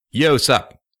Yo,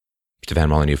 sup? Stefan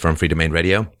Molyneux from Free Domain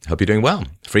Radio. Hope you're doing well.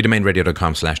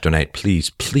 freedomainradio.com/donate.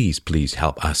 Please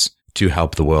help us to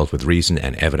help the world with reason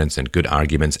and evidence and good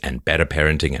arguments and better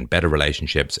parenting and better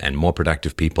relationships and more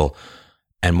productive people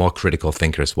and more critical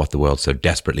thinkers, what the world so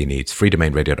desperately needs.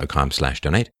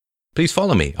 freedomainradio.com/donate. Please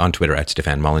follow me on Twitter at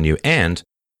Stefan Molyneux, and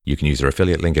you can use our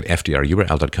affiliate link at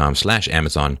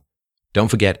fdrurl.com/Amazon. Don't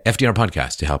forget FDR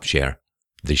Podcast to help share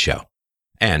the show.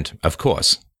 And, of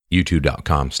course,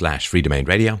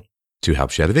 youtube.com/freedomainradio to help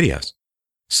share the videos.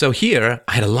 So here,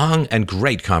 I had a long and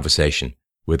great conversation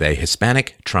with a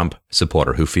Hispanic Trump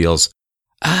supporter who feels,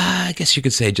 I guess you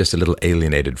could say, just a little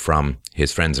alienated from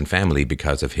his friends and family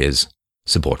because of his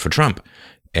support for Trump.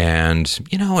 And,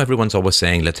 everyone's always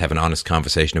saying, let's have an honest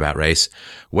conversation about race.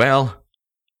 Well,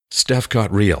 stuff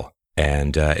got real.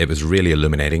 And it was really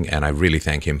illuminating, and I really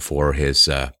thank him for his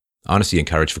honesty and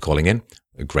courage for calling in.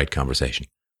 A great conversation.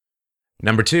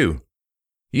 Number two,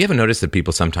 you ever notice that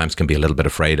people sometimes can be a little bit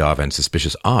afraid of and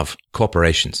suspicious of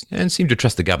corporations and seem to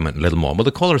trust the government a little more? Well,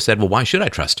 the caller said, well, why should I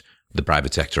trust the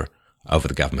private sector over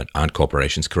the government? Aren't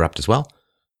corporations corrupt as well?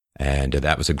 And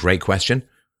that was a great question.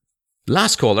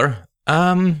 Last caller,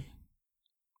 a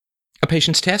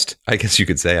patience test, I guess you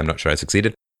could say. I'm not sure I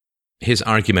succeeded. His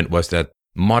argument was that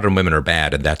modern women are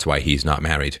bad, and that's why he's not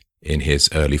married in his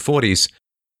early 40s.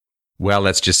 Well,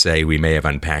 let's just say we may have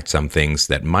unpacked some things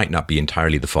that might not be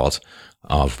entirely the fault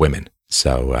of women.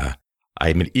 So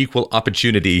I'm an equal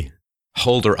opportunity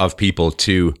holder of people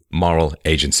to moral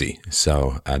agency.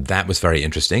 So that was very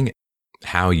interesting.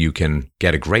 How you can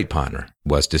get a great partner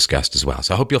was discussed as well.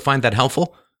 So I hope you'll find that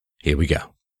helpful. Here we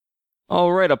go.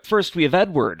 All right, up first we have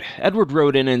Edward. Edward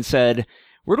wrote in and said,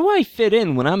 where do I fit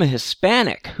in when I'm a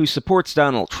Hispanic who supports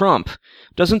Donald Trump,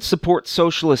 doesn't support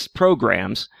socialist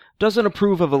programs, doesn't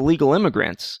approve of illegal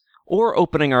immigrants, or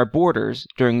opening our borders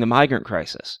during the migrant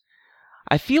crisis?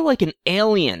 I feel like an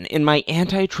alien in my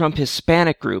anti-Trump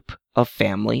Hispanic group of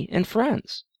family and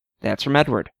friends. That's from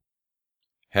Edward.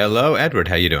 Hello, Edward.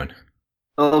 How you doing?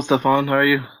 Hello, Stefan. How are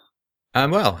you? I'm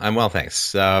well,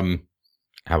 thanks. How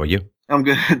are you? I'm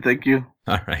good, thank you.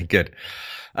 All right, good.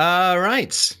 All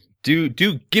right. Do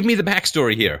give me the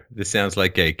backstory here. This sounds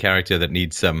like a character that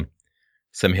needs some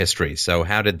history. So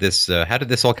how did this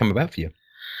all come about for you?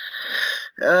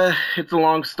 It's a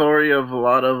long story of a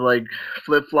lot of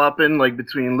flip-flopping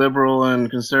between liberal and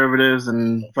conservatives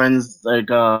and friends,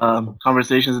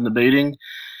 conversations and debating.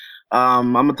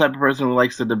 I'm a type of person who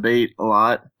likes to debate a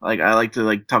lot. I like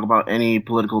to talk about any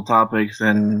political topics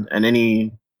and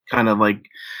any kind of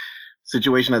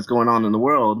situation that's going on in the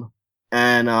world.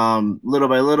 And little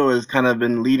by little has kind of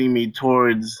been leading me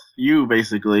towards you,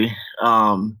 basically.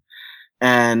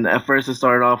 And at first it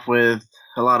started off with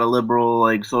a lot of liberal,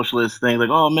 socialist things,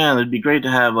 oh man, it'd be great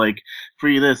to have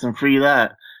free this and free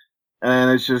that.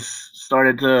 And it's just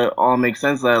started to all make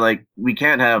sense that we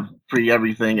can't have free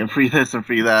everything and free this and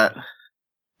free that.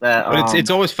 But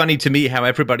it's always funny to me how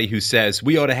everybody who says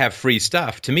we ought to have free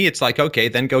stuff, to me it's okay,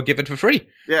 then go give it for free.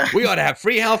 Yeah. We ought to have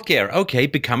free healthcare. Okay,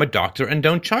 become a doctor and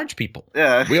don't charge people.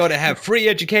 Yeah. We ought to have free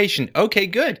education. Okay,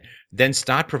 good. Then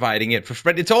start providing it for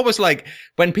free. It's always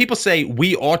when people say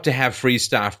we ought to have free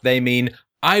stuff, they mean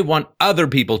I want other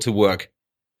people to work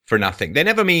for nothing. They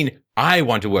never mean I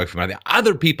want to work for nothing.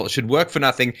 Other people should work for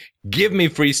nothing, give me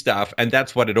free stuff, and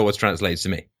that's what it always translates to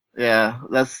me. Yeah,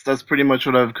 that's pretty much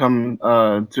what I've come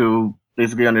to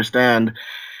basically understand,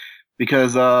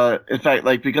 because in fact,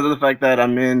 because of the fact that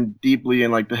I'm in deeply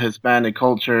in the Hispanic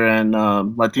culture and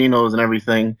Latinos and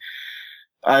everything,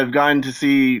 I've gotten to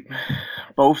see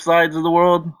both sides of the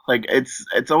world.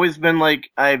 It's always been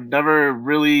I've never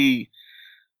really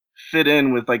fit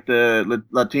in with the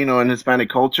Latino and Hispanic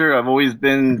culture. I've always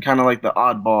been kind of the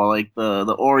oddball,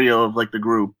 the Oreo of the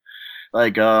group,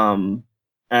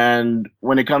 and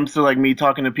when it comes to me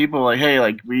talking to people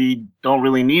hey, we don't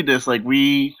really need this.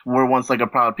 We were once a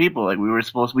proud people.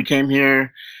 We came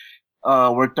here,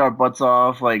 worked our butts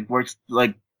off, worked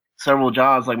several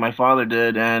jobs my father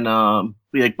did, and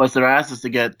we busted our asses to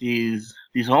get these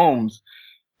homes.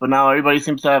 But now everybody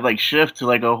seems to have shift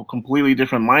to a completely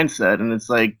different mindset, and it's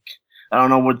I don't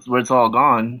know where it's all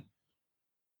gone.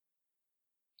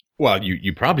 Well,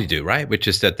 you probably do, right? Which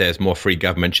is that there's more free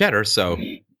government cheddar, so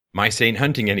mice ain't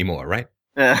hunting anymore, right?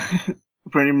 Yeah,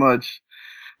 pretty much.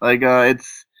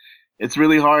 It's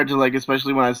really hard to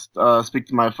especially when I speak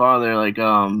to my father.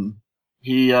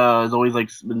 He has always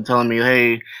been telling me,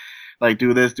 hey,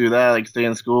 do this, do that, stay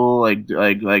in school,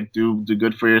 do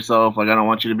good for yourself. I don't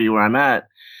want you to be where I'm at.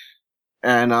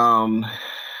 And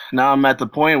now I'm at the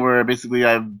point where basically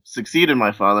I've succeeded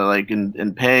my father,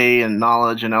 in pay and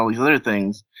knowledge and all these other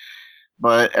things.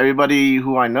 but everybody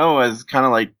who I know has kind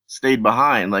of like stayed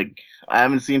behind. Like I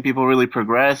haven't seen people really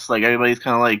progress. Like everybody's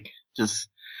kind of like just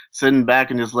sitting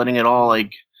back and just letting it all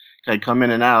like come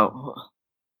in and out.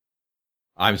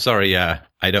 I'm sorry, I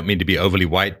don't mean to be overly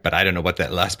white, but I don't know what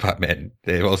that last part meant.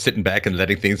 They're all sitting back and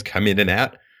letting things come in and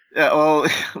out. Yeah, well,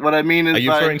 what I mean is, Are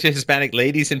you referring to Hispanic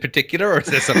ladies in particular, or is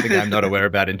there something I'm not aware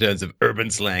about in terms of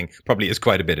urban slang? Probably is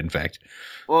quite a bit, in fact.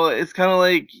 well, it's kind of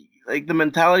like the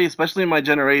mentality, especially in my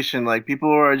generation. Like people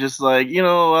are just like,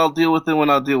 I'll deal with it when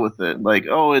I'll deal with it. Like,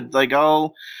 oh, it's like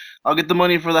I'll get the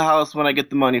money for the house when I get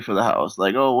the money for the house.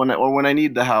 Like, oh, when I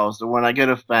need the house, or when I get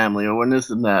a family, or when this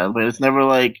and that. But it's never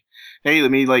like, hey,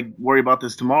 let me like worry about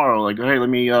this tomorrow. Like, hey, let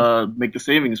me make the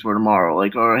savings for tomorrow.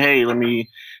 Like, or hey, let me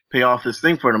pay off this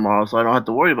thing for tomorrow, so I don't have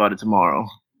to worry about it tomorrow.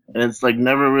 And it's like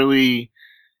never really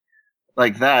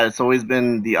like that. It's always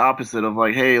been the opposite of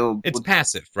like, hey, It's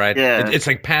passive, right? yeah, It's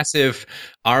like passive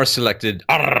R-selected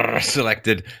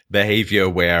behavior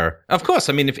where, of course,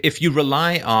 I mean, if you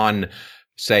rely on,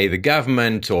 say, the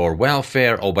government or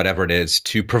welfare or whatever it is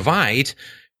to provide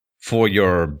for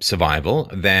your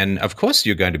survival, then of course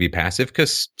you're going to be passive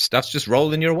because stuff's just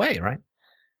rolling your way, right?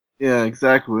 yeah,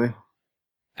 exactly.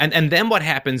 And then what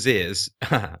happens is,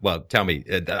 well, tell me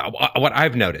what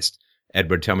I've noticed,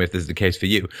 Edward. Tell me if this is the case for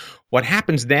you. What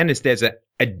happens then is there's a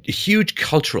huge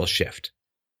cultural shift,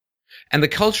 and the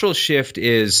cultural shift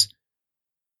is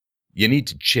you need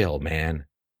to chill, man.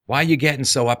 Why are you getting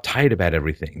so uptight about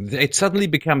everything? It suddenly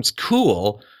becomes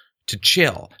cool to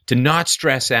chill, to not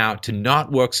stress out, to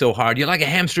not work so hard. You're like a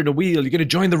hamster in a wheel. You're going to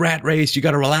join the rat race. You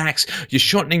got to relax. You're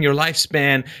shortening your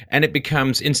lifespan. And it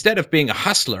becomes, instead of being a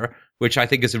hustler, which I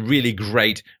think is a really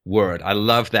great word. I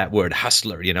love that word,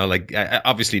 hustler, like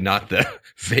obviously not the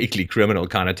vaguely criminal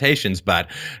connotations, but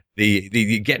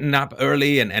the getting up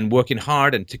early and working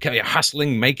hard and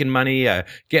hustling, making money,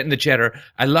 getting the cheddar.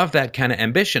 I love that kind of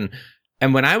ambition.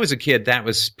 And when I was a kid, that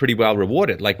was pretty well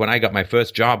rewarded. Like when I got my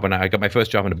first job in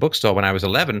a bookstore when I was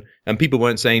 11, and people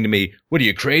weren't saying to me, "What are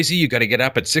you, crazy? You got to get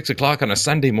up at 6 o'clock on a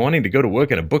Sunday morning to go to work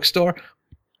in a bookstore?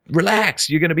 Relax.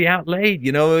 You're going to be out late.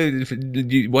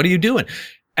 What are you doing?"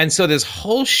 And so this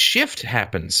whole shift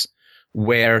happens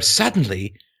where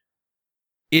suddenly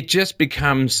it just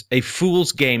becomes a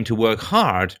fool's game to work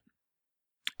hard,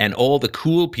 and all the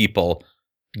cool people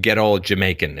get all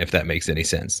Jamaican, if that makes any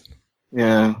sense.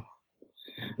 Yeah.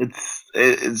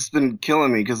 It's been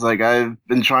killing me because like I've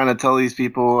been trying to tell these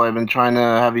people, I've been trying to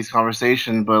have these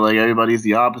conversations, but like everybody's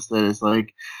the opposite. It's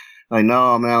like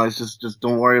no man, let's just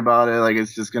don't worry about it. Like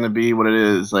it's just gonna be what it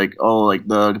is. Like oh, like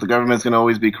the government's gonna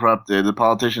always be corrupted. The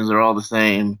politicians are all the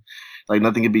same. Like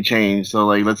nothing can be changed. So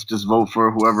like let's just vote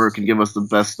for whoever can give us the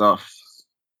best stuff.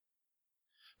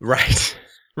 Right.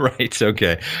 Right.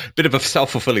 Okay. Bit of a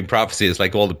self-fulfilling prophecy. It's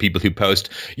like all the people who post,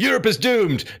 Europe is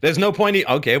doomed. There's no point.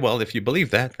 Okay. Well, if you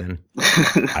believe that, then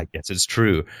I guess it's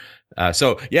true.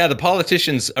 So yeah, the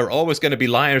politicians are always going to be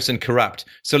liars and corrupt.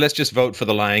 So let's just vote for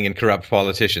the lying and corrupt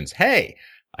politicians. Hey,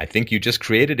 I think you just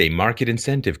created a market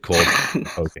incentive called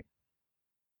voting.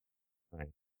 Right.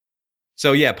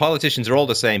 So yeah, politicians are all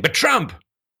the same, but Trump,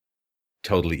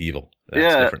 totally evil.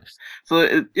 That's different.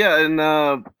 So and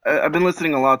I've been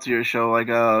listening a lot to your show, like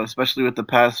especially with the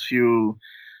past few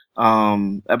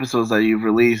episodes that you've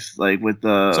released, like with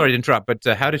the. Sorry to interrupt, but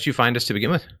how did you find us to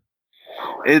begin with?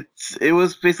 It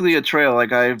was basically a trail.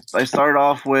 Like I started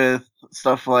off with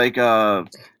stuff like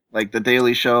the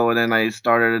Daily Show, and then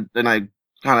I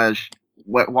kind of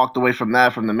walked away from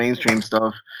that, from the mainstream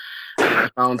stuff. I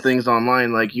found things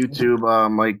online like YouTube,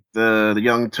 like the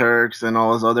Young Turks and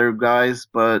all those other guys,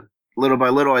 but little by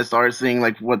little I started seeing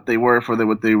like what they were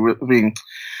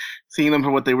seeing them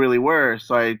for what they really were.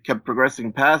 So I kept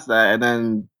progressing past that, and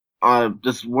then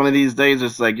just one of these days,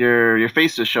 it's like your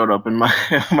face just showed up in my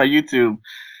my YouTube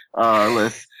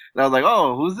list, and I was like,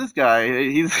 oh, who's this guy?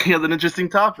 He has an interesting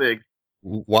topic.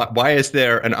 Why is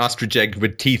there an ostrich egg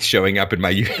with teeth showing up in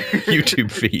my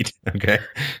YouTube feed? Okay.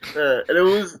 And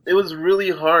it was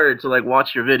really hard to like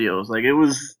watch your videos. Like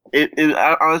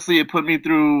honestly, it put me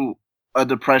through a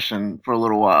depression for a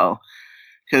little while.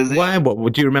 Why?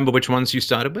 What do you remember? Which ones you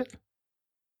started with?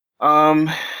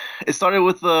 It started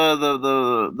with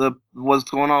the what's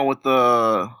going on with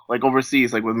the like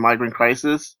overseas, like with migrant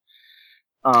crisis.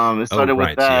 It started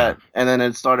with that, and then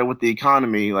it started with the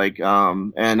economy, like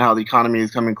and how the economy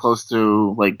is coming close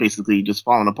to like basically just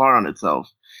falling apart on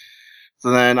itself.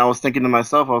 So then I was thinking to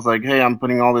myself, I was like, hey, I'm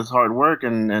putting all this hard work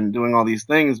and doing all these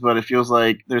things, but it feels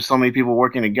like there's so many people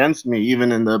working against me,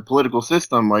 even in the political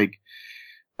system, like,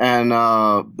 and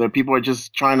the people are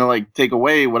just trying to like take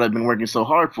away what I've been working so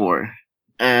hard for,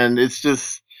 and it's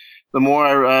just the more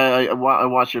I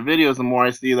watch your videos, the more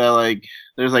I see that like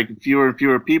there's like fewer and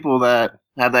fewer people that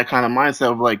have that kind of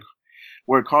mindset of like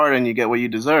work hard and you get what you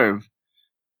deserve.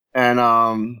 And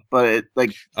but it,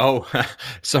 like Oh,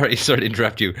 sorry to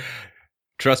interrupt you.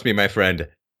 Trust me, my friend.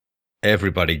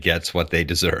 Everybody gets what they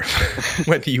deserve,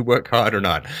 whether you work hard or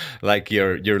not. Like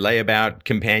your layabout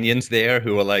companions there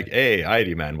who are like, "Hey,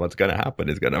 ID man, what's going to happen?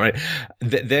 Is going to right."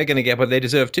 They're going to get what they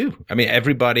deserve too. I mean,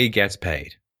 everybody gets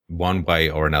paid one way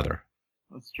or another.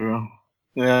 that's true.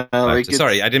 Yeah, But like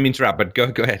sorry, it's I didn't mean to interrupt. But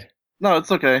go ahead. no,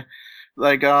 it's okay.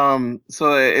 Like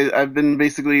so I've been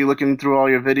basically looking through all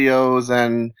your videos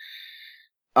and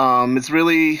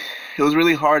it was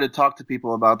really hard to talk to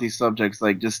people about these subjects,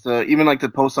 like just even like to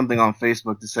post something on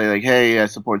Facebook to say like, hey, I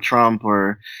support Trump,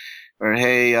 or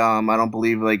hey, I don't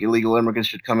believe like illegal immigrants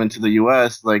should come into the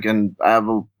U.S. Like, and I have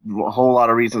a whole lot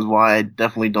of reasons why I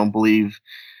definitely don't believe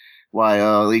why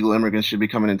illegal immigrants should be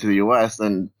coming into the U.S.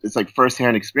 And it's like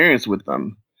firsthand experience with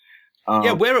them.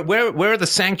 Yeah, Um, where are the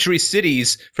sanctuary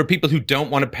cities for people who don't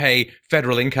want to pay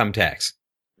federal income tax?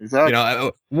 You know,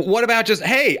 exactly. what about just,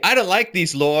 hey, I don't like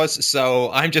these laws, so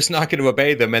I'm just not going to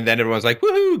obey them. And then everyone's like,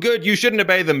 woohoo, good, you shouldn't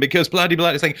obey them because blah, blah, blah.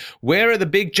 It's like, where are the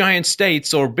big giant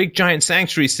states or big giant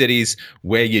sanctuary cities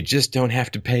where you just don't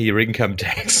have to pay your income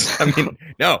tax? I mean,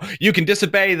 no, you can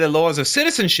disobey the laws of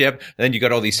citizenship, and then you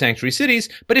got all these sanctuary cities.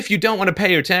 But if you don't want to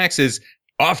pay your taxes,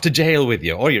 off to jail with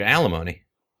you or your alimony.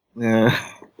 Yeah,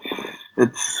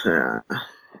 it's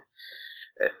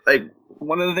like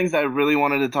one of the things I really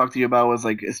wanted to talk to you about was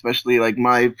like especially like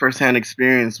my firsthand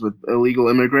experience with illegal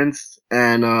immigrants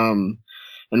and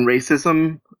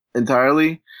racism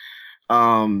entirely.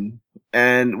 Um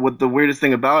and what the weirdest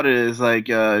thing about it is like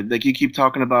you keep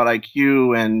talking about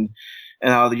IQ and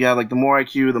how yeah, like the more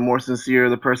IQ, the more sincere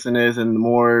the person is and the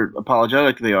more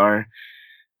apologetic they are.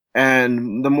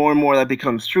 And the more and more that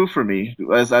becomes true for me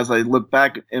as I look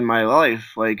back in my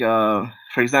life. Like for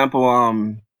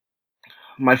example,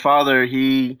 my father,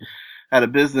 he had a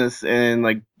business in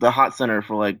like the hot center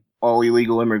for like all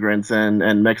illegal immigrants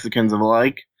and Mexicans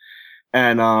alike.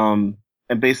 And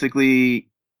basically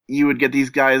you would get these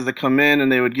guys that come in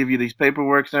and they would give you these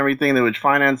paperwork and everything. They would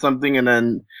finance something, and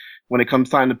then when it comes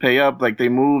time to pay up, like they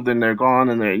moved and they're gone,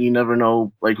 and you never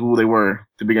know like who they were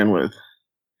to begin with.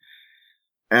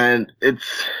 And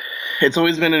it's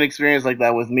always been an experience like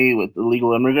that with me with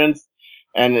illegal immigrants.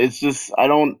 And it's just I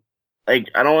don't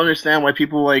understand why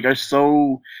people like are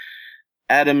so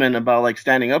adamant about like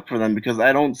standing up for them, because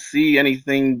I don't see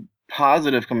anything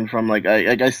positive coming from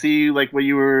I see like what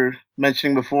you were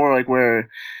mentioning before, like where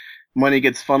money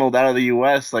gets funneled out of the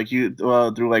U.S. like you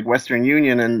through like Western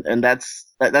Union, and that's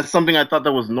something I thought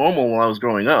that was normal when I was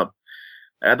growing up.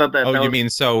 I thought that Oh, that you was mean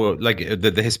so like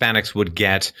the Hispanics would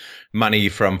get money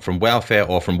from welfare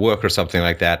or from work or something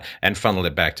like that and funnel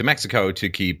it back to Mexico to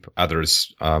keep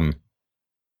others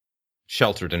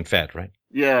sheltered and fed, right?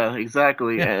 yeah,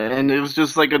 exactly. Yeah. And it was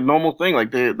just like a normal thing.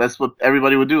 Like that's what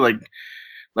everybody would do. Like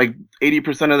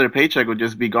 80% of their paycheck would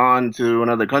just be gone to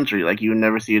another country. Like you would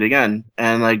never see it again.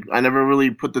 And like I never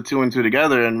really put the two and two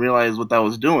together and realized what that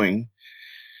was doing.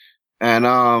 And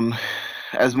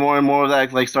as more and more of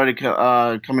that like started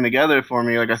coming together for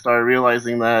me, like I started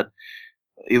realizing that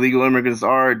illegal immigrants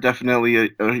are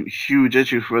definitely a huge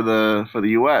issue for the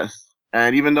U.S.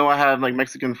 And even though I have like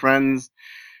Mexican friends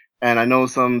and I know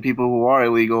some people who are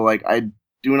illegal, like I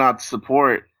do not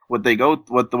support what they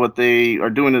are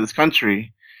doing to this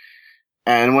country.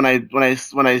 And when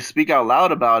I speak out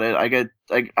loud about it, I get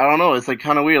like I don't know, it's like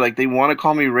kind of weird. Like they want to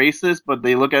call me racist, but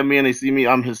they look at me and they see me,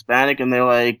 I'm Hispanic, and they're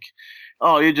like,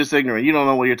 "Oh, you're just ignorant. You don't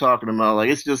know what you're talking about." Like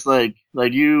it's just like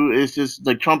you, it's just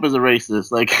like Trump is a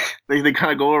racist. Like they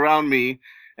kind of go around me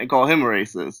and call him a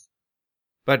racist.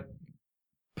 But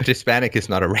Hispanic is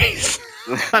not a race.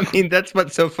 I mean, that's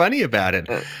what's so funny about it.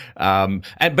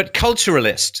 But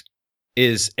culturalist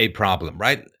is a problem,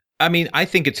 right? I mean, I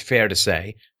think it's fair to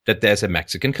say that there's a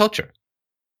Mexican culture.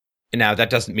 Now,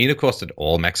 that doesn't mean, of course, that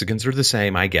all Mexicans are the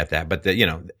same. I get that. But,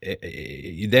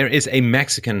 there is a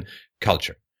Mexican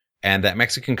culture. And that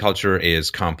Mexican culture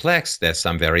is complex. There's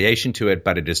some variation to it,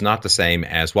 but it is not the same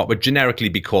as what would generically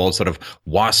be called sort of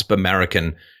WASP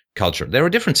American culture. There are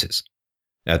differences.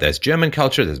 There's German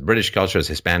culture, there's British culture, there's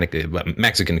Hispanic,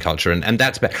 Mexican culture, and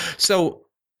that's bad. So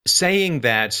saying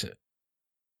that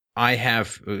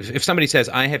if somebody says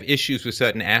I have issues with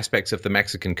certain aspects of the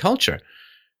Mexican culture,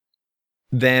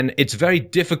 then it's very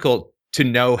difficult to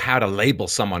know how to label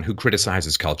someone who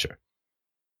criticizes culture.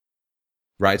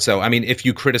 Right? So, I mean, if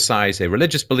you criticize a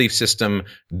religious belief system,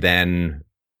 then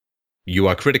you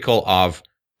are critical of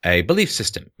a belief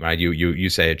system, right? You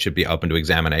say it should be open to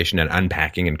examination and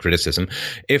unpacking and criticism.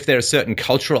 If there are certain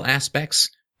cultural aspects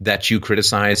that you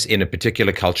criticize in a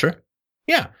particular culture,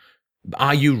 yeah.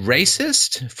 Are you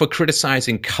racist for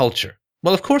criticizing culture?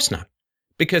 Well, of course not,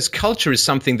 because culture is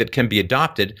something that can be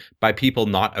adopted by people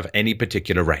not of any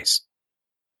particular race.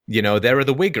 There are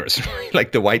the Uyghurs,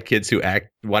 like the white kids who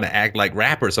want to act like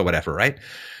rappers or whatever, right?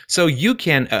 So you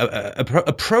can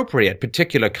appropriate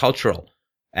particular cultural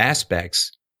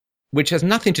aspects, which has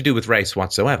nothing to do with race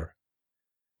whatsoever.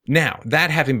 Now, that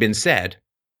having been said,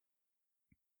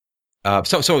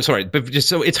 so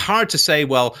it's hard to say,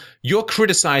 well, you're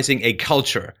criticizing a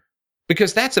culture,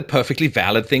 because that's a perfectly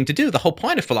valid thing to do. The whole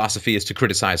point of philosophy is to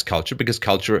criticize culture, because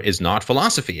culture is not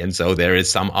philosophy. And so there is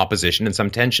some opposition and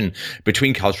some tension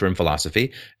between culture and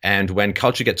philosophy. And when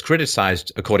culture gets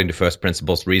criticized according to first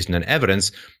principles, reason, and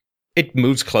evidence, it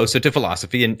moves closer to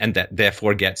philosophy, and that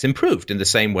therefore gets improved in the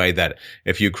same way that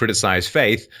if you criticize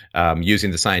faith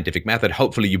using the scientific method,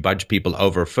 hopefully you budge people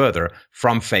over further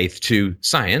from faith to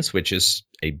science, which is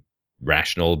a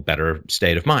rational, better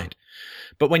state of mind.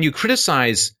 But when you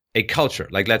criticize a culture,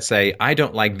 like let's say, I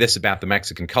don't like this about the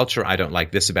Mexican culture, I don't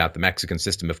like this about the Mexican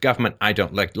system of government, I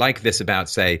don't like this about,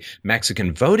 say,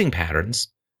 Mexican voting patterns,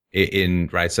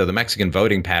 right? So the Mexican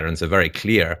voting patterns are very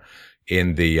clear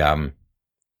in the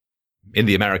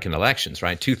American elections,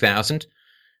 right? 2000,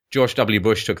 George W.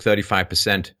 Bush took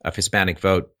 35% of Hispanic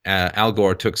vote. Al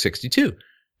Gore took 62%.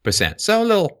 So a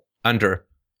little under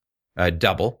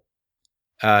double.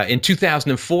 In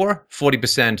 2004,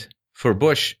 40% for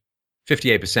Bush,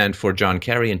 58% for John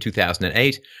Kerry. In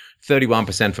 2008,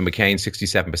 31% for McCain,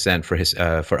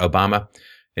 67% for Obama.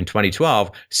 In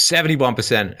 2012,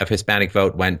 71% of Hispanic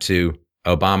vote went to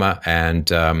Obama, and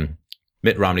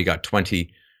Mitt Romney got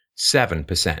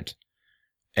 27%.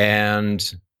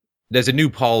 And there's a new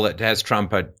poll that has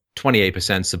Trump at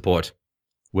 28% support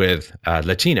with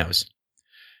Latinos.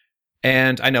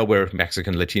 And I know we're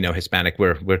Mexican, Latino, Hispanic.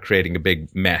 We're creating a big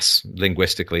mess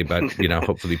linguistically, but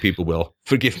hopefully people will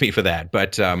forgive me for that.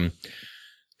 But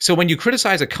so when you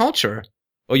criticize a culture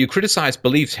or you criticize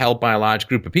beliefs held by a large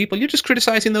group of people, you're just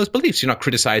criticizing those beliefs. You're not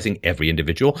criticizing every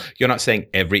individual. You're not saying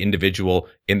every individual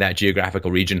in that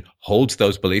geographical region holds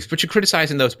those beliefs, but you're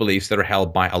criticizing those beliefs that are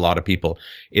held by a lot of people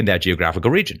in that geographical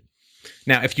region.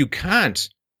 Now, if you can't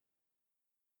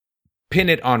pin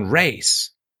it on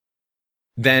race,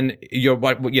 then you're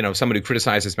someone who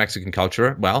criticizes Mexican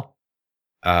culture. Well,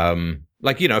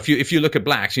 if you look at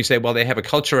blacks, you say, well, they have a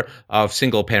culture of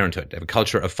single parenthood, they have a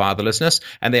culture of fatherlessness,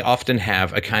 and they often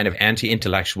have a kind of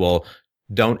anti-intellectual,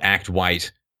 don't act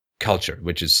white culture,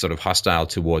 which is sort of hostile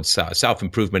towards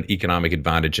self-improvement, economic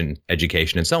advantage, and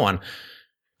education, and so on.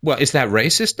 Well, is that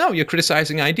racist? No, you're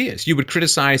criticizing ideas. You would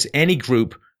criticize any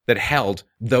group that held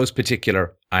those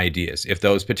particular ideas. If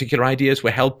those particular ideas were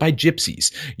held by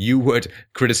gypsies, you would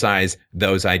criticize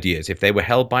those ideas. If they were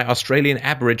held by Australian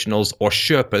Aboriginals or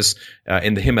Sherpas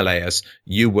in the Himalayas,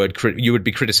 you would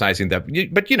be criticizing them.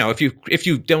 But if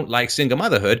you don't like single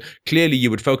motherhood, clearly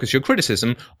you would focus your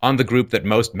criticism on the group that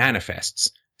most manifests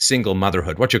single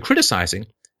motherhood. What you're criticizing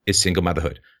is single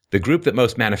motherhood. The group that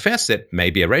most manifests it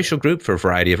may be a racial group for a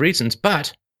variety of reasons,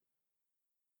 but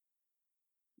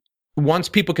once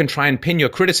people can try and pin your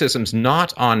criticisms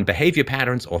not on behavior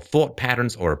patterns or thought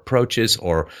patterns or approaches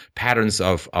or patterns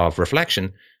of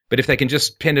reflection, but if they can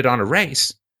just pin it on a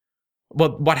race,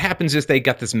 well, what happens is they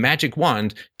got this magic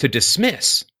wand to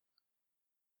dismiss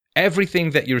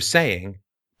everything that you're saying,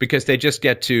 because they just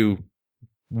get to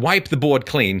wipe the board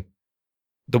clean.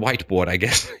 The whiteboard, I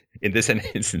guess, in this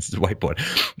instance, the whiteboard.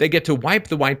 They get to wipe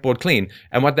the whiteboard clean.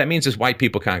 And what that means is white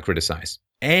people can't criticize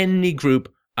any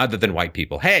group other than white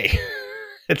people. Hey,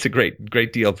 it's a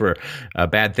great deal for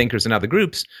bad thinkers and other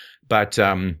groups. But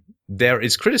there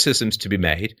is criticisms to be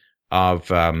made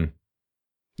of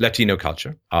Latino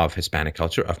culture, of Hispanic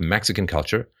culture, of Mexican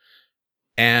culture.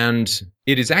 And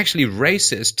it is actually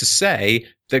racist to say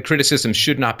that criticism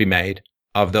should not be made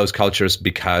of those cultures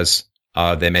because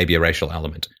there may be a racial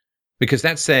element. Because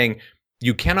that's saying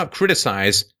you cannot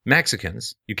criticize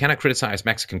Mexicans. You cannot criticize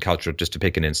Mexican culture, just to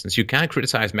pick an instance. You can't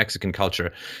criticize Mexican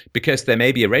culture because there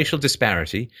may be a racial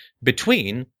disparity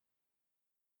between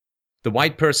the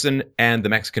white person and the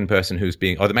Mexican person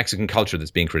or the Mexican culture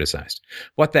that's being criticized.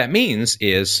 What that means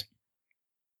is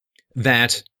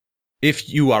that if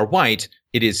you are white,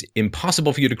 it is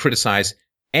impossible for you to criticize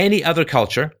any other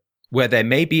culture where there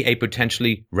may be a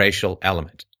potentially racial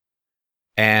element.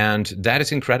 And that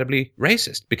is incredibly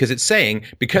racist, because it's saying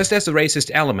because there's a racial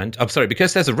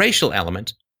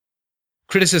element,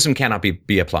 criticism cannot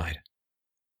be applied.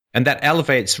 And that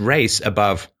elevates race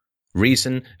above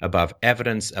reason, above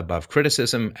evidence, above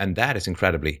criticism, and that is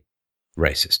incredibly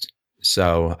racist.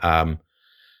 So,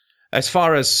 as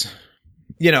far as,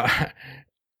 you know,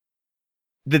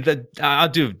 I'll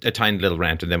do a tiny little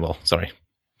rant and then we'll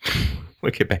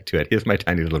get back to it. Here's my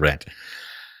tiny little rant.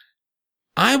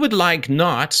 I would like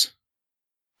not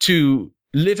to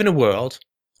live in a world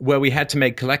where we had to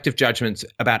make collective judgments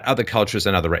about other cultures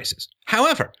and other races.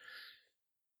 However,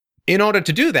 in order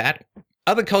to do that,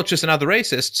 other cultures and other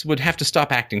racists would have to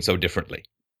stop acting so differently.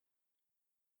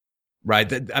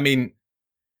 Right? I mean,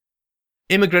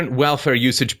 immigrant welfare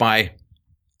usage by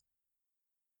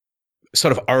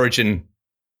sort of origin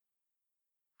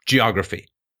geography,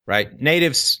 right?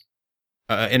 Natives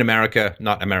in America,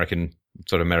 not American,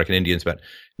 sort of American Indians, but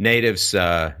natives,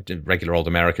 regular old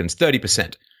Americans,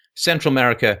 30%. Central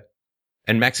America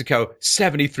and Mexico,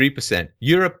 73%.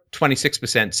 Europe,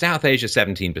 26%. South Asia,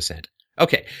 17%.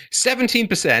 Okay,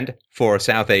 17% for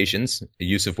South Asians,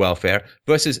 use of welfare,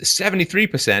 versus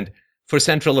 73% for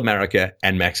Central America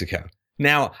and Mexico.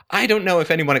 Now, I don't know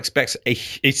if anyone expects a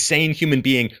sane human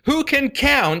being who can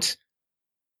count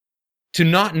to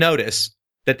not notice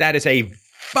that is a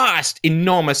vast,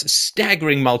 enormous,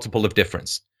 staggering multiple of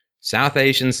difference. South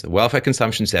Asians, welfare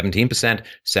consumption, 17%.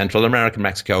 Central America,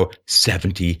 Mexico,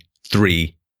 73%.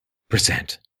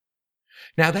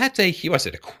 Now, that's a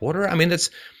quarter? I mean,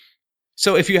 that's...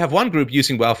 So if you have one group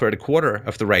using welfare at a quarter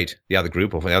of the rate, the other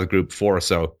group, or the other group 4 or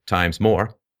so times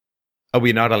more, are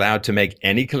we not allowed to make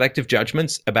any collective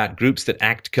judgments about groups that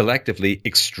act collectively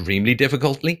extremely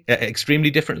differently?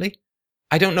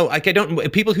 I don't know. Like,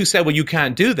 people who say, well, you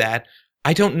can't do that,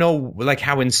 I don't know, like,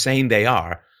 how insane they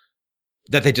are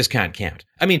that they just can't count.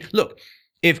 I mean, look,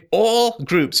 if all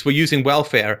groups were using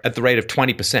welfare at the rate of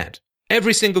 20%,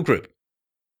 every single group,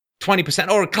 20%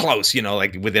 or close,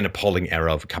 like within a polling error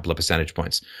of a couple of percentage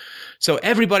points. So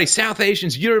everybody, South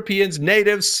Asians, Europeans,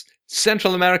 natives,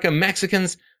 Central America,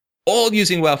 Mexicans, all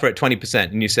using welfare at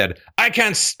 20%. And you said, I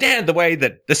can't stand the way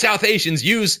that the South Asians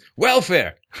use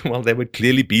welfare. Well, there would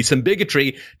clearly be some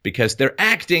bigotry because they're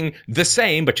acting the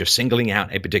same, but you're singling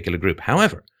out a particular group.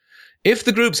 However, if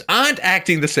the groups aren't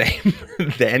acting the same,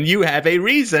 then you have a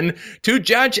reason to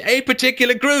judge a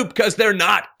particular group because they're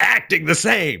not acting the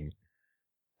same.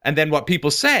 And then what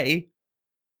people say,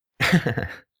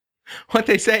 what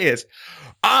they say is,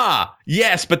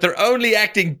 yes, but they're only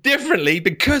acting differently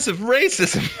because of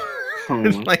racism.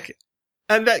 It's like,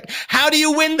 and how do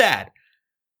you win that?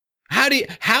 How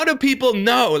do people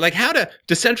know? Like, how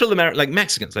do Central America, like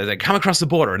Mexicans, they come across the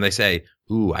border and they say,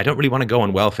 I don't really want to go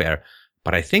on welfare,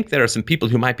 but I think there are some people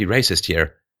who might be racist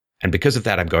here. And because of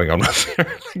that, I'm going on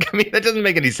welfare. I mean, that doesn't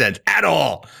make any sense at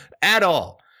all. At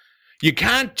all. You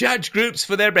can't judge groups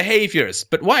for their behaviors,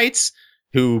 but whites,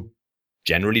 who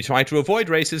generally try to avoid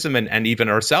racism and even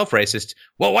are self-racist,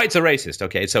 well, whites are racist,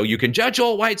 okay? So you can judge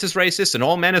all whites as racist and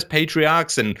all men as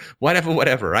patriarchs and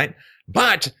whatever, right?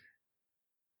 But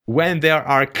when there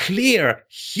are clear,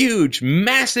 huge,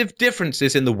 massive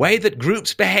differences in the way that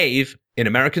groups behave in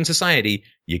American society,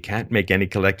 you can't make any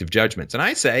collective judgments. And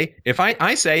I say, if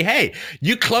I say, hey,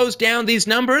 you close down these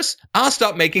numbers, I'll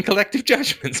stop making collective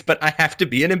judgments, but I have to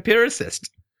be an empiricist.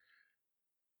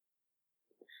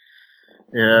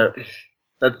 Yeah,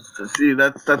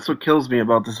 that's what kills me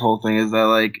about this whole thing is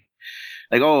that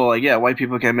yeah, white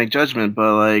people can't make judgment,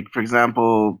 but like, for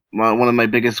example, one of my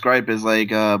biggest gripe is like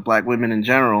black women in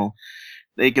general.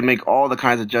 They can make all the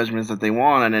kinds of judgments that they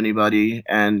want on anybody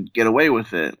and get away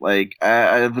with it. Like,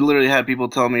 I've literally had people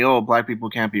tell me, black people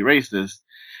can't be racist.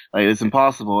 Like, it's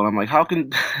impossible. And I'm like, how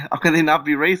can they not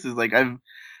be racist? Like,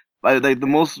 the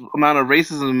most amount of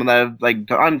racism that I've like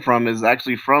gotten from is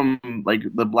actually from like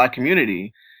the black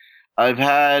community. I've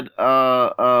had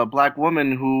a black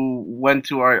woman who went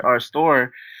to our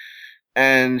store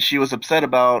and she was upset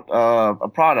about a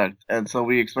product, and so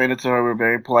we explained it to her. We were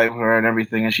very polite with her and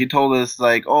everything, and she told us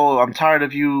like, I'm tired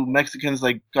of you Mexicans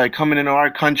like coming into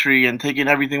our country and taking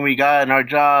everything we got and our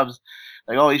jobs.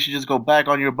 Like, you should just go back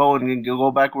on your boat and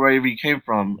go back wherever you came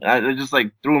from. And it just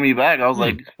like threw me back. I was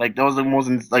like that was the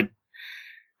most like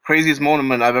craziest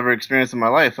moment I've ever experienced in my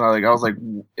life. I was like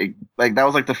that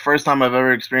was like the first time I've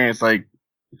ever experienced like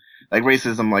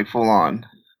racism like full on.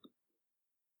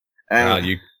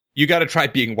 And you got to try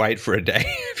being white for a day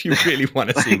if you really want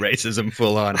to see racism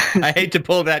full on. I hate to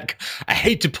pull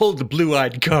the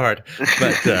blue-eyed card,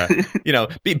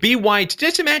 but be white.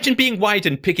 Just imagine being white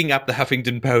and picking up the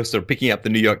Huffington Post or picking up the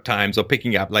New York Times or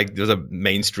picking up like there's a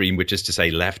mainstream, which is to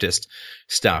say leftist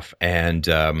stuff. And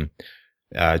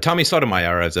Tommy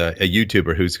Sotomayor is a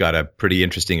YouTuber who's got a pretty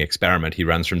interesting experiment he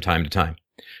runs from time to time.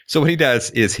 So what he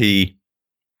does is he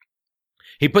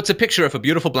puts a picture of a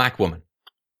beautiful black woman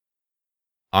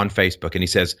on Facebook, and he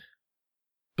says,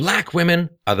 black women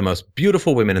are the most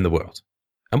beautiful women in the world.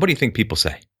 And what do you think people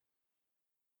say?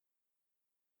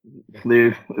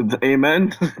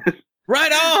 Amen.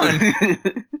 Right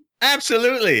on.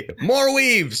 Absolutely. More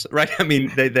weaves, right? I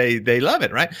mean, they love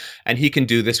it, right? And he can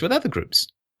do this with other groups,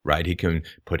 right? He can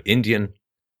put Indian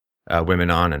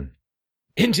women on, and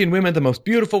Indian women, the most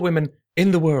beautiful women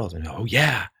in the world. And oh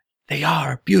yeah, they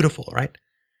are beautiful, right?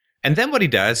 And then what he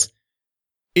does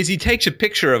is he takes a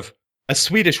picture of a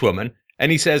Swedish woman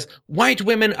and he says, white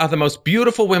women are the most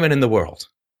beautiful women in the world.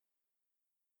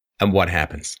 And what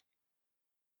happens?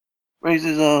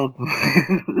 Raises up.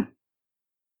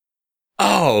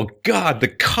 Oh, God, the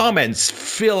comments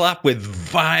fill up with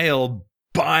vile,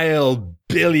 bile,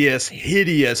 bilious,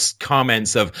 hideous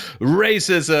comments of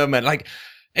racism. And like,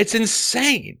 it's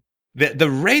insane. The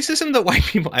racism that white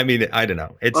people, I mean, I don't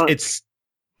know. It's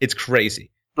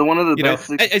crazy. The one of the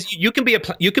best. As you can be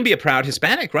a proud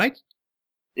Hispanic, right?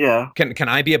 Yeah. Can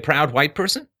I be a proud white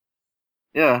person?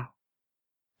 Yeah.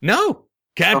 No,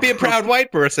 can't be a proud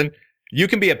white person. You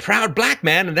can be a proud black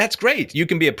man, and that's great. You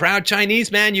can be a proud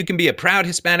Chinese man. You can be a proud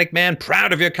Hispanic man,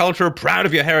 proud of your culture, proud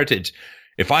of your heritage.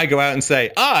 If I go out and say,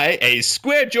 I, a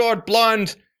square-jawed,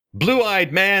 blonde,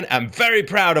 blue-eyed man, am very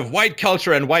proud of white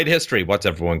culture and white history, what's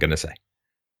everyone going to say?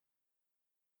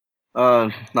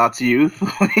 Nazi youth.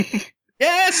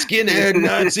 Yeah, skinhead,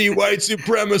 Nazi, white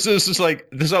supremacist. It's like,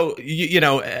 so,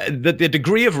 the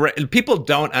degree of, people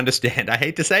don't understand. I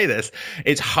hate to say this.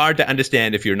 It's hard to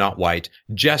understand if you're not white,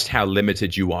 just how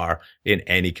limited you are in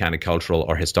any kind of cultural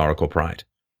or historical pride.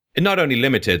 And not only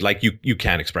limited, like you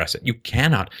can't express it. You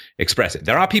cannot express it.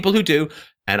 There are people who do.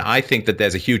 And I think that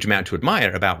there's a huge amount to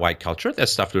admire about white culture.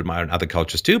 There's stuff to admire in other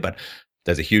cultures too, but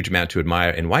there's a huge amount to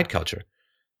admire in white culture.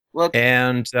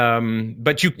 And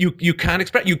but you can't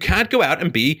express, you can't go out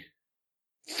and be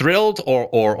thrilled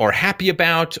or happy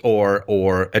about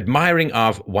or admiring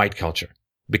of white culture,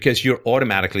 because you're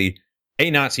automatically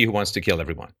a Nazi who wants to kill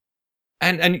everyone.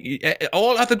 And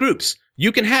all other groups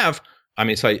you can have. I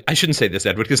mean, so I shouldn't say this,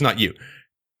 Edward, because it's not you.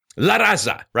 La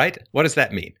raza, right? What does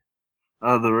that mean?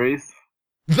 The race.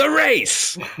 The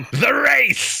race. The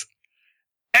race.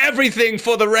 Everything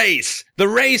for the race. The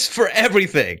race for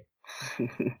everything.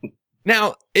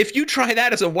 Now, if you try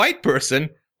that as a white person,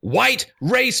 white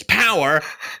race power,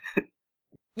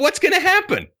 what's going to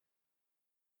happen?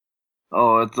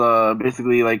 Oh, it's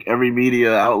basically like every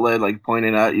media outlet like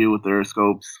pointing at you with their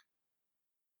scopes.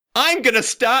 I'm going to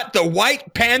start the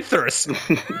White Panthers.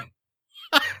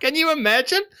 Can you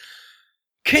imagine?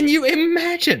 Can you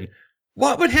imagine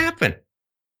what would happen?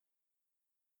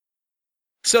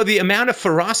 So the amount of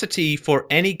ferocity for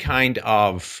any kind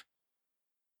of,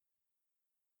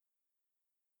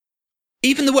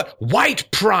 even the word white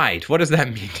pride, what does that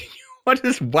mean to you? What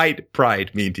does white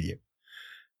pride mean to you?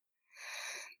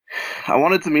 I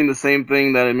want it to mean the same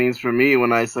thing that it means for me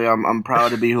when I say I'm proud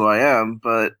to be who I am,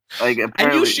 but like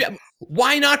apparently, and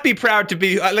why not be proud to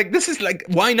be like, this is like,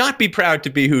 why not be proud to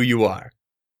be who you are?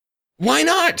 Why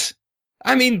not?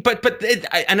 I mean,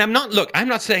 and I'm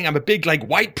not saying I'm a big like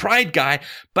white pride guy,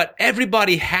 but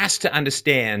everybody has to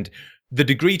understand the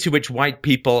degree to which white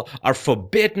people are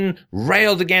forbidden,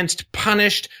 railed against,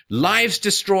 punished, lives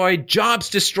destroyed, jobs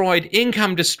destroyed,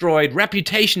 income destroyed,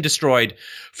 reputation destroyed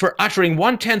for uttering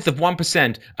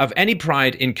 0.1% of any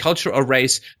pride in culture or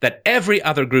race that every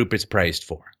other group is praised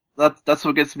for. That's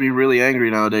what gets me really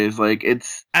angry nowadays. Like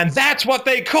and that's what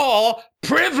they call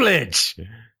privilege.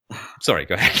 Sorry,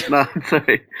 go ahead. No,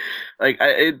 sorry. Like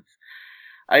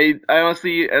I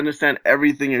honestly understand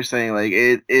everything you're saying. Like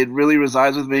it really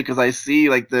resides with me because I see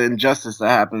like the injustice that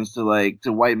happens to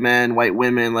white men, white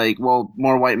women, like, well,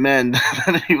 more white men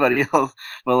than anybody else.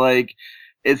 But like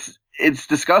it's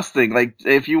disgusting. Like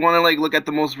if you want to like look at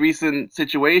the most recent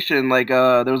situation, like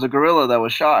there was a gorilla that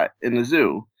was shot in the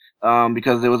zoo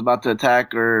because it was about to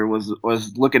attack or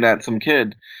was looking at some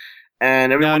kid.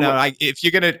 And everyone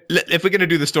if we're gonna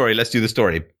do the story, let's do the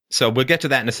story. So we'll get to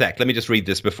that in a sec. Let me just read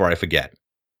this before I forget.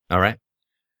 All right.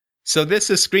 So this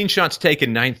is screenshots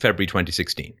taken 9th February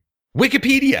 2016.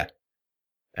 Wikipedia.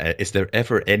 Is there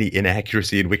ever any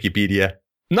inaccuracy in Wikipedia?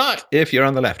 Not if you're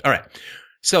on the left. All right.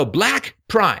 So Black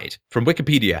Pride from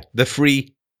Wikipedia, the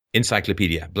free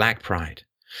encyclopedia. Black Pride.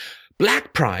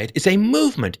 Black Pride is a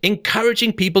movement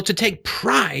encouraging people to take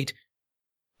pride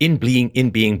in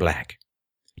being black,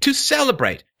 to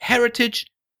celebrate heritage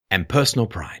and personal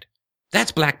pride.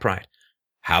 That's Black Pride.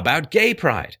 How about Gay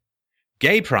Pride?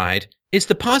 Gay pride is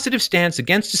the positive stance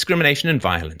against discrimination and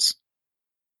violence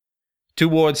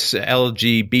towards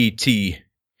LGBT,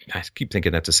 I keep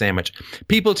thinking that's a sandwich,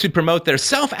 people to promote their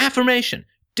self-affirmation,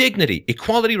 dignity,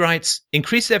 equality rights,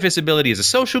 increase their visibility as a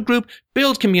social group,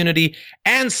 build community,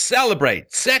 and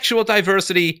celebrate sexual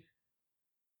diversity,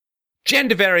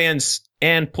 gender variance,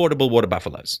 and portable water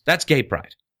buffaloes. That's gay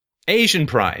pride. Asian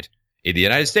pride. In the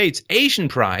United States, Asian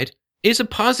pride is a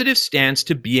positive stance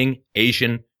to being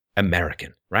Asian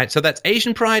American, right? So that's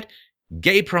Asian pride,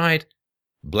 gay pride,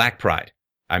 black pride.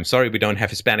 I'm sorry we don't have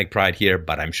Hispanic pride here,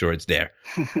 but I'm sure it's there.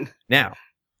 Now.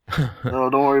 No,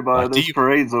 don't worry about it. There's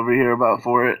parades over here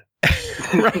for it.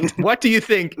 Right. What do you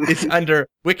think is under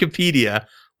Wikipedia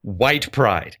white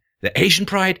pride? The Asian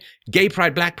pride, gay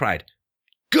pride, black pride.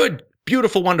 Good,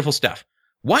 beautiful, wonderful stuff.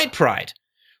 White pride.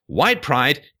 White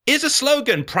pride is a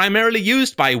slogan primarily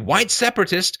used by white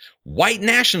separatist, white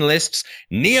nationalists,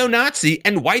 neo-Nazi,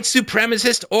 and white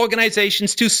supremacist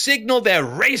organizations to signal their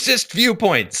racist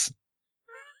viewpoints.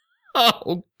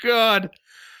 Oh, God.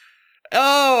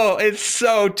 Oh, it's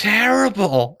so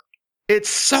terrible. It's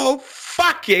so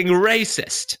fucking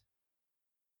racist.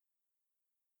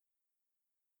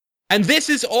 And this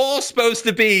is all supposed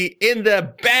to be in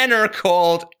the banner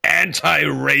called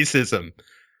anti-racism.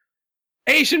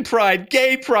 Asian pride,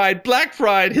 gay pride, black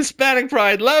pride, Hispanic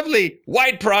pride, lovely,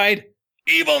 white pride,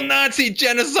 evil Nazi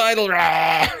genocidal.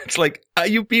 It's like, are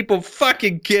you people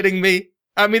fucking kidding me?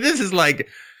 I mean, this is like,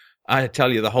 I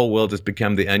tell you, the whole world has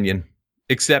become the Onion.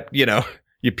 Except, you know,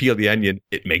 you peel the onion,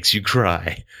 it makes you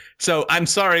cry. So I'm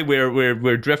sorry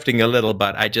we're drifting a little,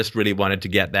 but I just really wanted to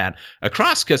get that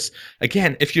across because,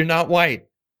 again, if you're not white,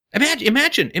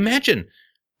 imagine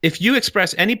if you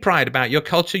express any pride about your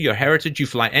culture, your heritage, you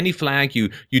fly any flag, you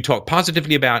talk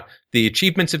positively about the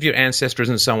achievements of your ancestors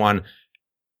and so on,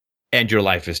 and your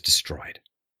life is destroyed.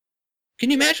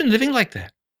 Can you imagine living like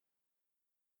that?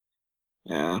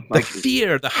 Yeah. The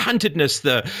fear, the huntedness,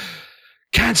 the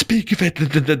can't speak of it,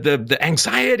 the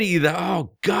anxiety,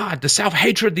 oh God, the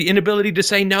self-hatred, the inability to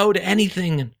say no to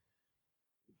anything.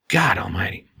 God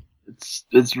almighty.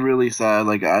 It's really sad.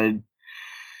 Like I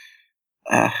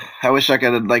wish I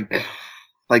could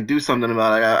like do something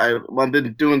about it. I've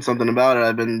been doing something about it.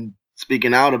 I've been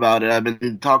speaking out about it. I've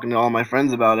been talking to all my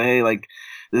friends about it. Hey, like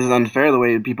this is unfair the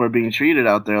way people are being treated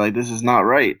out there. Like this is not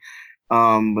right.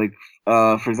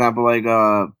 For example,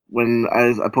 when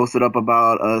I posted up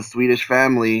about a Swedish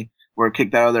family were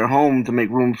kicked out of their home to make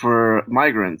room for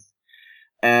migrants.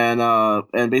 And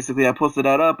basically I posted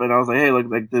that up and I was like, hey, look,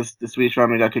 like this Swedish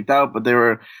family got kicked out, but they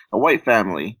were a white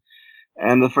family.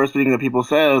 And the first thing that people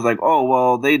said was like, oh,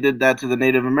 well, they did that to the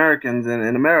Native Americans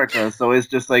in America. So it's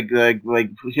just like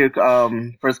here,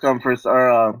 first come, first,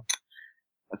 or,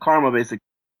 karma, basically.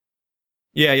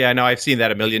 Yeah, no, I've seen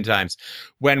that a million times.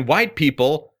 When white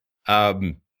people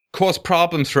cause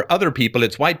problems for other people,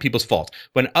 it's white people's fault.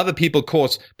 When other people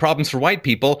cause problems for white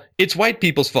people, it's white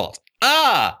people's fault.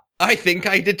 I think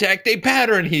I detect a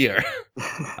pattern here.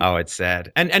 Oh, it's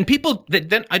sad. And people,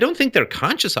 then I don't think they're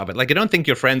conscious of it. Like, I don't think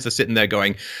your friends are sitting there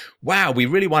going, wow, we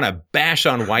really want to bash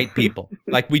on white people.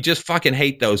 Like, we just fucking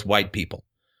hate those white people.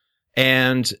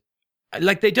 And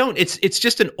like, they don't, it's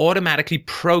just an automatically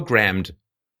programmed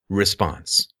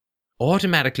response.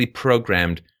 Automatically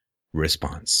programmed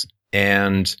response.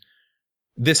 And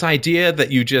this idea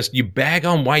that you bag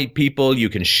on white people, you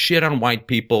can shit on white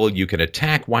people, you can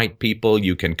attack white people,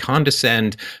 you can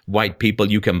condescend white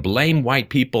people, you can blame white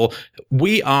people.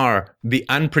 We are the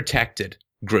unprotected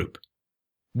group.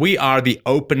 We are the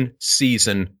open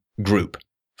season group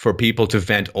for people to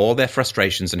vent all their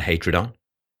frustrations and hatred on.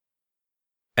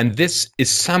 And this is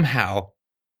somehow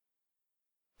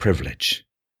privilege.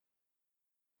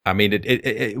 I mean,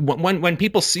 when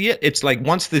people see it, it's like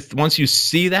once you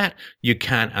see that, you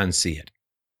can't unsee it.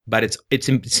 But it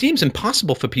seems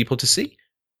impossible for people to see.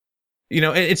 You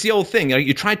know, it's the old thing.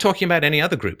 You try talking about any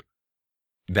other group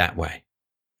that way.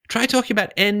 Try talking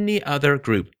about any other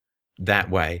group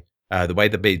that way, the way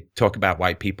that they talk about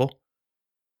white people.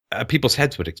 People's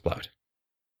heads would explode.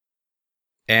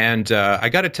 And I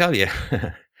got to tell you,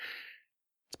 it's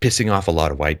pissing off a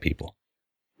lot of white people.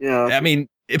 Yeah. I mean,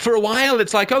 for a while,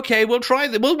 it's like, okay, we'll try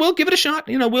that. We'll give it a shot.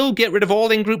 You know, we'll get rid of all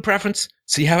in-group preference,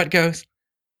 see how it goes.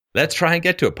 Let's try and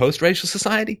get to a post-racial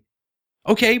society.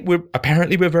 Okay, we're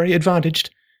very advantaged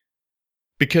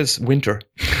because winter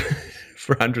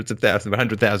for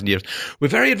 100,000 years. We're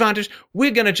very advantaged.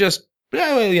 We're going to just,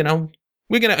 we're going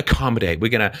to accommodate.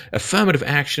 We're going to affirmative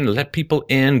action, let people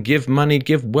in, give money,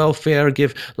 give welfare, we're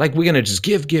going to just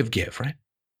give, right? I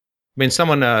mean,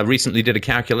 someone recently did a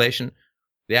calculation.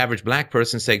 The average black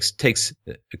person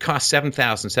costs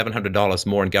 $7,700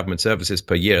 more in government services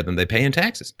per year than they pay in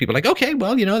taxes. People are like, okay,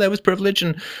 well, there was privilege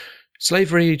and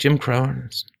slavery, Jim Crow.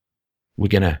 We're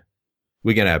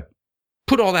gonna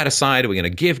put all that aside. And we're gonna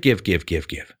give,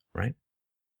 right?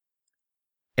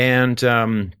 And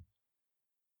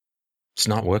it's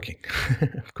not working.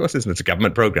 Of course, it's a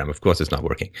government program. Of course, it's not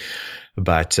working.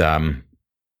 But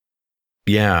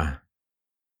yeah,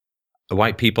 the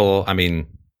white people, I mean,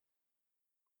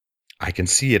 I can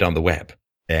see it on the web.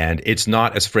 And it's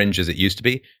not as fringe as it used to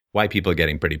be. White people are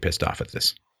getting pretty pissed off at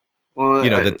this. Well,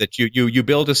 that you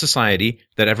build a society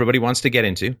that everybody wants to get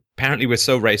into. Apparently, we're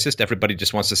so racist, everybody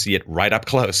just wants to see it right up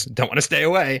close. Don't want to stay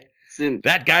away.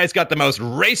 That guy's got the most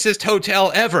racist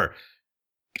hotel ever.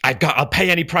 I'll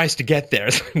pay any price to get there.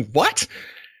 What?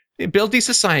 They build these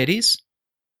societies,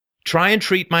 try and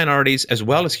treat minorities as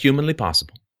well as humanly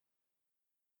possible,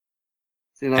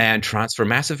 and transfer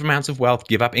massive amounts of wealth,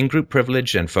 give up in-group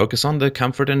privilege, and focus on the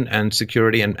comfort and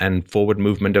security and forward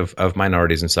movement of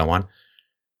minorities and so on.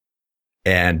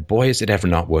 And boy, is it ever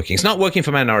not working. It's not working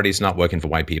for minorities, it's not working for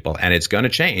white people, and it's going to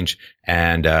change.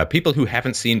 And people who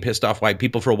haven't seen pissed off white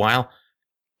people for a while,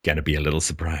 going to be a little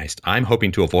surprised. I'm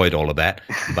hoping to avoid all of that,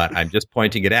 but I'm just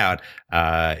pointing it out.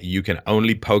 You can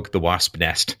only poke the wasp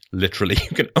nest. Literally,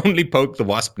 you can only poke the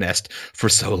wasp nest for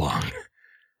so long.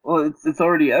 Well, it's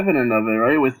already evident of it,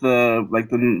 right? With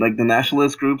the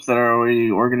nationalist groups that are already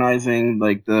organizing,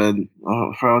 like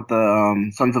throughout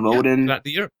the Sons of Odin. Throughout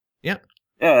the Europe, yeah.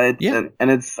 Yeah, and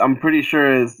it's I'm pretty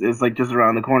sure is like just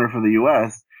around the corner for the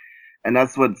U.S. And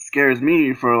that's what scares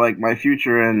me for like my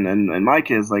future and my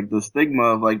kids, like the stigma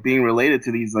of like being related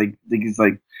to these excuse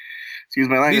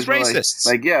my language, these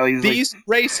racists, these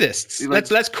racists.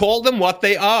 Let's call them what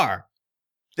they are.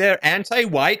 They're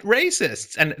anti-white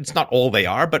racists, and it's not all they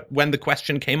are. But when the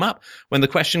question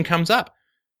comes up,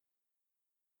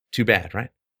 too bad, right?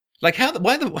 Like how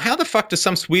the fuck does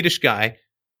some Swedish guy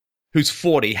who's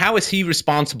 40, how is he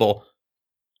responsible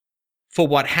for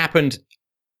what happened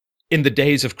in the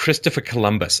days of Christopher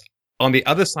Columbus on the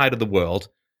other side of the world,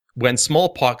 when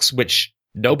smallpox, which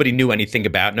nobody knew anything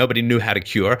about, nobody knew how to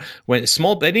cure, they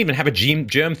didn't even have a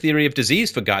germ theory of disease,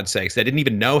 for God's sakes. They didn't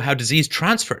even know how disease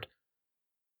transferred.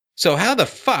 So how the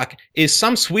fuck is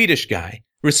some Swedish guy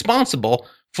responsible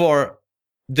for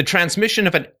the transmission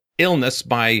of an illness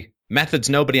by methods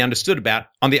nobody understood about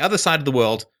on the other side of the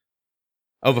world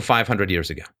over 500 years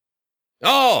ago?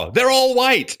 Oh, they're all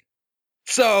white.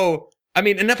 So, I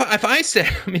mean, and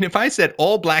if I said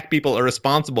all black people are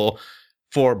responsible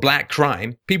for black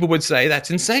crime, people would say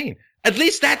that's insane. At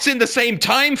least that's in the same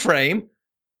time frame.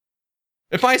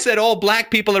 If I said all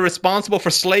black people are responsible for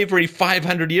slavery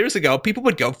 500 years ago, people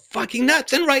would go fucking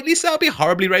nuts, and rightly so. It'd be a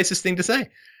horribly racist thing to say.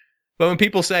 But when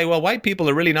people say, well, white people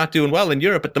are really not doing well in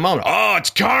Europe at the moment, oh,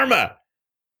 it's karma,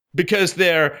 because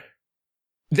their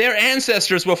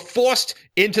ancestors were forced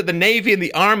into the Navy and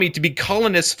the Army to be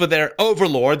colonists for their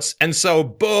overlords, and so,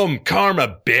 boom,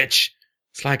 karma, bitch.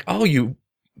 It's like, oh, you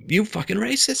fucking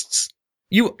racists.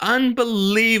 You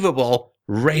unbelievable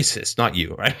racist. Not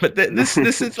you, right? But this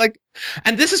is like,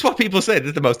 and this is what people say. This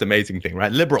is the most amazing thing,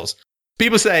 right? Liberals.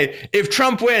 People say, if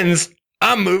Trump wins,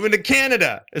 I'm moving to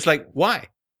Canada. It's like, why?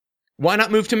 Why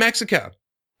not move to Mexico?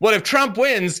 Well, if Trump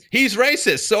wins, he's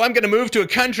racist, so I'm going to move to a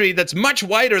country that's much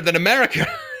whiter than America.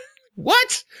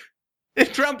 What?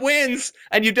 If Trump wins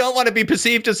and you don't want to be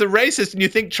perceived as a racist and you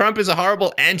think Trump is a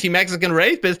horrible anti-Mexican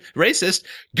racist,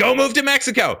 go move to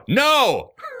Mexico.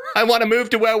 No! I want to move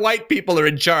to where white people are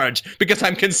in charge because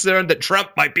I'm concerned that Trump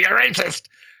might be a racist.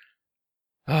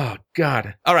 Oh,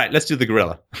 God. All right, let's do the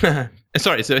gorilla.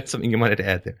 Sorry, so it's something you wanted to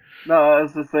add there. No, I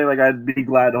was just saying, like, I'd be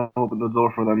glad to open the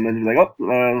door for them. And be like,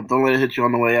 oh, don't let it hit you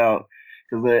on the way out.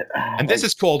 And this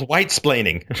is called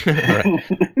white-splaining. All right.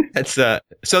 That's,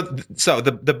 so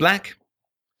the black...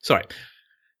 Sorry.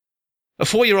 A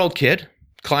 4-year-old kid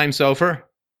climbs over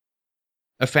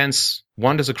a fence,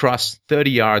 wanders across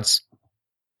 30 yards,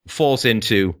 falls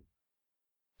into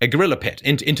a gorilla pit,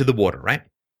 into the water, right?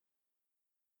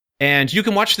 And you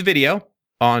can watch the video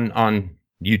on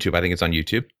YouTube. I think it's on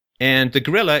YouTube. And the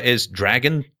gorilla is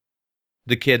dragging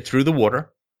the kid through the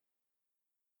water.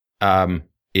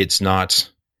 It's not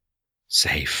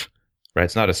safe, right?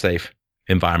 It's not a safe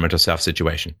environment or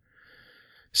situation.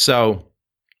 So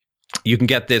you can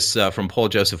get this from Paul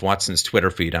Joseph Watson's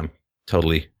Twitter feed. I'm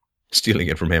totally stealing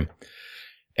it from him.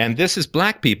 And this is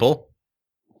black people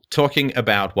talking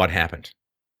about what happened.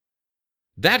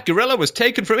 That gorilla was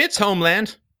taken from its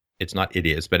homeland. It's not it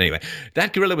is, but anyway.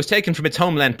 That gorilla was taken from its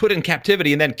homeland, put in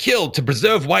captivity, and then killed to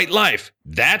preserve white life.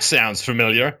 That sounds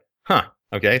familiar. Huh.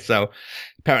 Okay, so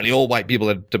apparently all white people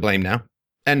are to blame now.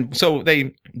 And so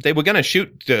they were going to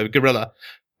shoot the gorilla.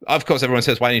 Of course, everyone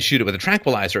says, why didn't you shoot it with a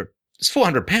tranquilizer? It's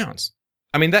 400 pounds.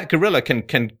 I mean, that gorilla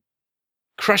can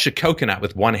crush a coconut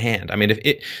with one hand. I mean,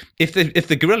 if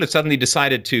the gorilla suddenly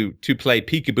decided to play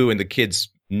peekaboo in the kid's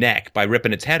neck by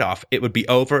ripping its head off, it would be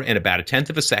over in about a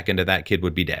tenth of a second, and that kid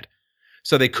would be dead.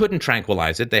 So they couldn't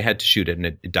tranquilize it. They had to shoot it, and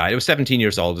it died. It was 17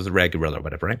 years old. It was a rare gorilla or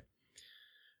whatever,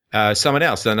 right? Someone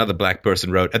else, another black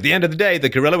person, wrote, at the end of the day, the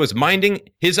gorilla was minding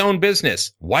his own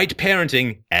business. White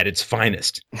parenting at its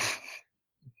finest.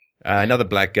 Another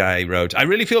black guy wrote, I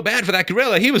really feel bad for that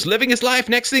gorilla. He was living his life.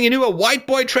 Next thing you knew, a white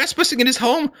boy trespassing in his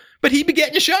home, but he'd be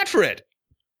getting shot for it.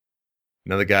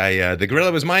 Another guy, the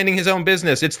gorilla was minding his own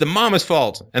business. It's the mama's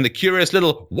fault. And the curious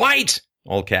little white,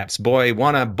 all caps, boy,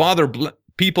 wanna bother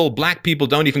people. Black people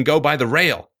don't even go by the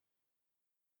rail.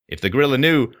 If the gorilla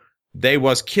knew they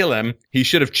was kill him, he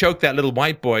should have choked that little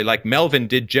white boy like Melvin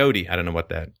did Jody. I don't know what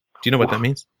that. Do you know what that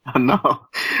means? No.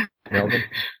 Melvin?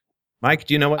 Mike,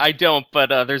 do you know what? I don't,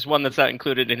 but there's one that's not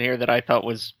included in here that I thought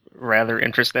was rather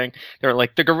interesting. They were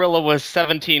like, the gorilla was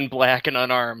 17, black and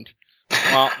unarmed.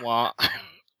 Wah, wah.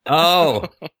 Oh.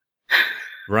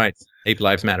 Right. Ape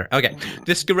lives matter. Okay.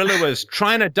 This gorilla was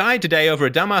trying to die today over a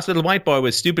dumbass little white boy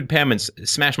with stupid parents.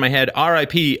 Smash my head.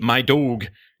 R.I.P. my dog.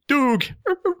 Dog.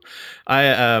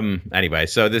 Anyway,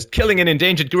 so this killing an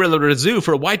endangered gorilla at a zoo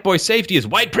for a white boy's safety is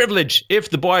white privilege.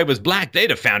 If the boy was black, they'd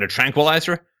have found a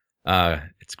tranquilizer.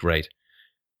 It's great.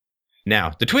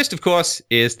 Now, the twist, of course,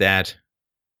 is that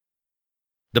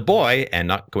the boy, and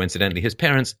not coincidentally his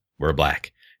parents, were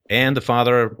black. And the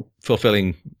father,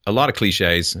 fulfilling a lot of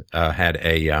cliches, had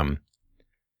a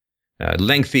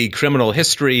lengthy criminal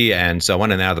history and so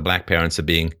on. And now the black parents are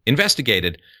being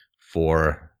investigated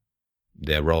for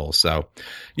their roles. So,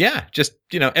 yeah, just,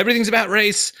 everything's about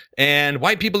race and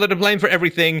white people are to blame for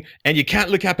everything. And you can't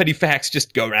look up any facts,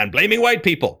 just go around blaming white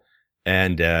people.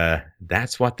 And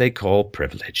that's what they call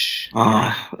privilege.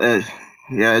 It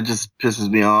just pisses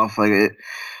me off.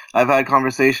 I've had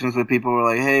conversations with people who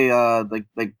are like, hey,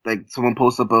 like someone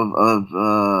posts up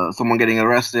of someone getting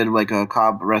arrested, like a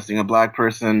cop arresting a black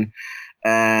person,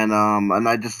 and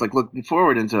I just like looking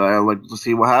forward into it. I like to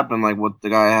see what happened, like what the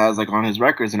guy has like on his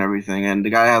records and everything, and the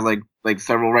guy has like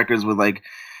several records with like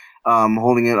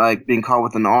holding it, like being caught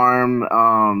with an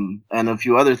arm, and a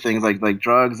few other things like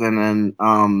drugs, and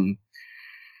then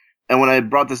and when I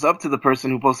brought this up to the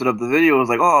person who posted up the video, it was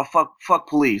like, oh, fuck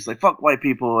police, like fuck white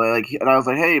people, and I was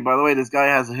like, hey, by the way, this guy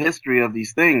has a history of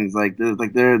these things,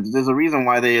 there's a reason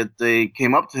why they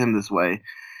came up to him this way,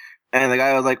 and the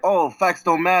guy was like, oh, facts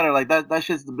don't matter, like that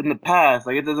shit's in the past,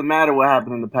 like it doesn't matter what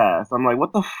happened in the past. I'm like,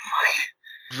 what the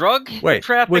fuck?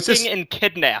 Trafficking and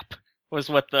kidnap was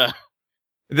what the.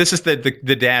 This is the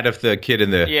dad of the kid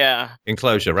in the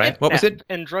enclosure, right? What was it?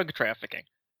 And drug trafficking.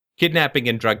 Kidnapping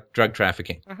and drug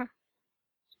trafficking. Uh-huh.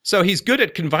 So he's good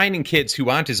at confining kids who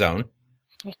aren't his own.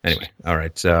 Anyway, all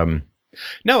right.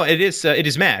 No, it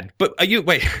is mad. But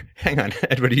hang on,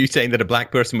 Edward, are you saying that a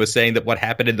black person was saying that what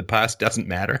happened in the past doesn't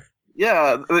matter?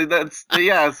 Yeah,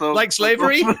 so like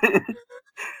slavery?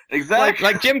 Exactly.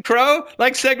 Like Jim Crow?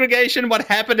 Like segregation? What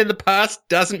happened in the past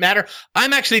doesn't matter?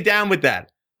 I'm actually down with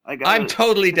that. I'm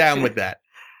totally down with that.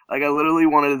 Like, I literally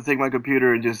wanted to take my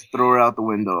computer and just throw it out the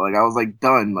window. Like, I was like,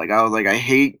 done. Like, I was like, I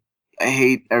hate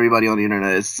everybody on the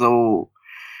internet. It's so.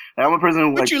 I'm a person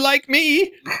who. But you like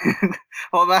me?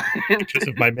 Hold on. Because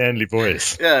of my manly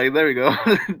voice. Yeah, there we go.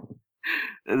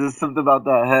 There's something about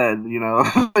that head,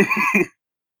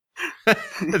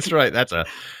 That's right.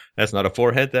 That's not a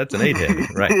forehead. That's an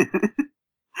 8-head, right?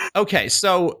 Okay,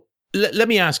 so let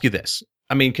me ask you this.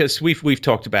 I mean, because we've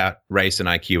talked about race and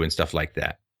IQ and stuff like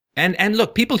that. And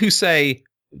look, people who say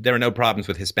there are no problems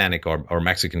with Hispanic or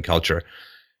Mexican culture,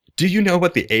 do you know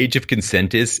what the age of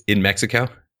consent is in Mexico?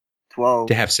 12.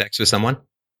 To have sex with someone?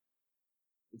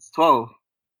 It's 12.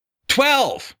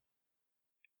 12!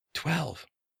 12.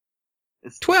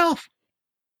 It's 12.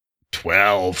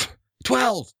 12.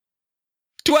 12.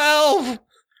 12!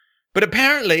 But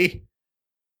apparently,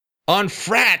 on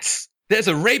frats, there's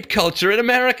a rape culture in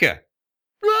America.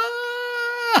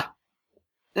 Ah!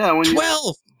 Yeah,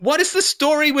 12! What is the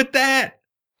story with that?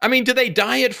 I mean, do they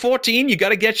die at 14? You got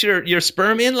to get your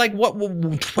sperm in? Like, what?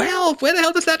 12? Where the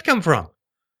hell does that come from?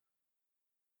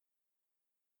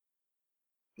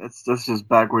 That's just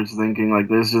backwards thinking. Like,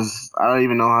 there's just, I don't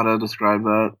even know how to describe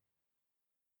that.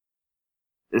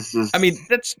 It's just. I mean,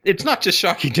 it's not just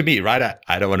shocking to me, right?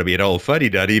 I don't want to be an old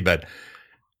fuddy-duddy, but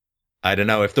I don't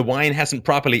know. If the wine hasn't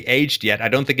properly aged yet, I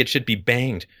don't think it should be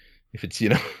banged. If it's,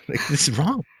 like, this is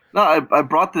wrong. No, I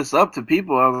brought this up to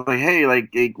people. I was like, hey,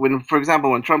 like when, for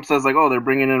example, when Trump says like, oh, they're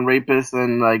bringing in rapists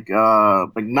and like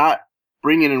not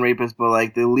bringing in rapists, but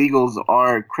like the illegals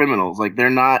are criminals. Like, they're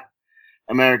not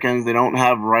Americans. They don't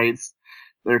have rights.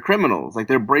 They're criminals. Like,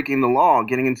 they're breaking the law,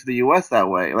 getting into the U.S. that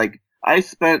way. Like, I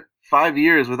spent 5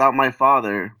 years without my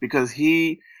father because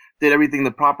he did everything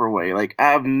the proper way. Like,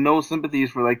 I have no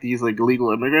sympathies for like these like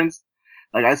illegal immigrants.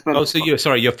 Like, I spent. Oh,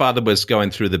 so your father was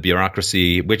going through the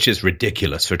bureaucracy, which is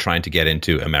ridiculous for trying to get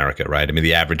into America, right? I mean,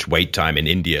 the average wait time in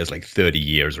India is like 30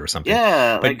 years or something.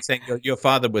 Yeah, But like you're saying your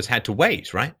father had to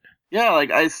wait, right? yeah,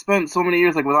 like I spent so many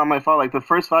years like without my father. Like the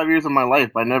first 5 years of my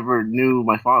life, I never knew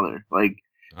my father. Like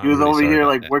he I'm was really over sorry here about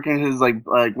like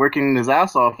that. working his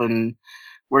ass off and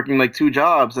working like two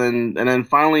jobs, and then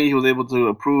finally he was able to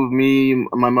approve me,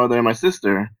 my mother, and my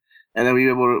sister, and then we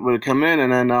were able to come in,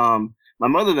 and then my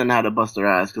mother then had to bust her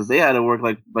ass because they had to work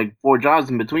like four jobs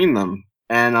in between them,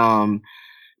 and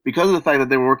because of the fact that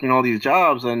they were working all these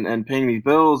jobs and paying these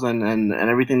bills and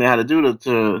everything they had to do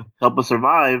to help us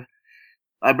survive.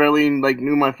 I barely like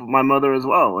knew my mother as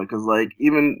well, because like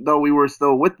even though we were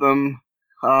still with them,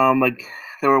 like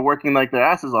they were working like their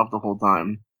asses off the whole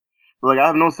time. So, like I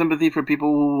have no sympathy for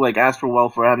people who like ask for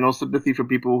welfare. I have no sympathy for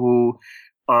people who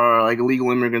are like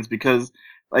illegal immigrants because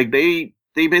like they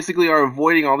basically are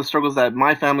avoiding all the struggles that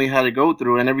my family had to go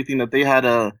through and everything that they had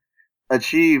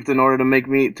achieved in order to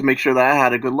make sure that I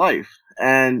had a good life.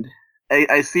 And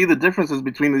I see the differences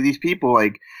between these people,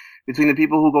 like between the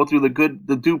people who go through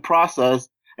the due process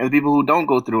and the people who don't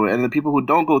go through it. And the people who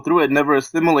don't go through it never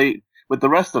assimilate with the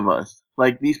rest of us.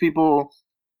 Like these people,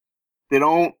 they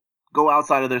don't go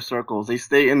outside of their circles. They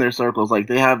stay in their circles. Like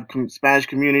they have Spanish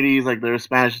communities, like there's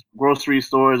Spanish grocery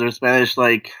stores, there's Spanish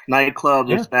like nightclubs,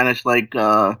 there's Yeah. Spanish like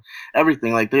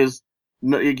everything. Like there's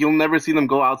no, you'll never see them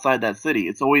go outside that city.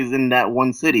 It's always in that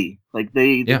one city. Like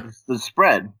Yeah. the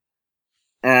spread.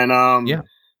 And Yeah.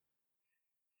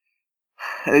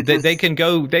 it They just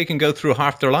can go through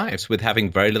half their lives with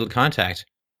having very little contact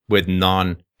with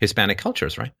non-Hispanic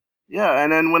cultures, right? yeah.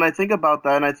 And then when I think about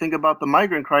that, and I think about the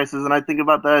migrant crisis, and I think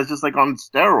about that as just like on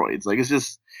steroids. Like it's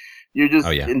just you're Oh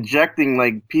just yeah. injecting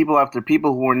like people after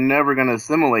people who are never gonna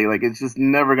assimilate. Like it's just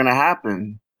never gonna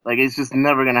happen. Like it's just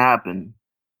never gonna happen.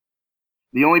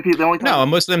 The only No, time,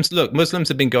 Muslims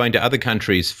have been going to other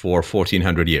countries for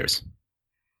 1400 years.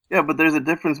 yeah. But there's a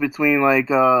difference between like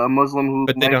a Muslim who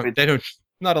But migrates. they don't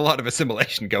not a lot of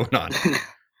assimilation going on.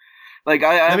 Like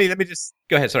Let me just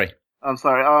go ahead, sorry. I'm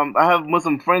sorry. I have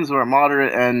Muslim friends who are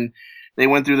moderate, and they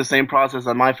went through the same process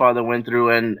that my father went through,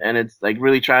 and it's like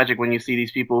really tragic when you see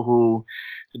these people who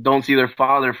don't see their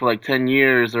father for like 10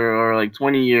 years or like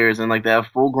 20 years, and like they have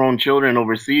full grown children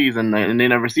overseas, and they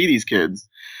never see these kids,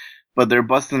 but they're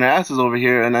busting their asses over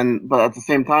here, and then but at the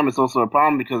same time, it's also a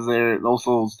problem because they're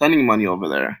also sending money over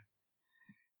there.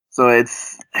 So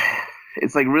it's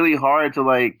like really hard to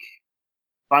like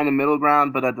find a middle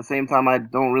ground, but at the same time, I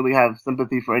don't really have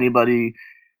sympathy for anybody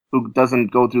who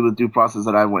doesn't go through the due process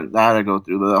that I had to go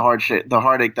through, the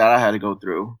heartache that I had to go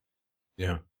through.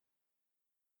 Yeah.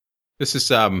 This is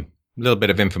a little bit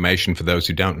of information for those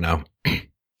who don't know.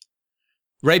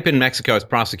 Rape in Mexico is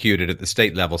prosecuted at the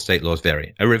state level. State laws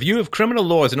vary. A review of criminal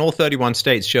laws in all 31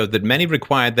 states showed that many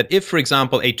required that if, for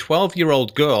example, a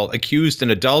 12-year-old girl accused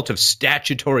an adult of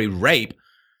statutory rape,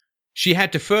 she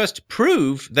had to first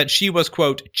prove that she was,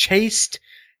 quote, chaste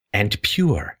and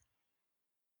pure.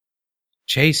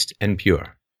 Chaste and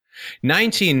pure.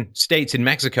 19 states in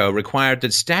Mexico required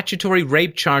that statutory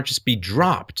rape charges be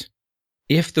dropped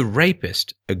if the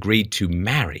rapist agreed to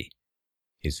marry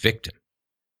his victim.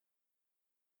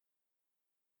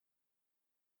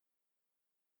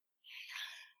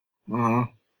 Uh-huh.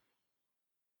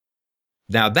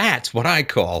 Now that's what I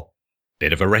call a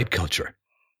bit of a rape culture.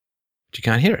 But you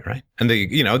can't hear it, right?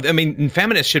 And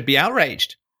feminists should be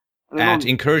outraged at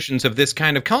incursions of this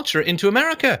kind of culture into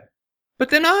America, but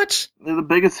they're not. They're the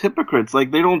biggest hypocrites.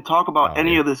 Like they don't talk about Oh,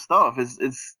 any yeah. of this stuff.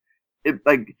 It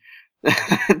like.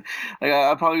 Like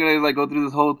I'm probably gonna like go through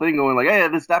this whole thing going like, hey,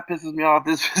 that pisses me off.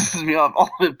 This pisses me off. All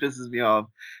of it pisses me off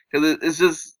because it's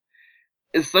just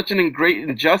it's such an great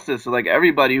injustice to like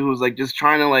everybody who's like just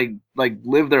trying to like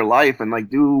live their life and like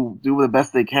do the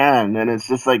best they can. And it's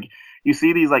just like you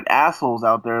see these like assholes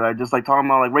out there that are just like talking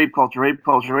about like rape culture, rape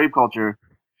culture, rape culture.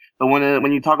 But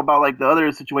when you talk about like the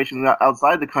other situations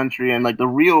outside the country and like the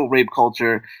real rape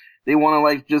culture, they want to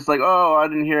like just like, oh, I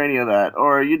didn't hear any of that,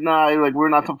 or you know, like we're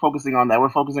not focusing on that. We're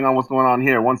focusing on what's going on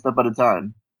here, one step at a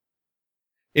time.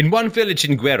 In one village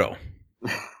in Guerrero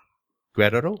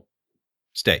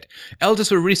State, elders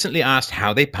were recently asked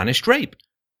how they punished rape.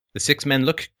 The 6 men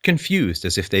looked confused,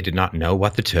 as if they did not know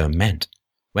what the term meant.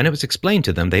 When it was explained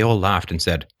to them, they all laughed and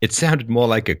said it sounded more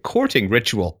like a courting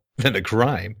ritual than a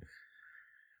crime.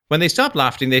 When they stopped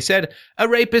laughing, they said a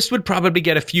rapist would probably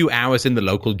get a few hours in the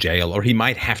local jail, or he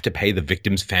might have to pay the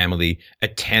victim's family a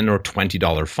 $10 or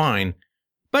 $20 fine,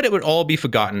 but it would all be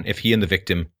forgotten if he and the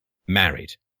victim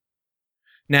married.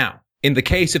 Now, In the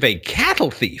case of a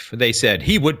cattle thief, they said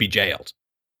he would be jailed.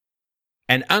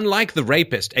 And unlike the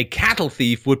rapist, a cattle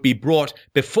thief would be brought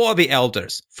before the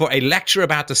elders for a lecture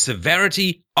about the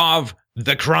severity of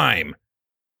the crime.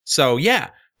 So, yeah,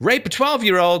 rape a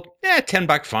 12-year-old,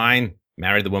 $10 fine.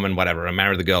 Marry the woman, whatever, or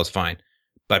marry the girl's fine.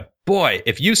 But boy,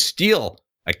 if you steal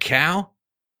a cow,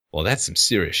 well, that's some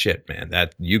serious shit, man.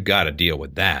 That you got to deal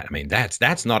with that. I mean,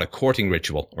 that's not a courting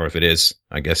ritual, or if it is,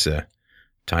 I guess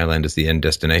Thailand is the end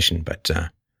destination. But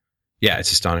yeah,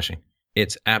 it's astonishing.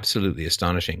 It's absolutely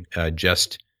astonishing,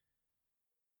 just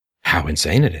how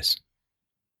insane it is.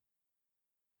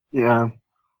 Yeah,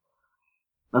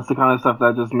 that's the kind of stuff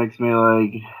that just makes me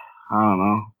like, I don't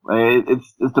know.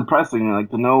 It's depressing, like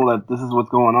to know that this is what's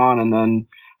going on, and then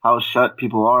how shut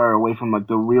people are away from like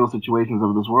the real situations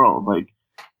of this world. Like,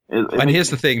 and here's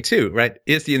the thing, too, right?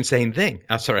 Here's the insane thing.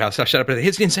 I'm sorry, I'll shut up.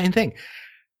 Here's the insane thing.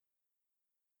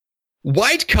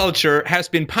 White culture has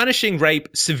been punishing rape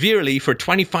severely for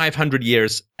 2,500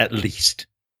 years at least.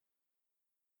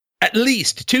 At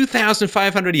least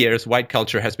 2,500 years, white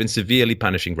culture has been severely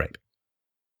punishing rape.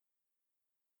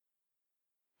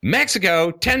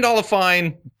 Mexico, $10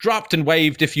 fine, dropped and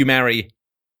waived if you marry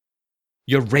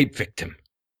your rape victim.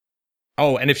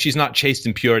 Oh, and if she's not chaste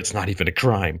and pure, it's not even a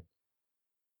crime.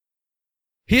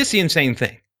 Here's the insane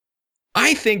thing.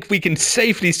 I think we can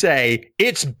safely say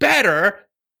it's better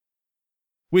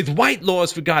with white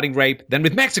laws regarding rape than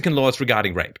with Mexican laws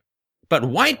regarding rape. But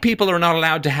white people are not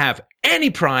allowed to have any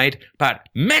pride, but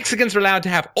Mexicans are allowed to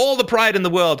have all the pride in the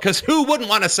world, because who wouldn't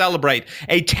want to celebrate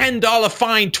a $10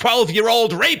 fine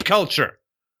 12-year-old rape culture?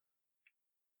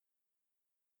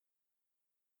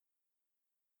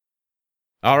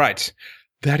 All right.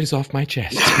 That is off my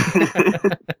chest.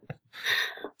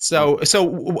 So,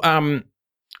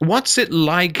 what's it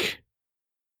like?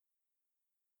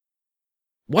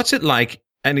 What's it like?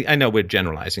 And I know we're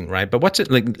generalizing, right? But what's it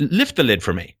like? Lift the lid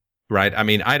for me, right? I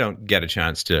mean, I don't get a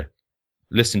chance to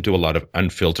listen to a lot of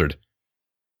unfiltered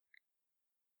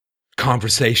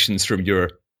conversations from your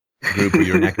group or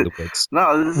your neck of the woods.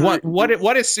 No,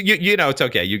 what is you know? It's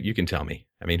okay. You can tell me.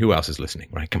 I mean, who else is listening,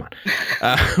 right? Come on.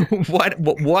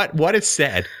 What is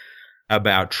said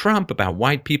about Trump, about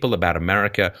white people, about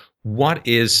America? What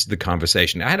is the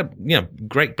conversation? I had a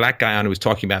great black guy on who was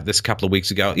talking about this a couple of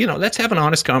weeks ago. Let's have an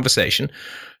honest conversation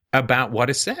about what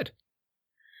is said.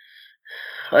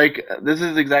 Like, this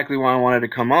is exactly why I wanted to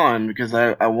come on, because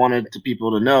I wanted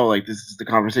people to know, like, this is the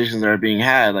conversations that are being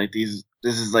had. Like, this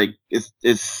is like,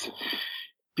 it's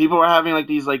people are having like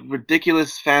these like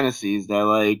ridiculous fantasies that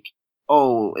like,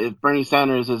 oh, if Bernie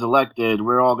Sanders is elected,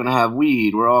 we're all gonna have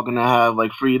weed, we're all gonna have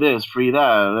like free this, free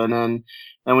that,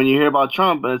 and when you hear about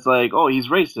Trump, it's like, oh, he's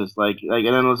racist, like, and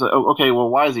then it was like, oh, okay, well,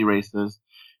 why is he racist?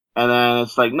 And then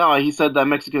it's like, no, he said that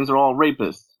Mexicans are all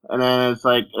rapists, and then it's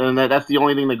like, and that's the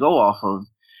only thing to go off of.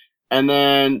 And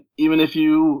then even if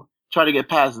you try to get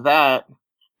past that,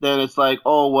 then it's like,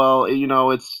 oh, well,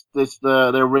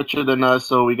 they're richer than us,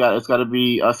 so it's got to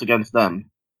be us against them.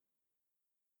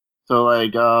 So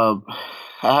like, I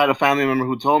had a family member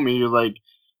who told me, he was like,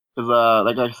 because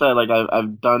like I said, like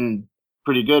I've done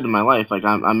pretty good in my life. Like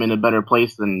I'm in a better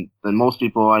place than most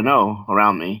people I know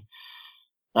around me.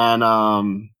 And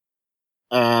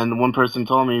one person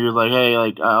told me, he was like, hey,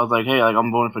 like I was like, hey, like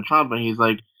I'm voting for Trump, and he's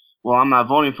like, well, I'm not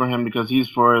voting for him because he's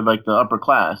for like the upper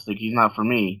class. Like he's not for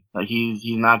me. Like he's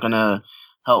not gonna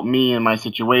help me in my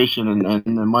situation and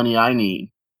the money I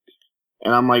need.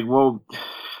 And I'm like, well,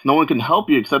 no one can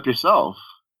help you except yourself.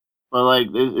 But like,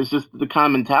 it's just the kind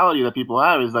of mentality that people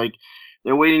have is like,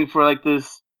 they're waiting for like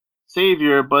this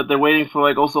savior, but they're waiting for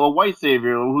like also a white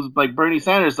savior who's like Bernie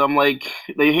Sanders. So I'm like,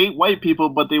 they hate white people,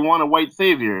 but they want a white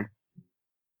savior.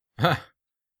 Huh.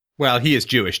 Well, he is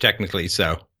Jewish technically,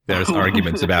 so there's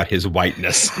arguments about his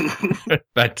whiteness.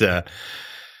 But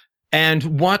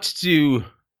and let's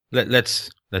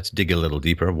dig a little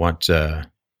deeper. What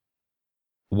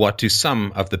do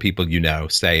some of the people you know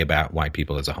say about white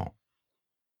people as a whole?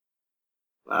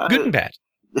 Good and bad.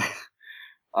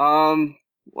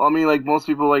 Well, I mean, like most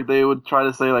people, like they would try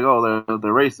to say, like, oh,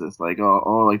 they're racist, like,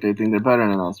 oh, like they think they're better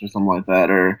than us, or something like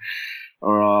that, or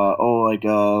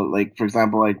like for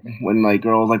example, like when like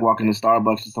girls like walk into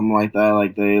Starbucks or something like that,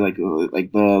 like they like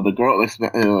the girl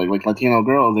like Latino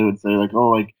girls, they would say like, oh,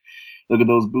 like look at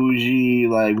those bougie,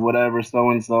 like whatever, so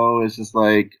and so. It's just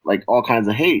like all kinds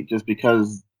of hate just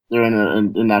because they're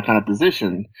in that kind of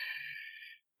position,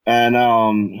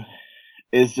 and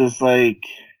it's just like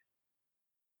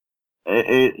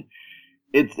it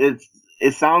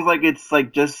sounds like it's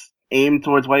like just aimed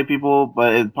towards white people,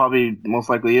 but it probably most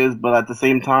likely is. But at the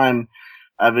same time,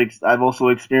 I've also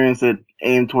experienced it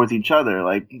aimed towards each other.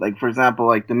 Like for example,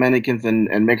 like Dominicans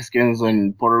and Mexicans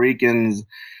and Puerto Ricans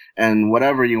and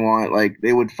whatever you want, like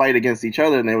they would fight against each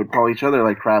other and they would call each other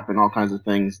like crap and all kinds of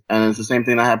things. And it's the same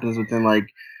thing that happens within like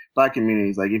black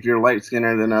communities. Like if you're light skinned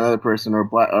than another person or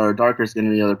black or darker skinned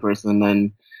than the other person,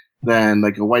 then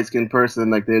like a white skinned person,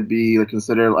 like they'd be like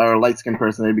considered, or a light skinned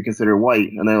person, they'd be considered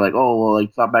white. And they're like, oh well,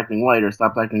 like stop acting white or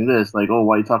stop acting this. Like, oh,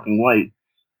 why are you talking white?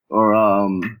 Or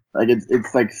like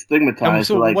it's like stigmatized.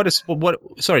 So like, what?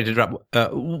 Sorry to interrupt.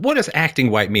 What does acting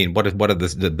white mean? What are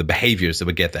the behaviors that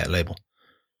would get that label?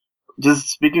 Just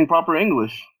speaking proper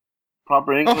English,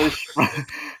 proper English,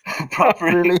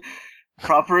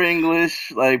 proper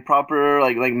English, like proper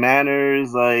like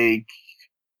manners, like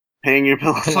paying your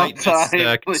bills on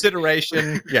time,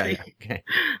 consideration. Yeah. Okay.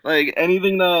 Like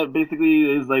anything that basically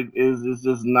is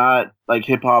just not like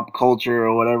hip hop culture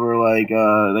or whatever. Like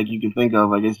you can think of.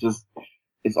 Like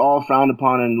it's all frowned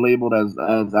upon and labeled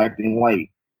as acting white,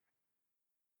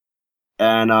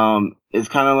 and it's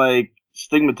kind of like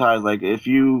stigmatized. Like if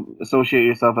you associate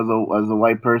yourself as a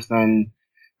white person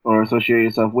or associate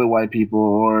yourself with white people,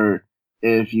 or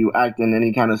if you act in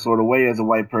any kind of sort of way as a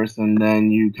white person, then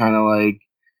you kind of like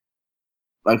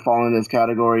fall in this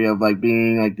category of like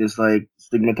being like this like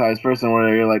stigmatized person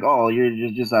where you're like, oh,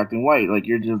 you're just acting white, like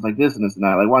you're just like this and this and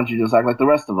that. Like why don't you just act like the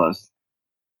rest of us?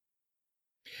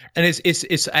 And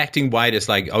it's acting white is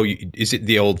like, oh, is it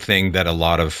the old thing that a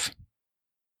lot of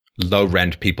low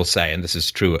rent people say, and this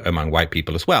is true among white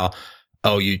people as well?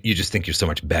 Oh, you just think you're so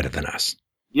much better than us.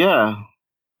 Yeah.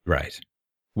 Right.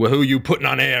 Well, who are you putting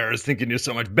on airs thinking you're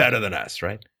so much better than us,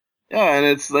 right? Yeah, and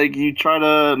it's like you try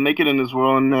to make it in this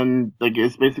world, and then like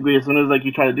it's basically as soon as like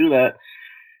you try to do that,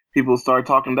 people start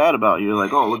talking bad about you.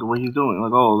 Like, oh, look at what he's doing.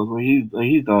 Like, oh, look what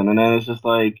he's done. And then it's just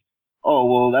like, oh,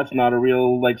 well, that's not a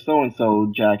real like so and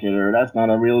so jacket, or that's not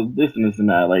a real this and this and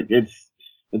that. Like, it's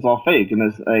all fake,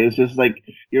 and it's just like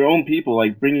your own people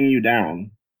like bringing you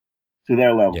down to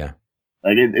their level. Yeah.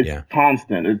 Like it's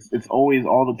constant. It's always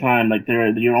all the time. Like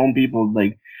they're your own people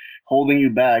like holding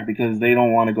you back because they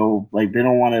don't want to go. Like they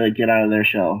don't want to like, get out of their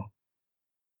shell.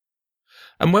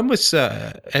 And when was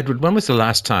Edward? When was the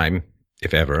last time,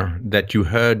 if ever, that you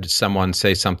heard someone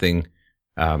say something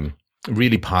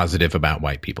really positive about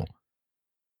white people?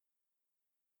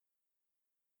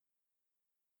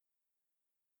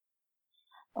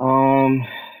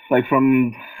 Like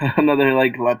from another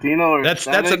like Latino or that's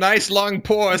Hispanic? a nice long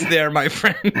pause there, my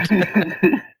friend.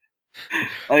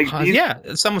 Like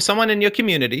someone in your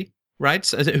community, right?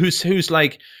 Who's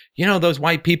like, you know, those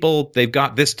white people, they've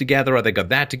got this together, or they got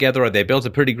that together, or they built a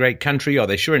pretty great country, or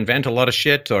they sure invent a lot of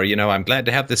shit, or, you know, I'm glad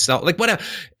to have this like whatever.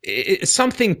 It's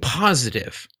something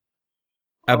positive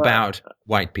about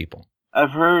white people.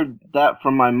 I've heard that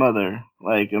from my mother.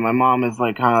 Like, and my mom is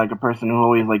like kind of like a person who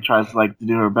always like tries to like to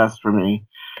do her best for me.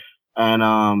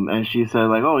 And she said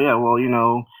like, oh yeah, well, you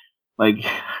know, like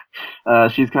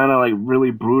she's kind of like really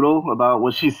brutal about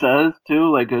what she says too.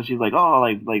 Like, 'cause she's like, oh,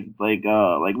 like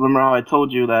remember how I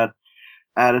told you that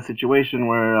I had a situation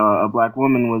where a black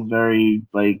woman was very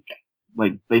like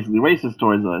basically racist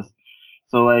towards us.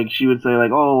 So like she would say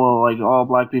like, oh well, like all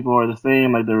black people are the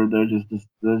same. Like they're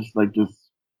just like just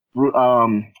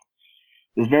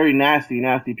just very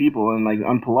nasty people and like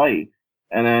unpolite.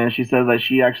 And then she says that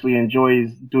she actually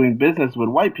enjoys doing business with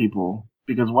white people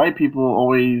because white people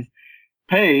always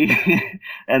pay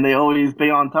and they always pay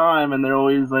on time and they're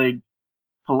always like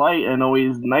polite and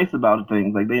always nice about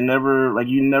things. Like they never like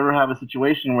you never have a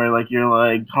situation where like you're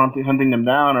like hunting them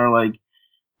down or like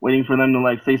waiting for them to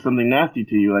like say something nasty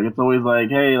to you. Like it's always like,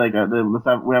 hey, like we're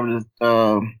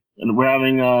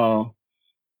having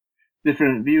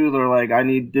different views or like I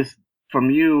need this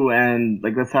from you and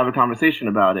like let's have a conversation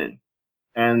about it.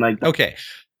 And like okay,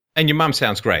 and your mom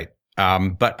sounds great,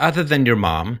 but other than your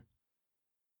mom,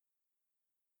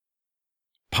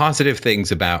 positive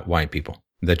things about white people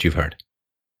that you've heard?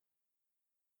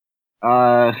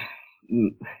 Not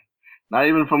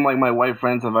even from like my white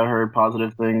friends have I heard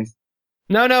positive things.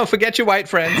 No, forget your white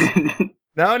friends.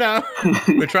 No.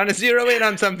 We're trying to zero in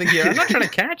on something here. I'm not trying to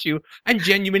catch you. I'm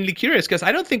genuinely curious because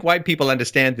I don't think white people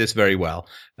understand this very well,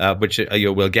 which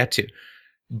we'll get to.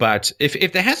 But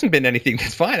if there hasn't been anything,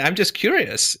 that's fine. I'm just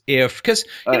curious because,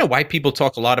 you know, white people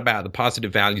talk a lot about the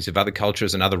positive values of other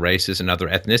cultures and other races and other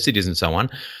ethnicities and so on.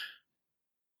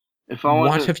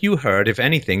 What have you heard, if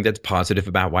anything, that's positive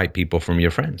about white people from your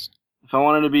friends? If I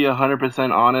wanted to be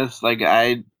 100% honest, like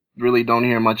I really don't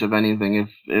hear much of anything,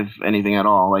 if anything at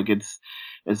all. Like it's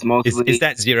mostly is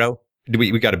that zero?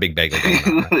 We got a big bagel going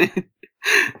on, right?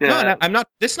 Yeah. No, I'm not.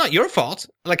 It's not your fault.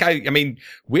 Like I mean,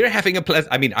 we're having a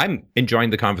pleasant. I mean, I'm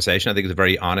enjoying the conversation. I think it's a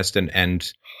very honest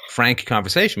and frank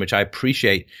conversation, which I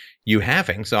appreciate you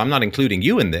having. So I'm not including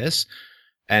you in this.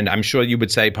 And I'm sure you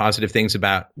would say positive things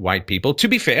about white people. To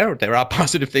be fair, there are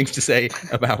positive things to say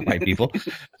about white people.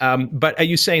 But are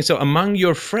you saying so among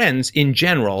your friends in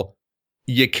general,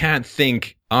 you can't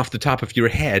think off the top of your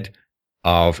head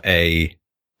of a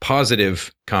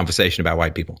positive conversation about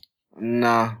white people?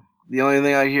 Nah. The only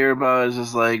thing I hear about is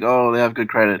just like, oh, they have good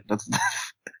credit. That's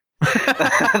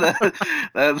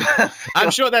I'm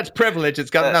sure that's privilege.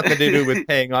 It's got nothing to do with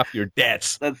paying off your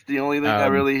debts. That's the only thing I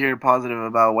really hear positive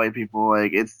about white people.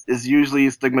 Like it's usually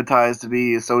stigmatized to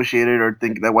be associated or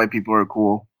think that white people are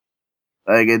cool.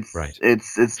 Like it's right.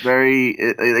 it's very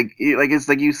it's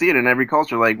like you see it in every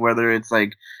culture. Like whether it's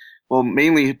like, well,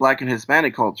 mainly Black and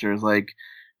Hispanic cultures, like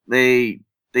they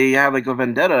have like a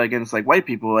vendetta against like white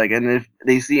people. Like, and if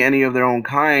they see any of their own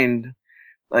kind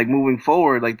like moving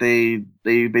forward, like they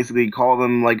basically call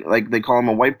them like they call them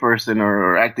a white person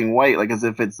or acting white, like as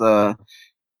if it's a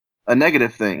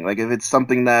negative thing. Like if it's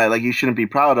something that like you shouldn't be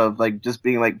proud of, like just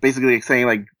being like basically like saying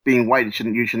like being white,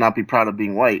 you should not be proud of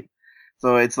being white.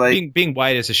 So it's like being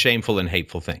white is a shameful and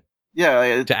hateful thing.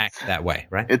 Yeah, to act that way,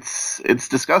 right? It's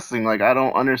disgusting. Like I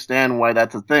don't understand why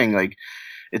that's a thing. Like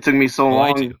it took me so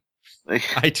long. I do.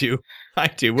 Like, I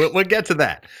do. We'll get to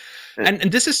that.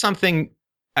 And this is something.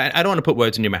 I don't want to put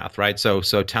words in your mouth, right? So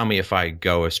tell me if I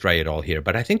go astray at all here.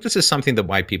 But I think this is something that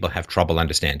white people have trouble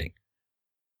understanding.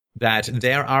 That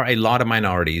there are a lot of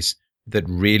minorities that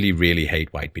really, really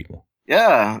hate white people.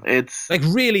 Yeah, it's like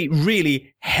really,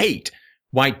 really hate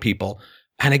white people.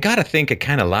 And I got to think,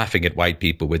 kind of laughing at white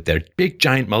people with their big,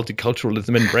 giant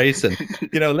multiculturalism embrace and,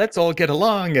 let's all get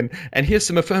along and here's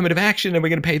some affirmative action and we're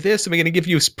going to pay this and we're going to give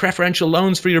you preferential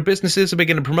loans for your businesses and we're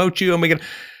going to promote you and we're going to.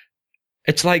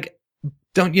 It's like,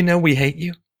 don't you know we hate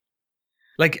you?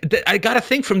 Like, I got to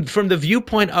think from the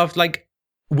viewpoint of like,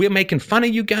 we're making fun of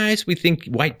you guys. We think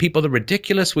white people are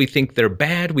ridiculous. We think they're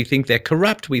bad. We think they're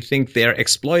corrupt. We think they're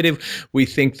exploitive. We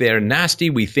think they're nasty.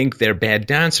 We think they're bad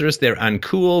dancers. They're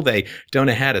uncool. They don't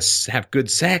know how to have good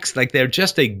sex. Like they're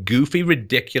just a goofy,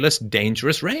 ridiculous,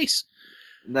 dangerous race.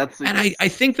 And I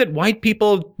think that white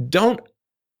people don't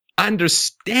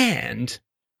understand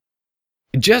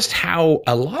just how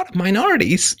a lot of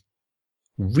minorities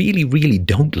really, really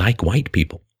don't like white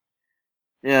people.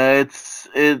 Yeah,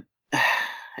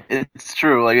 it's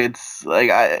true. Like it's like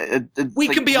we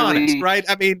like can be really... honest, right?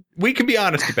 I mean, we can be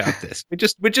honest about this.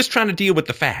 We're just trying to deal with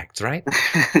the facts, right?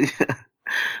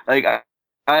 Like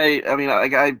I mean,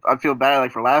 like I feel bad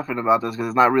like for laughing about this because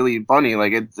it's not really funny.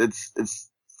 Like it's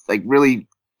like really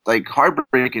like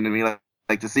heartbreaking to me,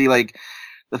 like to see like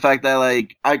the fact that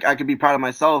like I could be proud of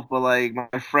myself, but like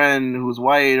my friend who's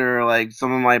white or like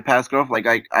some of my past girlfriends,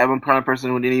 like I'm a kind of person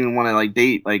who didn't even want to like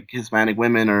date like Hispanic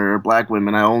women or black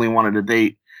women. I only wanted to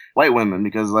date white women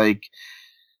because like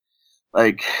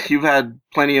you've had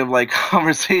plenty of like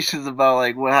conversations about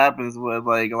like what happens with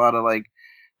like a lot of like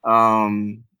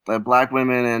like black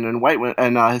women and white women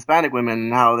and Hispanic women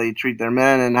and how they treat their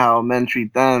men and how men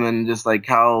treat them and just like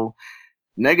how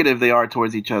negative they are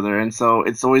towards each other. And so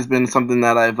it's always been something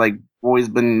that I've like always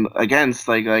been against,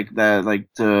 like that,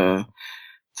 like to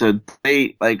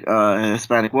date like a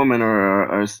Hispanic woman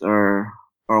or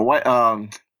a white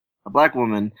a black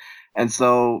woman. And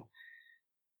so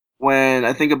when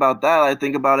I think about that, I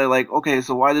think about it like, okay,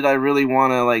 so why did I really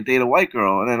want to like date a white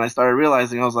girl? And then I started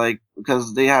realizing I was like,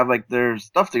 because they have like their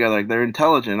stuff together, like they're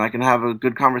intelligent. I can have a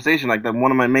good conversation. Like that,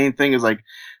 one of my main thing is like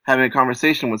having a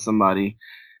conversation with somebody.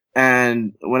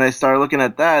 And when I started looking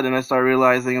at that, and I started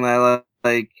realizing that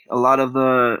like a lot of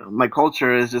my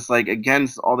culture is just like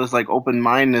against all this like open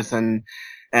mindedness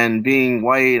and being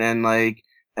white and like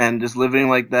and just living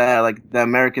like that, like the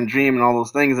American dream and all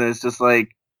those things. And it's just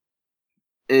like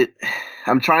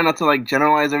I'm trying not to like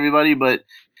generalize everybody, but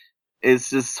it's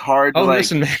just hard to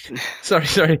listen, man.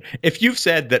 Sorry. If you've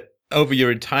said that over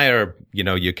your entire,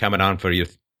 you're coming on for your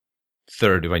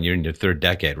when you're in your third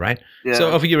decade, right? Yeah.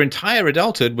 So over your entire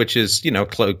adulthood, which is,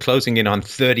 closing in on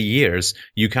 30 years,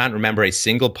 you can't remember a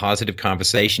single positive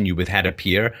conversation you had a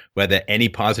peer where any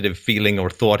positive feeling or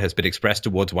thought has been expressed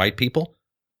towards white people.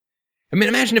 I mean,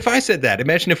 imagine if I said that.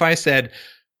 Imagine if I said,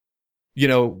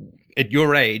 at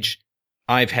your age,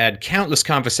 I've had countless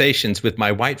conversations with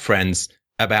my white friends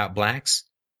about blacks,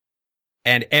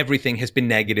 and everything has been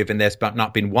negative, and there's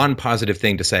not been one positive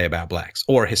thing to say about blacks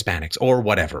or Hispanics or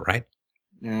whatever, right?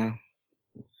 Yeah.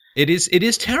 It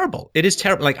is terrible. It is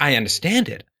terrible. Like, I understand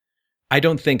it. I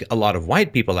don't think a lot of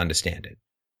white people understand it.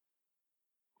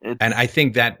 And I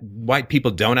think that white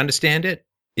people don't understand it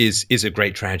is a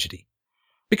great tragedy.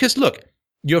 Because look,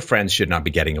 your friends should not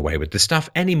be getting away with this stuff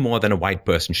any more than a white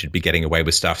person should be getting away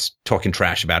with stuff talking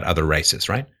trash about other races,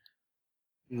 right?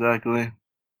 Exactly.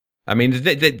 I mean,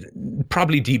 they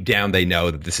probably deep down they know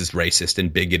that this is racist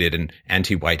and bigoted and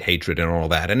anti-white hatred and all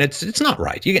that, and it's not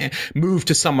right. You can move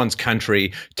to someone's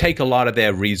country, take a lot of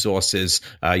their resources,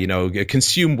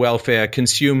 consume welfare,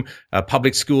 consume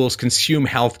public schools, consume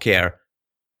healthcare,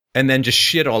 and then just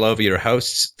shit all over your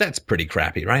hosts. That's pretty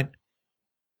crappy, right?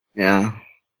 Yeah.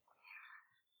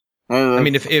 I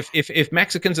mean, if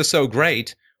Mexicans are so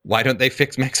great, why don't they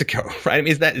fix Mexico, right? I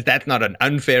mean, that's not an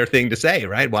unfair thing to say,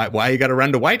 right? Why you got to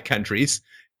run to white countries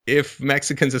if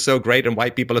Mexicans are so great and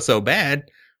white people are so bad?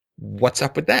 What's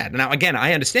up with that? Now, again,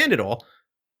 I understand it all,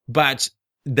 but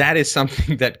that is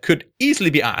something that could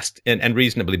easily be asked and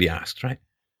reasonably be asked, right?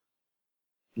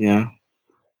 Yeah.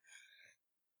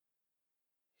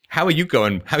 How are you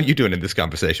going? How are you doing in this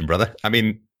conversation, brother? I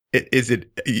mean,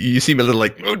 you seem a little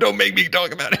like, oh, don't make me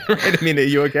talk about it, right? I mean, are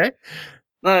you okay?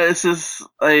 No, it's just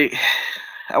like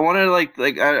I wanted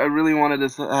I really wanted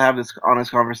to have this honest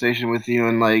conversation with you,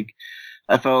 and like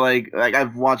I felt like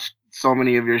I've watched so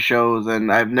many of your shows,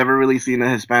 and I've never really seen a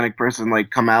Hispanic person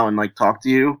like come out and like talk to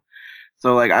you.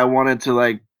 So like I wanted to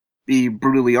like be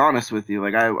brutally honest with you.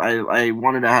 Like I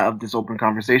wanted to have this open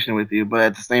conversation with you, but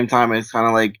at the same time, it's kind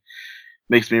of like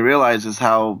makes me realize just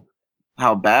how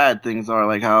bad things are.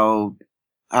 Like how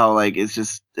like it's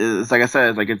like I said,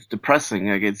 it's like it's depressing.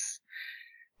 Like it's.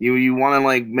 You want to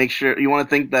like make sure you want to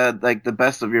think that like the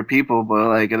best of your people, but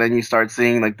like and then you start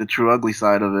seeing like the true ugly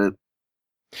side of it.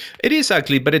 It is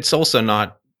ugly, but it's also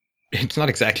not. It's not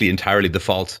exactly entirely the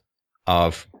fault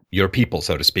of your people,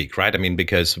 so to speak, right? I mean,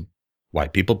 because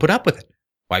white people put up with it.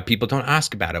 White people don't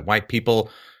ask about it. White people,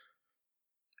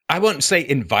 I won't say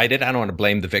invited. I don't want to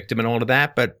blame the victim and all of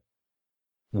that, but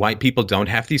white people don't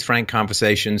have these frank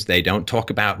conversations. They don't talk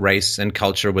about race and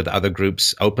culture with other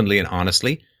groups openly and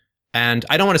honestly. And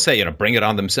I don't want to say, bring it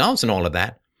on themselves and all of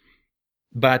that.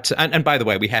 But, and by the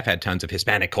way, we have had tons of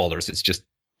Hispanic callers. It's just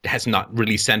has not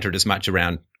really centered as much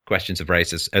around questions of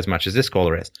race as much as this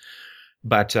caller is.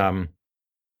 But,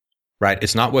 right,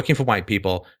 it's not working for white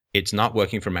people. It's not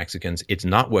working for Mexicans. It's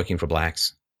not working for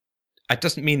blacks. It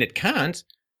doesn't mean it can't.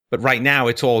 But right now,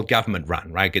 it's all government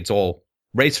run, right? It's all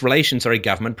race relations are a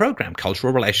government program.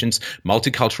 Cultural relations,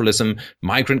 multiculturalism,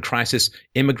 migrant crisis,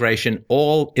 immigration,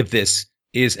 all of this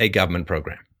is a government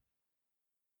program.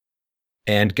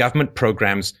 And government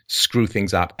programs screw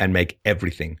things up and make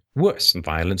everything worse. And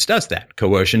violence does that.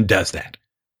 Coercion does that.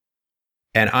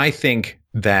 And I think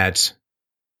that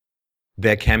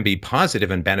there can be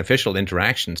positive and beneficial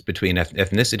interactions between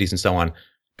ethnicities and so on.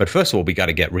 But first of all, we got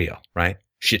to get real, right?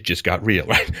 Shit just got real,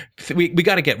 right? We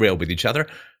got to get real with each other.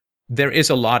 There is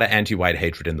a lot of anti-white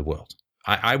hatred in the world.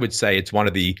 I would say it's one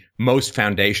of the most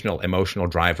foundational emotional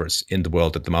drivers in the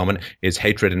world at the moment is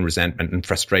hatred and resentment and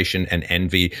frustration and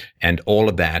envy and all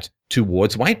of that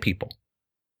towards white people.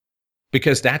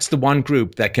 Because that's the one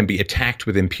group that can be attacked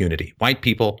with impunity. White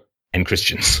people and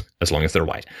Christians, as long as they're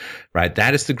white, right?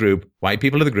 That is the group. White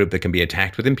people are the group that can be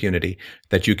attacked with impunity,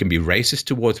 that you can be racist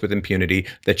towards with impunity,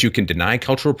 that you can deny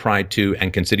cultural pride to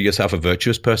and consider yourself a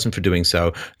virtuous person for doing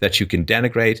so, that you can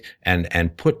denigrate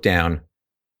and put down.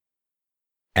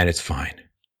 And it's fine.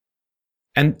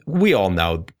 And we all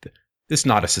know this is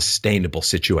not a sustainable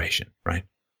situation, right?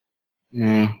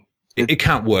 Yeah. It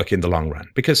can't work in the long run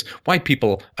because white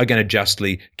people are going to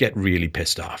justly get really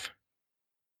pissed off.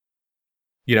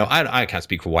 I can't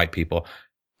speak for white people.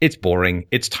 It's boring,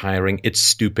 it's tiring, it's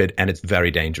stupid, and it's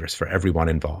very dangerous for everyone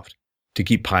involved to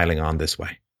keep piling on this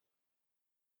way.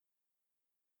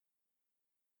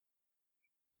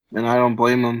 And I don't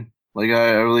blame them. Like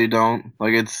I really don't.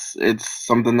 Like it's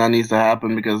something that needs to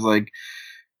happen because like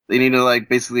they need to like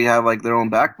basically have like their own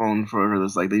backbone for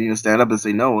this. Like they need to stand up and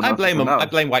say no. I blame them. I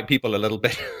blame white people a little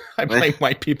bit. I blame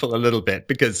white people a little bit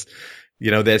because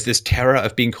there's this terror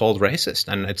of being called racist,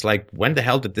 and it's like when the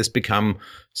hell did this become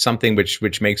something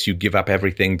which makes you give up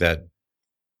everything that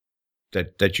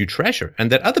you treasure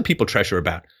and that other people treasure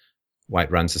about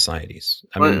white-run societies?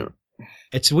 I mean,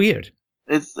 it's weird.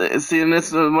 It's and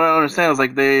this what I understand is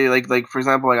like they like for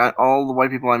example like all the white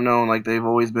people I've known like they've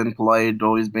always been polite,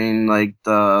 always been like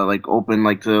open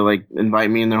like to like invite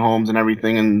me in their homes and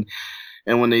everything,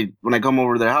 and when I come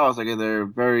over to their house like they're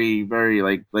very very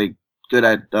like good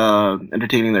at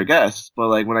entertaining their guests, but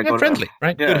like when I go friendly to,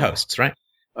 right, good hosts, right?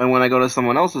 And when I go to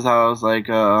someone else's house like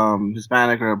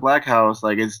Hispanic or a black house,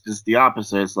 like it's just the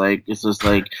opposite. It's just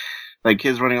like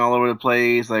kids running all over the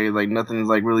place, like nothing's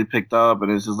like really picked up,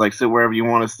 and it's just like sit wherever you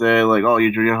want to sit. Like, oh,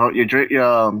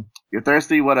 your you're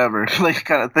thirsty, whatever, like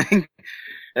kind of thing.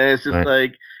 And it's just Right.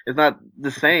 like it's not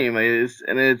the same.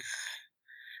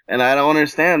 And I don't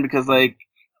understand because like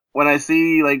when I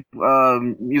see like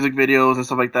music videos and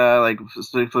stuff like that, like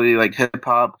specifically like hip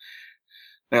hop,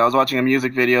 like I was watching a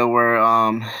music video where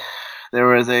there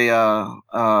was a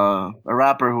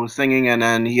rapper who was singing and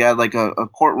then he had like a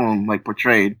courtroom like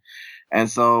portrayed, and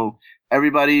so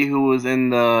everybody who was in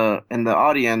the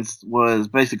audience was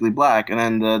basically black, and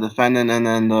then the defendant and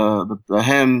then the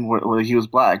him he was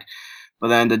black, but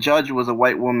then the judge was a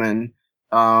white woman.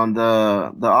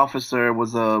 The officer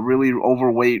was a really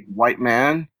overweight white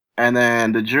man, and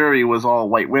then the jury was all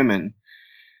white women.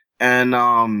 And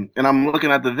I'm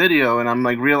looking at the video and I'm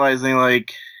like realizing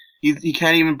like he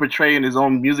can't even portray in his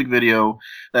own music video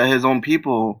that his own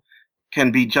people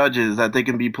can be judges, that they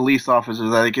can be police officers,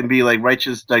 that they can be like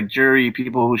righteous like jury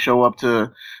people who show up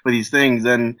to for these things.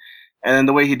 And then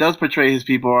the way he does portray his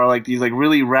people are like these like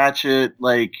really ratchet,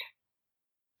 like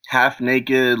half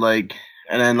naked, like,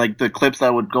 and then like the clips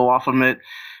that would go off of it,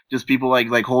 just people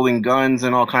like holding guns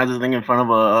and all kinds of things in front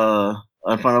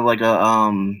of like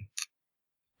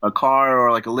a car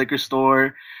or like a liquor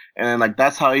store, and like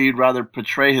that's how he'd rather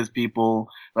portray his people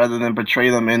rather than portray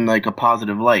them in like a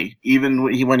positive light, even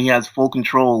when he has full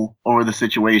control over the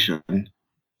situation.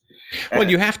 Well,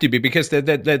 you have to be, because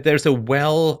there's a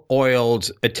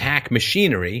well-oiled attack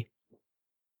machinery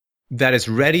that is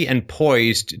ready and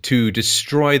poised to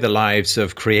destroy the lives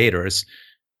of creators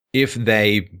if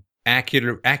they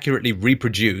accurately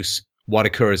reproduce what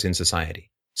occurs in society.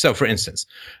 So, for instance,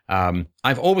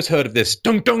 I've always heard of this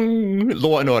dun-dun,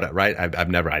 Law and Order, right? I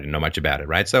didn't know much about it,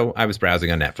 right? So I was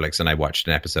browsing on Netflix and I watched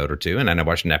an episode or two, and then I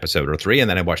watched an episode or three, and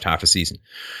then I watched half a season.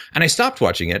 And I stopped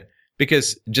watching it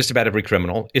because just about every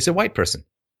criminal is a white person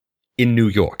in New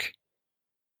York.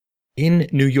 In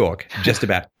New York, just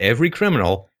about every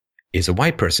criminal is a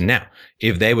white person. Now,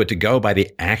 if they were to go by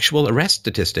the actual arrest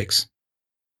statistics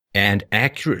and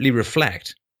accurately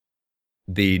reflect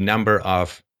the number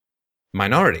of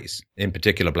minorities, in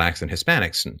particular blacks and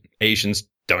Hispanics, and Asians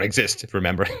don't exist,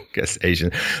 remember, because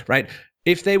Asian, right?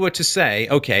 If they were to say,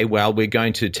 okay, well, we're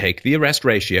going to take the arrest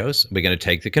ratios, we're going to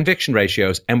take the conviction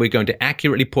ratios, and we're going to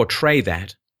accurately portray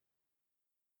that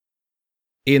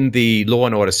in the Law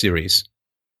and Order series,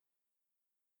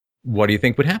 what do you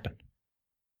think would happen?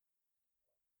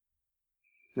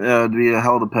 Yeah, it'd be a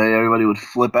hell to pay. Everybody would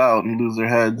flip out and lose their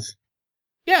heads.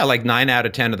 Yeah, like 9 out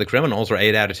of 10 of the criminals or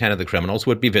 8 out of 10 of the criminals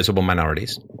would be visible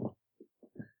minorities.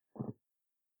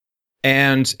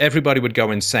 And everybody would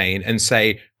go insane and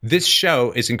say, this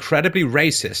show is incredibly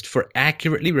racist for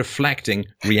accurately reflecting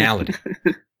reality.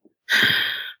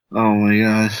 Oh my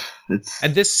gosh.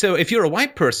 So if you're a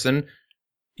white person,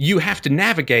 you have to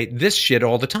navigate this shit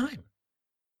all the time.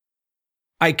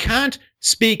 I can't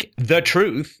speak the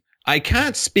truth. I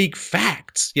can't speak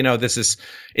facts. You know,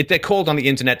 they're called on the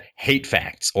internet hate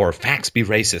facts or facts be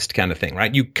racist kind of thing,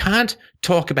 right? You can't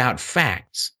talk about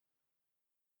facts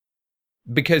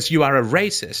because you are a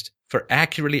racist for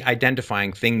accurately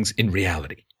identifying things in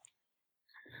reality.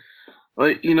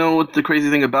 Well, you know what the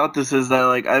crazy thing about this is that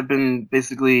like I've been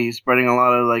basically spreading a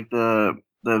lot of like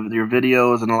your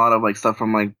videos and a lot of like stuff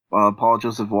from like Paul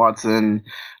Joseph Watson,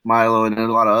 Milo, and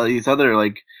a lot of these other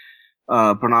like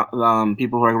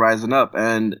people who are rising up,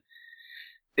 and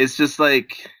it's just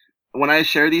like when I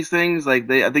share these things, like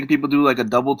I think people do like a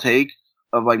double take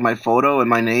of like my photo and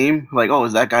my name, like, oh,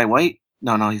 is that guy white?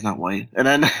 No, he's not white. And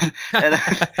then, can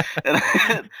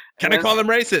I call him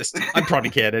racist? I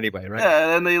probably can't anyway, right? Yeah,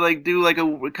 and then they like do like a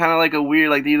kind of like a weird,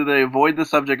 like either they avoid the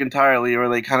subject entirely or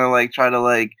they kind of like try to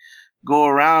like go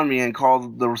around me and call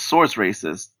the source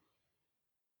racist.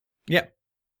 Yep.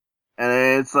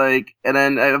 And it's like, and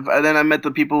then I met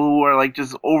the people who are like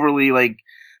just overly like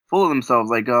full of themselves,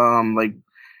 like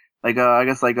I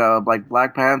guess like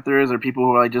Black Panthers or people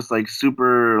who are like just like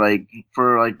super like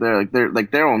for like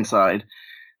their own side,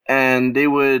 and they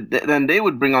would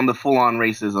bring on the full on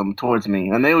racism towards me,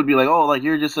 and they would be like, oh, like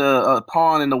you're just a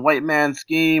pawn in the white man's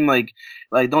scheme, like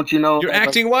don't you know you're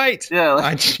acting white? Yeah,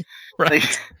 right.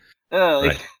 Right.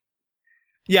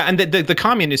 Yeah, and the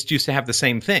communists used to have the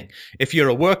same thing. If you're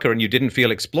a worker and you didn't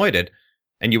feel exploited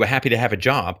and you were happy to have a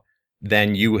job,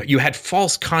 then you had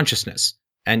false consciousness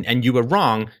and you were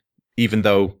wrong, even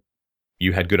though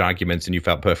you had good arguments and you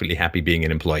felt perfectly happy being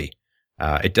an employee.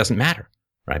 It doesn't matter,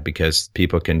 right? Because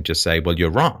people can just say, well, you're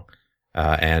wrong.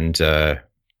 And they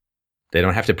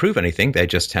don't have to prove anything. They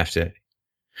just have to.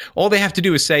 All they have to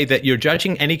do is say that you're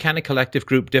judging any kind of collective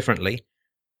group differently.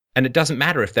 And it doesn't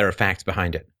matter if there are facts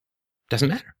behind it. Doesn't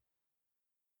matter.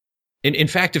 In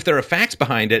fact, if there are facts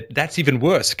behind it, that's even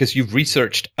worse because you've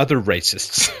researched other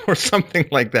racists or something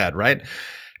like that, right?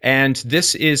 And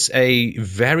this is a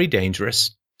very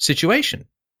dangerous situation.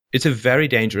 It's a very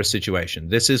dangerous situation.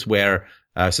 This is where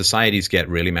societies get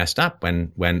really messed up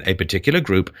when a particular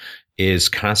group is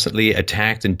constantly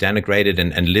attacked and denigrated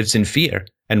and lives in fear.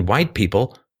 And white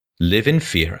people live in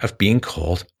fear of being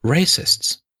called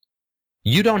racists.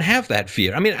 You don't have that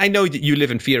fear. I mean, I know that you live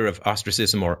in fear of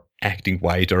ostracism or acting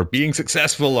white or being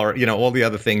successful or, all the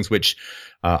other things which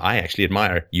I actually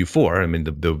admire you for. I mean,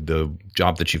 the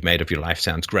job that you've made of your life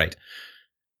sounds great.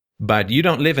 But you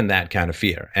don't live in that kind of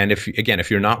fear. And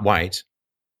if you're not white,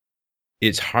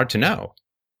 it's hard to know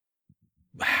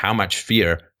how much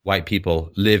fear white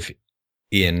people live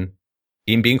in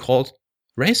being called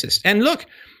racist. And look,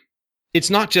 it's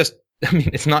not just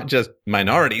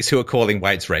minorities who are calling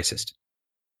whites racist.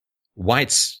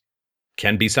 Whites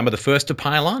can be some of the first to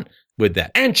pile on with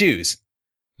that, and Jews,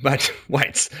 but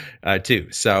whites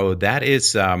too. So that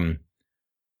is, and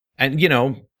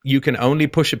you can only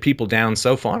push people down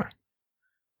so far.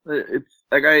 It's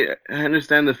like I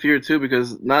understand the fear too,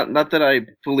 because not that I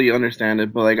fully understand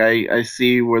it, but like I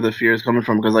see where the fear is coming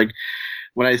from. Because like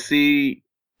when I see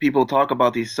people talk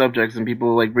about these subjects and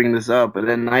people like bring this up, and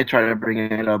then I try to bring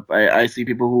it up, I see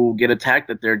people who get attacked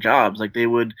at their jobs. Like they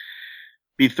would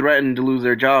be threatened to lose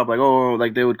their job,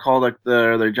 like they would call like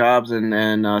their jobs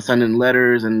and send in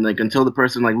letters, and like until the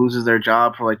person like loses their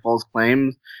job for like false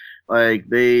claims, like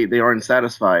they aren't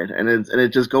satisfied, and it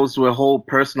just goes to a whole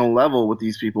personal level with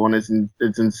these people, and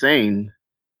it's insane.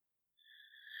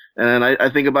 And I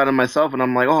think about it myself, and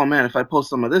I'm like, oh man, if I post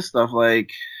some of this stuff,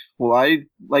 like, will I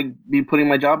like be putting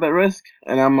my job at risk?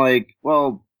 And I'm like,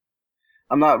 well,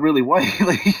 I'm not really white.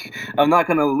 Like, I'm not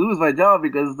gonna lose my job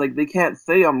because like they can't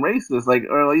say I'm racist, like,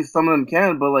 or at least some of them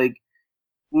can, but like,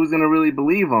 who's gonna really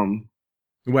believe them?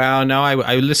 Well, no,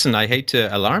 I listen. I hate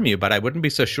to alarm you, but I wouldn't be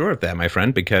so sure of that, my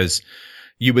friend, because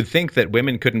you would think that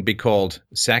women couldn't be called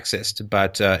sexist.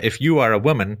 But if you are a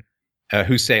woman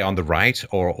who's, say, on the right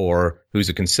or who's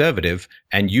a conservative,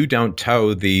 and you don't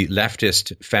toe the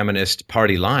leftist feminist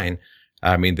party line,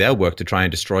 I mean, they'll work to try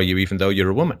and destroy you, even though you're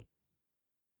a woman.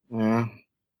 Yeah.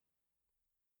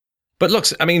 But look,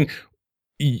 I mean,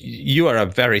 you are a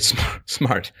very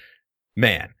smart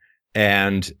man.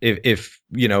 And if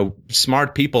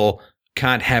smart people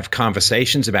can't have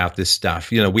conversations about this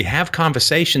stuff, we have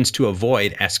conversations to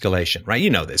avoid escalation, right? You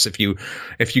know this. If you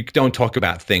don't talk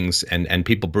about things and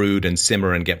people brood and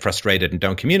simmer and get frustrated and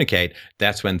don't communicate,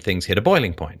 that's when things hit a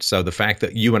boiling point. So the fact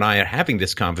that you and I are having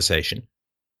this conversation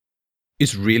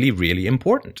is really, really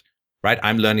important. Right?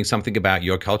 I'm learning something about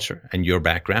your culture and your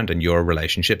background and your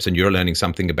relationships, and you're learning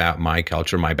something about my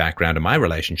culture, my background, and my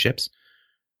relationships.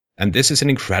 And this is an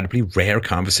incredibly rare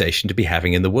conversation to be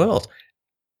having in the world.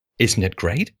 Isn't it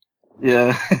great?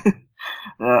 Yeah.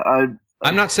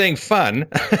 I'm not saying fun,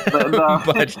 no.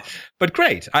 but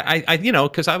great. I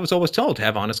because I was always told to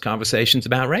have honest conversations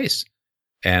about race.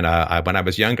 And when I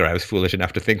was younger, I was foolish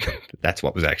enough to think that's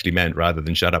what was actually meant, rather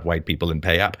than shut up white people and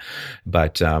pay up.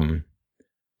 But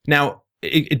now,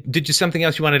 did you something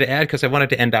else you wanted to add? Because I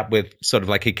wanted to end up with sort of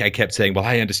like I kept saying, well,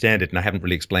 I understand it, and I haven't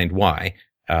really explained why.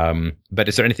 But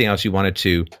is there anything else you wanted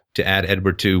to add,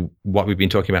 Edward, to what we've been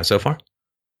talking about so far?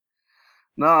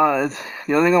 No,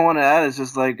 the only thing I want to add is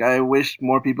just like I wish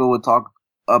more people would talk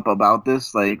up about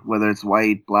this, like whether it's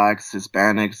white, blacks,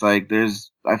 Hispanics. Like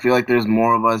I feel like there's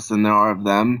more of us than there are of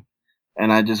them,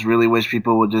 and I just really wish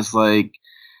people would just like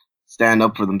stand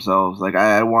up for themselves. Like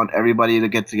I want everybody to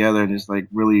get together and just like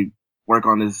really work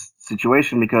on this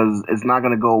situation, because it's not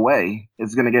going to go away.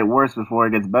 It's going to get worse before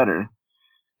it gets better.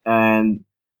 And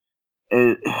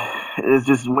it's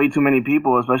just way too many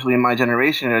people, especially in my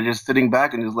generation, are just sitting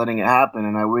back and just letting it happen.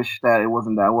 And I wish that it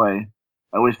wasn't that way.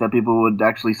 I wish that people would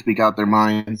actually speak out their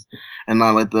minds and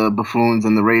not let the buffoons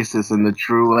and the racists and the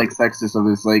true like sexists of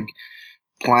this like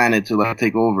planet to like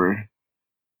take over.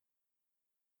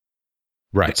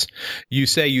 Right. You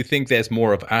say you think there's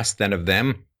more of us than of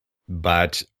them,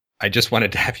 but I just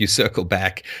wanted to have you circle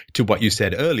back to what you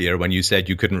said earlier when you said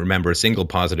you couldn't remember a single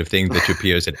positive thing that your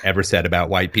peers had ever said about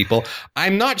white people.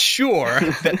 I'm not sure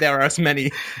that there are as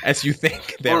many as you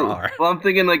think there are. Well, I'm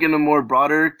thinking like in a more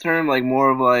broader term, like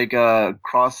more of like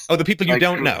cross. Oh, the people you like,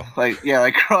 don't know. Like, yeah,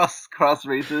 like cross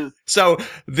races. So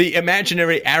the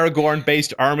imaginary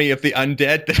Aragorn-based army of the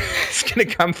undead that's going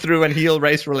to come through and heal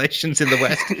race relations in the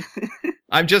West.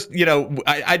 I'm just,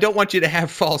 I don't want you to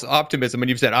have false optimism when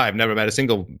you've said, I've never met a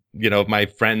single, of my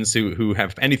friends who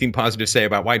have anything positive to say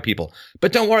about white people.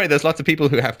 But don't worry, there's lots of people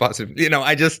who have positive,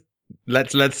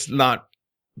 let's not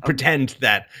pretend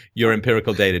that your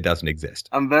empirical data doesn't exist.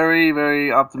 I'm very,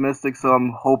 very optimistic, so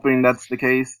I'm hoping that's the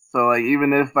case. So like,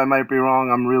 even if I might be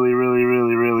wrong, I'm really, really,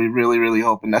 really, really, really, really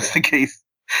hoping that's the case.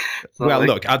 So, well, like,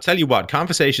 look, I'll tell you what,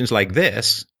 conversations like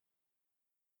this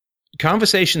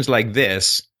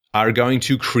are going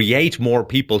to create more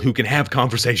people who can have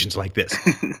conversations like this.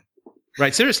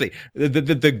 Right, seriously,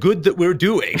 the good that we're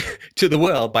doing to the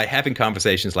world by having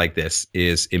conversations like this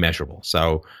is immeasurable.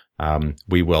 So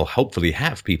we will hopefully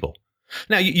have people.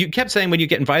 Now, you kept saying when you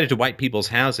get invited to white people's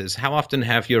houses, how often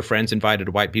have your friends invited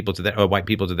white people to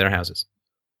their houses?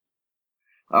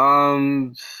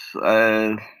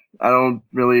 I don't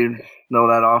really know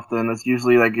that often. It's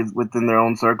usually like it's within their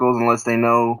own circles, unless they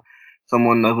know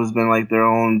someone who's been like their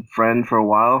own friend for a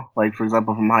while, like for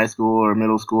example from high school or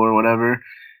middle school or whatever.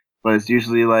 But it's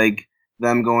usually like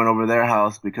them going over their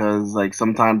house because like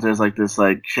sometimes there's like this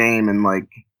like shame and like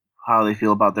how they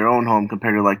feel about their own home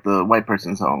compared to like the white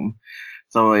person's home.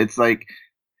 So it's like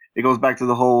it goes back to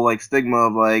the whole like stigma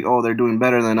of like, oh, they're doing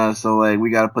better than us, so like we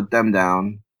got to put them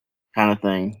down kind of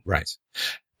thing. Right.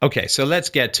 Okay, so let's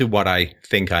get to what I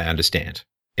think I understand.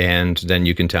 And then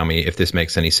you can tell me if this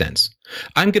makes any sense.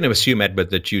 I'm going to assume,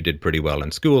 Edward, that you did pretty well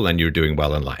in school and you're doing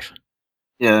well in life.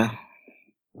 Yeah.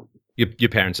 Your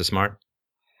parents are smart?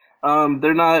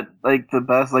 They're not like the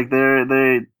best. Like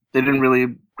they didn't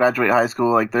really graduate high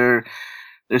school. Like they're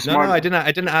smart. No, I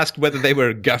didn't ask whether they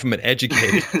were government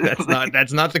educated.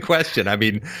 That's not the question. I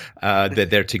mean,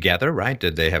 they're together, right?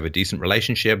 They have a decent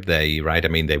relationship. They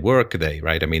work.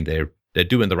 They're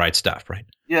doing the right stuff, right?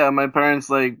 Yeah, my parents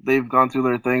like they've gone through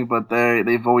their thing, but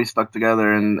they've always stuck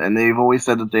together, and they've always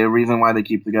said that the reason why they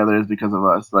keep together is because of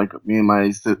us, like me and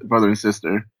my brother and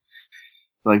sister.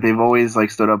 Like they've always like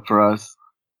stood up for us.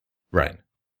 Right.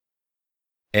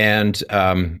 And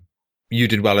you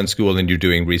did well in school and you're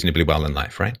doing reasonably well in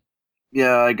life, right?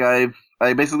 Yeah, like I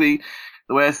basically,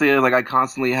 the way I say it, like I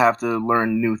constantly have to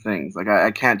learn new things. Like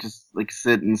I can't just like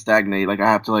sit and stagnate. Like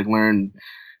I have to like learn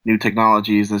new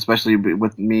technologies, especially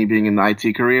with me being in the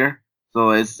IT career. So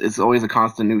it's always a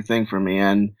constant new thing for me.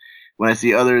 And when I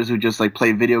see others who just like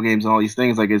play video games and all these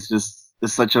things, like it's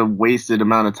such a wasted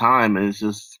amount of time. And it's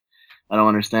just, I don't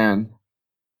understand.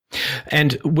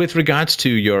 And with regards to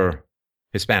your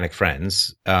Hispanic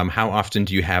friends, how often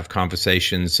do you have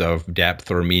conversations of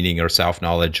depth or meaning or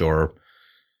self-knowledge or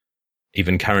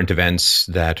even current events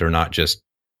that are not just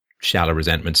shallow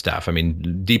resentment stuff? I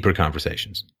mean, deeper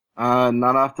conversations.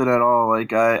 Not often at all.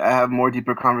 Like I have more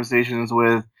deeper conversations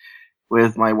with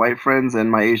my white friends and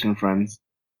my Asian friends.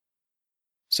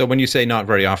 So when you say not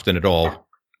very often at all,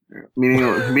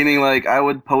 meaning like I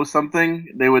would post something,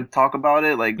 they would talk about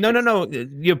it. Like no,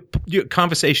 your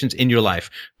conversations in your life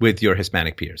with your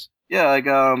Hispanic peers. Yeah, like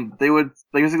they would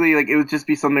basically like it would just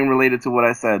be something related to what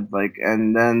I said, like,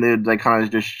 and then they'd like kind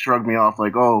of just shrug me off,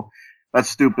 like, oh, that's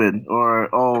stupid,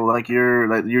 or oh, like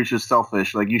you're just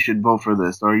selfish, like you should vote for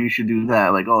this, or you should do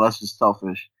that, like, oh, that's just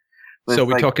selfish. But so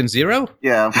we're talking zero?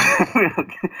 Yeah.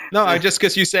 No, I just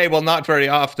because you say, well, not very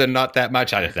often, not that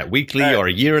much. Is that weekly or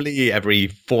yearly, every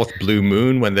fourth blue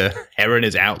moon when the heron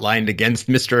is outlined against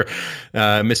Mr.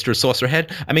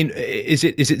 Saucerhead? I mean, is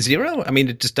it zero? I mean,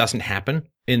 it just doesn't happen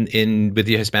in with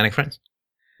your Hispanic friends?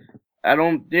 I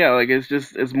don't, yeah, like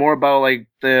it's more about like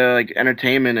the like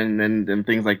entertainment and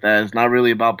things like that. It's not really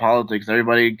about politics.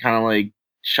 Everybody kind of like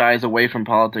shies away from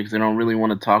politics. They don't really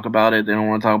want to talk about it. They don't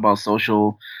want to talk about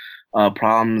social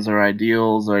problems or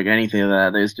ideals or like anything of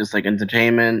that. It's just like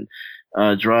entertainment,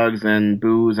 drugs and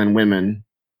booze and women.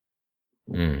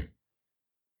 Mm.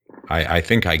 I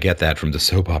think I get that from the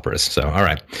soap operas. So, all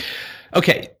right.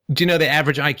 Okay. Do you know the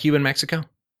average IQ in Mexico?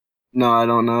 No, I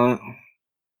don't know it.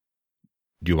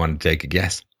 Do you want to take a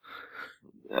guess?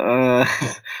 Somewhere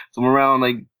around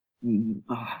like mid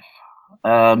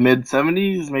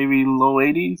 70s, maybe low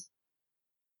 80s.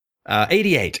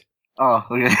 88. Oh,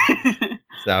 okay.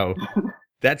 So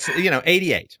that's,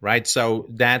 88, right? So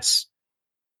that's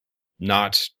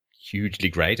not hugely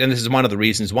great. And this is one of the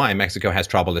reasons why Mexico has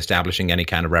trouble establishing any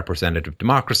kind of representative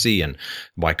democracy and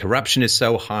why corruption is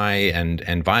so high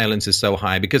and violence is so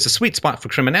high, because the sweet spot for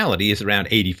criminality is around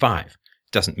 85.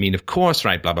 Doesn't mean, of course,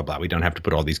 right, blah, blah, blah. We don't have to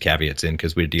put all these caveats in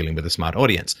because we're dealing with a smart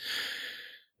audience.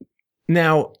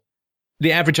 Now,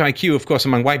 the average IQ, of course,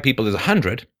 among white people is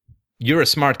 100. You're a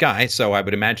smart guy, so I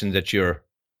would imagine that your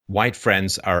white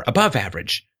friends are above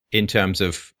average in terms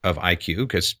of IQ,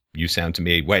 because you sound to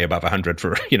me way above 100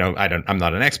 for, I'm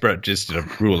not an expert, just a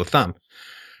rule of thumb,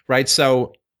 right?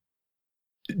 So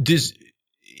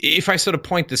if I sort of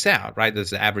point this out, right, that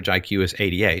the average IQ is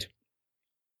 88,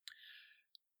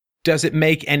 does it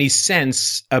make any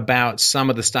sense about some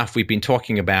of the stuff we've been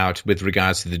talking about with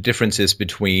regards to the differences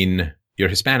between your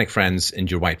Hispanic friends and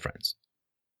your white friends?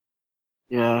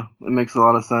 Yeah, it makes a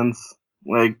lot of sense.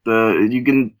 Like you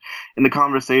can, in the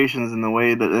conversations, in the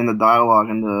way that in the dialogue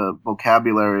and the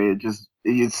vocabulary,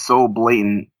 it's so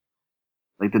blatant,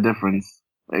 like the difference.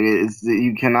 Like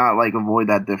you cannot like avoid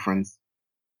that difference.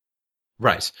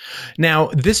 Right. Now,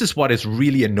 this is what is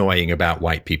really annoying about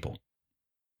white people.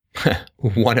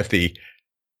 One of the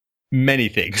many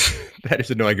things that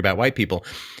is annoying about white people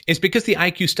is because the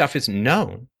IQ stuff isn't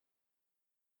known.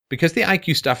 Because the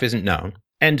IQ stuff isn't known.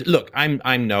 And look,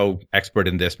 I'm no expert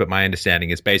in this, but my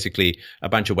understanding is basically a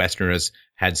bunch of Westerners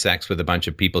had sex with a bunch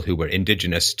of people who were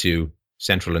indigenous to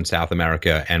Central and South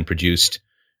America and produced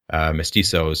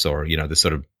mestizos, or, this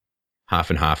sort of half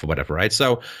and half or whatever, right?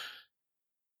 So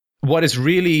what is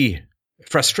really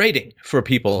frustrating for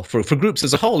people, for groups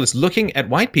as a whole, is looking at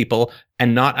white people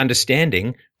and not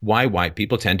understanding why white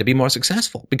people tend to be more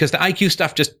successful, because the IQ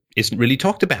stuff just isn't really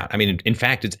talked about. I mean, in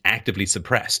fact, it's actively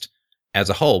suppressed as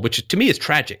a whole, which to me is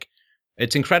tragic.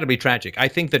 It's incredibly tragic. I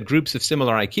think that groups of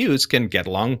similar IQs can get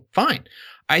along fine.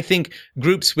 I think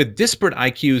groups with disparate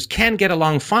IQs can get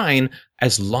along fine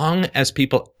as long as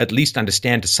people at least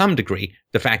understand to some degree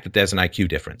the fact that there's an IQ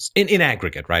difference in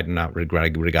aggregate, right? And not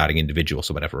regarding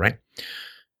individuals or whatever, right?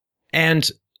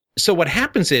 And so what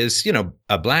happens is,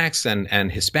 blacks and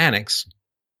Hispanics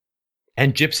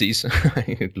and gypsies,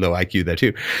 low IQ there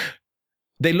too,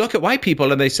 they look at white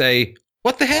people and they say,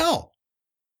 what the hell?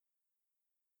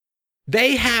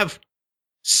 They have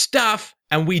stuff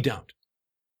and we don't.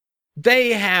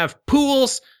 They have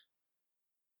pools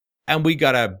and we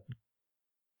got to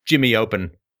jimmy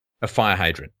open a fire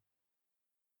hydrant.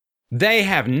 They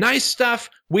have nice stuff.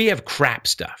 We have crap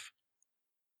stuff.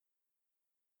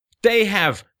 They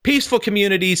have peaceful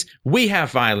communities. We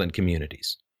have violent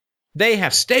communities. They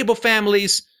have stable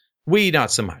families. We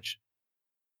not so much.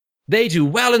 They do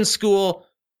well in school.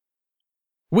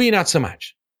 We not so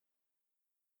much.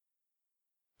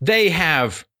 They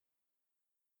have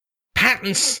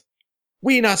patents.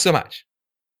 We not so much.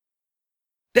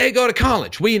 They go to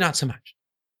college. We not so much.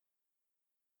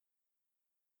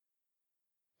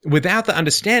 Without the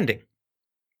understanding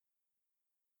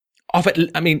of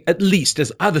it, at least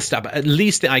there's other stuff, at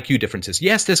least the IQ differences.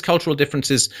 Yes, there's cultural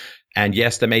differences, and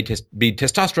yes, there may be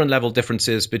testosterone level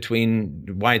differences between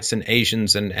whites and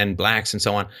Asians and blacks and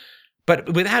so on.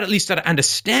 But without at least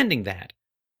understanding that,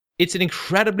 it's an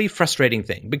incredibly frustrating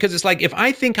thing, because it's like, if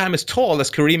I think I'm as tall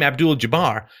as Kareem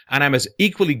Abdul-Jabbar and I'm as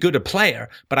equally good a player,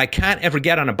 but I can't ever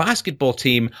get on a basketball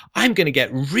team, I'm going to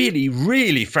get really,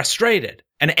 really frustrated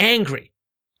and angry,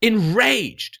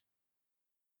 enraged.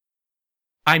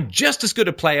 I'm just as good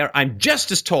a player. I'm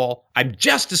just as tall. I'm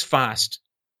just as fast.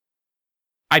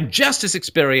 I'm just as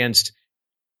experienced.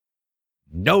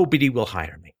 Nobody will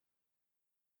hire me.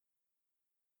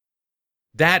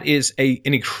 That is an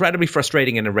incredibly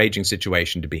frustrating and enraging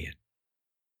situation to be in.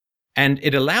 And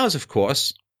it allows, of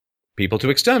course, people to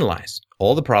externalize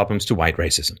all the problems to white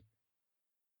racism.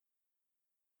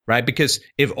 Right? Because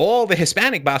if all the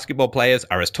Hispanic basketball players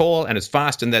are as tall and as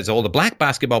fast and there's all the black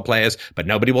basketball players, but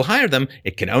nobody will hire them,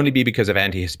 it can only be because of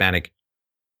anti-Hispanic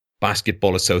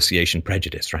basketball association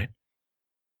prejudice, right?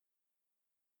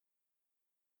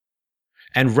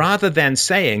 And rather than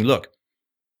saying, look,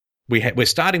 we're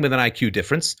starting with an IQ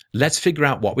difference, let's figure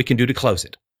out what we can do to close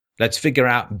it. Let's figure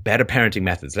out better parenting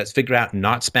methods. Let's figure out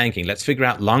not spanking. Let's figure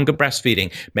out longer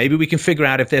breastfeeding. Maybe we can figure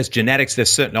out if there's genetics.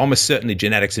 There's almost certainly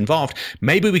genetics involved.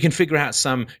 Maybe we can figure out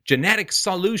some genetic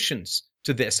solutions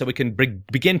to this so we can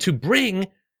begin to bring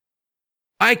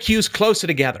IQs closer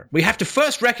together. We have to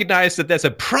first recognize that there's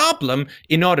a problem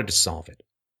in order to solve it.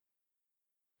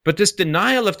 But this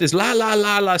denial of this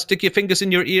stick your fingers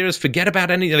in your ears, forget about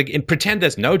and pretend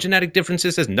there's no genetic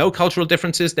differences, there's no cultural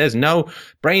differences, there's no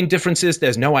brain differences,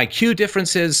 there's no IQ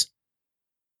differences,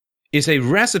 is a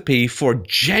recipe for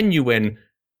genuine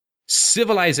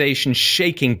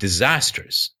civilization-shaking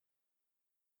disasters.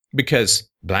 Because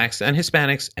blacks and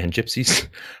Hispanics and gypsies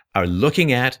are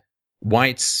looking at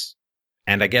whites,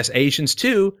 and I guess Asians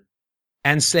too,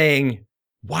 and saying,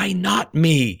 why not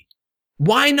me?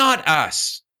 Why not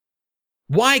us?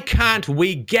 Why can't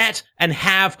we get and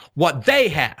have what they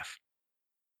have?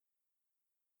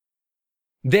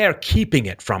 They're keeping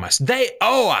it from us. They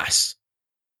owe us.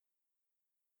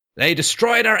 They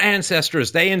destroyed our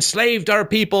ancestors. They enslaved our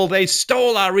people. They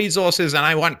stole our resources, and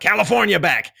I want California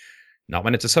back. Not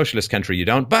when it's a socialist country, you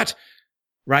don't. But,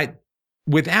 right,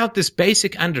 without this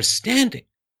basic understanding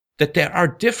that there are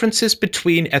differences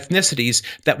between ethnicities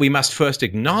that we must first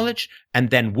acknowledge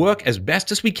and then work as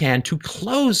best as we can to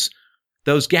close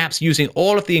those gaps using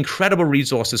all of the incredible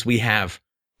resources we have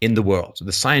in the world,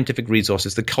 the scientific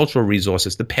resources, the cultural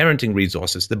resources, the parenting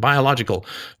resources, the biological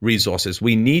resources.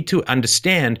 We need to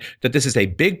understand that this is a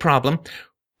big problem.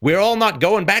 We're all not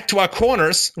going back to our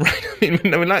corners, right? I mean,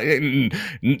 we're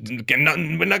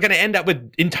not going to end up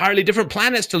with entirely different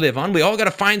planets to live on. We all got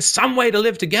to find some way to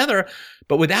live together,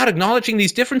 but without acknowledging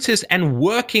these differences and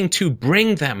working to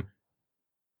bring them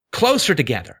closer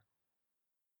together.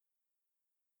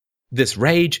 This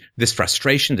rage, this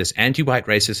frustration, this anti-white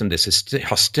racism, this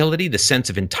hostility, this sense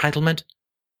of entitlement,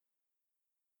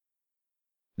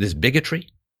 this bigotry,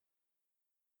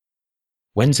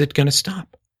 when's it going to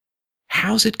stop?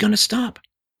 How's it going to stop?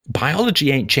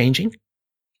 Biology ain't changing.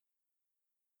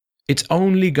 It's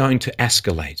only going to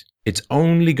escalate. It's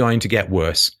only going to get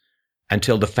worse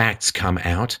until the facts come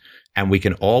out and we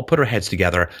can all put our heads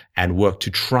together and work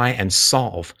to try and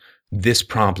solve this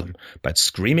problem. But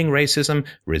screaming racism,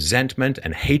 resentment,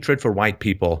 and hatred for white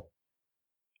people,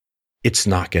 it's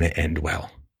not going to end well.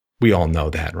 We all know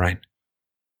that, right?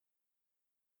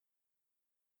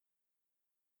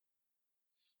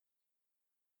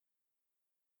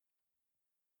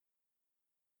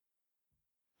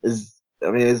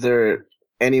 Is there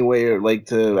any way like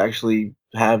to actually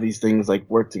have these things like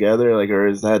work together, like, or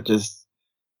is that just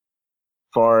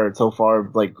so far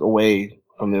like away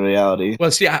from the reality?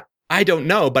 Well, see, I don't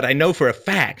know, but I know for a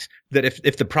fact that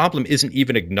if the problem isn't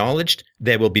even acknowledged,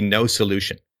 there will be no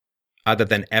solution other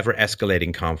than ever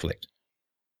escalating conflict.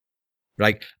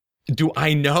 Like, do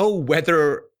I know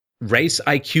whether race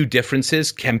IQ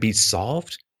differences can be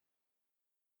solved?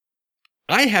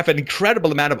 I have an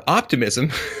incredible amount of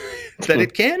optimism that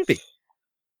it can be.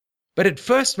 But it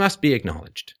first must be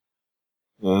acknowledged.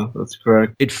 Yeah, that's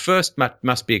correct. It first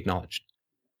must be acknowledged.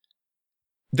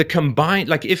 The combined,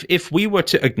 like if we were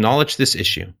to acknowledge this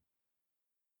issue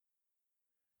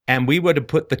and we were to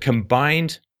put the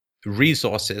combined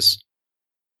resources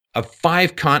of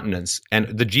 5 continents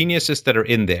and the geniuses that are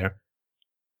in there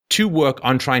to work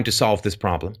on trying to solve this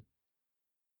problem,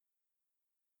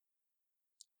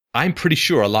 I'm pretty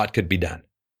sure a lot could be done.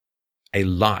 A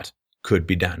lot could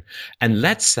be done. And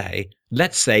let's say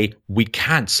we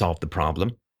can't solve the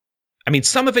problem. I mean,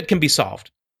 some of it can be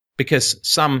solved because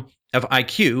some of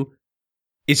IQ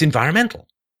is environmental.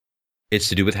 It's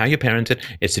to do with how you parent it.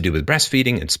 It's to do with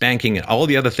breastfeeding and spanking and all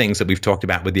the other things that we've talked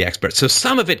about with the experts. So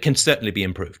some of it can certainly be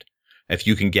improved. If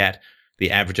you can get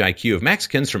the average IQ of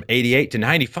Mexicans from 88 to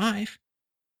 95,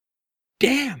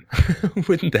 damn,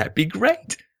 wouldn't that be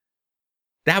great?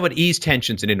 That would ease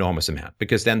tensions an enormous amount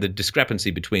because then the discrepancy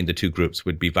between the two groups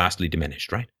would be vastly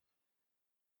diminished, right?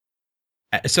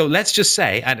 So let's just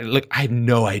say, look, I have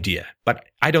no idea, but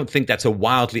I don't think that's a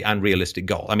wildly unrealistic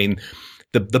goal. I mean,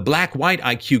 the black-white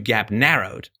IQ gap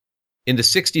narrowed in the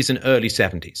 60s and early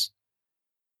 70s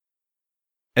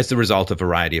as the result of a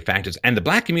variety of factors. And the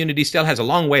black community still has a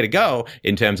long way to go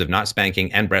in terms of not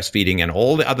spanking and breastfeeding and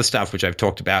all the other stuff, which I've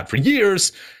talked about for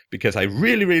years, because I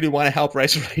really, really want to help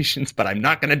race relations, but I'm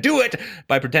not going to do it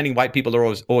by pretending white people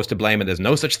are always to blame. And there's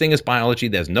no such thing as biology.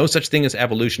 There's no such thing as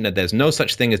evolution. And there's no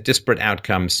such thing as disparate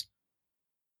outcomes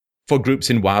for groups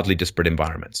in wildly disparate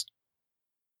environments.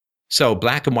 So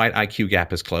black and white IQ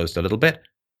gap has closed a little bit.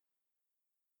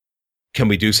 Can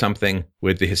we do something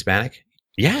with the Hispanic?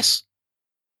 Yes.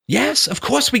 Yes, of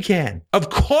course we can. Of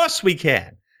course we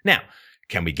can. Now,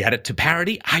 can we get it to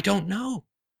parity? I don't know.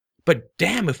 But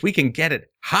damn, if we can get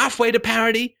it halfway to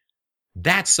parity,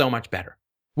 that's so much better.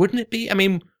 Wouldn't it be? I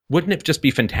mean, wouldn't it just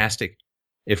be fantastic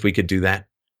if we could do that?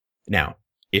 Now,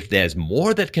 if there's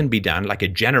more that can be done, like a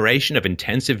generation of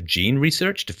intensive gene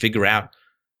research to figure out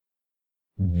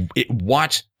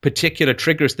what particular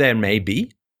triggers there may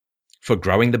be for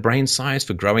growing the brain size,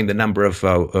 for growing the number of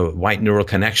white neural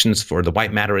connections, for the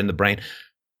white matter in the brain,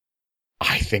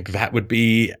 I think that would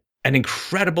be an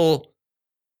incredible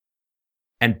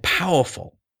and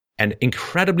powerful and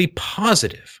incredibly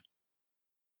positive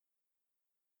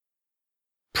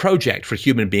project for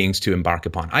human beings to embark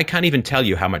upon. I can't even tell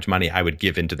you how much money I would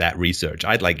give into that research.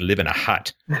 I'd like live in a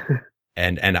hut,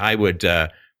 and I would do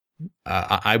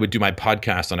my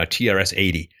podcast on a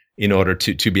TRS-80 in order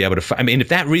to be able to. I mean, if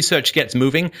that research gets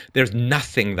moving, there's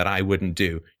nothing that I wouldn't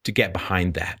do to get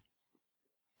behind that,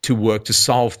 to work to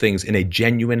solve things in a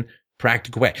genuine,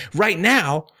 practical way. Right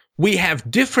now, we have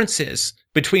differences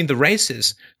between the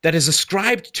races that is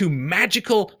ascribed to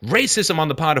magical racism on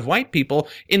the part of white people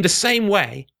in the same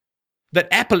way that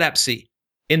epilepsy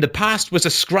in the past was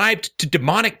ascribed to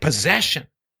demonic possession.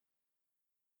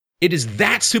 It is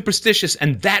that superstitious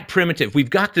and that primitive. We've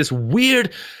got this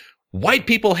weird, white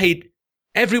people hate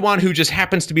everyone who just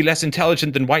happens to be less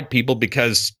intelligent than white people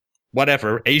because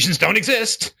whatever, Asians don't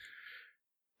exist.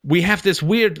 We have this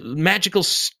weird, magical,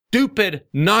 stupid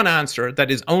non-answer that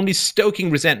is only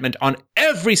stoking resentment on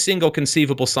every single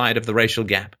conceivable side of the racial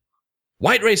gap.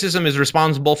 White racism is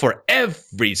responsible for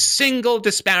every single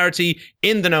disparity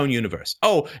in the known universe.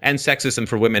 Oh, and sexism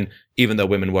for women, even though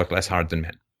women work less hard than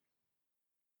men.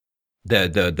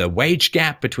 The wage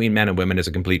gap between men and women is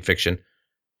a complete fiction.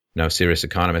 No serious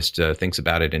economist thinks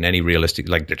about it in any realistic,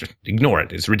 ignore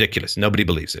it. It's ridiculous. Nobody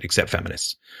believes it except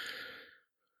feminists.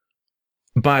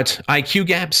 But IQ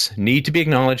gaps need to be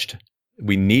acknowledged.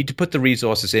 We need to put the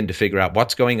resources in to figure out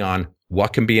what's going on,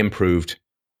 what can be improved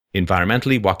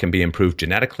environmentally, what can be improved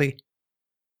genetically.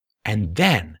 And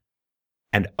then,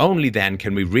 and only then,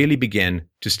 can we really begin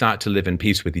to start to live in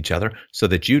peace with each other so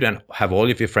that you don't have all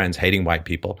of your friends hating white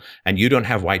people and you don't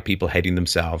have white people hating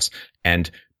themselves and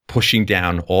pushing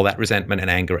down all that resentment and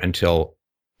anger until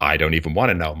I don't even want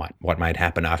to know what might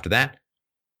happen after that.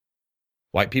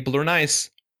 White people are nice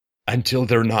until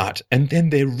they're not. And then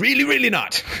they're really, really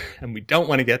not. And we don't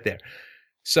want to get there.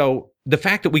 So the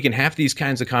fact that we can have these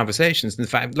kinds of conversations, and the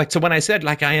fact, so when I said,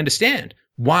 I understand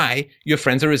why your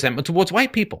friends are resentful towards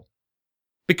white people,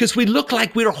 because we look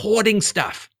like we're hoarding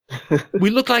stuff. We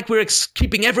look like we're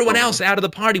keeping everyone else out of the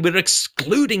party. We're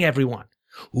excluding everyone.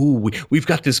 Ooh, we've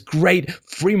got this great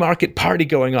free market party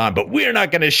going on, but we're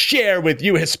not going to share with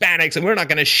you Hispanics, and we're not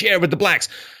going to share with the blacks.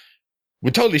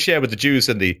 We'll totally share with the Jews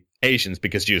and the Asians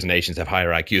because Jews and Asians have higher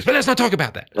IQs. But let's not talk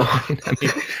about that.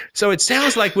 So it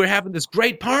sounds like we're having this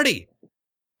great party.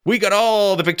 We got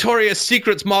all the Victoria's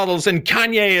Secrets models, and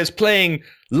Kanye is playing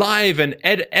live, and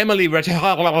Emily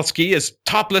Ratajkowski is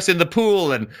topless in the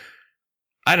pool, and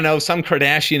I don't know, some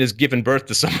Kardashian is giving birth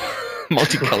to some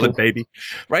multicolored baby,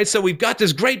 right? So we've got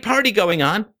this great party going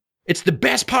on. It's the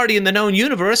best party in the known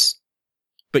universe,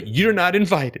 but you're not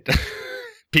invited,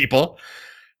 people.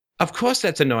 Of course,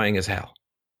 that's annoying as hell.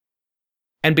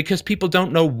 And because people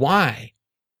don't know why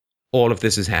all of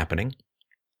this is happening,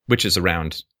 which is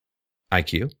around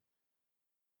IQ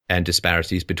and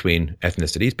disparities between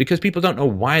ethnicities, because people don't know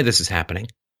why this is happening,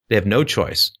 they have no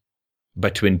choice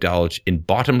but to indulge in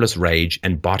bottomless rage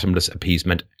and bottomless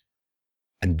appeasement.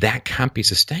 And that can't be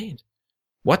sustained.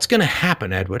 What's going to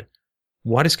happen, Edward?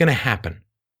 What is going to happen?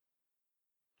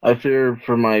 I fear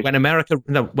for my... When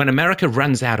America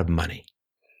runs out of money.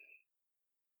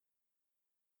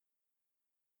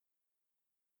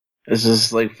 It's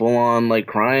just full on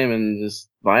crime and just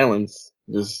violence.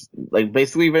 Just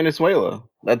basically Venezuela.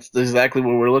 That's exactly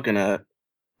what we're looking at.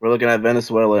 We're looking at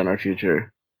Venezuela in our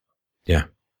future. Yeah.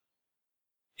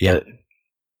 Yeah.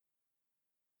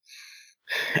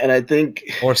 And I think...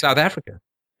 Or South Africa.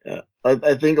 Yeah.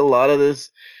 I think a lot of this,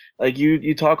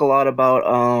 you talk a lot about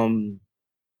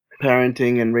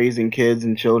parenting and raising kids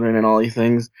and children and all these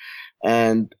things.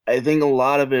 And I think a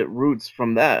lot of it roots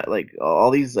from that.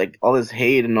 All this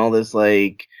hate and all this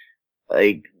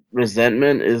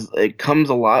resentment it comes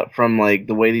a lot from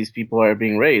the way these people are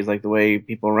being raised, the way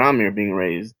people around me are being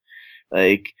raised.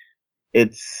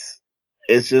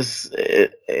 It's just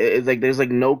there's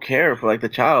no care for the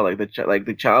child.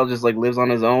 The child just lives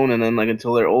on his own, and then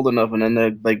until they're old enough, and then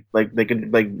they're they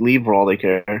can leave for all they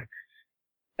care.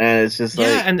 And it's just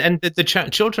and the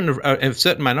children of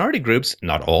certain minority groups,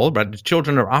 not all, but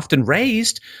children are often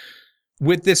raised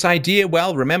with this idea.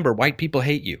 Well, remember, white people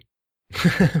hate you.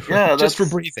 Yeah, just for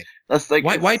breathing. That's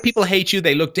white people hate you.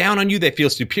 They look down on you. They feel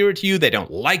superior to you. They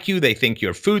don't like you. They think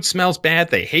your food smells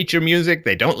bad. They hate your music.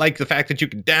 They don't like the fact that you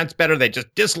can dance better. They just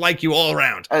dislike you all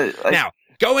around. Now,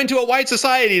 go into a white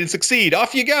society and succeed.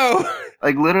 Off you go.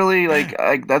 Literally,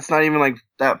 that's not even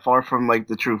that far from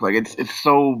the truth. It's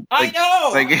so. I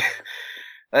know.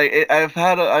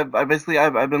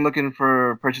 I've been looking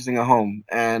for purchasing a home,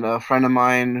 and a friend of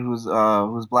mine who's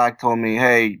black told me,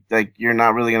 hey, you're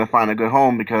not really gonna find a good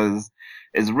home because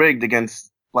it's rigged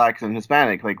against blacks and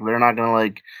Hispanic. They're not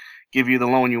gonna give you the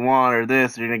loan you want or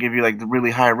this, or they're gonna give you the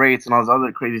really high rates and all this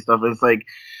other crazy stuff. It's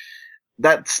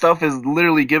that stuff is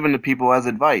literally given to people as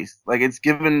advice. It's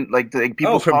given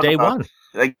people from day one.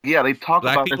 Yeah, they talk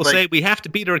Black about people this, say we have to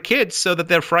beat our kids so that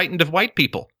they're frightened of white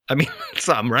people. I mean,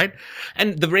 some, right?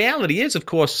 And the reality is, of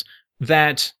course,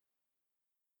 that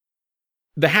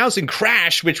the housing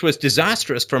crash, which was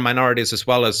disastrous for minorities as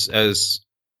well as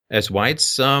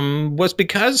whites, was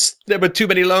because there were too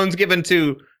many loans given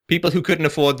to people who couldn't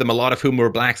afford them, a lot of whom were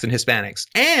blacks and Hispanics.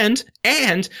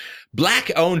 And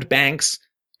black-owned banks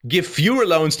give fewer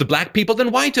loans to black people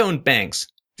than white-owned banks.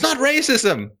 It's not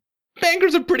racism.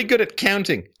 Bankers are pretty good at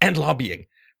counting and lobbying.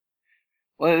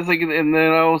 Well, it's and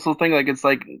then I also think it's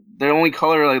the only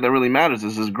color that really matters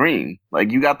is green.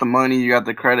 You got the money, you got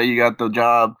the credit, you got the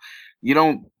job. You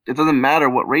don't it doesn't matter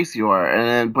what race you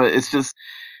are, but it's just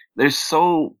they're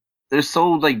so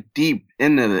like deep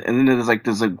into it, and then there's like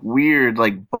this like weird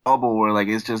like bubble where like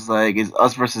it's just like it's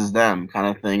us versus them kind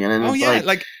of thing, and then Oh it's yeah,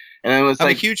 like, and then it's I'm a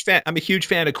like, huge fan. I'm a huge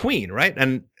fan of Queen, right?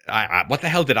 And what the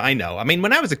hell did I know? I mean,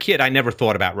 when I was a kid, I never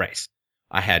thought about race.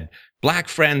 I had black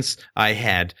friends. I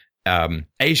had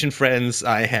Asian friends.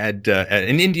 I had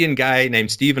an Indian guy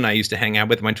named Steven I used to hang out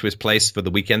with. Went to his place for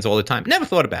the weekends all the time. Never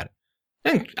thought about it.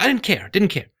 I didn't care. Didn't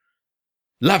care.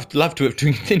 Loved to have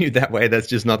continued that way. That's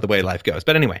just not the way life goes.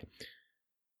 But anyway,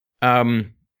 I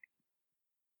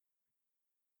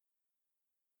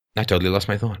totally lost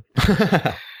my thought.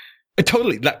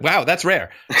 Totally. Wow, that's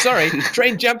rare. Sorry,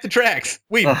 train jumped the tracks.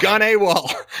 We've gone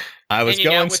AWOL. I was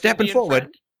going stepping forward.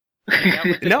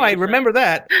 No, I remember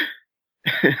that.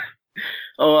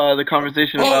 the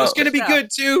conversation about... Oh, it's going to be good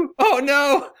too. Oh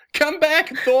no, come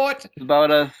back, thought.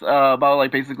 About us, about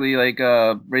like basically like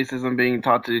racism being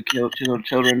taught to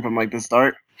children from like the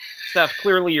start. Steph,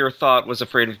 clearly your thought was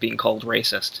afraid of being called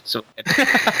racist. So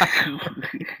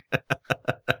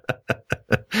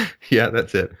yeah,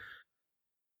 that's it.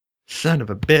 Son of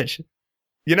a bitch.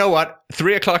 You know what?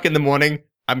 3:00 in the morning,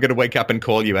 I'm going to wake up and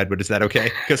call you, Edward. Is that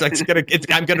okay? Because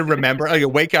I'm going to remember.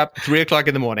 I'll wake up 3:00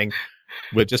 in the morning.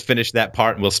 We'll just finish that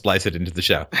part and we'll splice it into the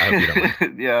show. I hope you don't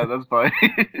mind. Yeah, that's fine.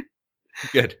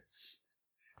 Good.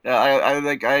 Yeah, I'm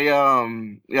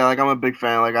a big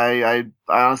fan. Like, I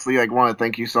honestly like want to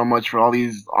thank you so much for all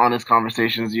these honest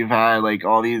conversations you've had. Like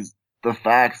all the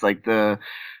facts,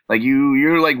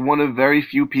 you're like one of very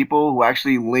few people who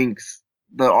actually links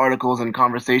the articles and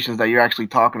conversations that you're actually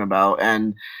talking about.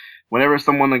 And whenever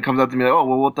someone like comes up to me like, oh,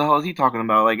 well, what the hell is he talking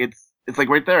about? Like it's like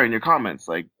right there in your comments.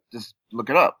 Like just look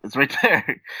it up. It's right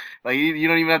there. Like you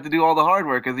don't even have to do all the hard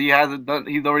work because he's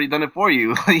already done it for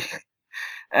you.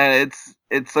 And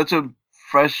it's such a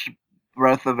fresh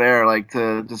breath of air, like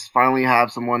to just finally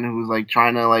have someone who's like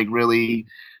trying to like really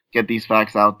get these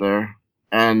facts out there.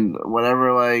 And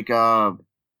whatever,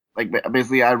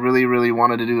 basically I really, really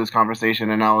wanted to do this conversation,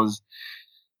 and I was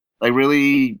like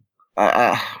really,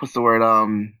 what's the word?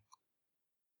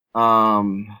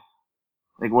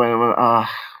 Like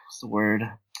what's the word?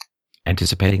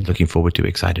 Anticipating, looking forward to,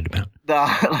 excited about.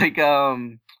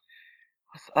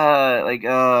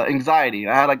 Anxiety.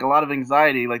 I had like a lot of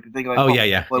anxiety, like to think like,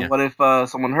 what if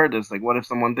someone heard this? Like, what if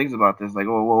someone thinks about this? Like,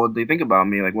 oh, what would they think about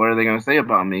me? Like, what are they gonna say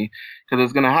about me? Because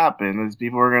it's gonna happen. There's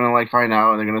people are gonna like find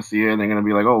out, and they're gonna see it, and they're gonna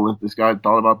be like, oh, this guy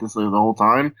thought about this the whole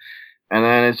time. And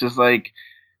then it's just like,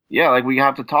 yeah, like we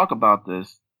have to talk about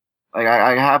this. Like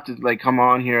I have to like come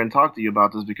on here and talk to you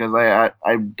about this because I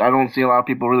don't see a lot of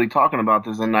people really talking about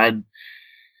this, and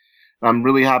I'm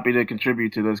really happy to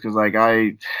contribute to this because like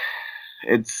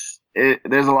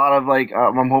there's a lot of like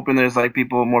I'm hoping there's like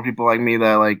more people like me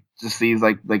that like just sees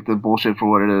like the bullshit for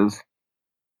what it is.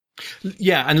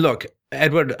 Yeah, and look,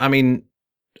 Edward, I mean,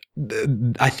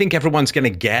 I think everyone's going to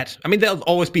get. I mean, there'll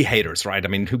always be haters, right? I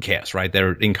mean, who cares, right?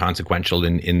 They're inconsequential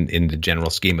in the general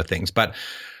scheme of things. But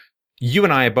you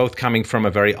and I are both coming from a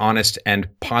very honest and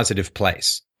positive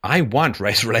place. I want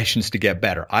race relations to get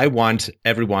better. I want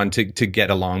everyone to get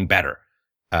along better.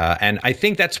 And I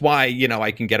think that's why,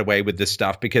 I can get away with this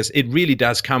stuff, because it really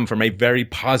does come from a very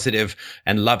positive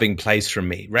and loving place from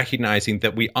me, recognizing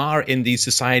that we are in these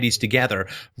societies together.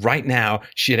 Right now,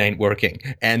 shit ain't working.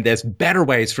 And there's better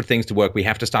ways for things to work. We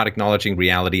have to start acknowledging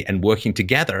reality and working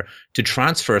together to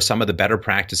transfer some of the better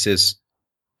practices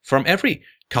from every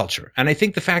culture. And I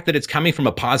think the fact that it's coming from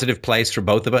a positive place for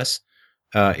both of us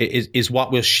is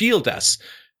what will shield us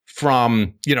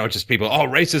from, just people,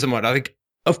 racism. What I think.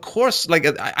 Of course, like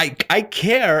I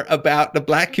care about the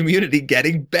black community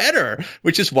getting better,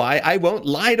 which is why I won't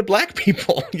lie to black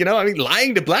people.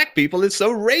 Lying to black people is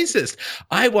so racist.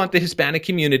 I want the Hispanic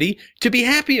community to be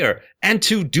happier and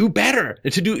to do better,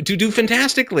 to do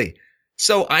fantastically.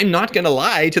 So I'm not going to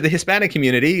lie to the Hispanic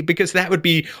community, because that would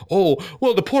be,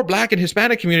 the poor black and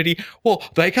Hispanic community,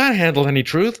 they can't handle any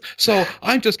truth. So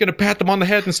I'm just going to pat them on the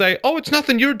head and say, it's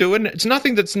nothing you're doing. It's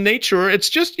nothing that's nature. It's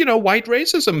just, white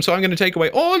racism. So I'm going to take away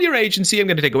all your agency. I'm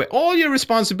going to take away all your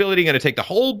responsibility. I'm going to take the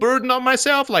whole burden on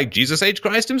myself, like Jesus H.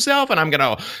 Christ himself. And I'm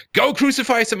going to go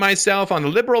crucify it myself on the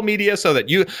liberal media so that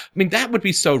that would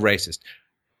be so racist.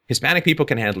 Hispanic people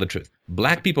can handle the truth.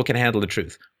 Black people can handle the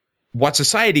truth. What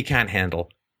society can't handle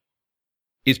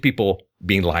is people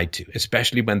being lied to,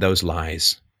 especially when those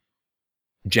lies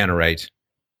generate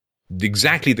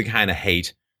exactly the kind of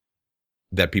hate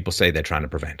that people say they're trying to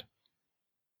prevent.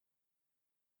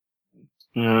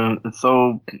 Yeah, it's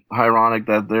so ironic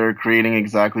that they're creating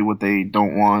exactly what they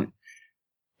don't want.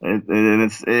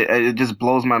 It just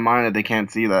blows my mind that they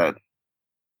can't see that.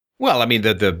 Well, I mean,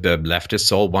 the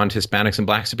leftists all want Hispanics and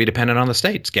blacks to be dependent on the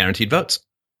state. It's guaranteed votes.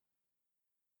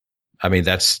 I mean,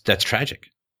 that's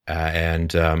tragic.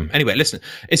 Anyway, listen,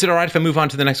 is it all right if I move on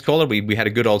to the next caller? We had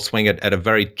a good old swing at a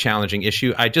very challenging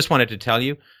issue. I just wanted to tell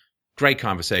you, great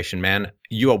conversation, man.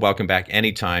 You are welcome back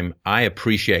anytime. I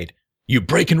appreciate you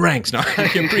breaking ranks. No,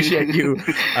 I appreciate you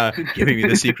giving me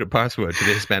the secret password to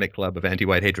the Hispanic Club of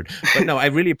Anti-White Hatred. But no, I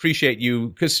really appreciate you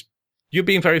because you're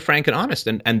being very frank and honest.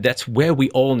 And that's where we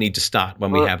all need to start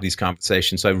when we have these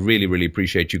conversations. So I really, really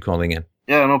appreciate you calling in.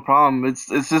 Yeah, no problem. It's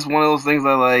just one of those things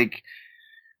that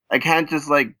I can't just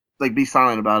be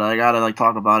silent about it. I gotta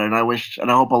talk about it. And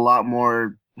I hope a lot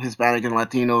more Hispanic and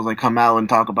Latinos come out and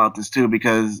talk about this too,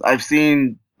 because I've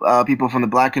seen people from the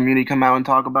black community come out and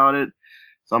talk about it.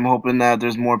 So I'm hoping that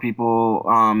there's more people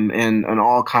in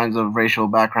all kinds of racial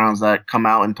backgrounds that come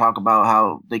out and talk about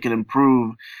how they can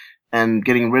improve and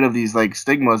getting rid of these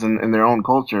stigmas in their own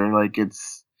culture. And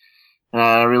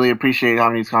I really appreciate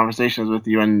having these conversations with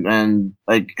you, and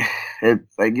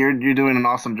you're doing an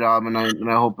awesome job, and I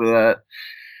hope that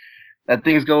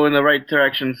things go in the right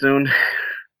direction soon.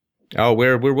 Oh,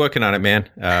 we're working on it, man.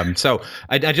 So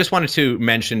I just wanted to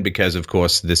mention, because of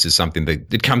course this is something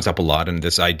that it comes up a lot, and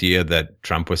this idea that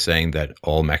Trump was saying that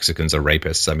all Mexicans are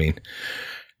rapists. I mean,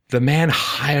 the man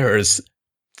hires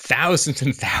thousands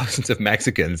and thousands of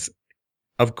Mexicans.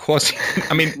 Of course,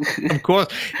 of course,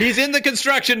 he's in the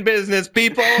construction business,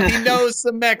 people. He knows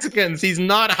some Mexicans. He's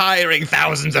not hiring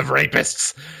thousands of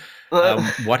rapists.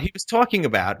 What he was talking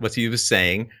about was he was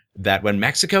saying that when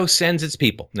Mexico sends its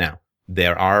people, now,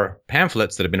 there are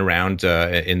pamphlets that have been around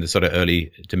in the sort of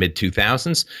early to mid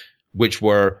 2000s, which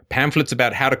were pamphlets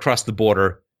about how to cross the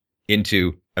border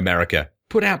into America,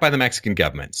 put out by the Mexican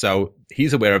government. So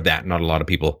he's aware of that. Not a lot of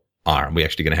people are. And we're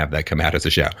actually going to have that come out as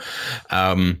a show.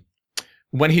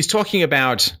 When he's talking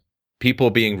about people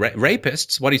being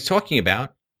rapists, what he's talking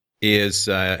about is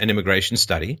an immigration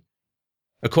study.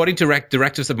 According to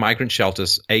directives of migrant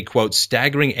shelters, a, quote,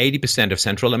 staggering 80% of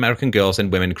Central American girls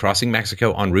and women crossing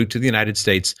Mexico en route to the United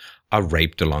States are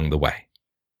raped along the way.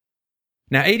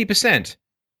 Now, 80%,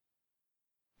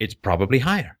 it's probably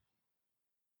higher.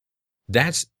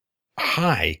 That's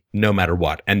high no matter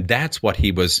what. And that's what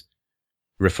he was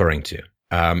referring to.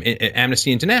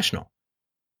 Amnesty International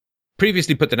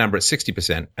previously put the number at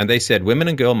 60%, and they said women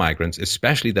and girl migrants,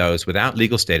 especially those without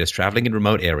legal status traveling in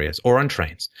remote areas or on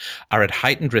trains, are at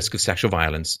heightened risk of sexual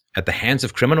violence at the hands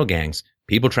of criminal gangs,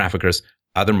 people traffickers,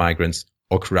 other migrants,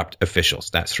 or corrupt officials.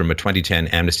 That's from a 2010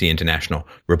 Amnesty International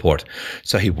report.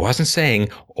 So he wasn't saying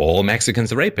all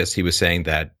Mexicans are rapists. He was saying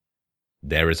that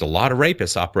there is a lot of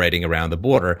rapists operating around the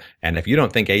border, and if you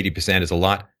don't think 80% is a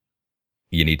lot,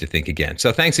 you need to think again.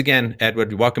 So thanks again,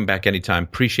 Edward. Welcome back anytime.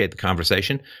 Appreciate the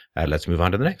conversation. Let's move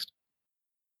on to the next.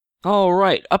 All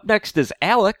right. Up next is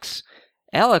Alex.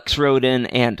 Alex wrote in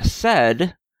and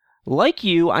said, like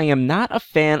you, I am not a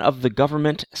fan of the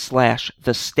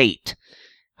government/the state.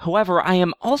 However, I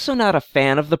am also not a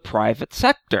fan of the private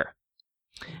sector.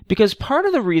 Because part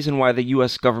of the reason why the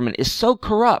U.S. government is so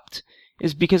corrupt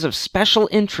is because of special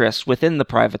interests within the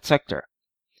private sector.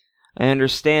 I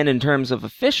understand in terms of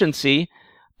efficiency,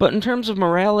 but in terms of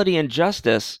morality and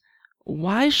justice,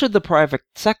 why should the private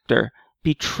sector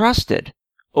be trusted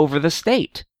over the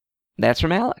state? That's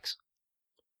from Alex.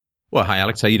 Well, hi,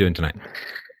 Alex. How you doing tonight?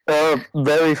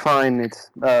 Very fine. It's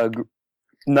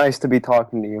nice to be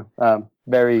talking to you.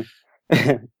 Very,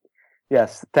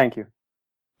 yes, thank you.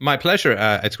 My pleasure.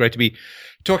 It's great to be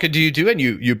talking to you too, and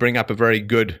you bring up a very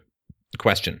good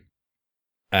question.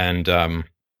 And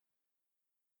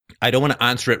I don't want to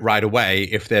answer it right away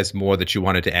if there's more that you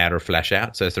wanted to add or flesh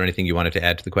out. So is there anything you wanted to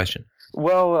add to the question?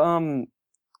 Well,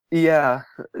 yeah.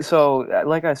 So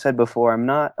like I said before, I'm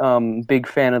not big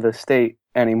fan of the state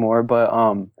anymore, but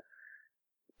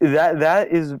that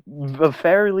is a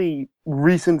fairly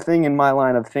recent thing in my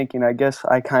line of thinking. I guess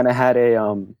I kind of had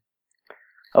a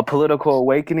political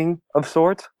awakening of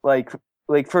sorts. Like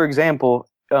for example,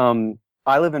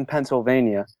 I live in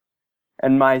Pennsylvania,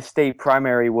 and my state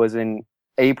primary was in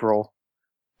April,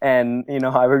 and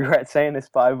I regret saying this,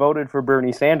 but I voted for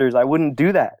Bernie Sanders. I wouldn't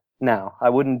do that now.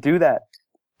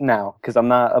 Because I'm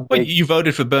not a big... Well, you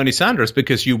voted for Bernie Sanders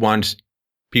because you want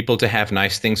people to have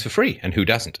nice things for free, and who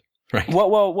doesn't, right?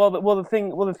 Well,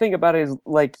 the thing about it is,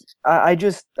 I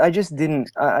just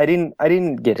didn't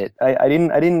get it. I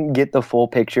didn't get the full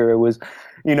picture. It was,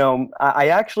 I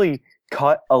actually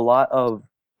cut a lot of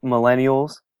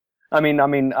millennials. I've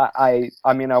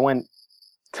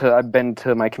been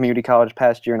to my community college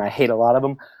past year, and I hate a lot of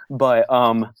them. But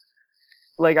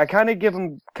I kind of give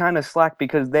them kind of slack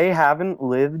because they haven't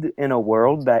lived in a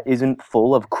world that isn't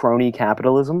full of crony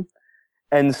capitalism.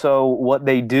 And so what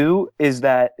they do is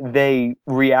that they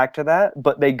react to that,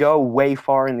 but they go way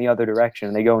far in the other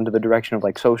direction. They go into the direction of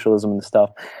like socialism and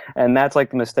stuff, and that's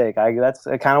like the mistake. I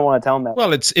kind of want to tell them that.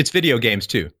 Well, it's video games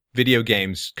too. Video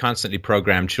games constantly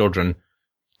program children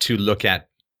to look at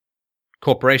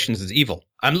corporations as evil.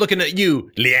 I'm looking at you,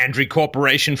 Leandri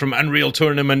Corporation from Unreal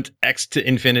Tournament X to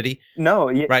Infinity. No,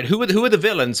 right? Who are the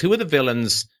villains? Who are the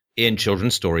villains in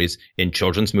children's stories, in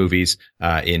children's movies,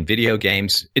 in video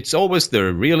games? It's always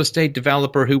the real estate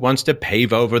developer who wants to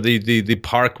pave over the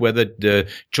park where the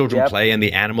children play and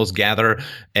the animals gather,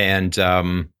 and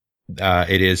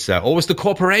it is always the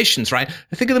corporations, right?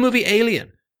 I think of the movie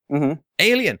Alien. Mm-hmm.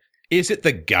 Alien. Is it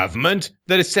the government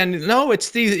that is sending? No, it's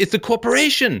the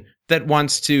corporation that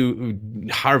wants to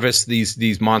harvest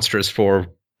these monsters for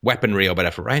weaponry or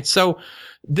whatever, right? So,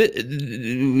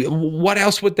 what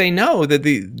else would they know? That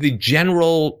the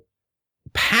general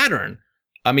pattern.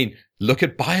 I mean, look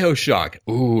at BioShock.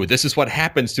 Ooh, this is what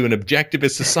happens to an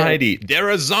objectivist society. There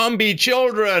are zombie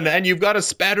children, and you've got to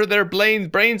spatter their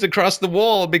brains across the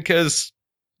wall because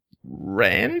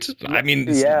Rand? I mean,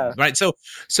 yeah. Right. So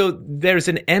there's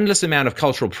an endless amount of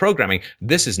cultural programming.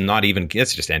 This is not even,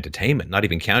 it's just entertainment, not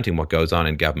even counting what goes on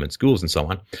in government schools and so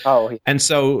on. Oh. And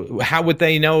so how would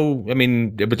they know? I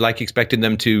mean, it would like expecting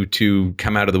them to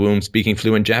come out of the womb speaking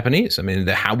fluent Japanese. I mean,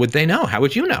 how would they know? How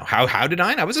would you know? How did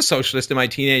I know? I was a socialist in my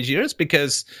teenage years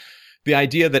because the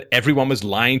idea that everyone was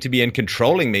lying to me and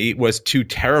controlling me was too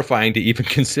terrifying to even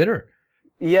consider.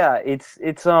 Yeah, it's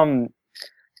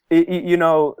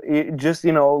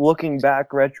looking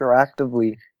back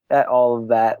retroactively at all of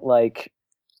that, like,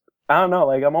 I don't know,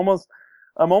 like I'm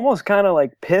almost kind of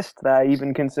like pissed that I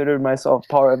even considered myself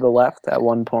part of the left at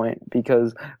one point,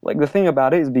 because like the thing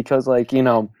about it is because like, you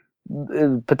know,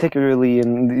 particularly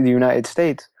in the United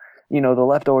States, you know, the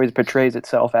left always portrays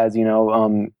itself as, you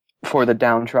know, for the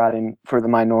downtrodden, for the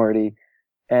minority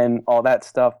and all that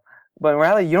stuff. But in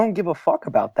reality, you don't give a fuck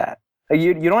about that.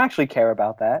 You don't actually care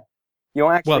about that. You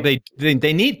don't actually. Well,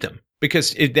 they need them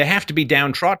because they have to be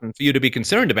downtrodden for you to be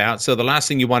concerned about. So the last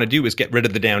thing you want to do is get rid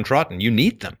of the downtrodden. You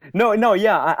need them. No,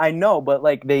 yeah, I know, but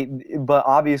like but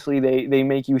obviously they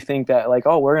make you think that like,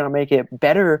 oh, we're gonna make it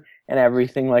better and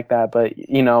everything like that. But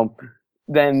you know,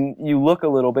 then you look a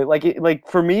little bit like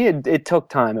for me, it took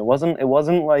time. It wasn't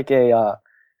like it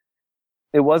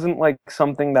wasn't like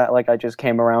something that like I just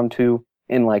came around to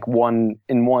in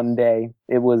one day.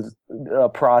 It was a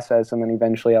process, and then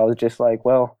eventually I was just like,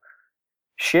 well,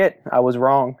 shit, I was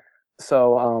wrong.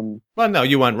 So well, no,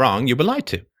 you weren't wrong, you were lied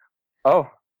to. Oh,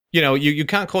 you know, you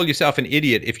can't call yourself an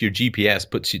idiot if your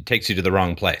GPS takes you to the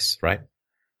wrong place, right?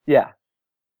 Yeah.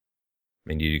 I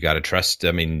mean, you got to trust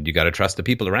the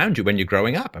people around you when you're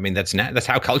growing up. I mean, that's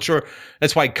how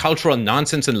that's why cultural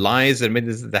nonsense and lies, I mean,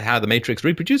 this is how the Matrix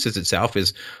reproduces itself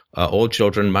is all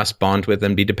children must bond with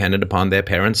and be dependent upon their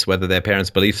parents. Whether their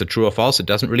parents' beliefs are true or false, it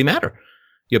doesn't really matter.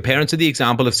 Your parents are the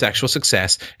example of sexual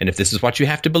success. And if this is what you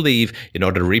have to believe in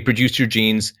order to reproduce your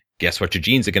genes, guess what your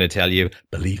genes are going to tell you?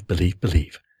 Believe, believe,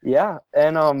 believe. Yeah.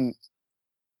 And,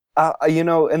 you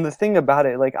know, and the thing about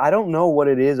it, like, I don't know what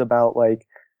it is about, like,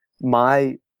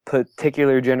 my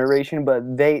particular generation, but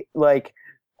they like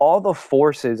all the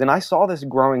forces, and I saw this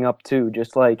growing up too,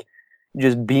 just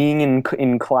being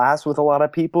in class with a lot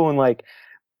of people, and like,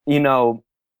 you know,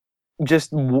 just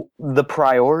the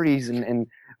priorities and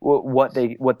what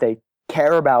they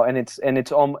care about, and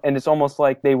it's almost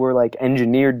like they were like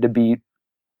engineered to be,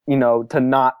 you know, to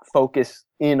not focus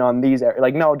in on these areas.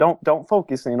 Like, no, don't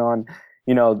focus in on,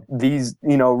 you know, these,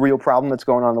 you know, real problem that's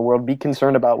going on in the world. Be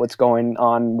concerned about what's going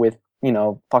on with, you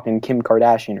know, fucking Kim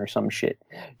Kardashian or some shit.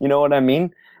 You know what I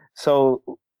mean? So,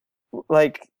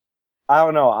 like, I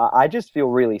don't know. I just feel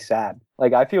really sad.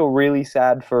 Like, I feel really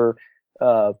sad for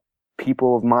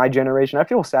people of my generation. I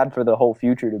feel sad for the whole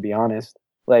future, to be honest.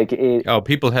 Like,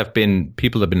 people have been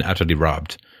utterly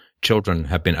robbed. Children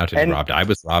have been utterly robbed. I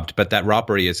was robbed, but that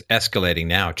robbery is escalating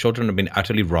now. Children have been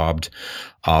utterly robbed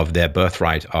of their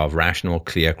birthright of rational,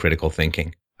 clear, critical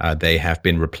thinking. They have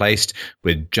been replaced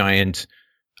with giant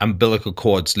umbilical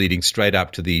cords leading straight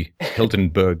up to the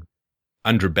Hildenberg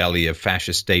underbelly of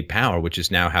fascist state power, which is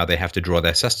now how they have to draw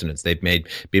their sustenance. They've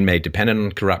been made dependent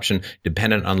on corruption,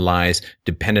 dependent on lies,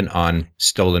 dependent on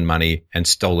stolen money and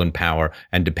stolen power,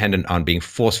 and dependent on being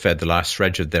force-fed the last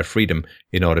shreds of their freedom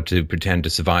in order to pretend to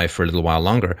survive for a little while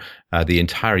longer. The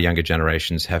entire younger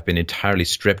generations have been entirely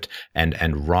stripped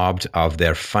and robbed of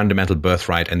their fundamental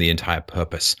birthright and the entire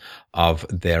purpose of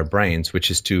their brains, which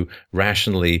is to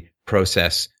rationally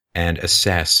process and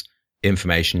assess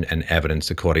information and evidence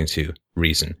according to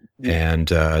reason. And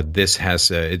this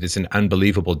has it is an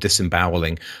unbelievable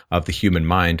disemboweling of the human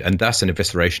mind, and thus an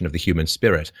evisceration of the human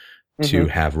spirit to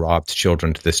have robbed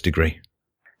children to this degree.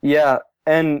 Yeah,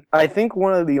 and I think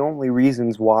one of the only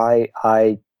reasons why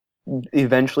I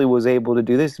eventually was able to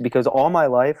do this is because all my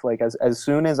life, like as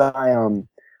soon as I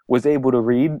was able to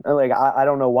read, like I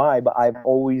don't know why, but I've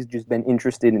always just been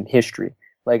interested in history.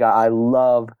 Like I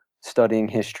love studying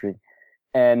history.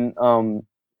 And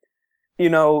you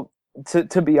know,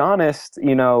 to be honest,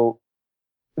 you know,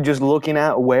 just looking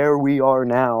at where we are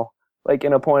now, like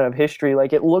in a point of history,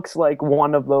 like it looks like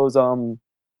one of those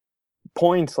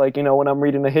points, like, you know, when I'm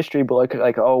reading a history book,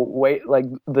 like, oh wait, like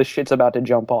the shit's about to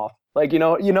jump off. Like, you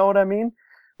know what I mean?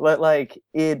 Like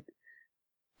it,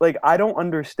 like I don't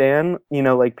understand, you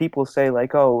know, like people say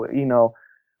like, oh, you know,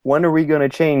 when are we gonna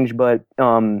change? But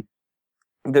do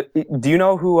you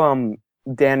know who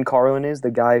Dan Carlin is,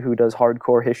 the guy who does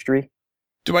hardcore history?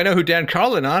 Do I know who Dan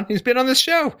Carlin on? He's been on this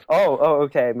show. Oh,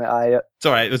 okay. It's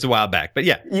all right. It was a while back, but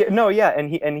yeah.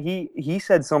 And he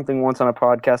said something once on a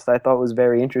podcast that I thought was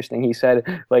very interesting. He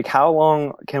said, like, how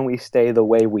long can we stay the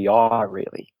way we are,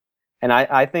 really? And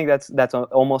I think that's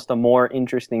almost a more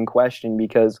interesting question,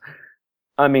 because,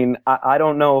 I mean, I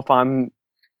don't know if I'm,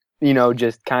 you know,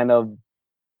 just kind of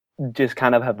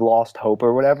have lost hope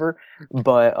or whatever,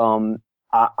 but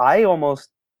I almost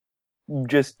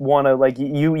just want to, like,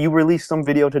 you released some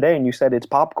video today and you said it's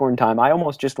popcorn time. I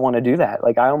almost just want to do that.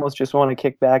 Like I almost just want to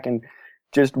kick back and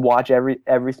just watch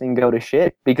everything go to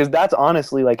shit, because that's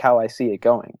honestly like how I see it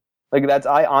going. Like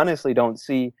I honestly don't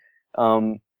see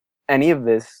any of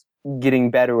this getting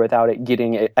better without it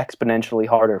getting exponentially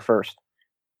harder first.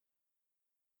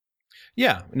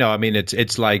 Yeah, no, I mean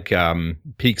it's like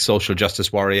peak social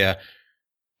justice warrior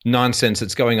nonsense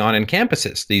that's going on in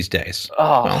campuses these days.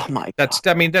 Oh, well, my God.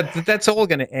 That's all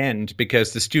going to end,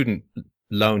 because the student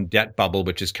loan debt bubble,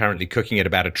 which is currently cooking at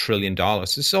about $1 trillion,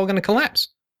 is all going to collapse.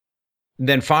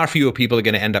 Then far fewer people are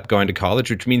going to end up going to college,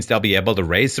 which means they'll be able to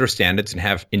raise their standards and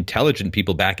have intelligent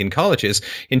people back in colleges.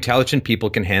 Intelligent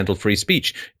people can handle free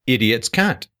speech. Idiots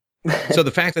can't. So the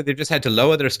fact that they've just had to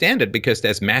lower their standard because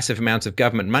there's massive amounts of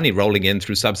government money rolling in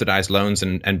through subsidized loans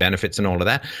and benefits and all of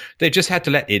that, they just had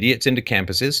to let idiots into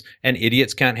campuses, and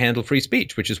idiots can't handle free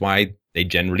speech, which is why they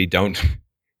generally don't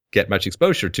get much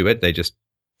exposure to it. They just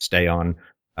stay on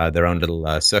their own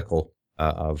little circle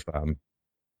of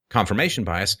confirmation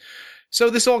bias. So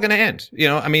this is all going to end. You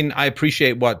know, I mean, I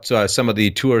appreciate what some of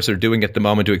the tours are doing at the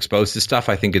moment to expose this stuff.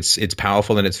 I think it's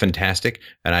powerful and it's fantastic,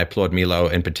 and I applaud Milo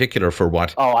in particular for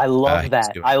what. Oh, I love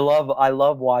that. I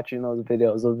love watching those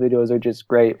videos. Those videos are just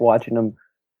great. Watching them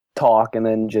talk, and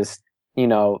then just, you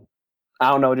know,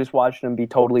 I don't know, just watching them be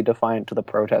totally defiant to the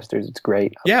protesters. It's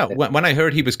great. Yeah, when I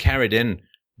heard he was carried in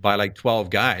by like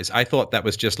 12 guys, I thought that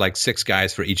was just like 6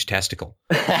 guys for each testicle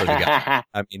for the guy.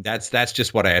 I mean, that's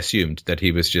just what I assumed, that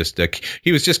he was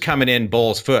just coming in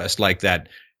balls first, like that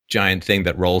giant thing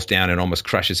that rolls down and almost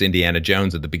crushes Indiana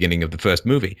Jones at the beginning of the first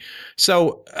movie.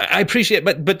 So I appreciate,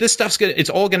 but this stuff's it's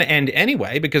all going to end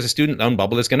anyway, because the student loan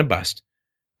bubble is going to bust,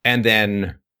 and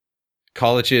then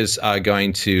colleges are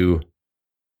going to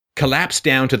collapse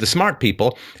down to the smart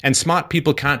people, and smart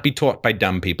people can't be taught by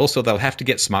dumb people, so they'll have to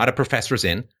get smarter professors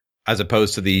in, as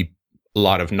opposed to the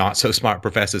lot of not so smart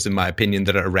professors, in my opinion,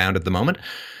 that are around at the moment.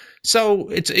 So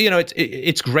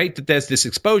it's great that there's this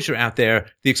exposure out there.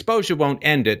 The exposure won't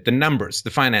end it. The numbers,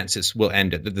 the finances will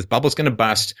end it. The bubble's going to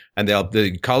bust, and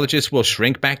the colleges will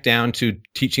shrink back down to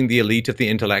teaching the elite of the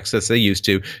intellects as they used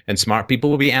to, and smart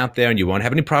people will be out there, and you won't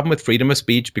have any problem with freedom of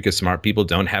speech, because smart people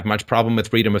don't have much problem with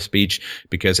freedom of speech,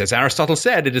 because, as Aristotle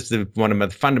said, it is one of the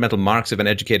fundamental marks of an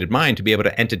educated mind to be able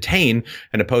to entertain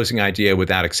an opposing idea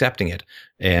without accepting it.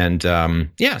 And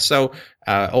so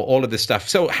all of this stuff.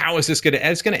 So how is this going to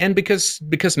end? It's going to end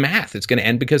because math. It's going to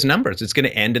end because numbers. It's going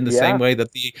to end in the same way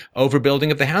that the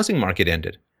overbuilding of the housing market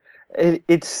ended.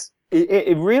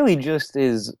 It really just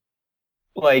is,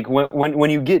 like, when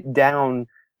you get down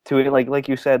to it, like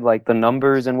you said, like the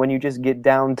numbers, and when you just get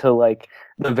down to like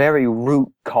the very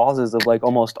root causes of like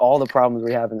almost all the problems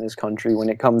we have in this country when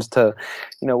it comes to,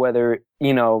 you know, whether,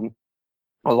 you know,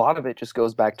 a lot of it just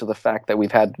goes back to the fact that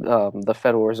we've had the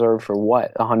Federal Reserve for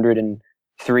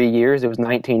 103 years. It was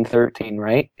 1913,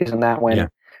 right? Isn't that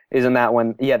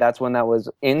when? Yeah, that's when that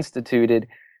was instituted.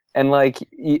 And like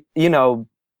you know,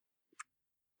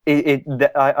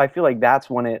 I feel like that's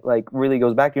when it like really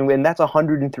goes back to, and that's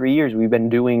 103 years we've been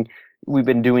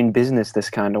doing business this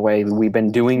kind of way. We've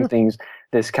been doing things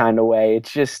this kind of way.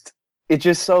 It's just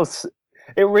so.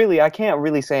 I can't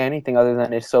really say anything other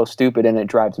than it's so stupid, and it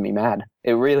drives me mad.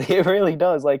 It really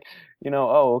does. Like, you know,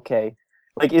 oh, okay.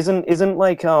 Like, isn't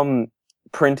like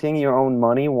printing your own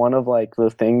money one of like the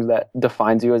things that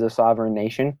defines you as a sovereign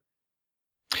nation?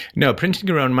 No, printing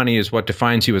your own money is what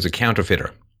defines you as a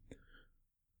counterfeiter.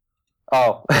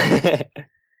 Oh.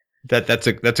 That's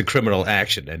a criminal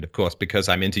action, and of course, because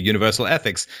I'm into universal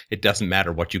ethics, it doesn't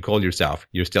matter what you call yourself;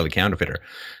 you're still a counterfeiter.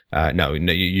 No,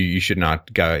 you should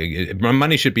not go.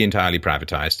 Money should be entirely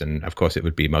privatized, and of course, it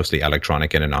would be mostly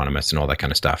electronic and anonymous and all that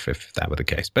kind of stuff if that were the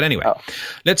case. But anyway,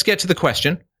 let's get to the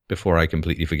question before I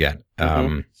completely forget.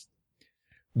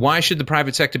 Why should the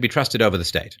private sector be trusted over the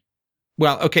state?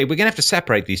 Well, okay, we're going to have to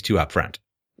separate these two up front,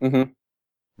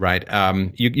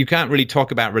 right? You can't really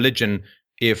talk about religion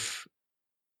if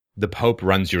the Pope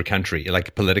runs your country,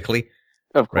 like politically.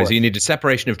 Of course. Right? So you need a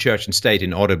separation of church and state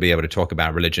in order to be able to talk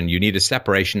about religion. You need a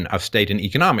separation of state and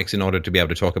economics in order to be able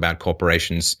to talk about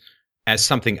corporations as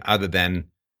something other than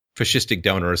fascistic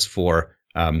donors for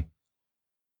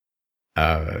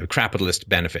capitalist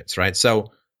benefits, right?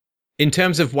 So in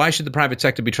terms of why should the private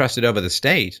sector be trusted over the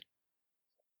state?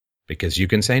 Because you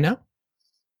can say no.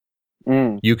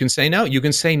 You can say no. You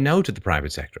can say no to the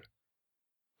private sector.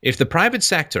 If the private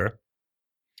sector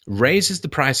raises the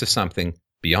price of something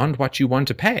beyond what you want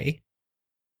to pay,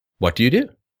 what do?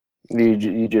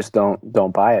 You just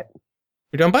don't buy it.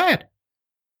 You don't buy it.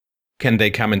 Can they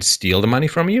come and steal the money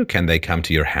from you? Can they come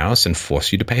to your house and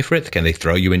force you to pay for it? Can they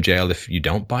throw you in jail if you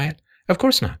don't buy it? Of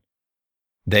course not.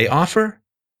 They offer,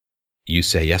 you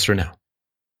say yes or no.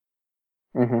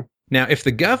 Now, if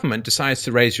the government decides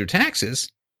to raise your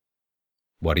taxes,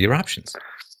 what are your options?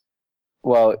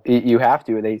 Well, you have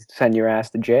to. They send your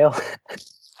ass to jail.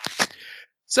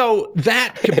 So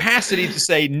that capacity to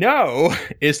say no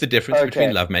is the difference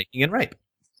between lovemaking and rape.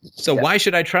 So why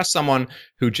should I trust someone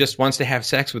who just wants to have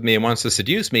sex with me and wants to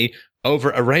seduce me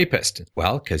over a rapist?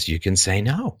 Well, because you can say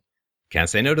no. Can't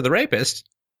say no to the rapist,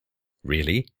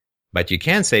 really, but you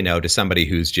can say no to somebody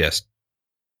who's just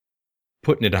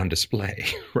putting it on display,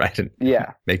 right? And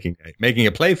making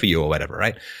a play for you or whatever,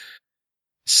 right?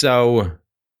 So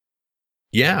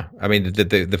yeah, I mean,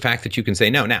 the fact that you can say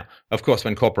no. Now, of course,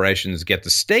 when corporations get the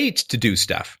state to do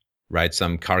stuff, right?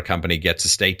 Some car company gets the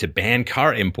state to ban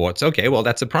car imports. Okay, well,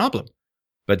 that's a problem.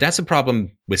 But that's a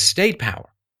problem with state power.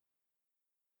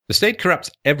 The state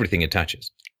corrupts everything it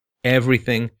touches.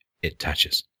 Everything it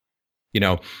touches. You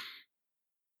know,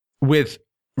 with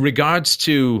regards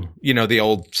to, you know, the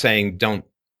old saying, don't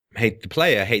hate the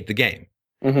player, hate the game.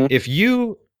 If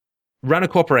you run a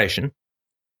corporation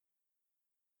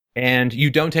and you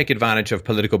don't take advantage of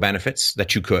political benefits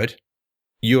that you could,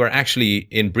 you are actually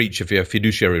in breach of your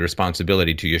fiduciary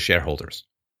responsibility to your shareholders.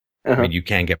 I mean, you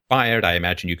can get fired. I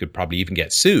imagine you could probably even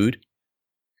get sued.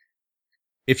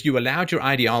 If you allowed your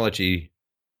ideology,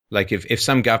 like if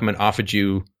some government offered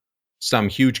you some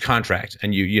huge contract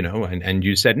and and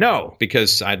you said no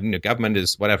because government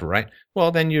is whatever, right?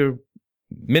 Well, then you're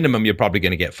probably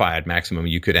going to get fired. Maximum,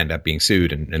 you could end up being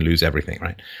sued and lose everything,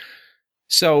 right?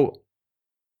 So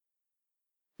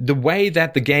the way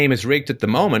that the game is rigged at the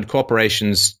moment,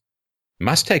 corporations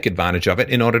must take advantage of it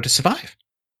in order to survive.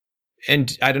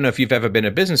 And I don't know if you've ever been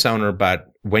a business owner,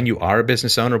 but when you are a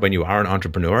business owner, when you are an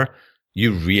entrepreneur,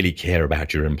 you really care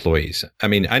about your employees. I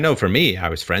mean, I know for me, I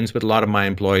was friends with a lot of my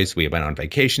employees. We went on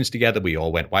vacations together. We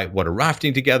all went whitewater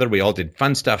rafting together. We all did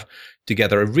fun stuff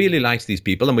together. I really liked these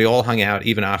people, and we all hung out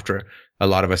even after a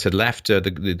lot of us had left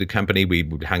the company. We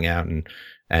would hang out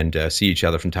and see each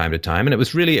other from time to time, and it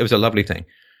was a lovely thing.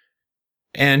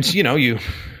 And you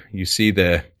see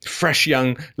the fresh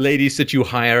young ladies that you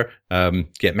hire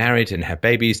get married and have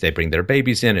babies. They bring their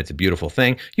babies in. It's a beautiful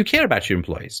thing. You care about your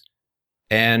employees.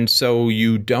 And so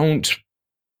you don't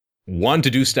want to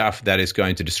do stuff that is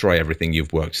going to destroy everything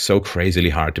you've worked so crazily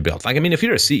hard to build. Like, I mean, if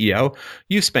you're a CEO,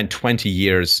 you've spent 20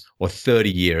 years or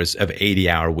 30 years of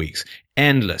 80-hour weeks,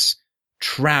 endless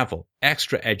travel,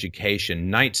 extra education,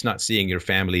 nights not seeing your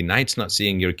family, nights not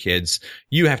seeing your kids.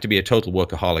 You have to be a total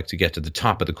workaholic to get to the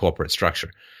top of the corporate structure.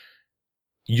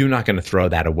 You're not going to throw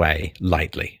that away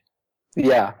lightly.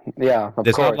 Yeah,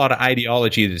 There's not a lot of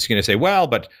ideology that's going to say, well,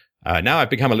 but now I've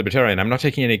become a libertarian. I'm not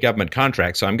taking any government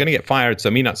contracts, so I'm going to get fired.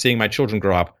 So me not seeing my children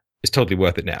grow up is totally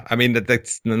worth it now. I mean,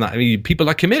 people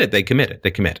are committed. They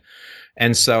commit.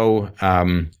 And so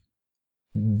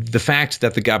the fact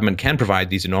that the government can provide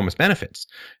these enormous benefits,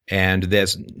 and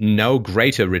there's no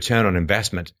greater return on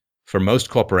investment for most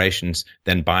corporations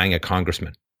than buying a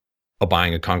congressman or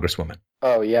buying a congresswoman.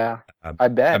 Oh, yeah. I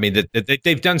bet. I mean,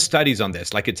 they've done studies on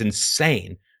this. Like, it's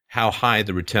insane how high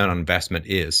the return on investment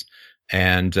is.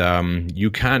 And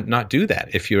you can't not do that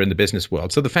if you're in the business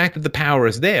world. So the fact that the power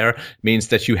is there means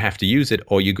that you have to use it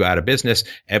or you go out of business.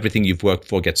 Everything you've worked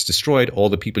for gets destroyed. All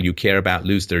the people you care about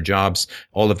lose their jobs.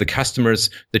 All of the customers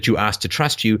that you asked to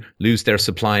trust you lose their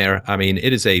supplier. I mean,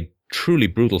 it is a truly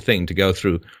brutal thing to go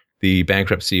through the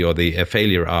bankruptcy or the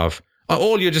failure of,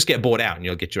 or you'll just get bought out and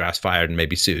you'll get your ass fired and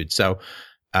maybe sued. So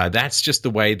that's just the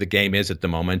way the game is at the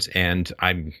moment. And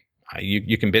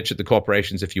you can bitch at the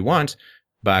corporations if you want.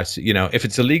 But, if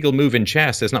it's a legal move in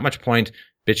chess, there's not much point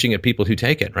bitching at people who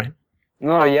take it, right?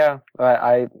 No, yeah,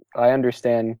 I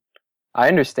understand. I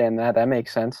understand that. That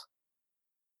makes sense.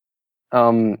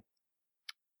 Yeah,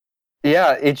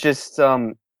 it's just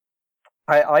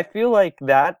I feel like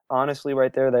that, honestly,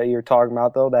 right there that you're talking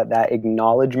about, though, that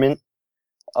acknowledgement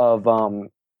of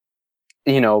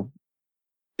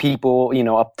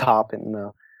people, up top in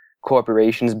the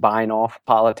corporations buying off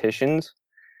politicians,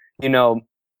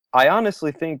 I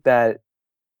honestly think that's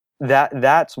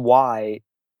why,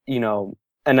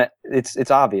 and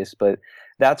it's obvious, but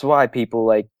that's why people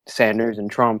like Sanders and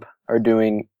Trump are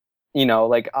doing,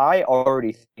 like I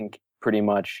already think pretty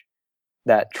much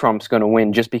that Trump's going to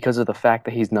win just because of the fact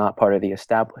that he's not part of the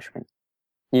establishment.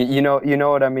 You know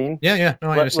what I mean? Yeah. No,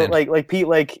 I understand. Like Pete,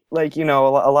 like a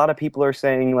lot of people are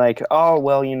saying like, oh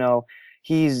well,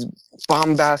 he's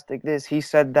bombastic this, he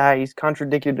said that, he's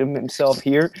contradicted himself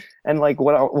here, and like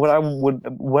what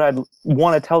I'd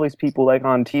want to tell these people like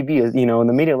on TV is, in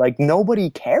the media, like nobody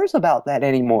cares about that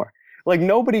anymore. Like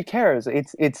nobody cares.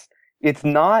 It's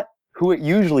not who it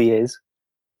usually is.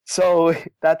 So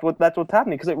that's what's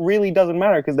happening, because it really doesn't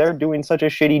matter because they're doing such a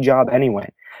shitty job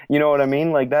anyway. You know what I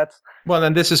mean? Like that's well,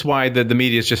 and this is why the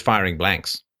media is just firing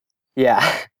blanks. Yeah.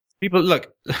 People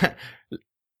look.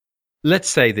 Let's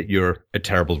say that you're a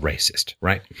terrible racist,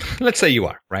 right? Let's say you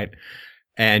are, right?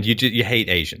 And you hate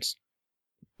Asians.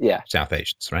 Yeah. South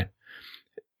Asians, right?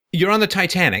 You're on the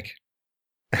Titanic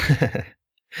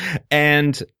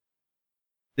and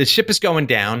the ship is going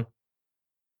down.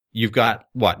 You've got,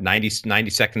 90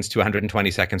 seconds to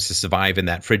 120 seconds to survive in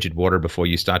that frigid water before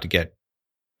you start to get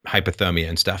hypothermia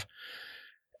and stuff.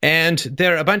 And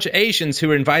there are a bunch of Asians who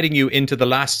are inviting you into the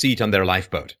last seat on their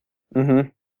lifeboat. Mm-hmm.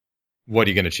 What are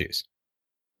you going to choose?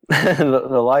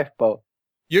 the lifeboat.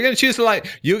 You're going to choose the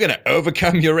life. You're going to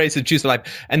overcome your race and choose the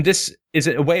life. And this is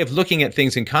a way of looking at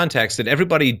things in context that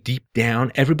everybody deep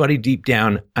down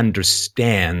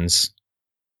understands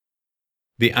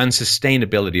the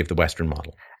unsustainability of the Western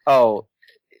model. Oh.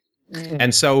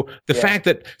 And so the fact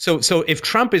that, so if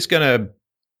Trump is going to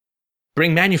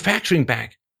bring manufacturing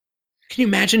back, can you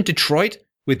imagine Detroit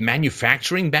with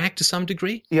manufacturing back to some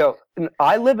degree?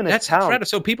 I live in a That's town. incredible.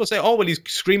 So people say, oh, well, he's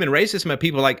screaming racism at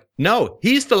people. Like, no,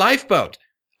 he's the lifeboat.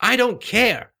 I don't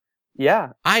care. Yeah.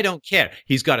 I don't care.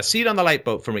 He's got a seat on the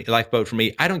lifeboat for me.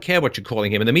 I don't care what you're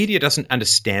calling him. And the media doesn't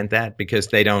understand that because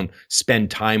they don't spend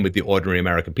time with the ordinary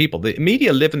American people. The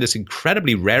media live in this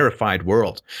incredibly rarefied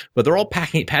world where they're all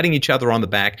patting each other on the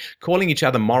back, calling each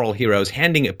other moral heroes,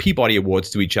 handing Peabody Awards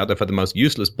to each other for the most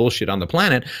useless bullshit on the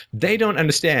planet. They don't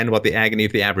understand what the agony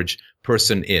of the average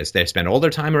person is. They spend all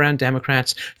their time around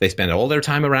Democrats. They spend all their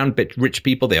time around rich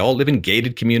people. They all live in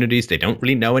gated communities. They don't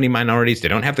really know any minorities. They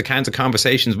don't have the kinds of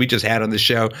conversations we just had on the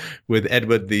show with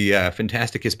Edward, the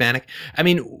fantastic Hispanic. I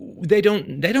mean, they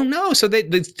don't know. So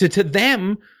to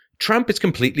them, Trump is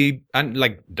completely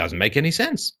doesn't make any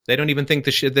sense. They don't even think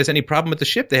there's any problem with the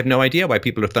ship. They have no idea why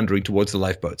people are thundering towards the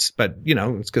lifeboats. But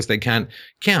it's because they can't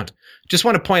count. Just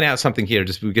want to point out something here.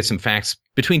 Just we get some facts.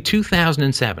 Between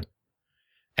 2007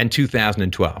 and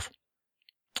 2012,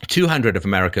 200 of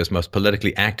America's most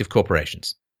politically active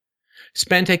corporations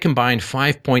spent a combined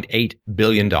 $5.8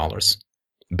 billion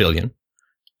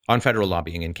on federal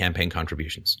lobbying and campaign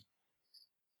contributions.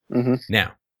 Mm-hmm.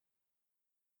 Now,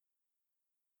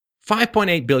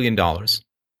 $5.8 billion.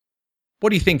 What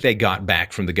do you think they got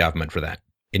back from the government for that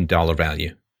in dollar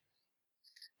value?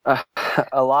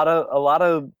 A lot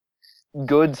of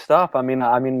good stuff. I mean,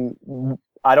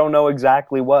 I don't know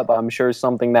exactly what, but I'm sure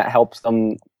something that helps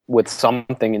them with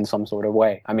something in some sort of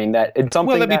way. I mean, that it's something.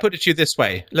 Well, let me put it to you this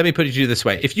way.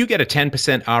 If you get a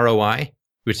 10% ROI,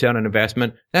 return on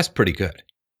investment, that's pretty good.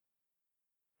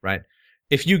 Right?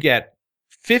 If you get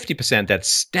 50%, that's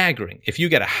staggering. If you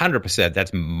get 100%,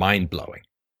 that's mind-blowing.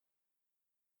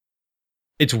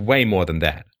 It's way more than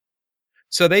that.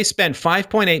 So they spent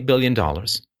 $5.8 billion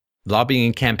lobbying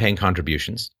and campaign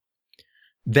contributions.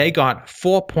 They got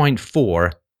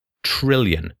 $4.4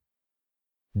 trillion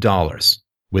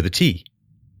with a T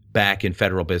back in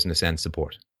federal business and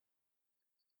support.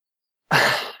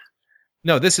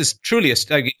 No, this is truly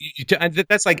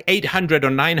that's like 800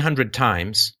 or 900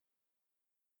 times,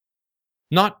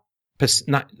 not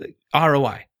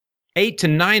ROI. 800 to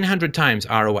 900 times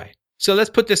ROI. So let's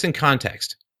put this in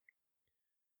context.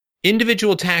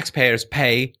 Individual taxpayers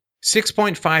pay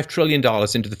 $6.5 trillion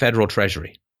into the federal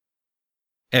treasury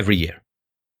every year.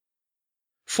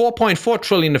 $4.4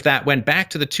 trillion of that went back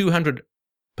to the 200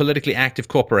 politically active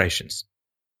corporations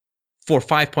for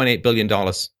 $5.8 billion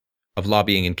of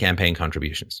lobbying and campaign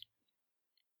contributions.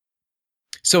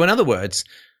 So in other words,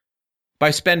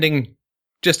 by spending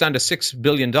just under $6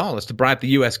 billion to bribe the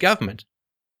US government,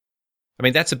 I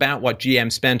mean, that's about what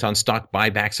GM spent on stock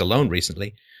buybacks alone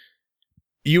recently.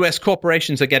 US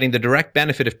corporations are getting the direct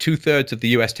benefit of 2/3 of the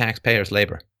US taxpayers'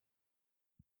 labor.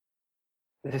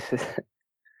 This is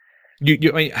I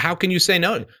mean, how can you say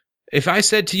no? If I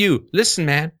said to you, listen,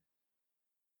 man,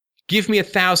 give me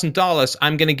 $1,000,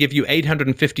 I'm going to give you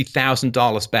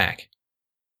 $850,000 back.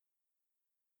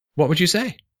 What would you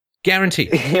say?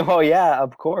 Guaranteed. well, yeah,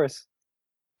 of course.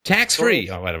 Tax-free,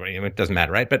 or whatever. It doesn't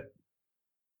matter, right? But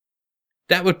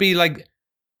that would be like,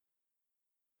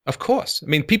 of course. I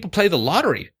mean, people play the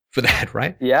lottery for that,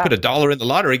 right? Yeah. Put $1 in the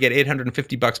lottery, get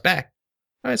 $850 back.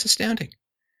 Oh, it's astounding.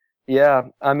 Yeah,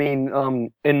 I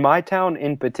mean, in my town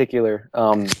in particular,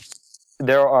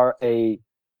 there are a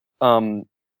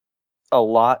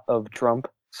lot of Trump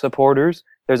supporters.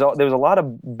 There's a lot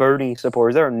of Bernie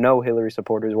supporters. There are no Hillary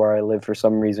supporters where I live for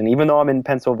some reason. Even though I'm in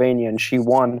Pennsylvania and she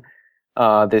won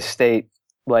this state,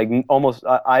 like almost,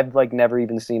 I've like never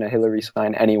even seen a Hillary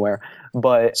sign anywhere.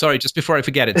 But sorry, just before I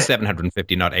forget, it's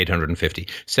 750, not 850.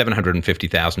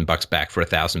 $750,000 back for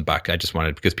 $1,000. I just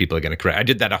wanted, because people are going to correct. I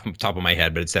did that off the top of my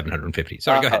head, but it's 750.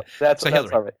 Sorry, go ahead. That's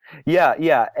Hillary. all right.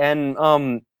 Yeah,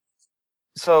 and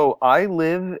so I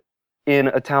live in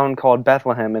a town called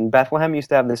Bethlehem, and Bethlehem used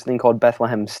to have this thing called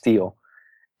Bethlehem Steel,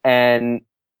 and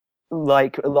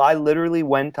like I literally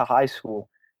went to high school.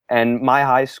 And my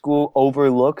high school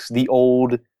overlooks the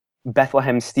old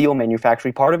Bethlehem steel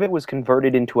manufactory. Part of it was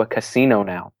converted into a casino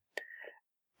now.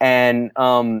 And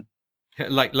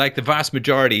like the vast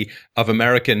majority of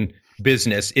American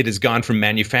business, it has gone from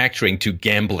manufacturing to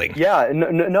gambling. Yeah,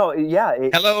 no, yeah.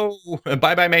 Hello,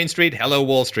 bye Main Street. Hello,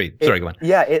 Wall Street. Sorry, go on.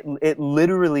 Yeah, it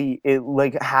literally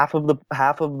like half of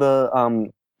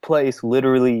the place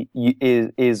literally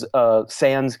is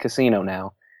Sands Casino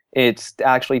now. It's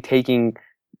actually taking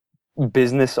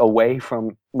business away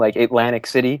from like Atlantic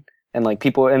City and like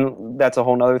people, and that's a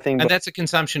whole nother thing. And that's a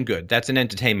consumption good. That's an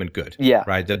entertainment good. Yeah.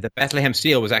 Right. The Bethlehem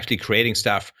Steel was actually creating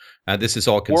stuff. This is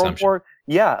all consumption.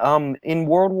 In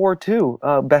World War II,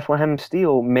 Bethlehem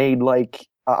Steel made like,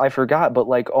 I forgot, but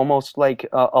like almost like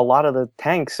a lot of the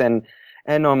tanks and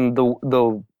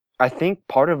the I think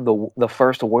part of the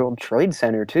first World Trade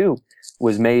Center too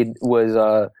was made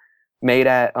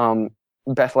at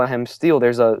Bethlehem Steel.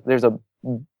 There's a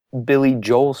Billy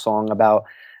Joel song about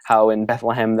how in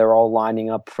Bethlehem they're all lining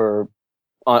up for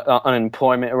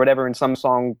unemployment or whatever in some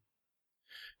song.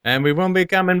 And we won't be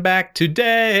coming back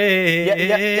today.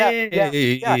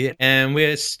 Yeah. And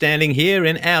we're standing here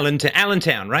in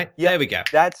Allentown, right? Yeah, there we go.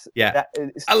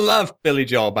 I love Billy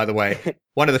Joel, by the way.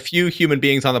 One of the few human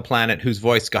beings on the planet whose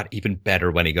voice got even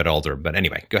better when he got older. But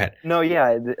anyway, go ahead. No,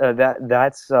 yeah,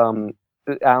 that's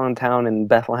Allentown and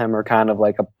Bethlehem are kind of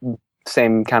like a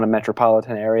same kind of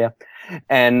metropolitan area,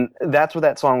 and that's what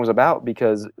that song was about,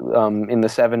 because in the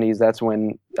 70s that's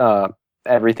when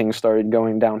everything started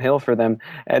going downhill for them.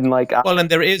 And like and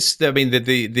there is, I mean, the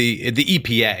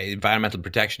EPA, Environmental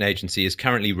Protection Agency, is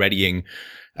currently readying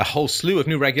a whole slew of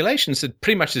new regulations that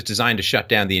pretty much is designed to shut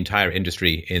down the entire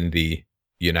industry in the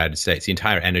United States. The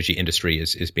entire energy industry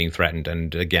is being threatened,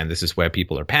 and again, this is where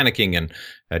people are panicking. And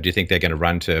do you think they're going to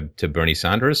run to Bernie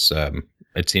Sanders?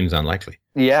 It seems unlikely.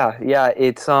 Yeah,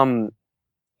 it's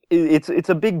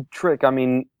a big trick. I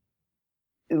mean,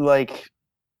 like,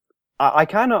 I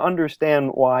kind of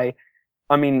understand why.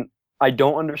 I mean, I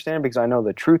don't understand because I know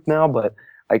the truth now, but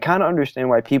I kind of understand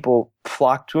why people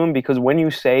flock to him, because when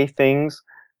you say things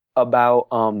about,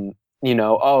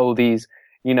 these,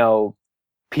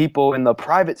 people in the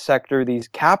private sector, these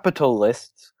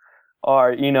capitalists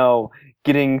are,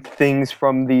 getting things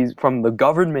from the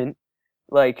government,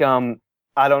 like,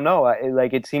 I don't know.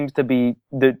 Like, it seems to be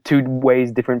the two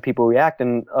ways different people react.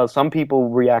 And some people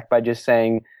react by just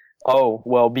saying, oh,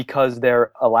 well, because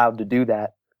they're allowed to do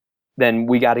that, then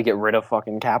we got to get rid of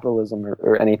fucking capitalism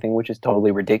or anything, which is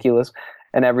totally ridiculous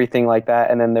and everything like that.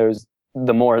 And then there's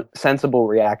the more sensible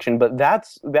reaction. But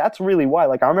that's really why.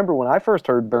 Like, I remember when I first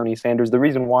heard Bernie Sanders, the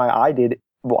reason why I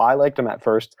liked him at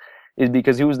first is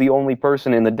because he was the only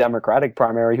person in the Democratic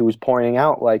primary who was pointing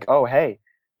out, like, oh, hey,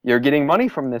 you're getting money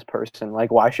from this person.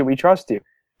 Like, why should we trust you?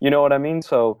 You know what I mean?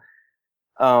 So,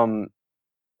 there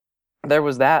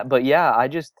was that. But yeah,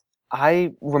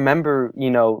 I remember,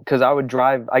 because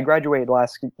I graduated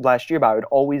last year, but I would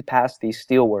always pass these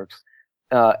steelworks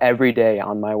every day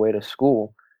on my way to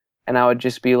school. And I would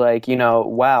just be like,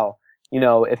 wow,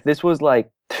 if this was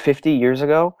like 50 years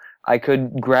ago, I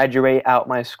could graduate out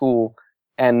my school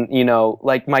and,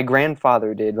 like my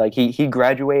grandfather did. Like he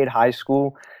graduated high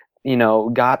school,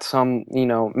 got some,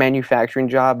 manufacturing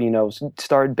job,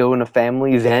 started building a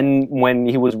family. Then when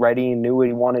he was ready and knew what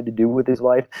he wanted to do with his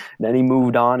life, then he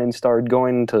moved on and started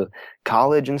going to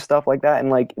college and stuff like that.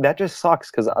 And like that just sucks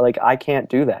because like I can't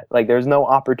do that. Like there's no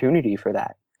opportunity for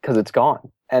that because it's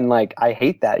gone. And like I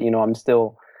hate that. I'm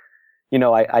still,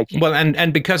 I can't. Well,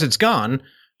 and because it's gone,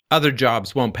 other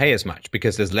jobs won't pay as much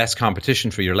because there's less competition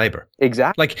for your labor.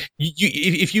 Exactly. Like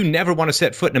if you never want to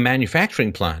set foot in a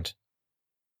manufacturing plant,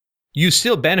 you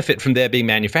still benefit from there being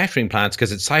manufacturing plants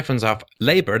because it siphons off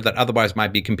labor that otherwise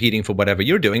might be competing for whatever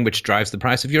you're doing, which drives the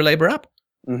price of your labor up.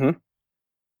 Mm-hmm.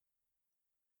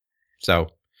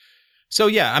 So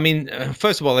yeah, I mean,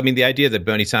 first of all, I mean, the idea that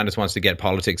Bernie Sanders wants to get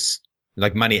politics,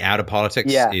 like money out of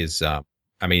politics is,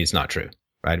 it's not true.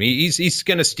 Right? I mean, he's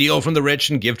going to steal from the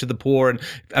rich and give to the poor and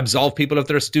absolve people of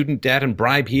their student debt and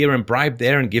bribe here and bribe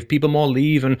there and give people more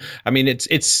leave. And I mean,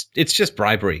 it's just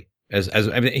bribery.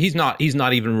 I mean, he's not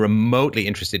even remotely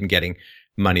interested in getting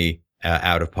money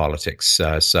out of politics.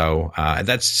 So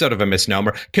that's sort of a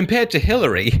misnomer compared to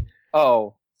Hillary.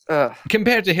 Oh,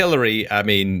 compared to Hillary, I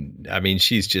mean,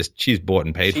 she's bought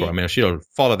and paid for. I mean, she'll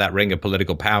follow that ring of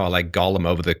political power like Gollum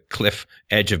over the cliff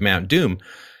edge of Mount Doom.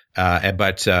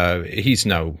 But he's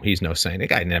no saint. The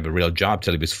guy didn't have a real job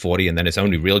till he was 40, and then his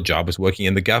only real job was working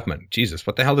in the government. Jesus,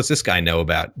 what the hell does this guy know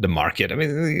about the market? I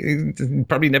mean, he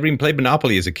probably never even played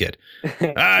Monopoly as a kid.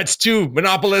 It's too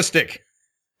monopolistic.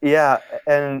 Yeah,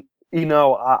 and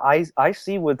I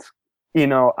see what's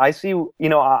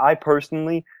I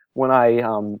personally when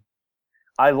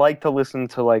I like to listen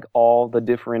to like all the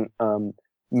different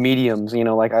mediums.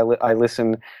 Like I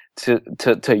listen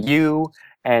to you.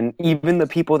 And even the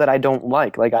people that I don't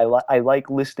like I like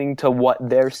listening to what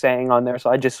they're saying on their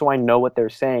side, just so I know what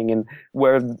they're saying and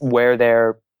where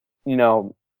they're,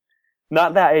 not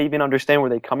that I even understand where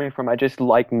they're coming from. I just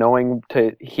like knowing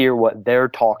to hear what they're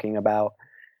talking about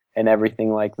and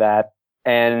everything like that.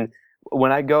 And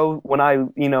when I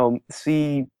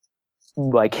see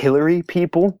like Hillary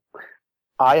people,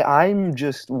 I'm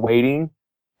just waiting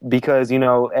because,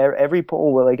 every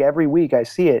poll, like every week I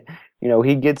see it.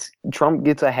 Trump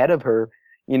gets ahead of her,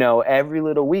 every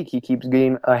little week he keeps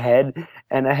getting ahead,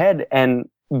 and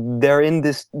they're in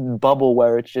this bubble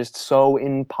where it's just so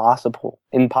impossible.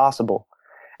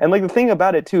 And like the thing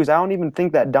about it too is I don't even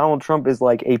think that Donald Trump is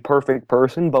like a perfect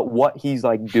person, but what he's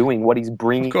like doing, what he's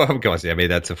bringing. Of course, I mean,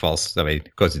 that's a false,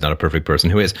 of course he's not a perfect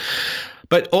person, who is?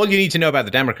 But all you need to know about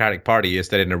the Democratic Party is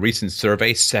that in a recent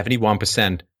survey,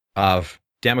 71% of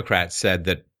Democrats said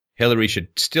that Hillary should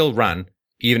still run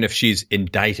even if she's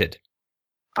indicted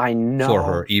I know. For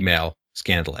her email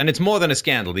scandal. And it's more than a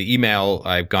scandal. The email,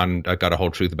 I've got a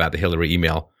whole truth about the Hillary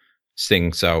email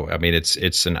thing. So, I mean,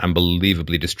 it's an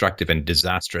unbelievably destructive and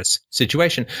disastrous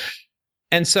situation.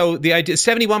 And so the idea,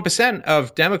 71%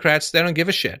 of Democrats, they don't give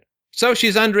a shit. So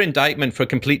she's under indictment for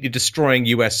completely destroying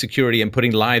U.S. security and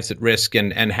putting lives at risk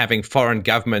and having foreign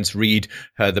governments read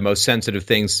the most sensitive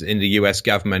things in the U.S.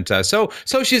 government. So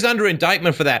she's under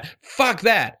indictment for that. Fuck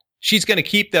that. She's going to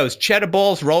keep those cheddar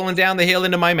balls rolling down the hill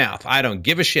into my mouth. I don't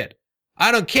give a shit.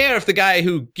 I don't care if the guy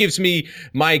who gives me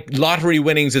my lottery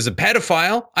winnings is a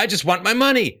pedophile. I just want my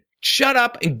money. Shut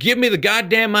up and give me the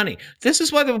goddamn money. This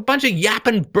is why there are a bunch of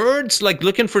yapping birds like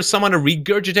looking for someone to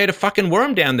regurgitate a fucking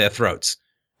worm down their throats.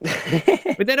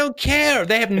 But they don't care.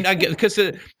 They have, because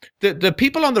the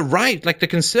people on the right, like the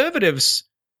conservatives,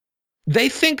 they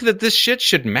think that this shit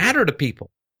should matter to people.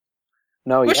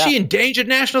 No, well, she endangered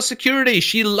national security.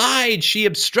 She lied. She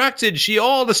obstructed.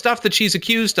 All the stuff that she's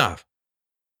accused of.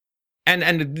 And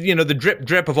the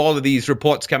drip of all of these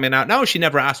reports coming out. No, she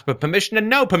never asked for permission, and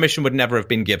no permission would never have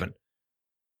been given.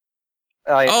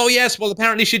 Oh, yes. Well,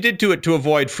 apparently she did do it to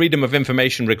avoid freedom of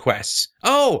information requests.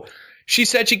 Oh, she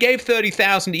said she gave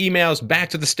 30,000 emails back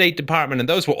to the State Department, and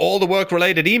those were all the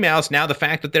work-related emails. Now the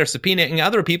fact that they're subpoenaing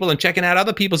other people and checking out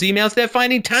other people's emails, they're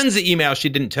finding tons of emails she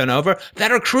didn't turn over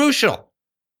that are crucial.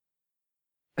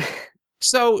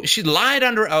 So she lied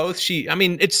under oath. And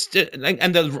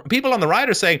the people on the right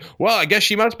are saying, well, I guess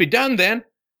she must be done then,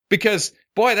 because,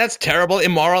 boy, that's terrible,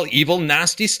 immoral, evil,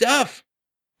 nasty stuff.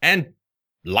 And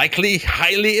likely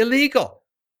highly illegal.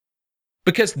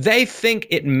 Because they think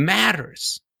it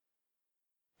matters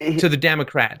to the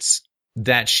Democrats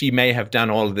that she may have done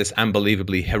all of this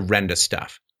unbelievably horrendous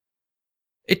stuff.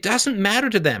 It doesn't matter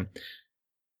to them.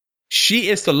 She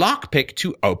is the lockpick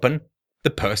to open the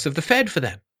purse of the Fed for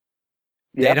them.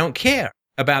 Yep. They don't care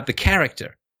about the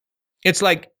character. It's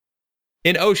like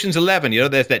in Ocean's 11,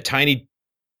 there's that tiny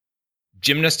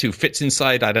gymnast who fits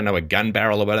inside, I don't know, a gun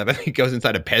barrel or whatever. He goes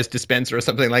inside a Pez dispenser or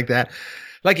something like that.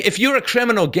 Like, if you're a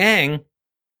criminal gang,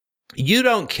 you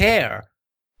don't care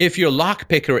if your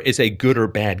lockpicker is a good or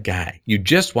bad guy. You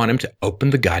just want him to open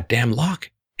the goddamn lock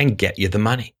and get you the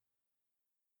money.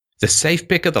 The safe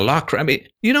picker, the lock, I mean,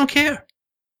 you don't care.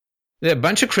 They're a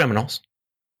bunch of criminals,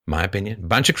 my opinion, a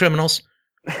bunch of criminals.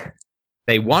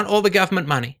 They want all the government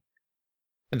money.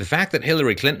 And the fact that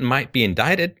Hillary Clinton might be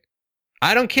indicted,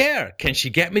 I don't care. Can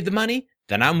she get me the money?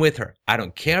 Then I'm with her. I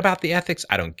don't care about the ethics.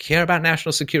 I don't care about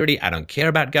national security. I don't care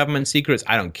about government secrets.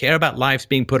 I don't care about lives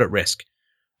being put at risk.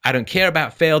 I don't care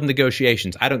about failed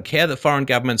negotiations. I don't care that foreign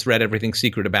governments read everything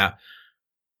secret about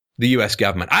the U.S.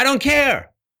 government. I don't care.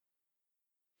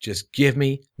 Just give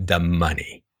me the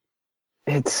money.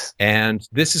 And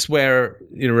this is where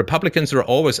Republicans are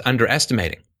always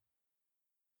underestimating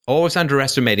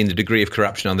the degree of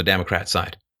corruption on the Democrat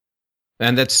side.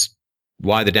 And that's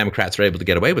why the Democrats are able to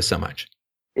get away with so much.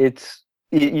 Then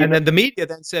the media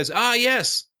then says,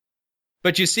 yes,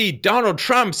 but you see, Donald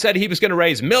Trump said he was going to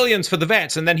raise millions for the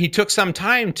vets, and then he took some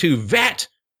time to vet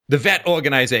the vet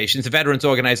organizations, the veterans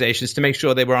organizations, to make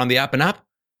sure they were on the up and up.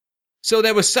 So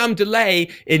there was some delay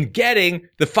in getting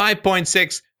the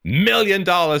 $5.6 million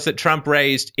that Trump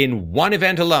raised in one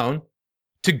event alone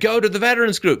to go to the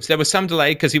veterans groups. There was some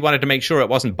delay because he wanted to make sure it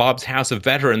wasn't Bob's House of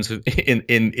Veterans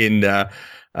in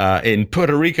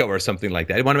Puerto Rico or something like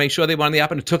that. He wanted to make sure they were on the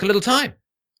up, and it took a little time.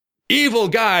 Evil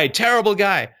guy, terrible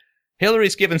guy.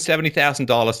 Hillary's given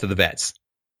 $70,000 to the vets.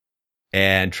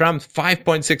 And Trump,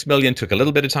 $5.6 million, took a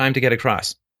little bit of time to get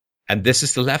across. And this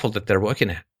is the level that they're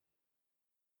working at.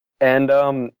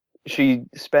 And she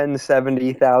spends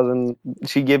 $70,000.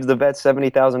 She gives the vets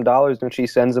 $70,000, and she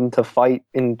sends them to fight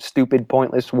in stupid,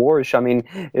 pointless wars. I mean,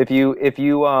 if you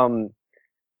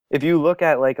look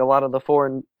at like a lot of the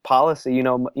foreign policy,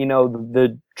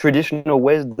 the traditional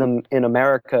wisdom in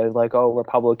America is like, oh,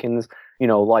 Republicans,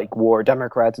 like war,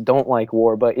 Democrats don't like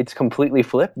war, but it's completely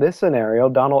flipped. This scenario,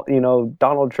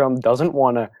 Donald Trump doesn't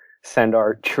want to send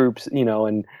our troops,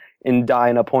 and die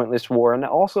in a pointless war. And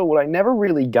also, what I never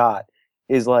really got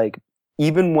is like,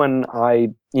 even when I,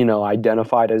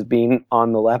 identified as being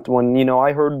on the left, when,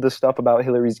 I heard the stuff about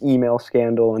Hillary's email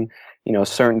scandal and,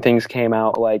 certain things came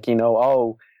out like,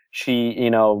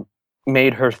 she,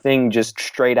 made her thing just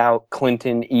straight out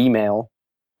Clinton email,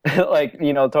 like,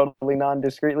 totally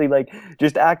non-discreetly, like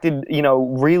just acted,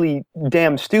 really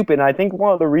damn stupid. And I think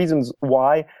one of the reasons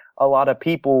why a lot of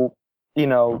people,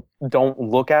 don't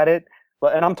look at it,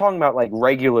 and I'm talking about like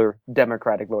regular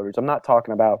Democratic voters. I'm not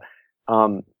talking about,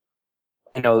 her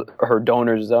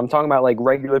donors. I'm talking about like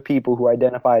regular people who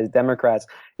identify as Democrats,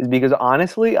 is because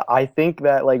honestly, I think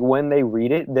that like when they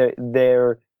read it,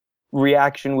 their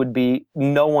reaction would be,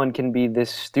 no one can be this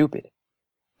stupid.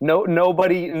 No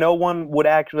one would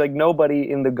actually, like,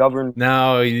 nobody in the government.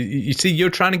 No, you see,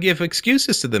 you're trying to give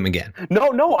excuses to them again.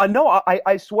 No,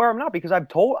 I swear I'm not, because I've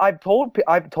told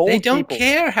They don't people,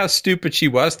 care how stupid she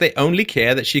was. They only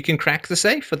care that she can crack the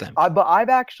safe for them. But I've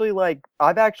actually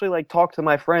talked to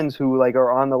my friends who like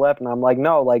are on the left, and I'm like,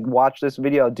 no, like, watch this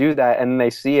video, do that, and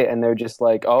they see it, and they're just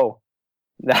like, oh,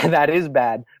 that is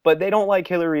bad. But they don't like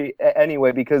Hillary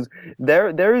anyway, because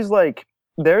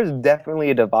there's definitely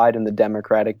a divide in the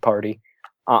Democratic Party.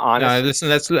 Honestly. No, listen,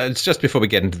 that's just before we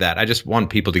get into that. I just want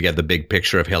people to get the big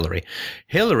picture of Hillary.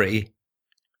 Hillary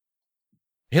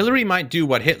might do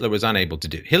what Hitler was unable to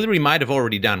do. Hillary might have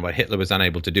already done what Hitler was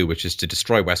unable to do, which is to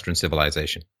destroy Western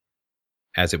civilization,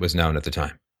 as it was known at the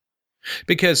time.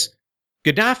 Because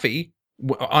Gaddafi,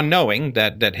 on knowing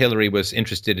that Hillary was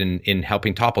interested in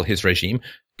helping topple his regime,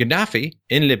 Gaddafi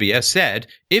in Libya said,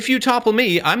 if you topple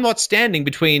me, I'm not standing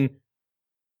between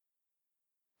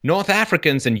North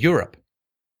Africans and Europe.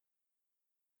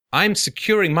 I'm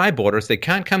securing my borders. They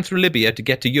can't come through Libya to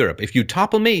get to Europe. If you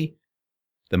topple me,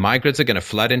 the migrants are going to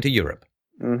flood into Europe.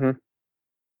 Mm-hmm.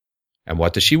 And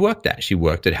what does she work at? She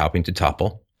worked at helping to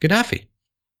topple Gaddafi.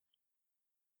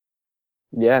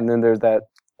 Yeah, and then there's that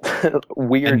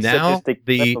weird sadistic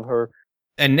clip of her.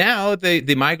 And now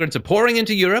the migrants are pouring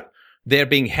into Europe. They're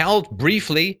being held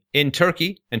briefly in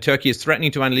Turkey, and Turkey is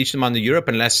threatening to unleash them on the Europe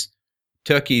unless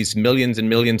Turkey's millions and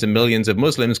millions and millions of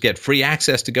Muslims get free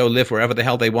access to go live wherever the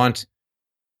hell they want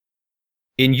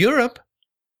in Europe.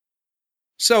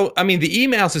 So, I mean, the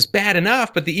emails is bad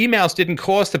enough, but the emails didn't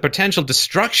cause the potential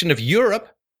destruction of Europe.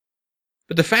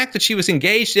 But the fact that she was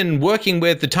engaged in working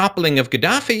with the toppling of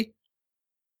Gaddafi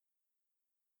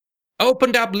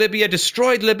opened up Libya,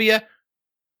 destroyed Libya,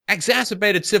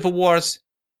 exacerbated civil wars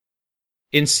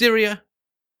in Syria,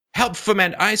 helped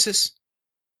foment ISIS,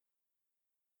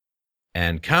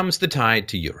 and comes the tide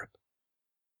to Europe.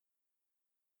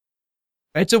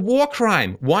 It's a war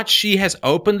crime. What she has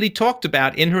openly talked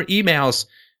about in her emails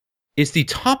is the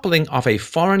toppling of a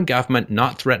foreign government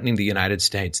not threatening the United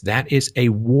States. That is a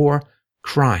war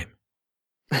crime.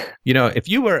 You know, if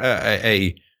you were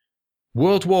a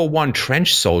World War I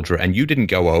trench soldier and you didn't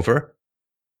go over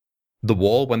the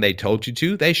wall when they told you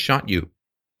to, they shot you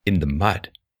in the mud.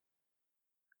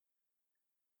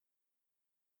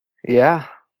 Yeah.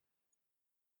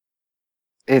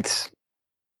 It's...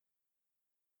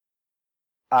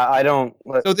 I don't...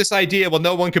 So this idea, well,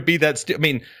 no one could be that... I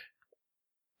mean,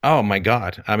 oh my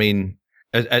God. I mean...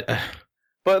 But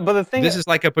the thing... This is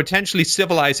like a potentially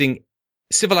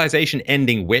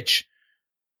civilization-ending witch,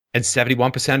 and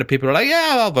 71% of people are like,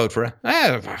 yeah, I'll vote for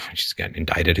her. She's getting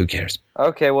indicted. Who cares?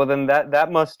 Okay, well then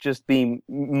that must just be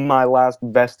my last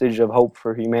vestige of hope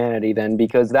for humanity then,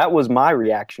 because that was my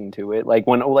reaction to it. Like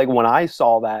when I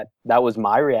saw that was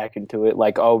my reaction to it.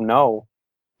 Like, oh no,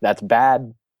 that's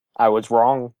bad. I was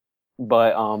wrong.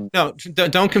 But no,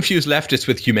 don't confuse leftists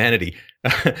with humanity.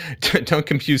 Don't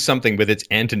confuse something with its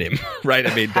antonym, right?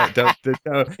 I mean, don't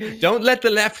let the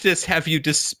leftists have you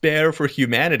despair for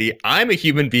humanity. I'm a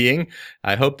human being.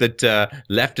 I hope that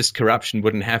leftist corruption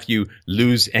wouldn't have you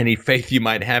lose any faith you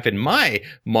might have in my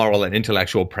moral and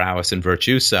intellectual prowess and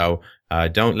virtue. So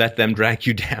don't let them drag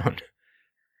you down.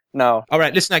 No. All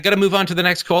right, listen, I got to move on to the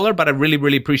next caller, but I really,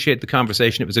 really appreciate the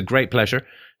conversation. It was a great pleasure,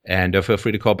 and feel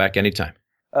free to call back anytime.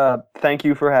 Thank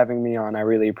you for having me on. I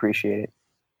really appreciate it.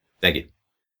 Thank you.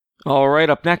 All right,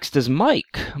 up next is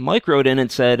Mike. Mike wrote in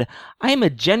and said, I am a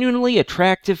genuinely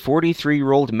attractive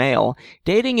 43-year-old male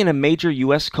dating in a major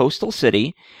U.S. coastal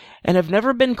city and have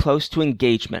never been close to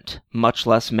engagement, much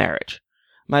less marriage.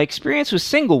 My experience with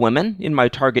single women in my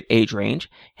target age range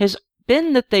has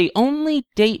been that they only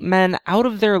date men out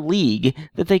of their league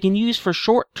that they can use for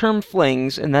short-term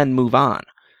flings and then move on.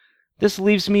 This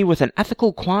leaves me with an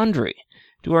ethical quandary.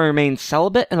 Do I remain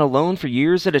celibate and alone for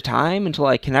years at a time until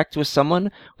I connect with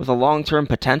someone with a long-term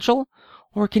potential?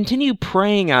 Or continue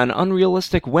preying on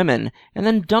unrealistic women and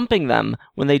then dumping them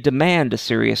when they demand a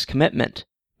serious commitment?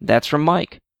 That's from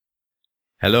Mike.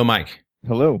 Hello, Mike.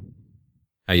 Hello.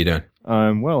 How you doing?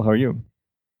 I'm well. How are you?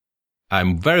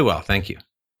 I'm very well, thank you.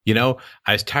 You know,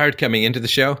 I was tired coming into the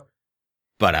show,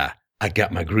 but I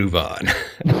got my groove on.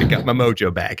 I got my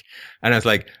mojo back. And I was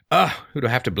like, oh, who do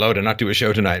I have to blow to not do a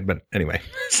show tonight? But anyway,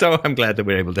 so I'm glad that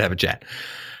we're able to have a chat.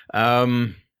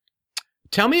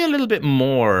 Tell me a little bit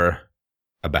more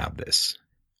about this.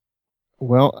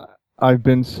 Well, I've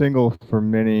been single for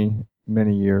many,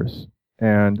 many years.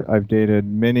 And I've dated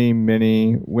many,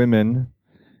 many women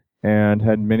and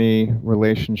had many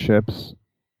relationships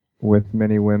with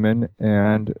many women,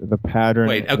 and the pattern...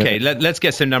 Wait, okay, let's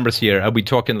get some numbers here. Are we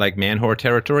talking like man-whore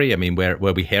territory? I mean, where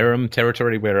we harem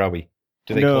territory? Where are we?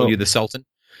 Do they call you the Sultan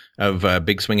of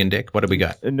Big Swinging Dick? What do we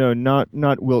got? No,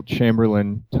 not Wilt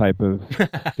Chamberlain type of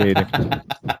dating.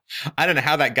 I don't know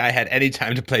how that guy had any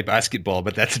time to play basketball,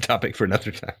 but that's a topic for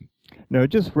another time. No,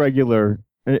 just regular,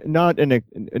 not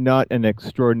an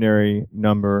extraordinary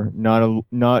number,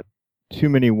 not too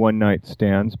many one-night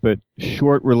stands, but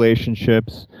short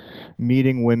relationships,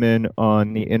 meeting women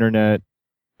on the internet,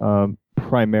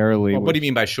 primarily. Well, what do you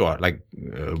mean by short? Like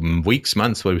weeks,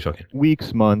 months? What are we talking?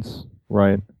 Weeks, months,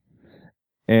 right?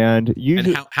 And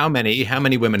usually, and how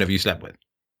many women have you slept with?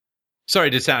 Sorry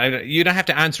to sound. You don't have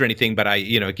to answer anything, but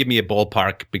give me a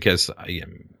ballpark, because I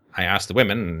asked the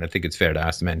women, and I think it's fair to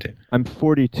ask the men too. I'm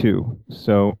 42,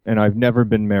 and I've never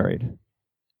been married.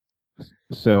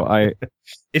 So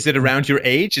is it around your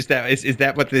age? Is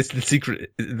that what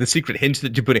the secret hint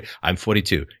that you're putting? I'm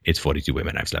 42. It's 42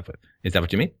 women I've slept with. Is that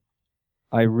what you mean?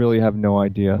 I really have no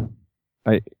idea.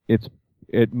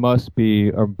 It must be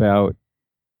about,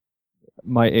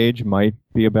 my age might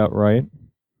be about right.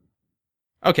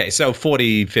 Okay, so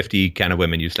 40, 50 kind of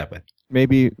women you slept with.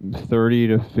 Maybe 30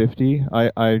 to 50.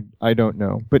 I don't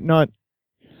know, but not.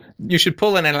 You should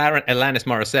pull an Alanis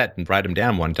Morissette and write them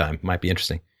down one time. Might be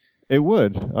interesting. It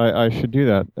would. I should do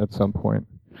that at some point.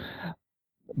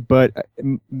 But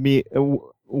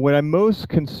what I'm most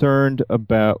concerned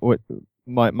about, what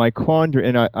my quandary,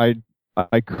 and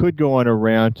I could go on a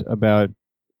rant about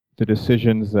the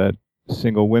decisions that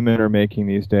single women are making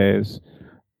these days.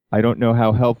 I don't know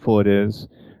how helpful it is.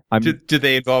 Do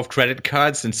they involve credit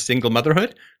cards and single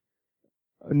motherhood?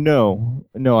 No.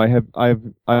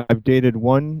 I've dated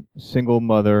one single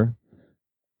mother.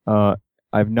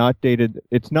 I've not dated.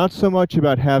 It's not so much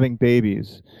about having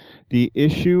babies. The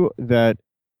issue that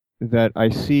I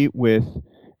see with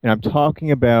And I'm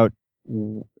talking about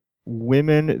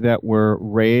women that were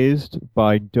raised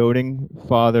by doting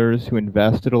fathers who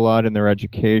invested a lot in their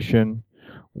education,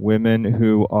 women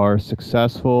who are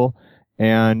successful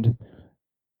and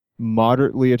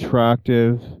moderately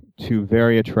attractive to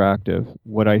very attractive.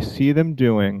 What I see them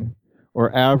doing,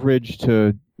 or average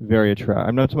to very attractive,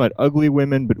 I'm not talking about ugly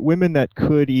women, but women that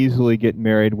could easily get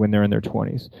married when they're in their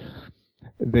 20s.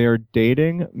 They're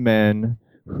dating men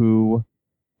who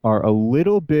are a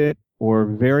little bit or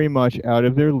very much out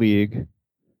of their league,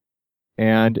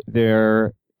 and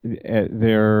they're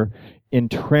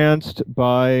entranced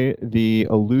by the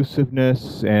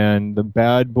elusiveness and the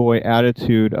bad boy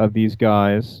attitude of these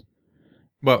guys.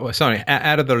 Well, sorry,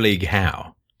 out of their league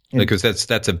how? Because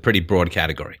that's a pretty broad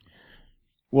category.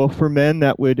 Well, for men,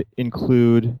 that would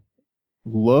include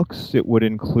looks. It would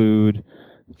include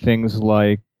things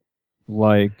like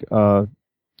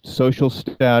social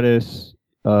status,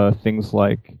 things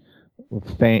like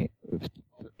fame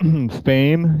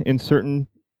in certain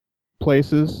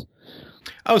places.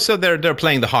 Oh, so they're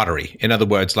playing the hottery. In other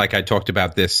words, like I talked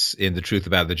about this in The Truth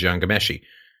About the John Ghomeshi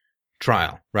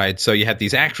trial, right? So you had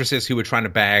these actresses who were trying to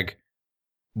bag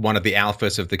one of the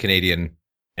alphas of the Canadian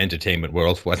entertainment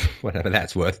world, whatever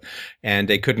that's worth, and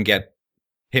they couldn't get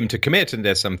him to commit, and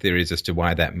there's some theories as to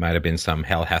why that might have been some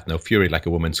hell hath no fury, like a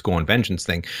woman scorn vengeance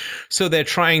thing. So they're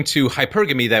trying to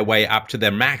hypergamy their way up to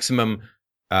their maximum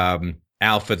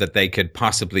alpha that they could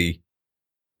possibly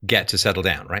get to settle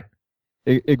down, right?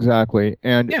 Exactly.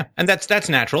 And yeah, and that's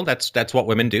natural. That's what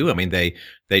women do. I mean,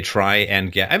 they try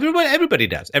and get everybody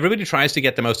does. Everybody tries to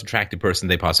get the most attractive person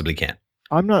they possibly can.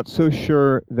 I'm not so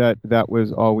sure that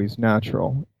was always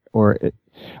natural,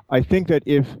 I think that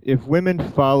if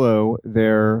women follow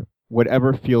their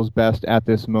whatever feels best at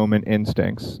this moment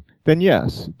instincts, then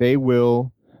yes, they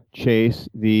will chase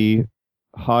the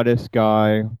hottest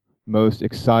guy, most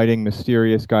exciting,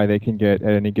 mysterious guy they can get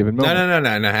at any given moment.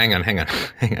 No. Hang on.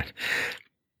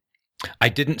 I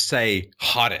didn't say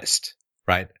hottest,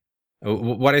 right?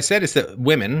 What I said is that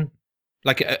women,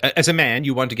 like as a man,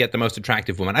 you want to get the most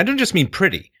attractive woman. I don't just mean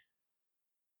pretty,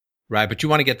 right? But you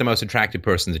want to get the most attractive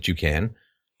person that you can.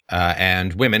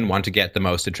 And women want to get the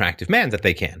most attractive man that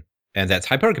they can. And that's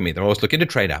hypergamy. They're always looking to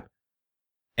trade up.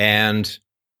 And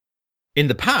in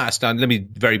the past, let me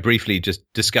very briefly just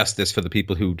discuss this for the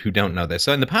people who don't know this.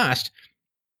 So in the past,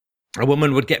 a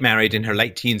woman would get married in her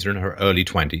late teens or in her early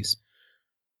 20s.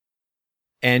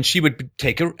 And she would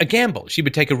take a gamble. She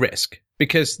would take a risk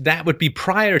because that would be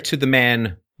prior to the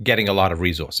man getting a lot of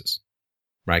resources,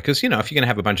 right? Because, if you're going to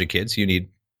have a bunch of kids, you need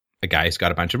a guy who's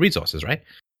got a bunch of resources, right?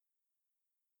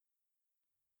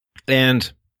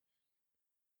 And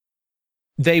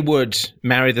they would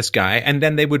marry this guy, and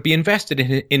then they would be invested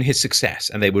in his success,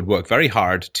 and they would work very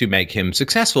hard to make him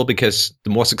successful, because the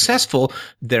more successful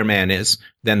their man is,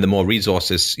 then the more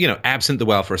resources, absent the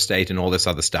welfare state and all this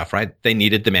other stuff, right? They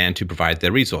needed the man to provide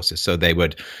their resources. So they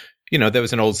would, there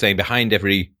was an old saying, behind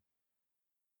every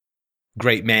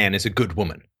great man is a good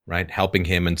woman, right? Helping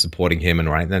him and supporting him, and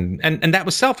right. And that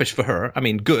was selfish for her. I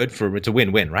mean, good for it's a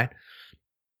win-win, right?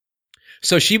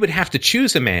 So she would have to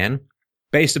choose a man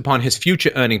based upon his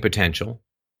future earning potential.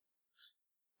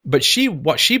 But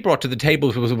what she brought to the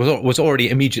table was already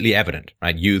immediately evident,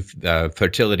 right? Youth,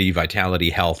 fertility,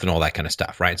 vitality, health, and all that kind of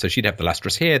stuff, right? So she'd have the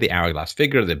lustrous hair, the hourglass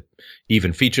figure, the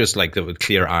even features like with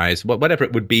clear eyes, whatever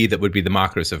it would be that would be the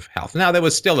markers of health. Now, there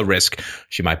was still a risk.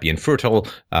 She might be infertile.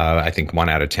 I think 1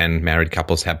 out of 10 married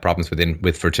couples have problems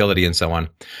with fertility and so on.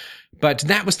 But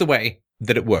that was the way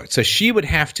that it worked. So she would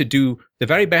have to do the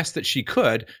very best that she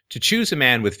could to choose a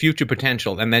man with future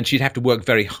potential, and then she'd have to work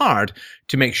very hard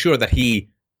to make sure that he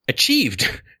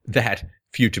achieved that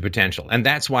future potential. And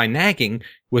that's why nagging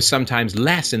was sometimes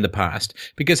less in the past,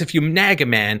 because if you nag a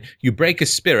man, you break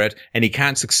his spirit and he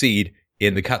can't succeed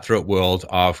in the cutthroat world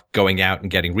of going out and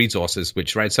getting resources,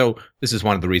 right? So this is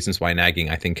one of the reasons why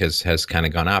nagging, I think, has kind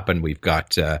of gone up, and we've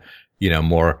got,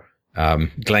 more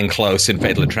Glenn Close in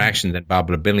Fatal Attraction than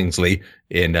Barbara Billingsley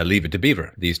in Leave It to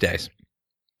Beaver these days.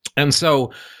 And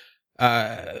so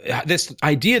this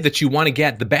idea that you want to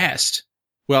get the best,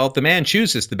 well, the man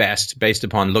chooses the best based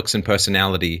upon looks and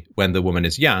personality when the woman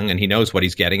is young, and he knows what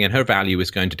he's getting, and her value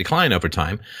is going to decline over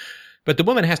time. But the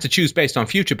woman has to choose based on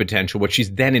future potential, what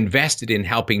she's then invested in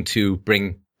helping to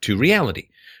bring to reality.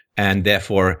 And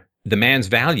therefore, the man's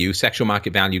value, sexual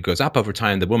market value, goes up over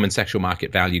time. The woman's sexual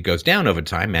market value goes down over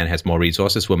time. Man has more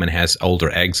resources. Woman has older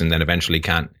eggs and then eventually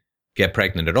can't get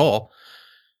pregnant at all.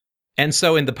 And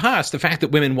so in the past, the fact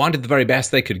that women wanted the very best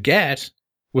they could get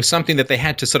was something that they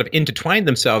had to sort of intertwine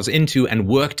themselves into and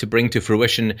work to bring to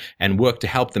fruition and work to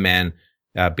help the man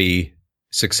be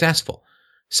successful.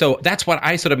 So that's what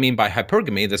I sort of mean by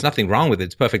hypergamy. There's nothing wrong with it.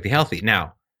 It's perfectly healthy.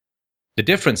 Now, the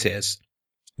difference is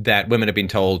that women have been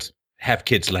told have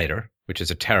kids later, which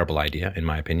is a terrible idea, in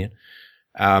my opinion.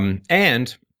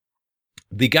 And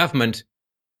the government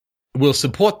will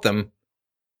support them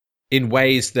in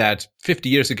ways that 50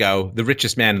 years ago, the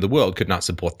richest man in the world could not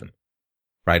support them,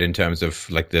 right? In terms of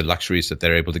like the luxuries that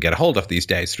they're able to get a hold of these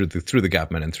days through the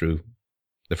government and through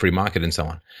the free market and so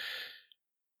on.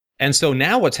 And so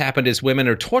now what's happened is women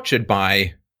are tortured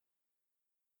by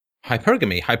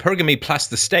hypergamy. Hypergamy plus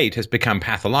the state has become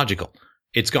pathological.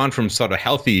 It's gone from sort of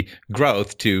healthy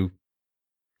growth to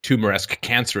tumoresque,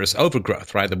 cancerous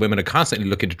overgrowth, right? The women are constantly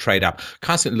looking to trade up,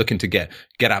 constantly looking to get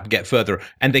up, get further,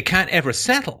 and they can't ever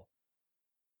settle.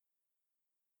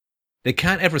 They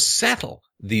can't ever settle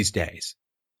these days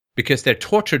because they're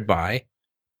tortured by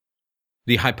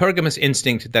the hypergamous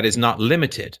instinct that is not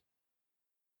limited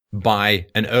by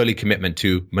an early commitment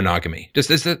to monogamy.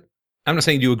 I'm not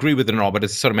saying you agree with it at all, but it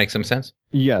sort of makes some sense.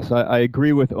 Yes, I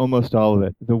agree with almost all of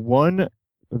it. The one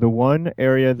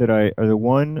area the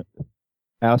one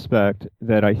aspect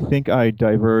that I think I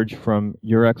diverge from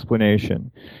your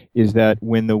explanation is that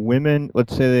when the women,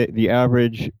 let's say the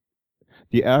average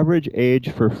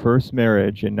age for first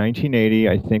marriage in 1980,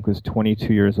 I think was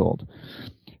 22 years old.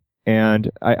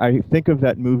 And I think of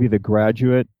that movie, The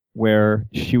Graduate, where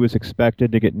she was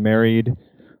expected to get married.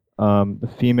 The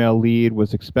female lead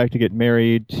was expected to get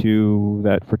married to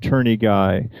that fraternity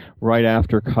guy right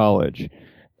after college,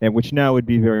 and which now would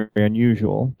be very, very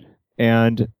unusual.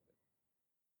 And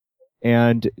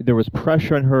there was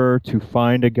pressure on her to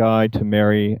find a guy to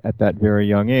marry at that very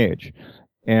young age.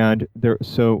 And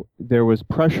there was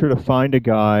pressure to find a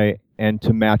guy and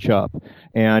to match up.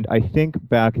 And I think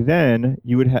back then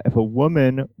you would have, if a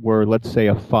woman were, let's say,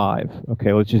 a 5,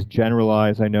 okay, let's just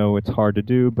generalize. I know it's hard to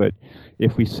do, but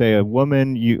if we say a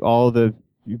woman,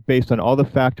 based on all the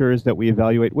factors that we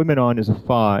evaluate women on, is a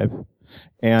 5.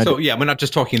 And so, yeah, we're not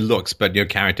just talking looks, but your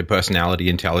character, personality,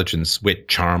 intelligence, wit,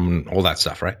 charm, all that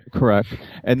stuff, right? Correct.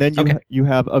 And then you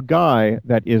have a guy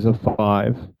that is a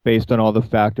 5, based on all the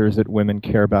factors that women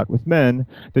care about with men.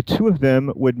 The two of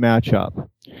them would match up.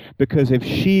 Because if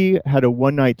she had a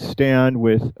one-night stand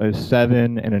with a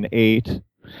 7 and an 8,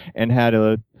 and had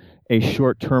a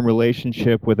short-term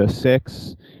relationship with a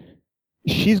 6,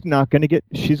 she's going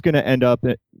to end up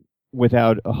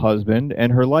without a husband,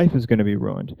 and her life is going to be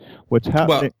ruined. What's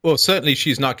happening? Well, certainly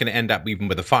she's not going to end up even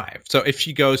with a 5. So if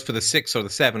she goes for the 6 or the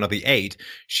 7 or the 8,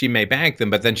 she may bag them,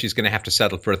 but then she's going to have to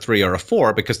settle for a 3 or a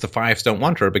 4 because the 5s don't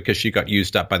want her because she got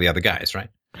used up by the other guys, right?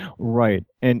 Right.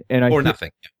 And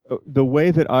nothing. The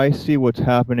way that I see what's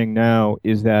happening now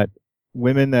is that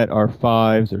women that are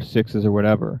 5s or 6s or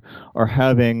whatever are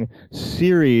having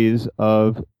series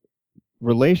of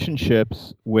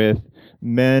relationships with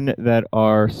men that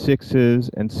are 6s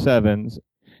and 7s.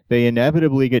 They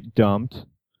inevitably get dumped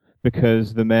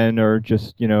because the men are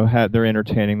just, they're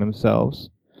entertaining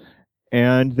themselves.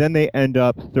 And then they end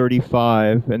up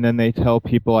 35, and then they tell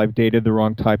people I've dated the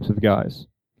wrong types of guys.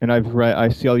 And I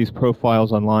see all these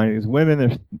profiles online. These women,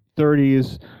 they're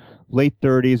 30s, late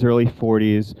 30s, early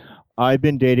 40s. I've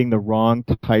been dating the wrong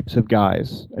types of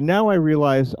guys. And now I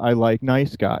realize I like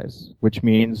nice guys, which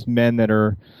means men that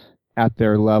are at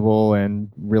their level and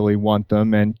really want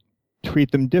them and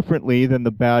treat them differently than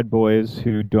the bad boys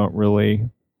who don't really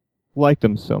like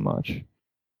them so much.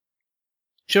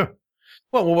 Sure.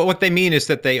 Well, what they mean is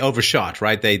that they overshot,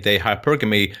 right? They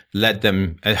hypergamy led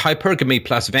them, hypergamy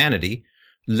plus vanity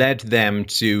led them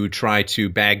to try to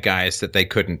bag guys that they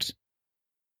couldn't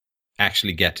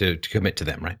actually get to commit to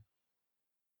them, right?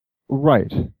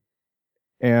 Right.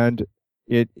 And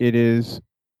it is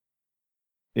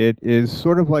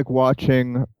sort of like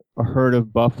watching a herd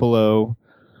of buffalo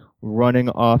running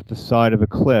off the side of a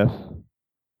cliff,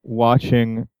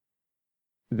 watching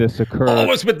this occur.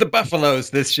 Always with the buffaloes,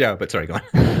 this show. But sorry, go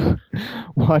on.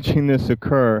 Watching this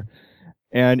occur.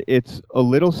 And it's a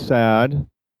little sad.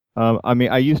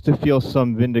 I used to feel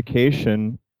some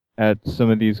vindication at some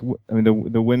of these.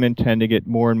 The women tend to get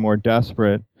more and more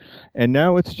desperate. And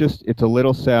now it's a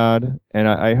little sad, and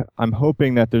I'm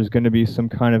hoping that there's going to be some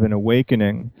kind of an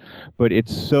awakening, but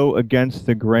it's so against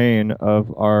the grain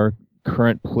of our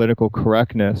current political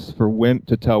correctness for women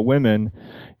to tell women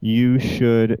you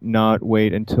should not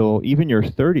wait until even your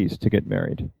 30s to get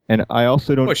married. And I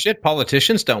also don't. Well, shit,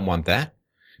 politicians don't want that.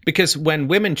 Because when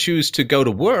women choose to go to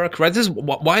work, right? This is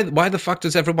why the fuck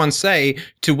does everyone say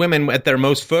to women at their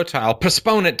most fertile,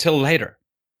 postpone it till later?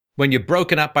 When you're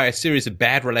broken up by a series of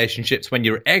bad relationships, when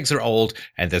your eggs are old,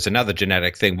 and there's another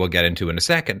genetic thing we'll get into in a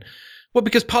second. Well,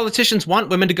 because politicians want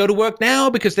women to go to work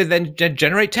now because they then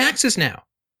generate taxes now.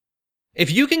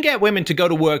 If you can get women to go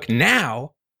to work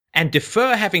now and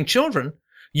defer having children,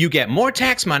 you get more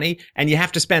tax money and you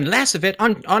have to spend less of it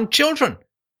on children.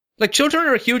 Like, children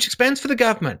are a huge expense for the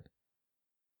government.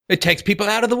 It takes people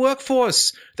out of the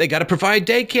workforce. They got to provide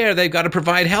daycare. They've got to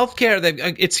provide health care.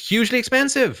 It's hugely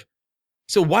expensive.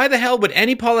 So why the hell would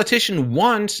any politician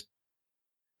want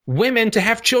women to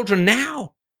have children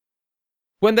now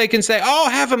when they can say, oh,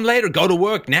 have them later, go to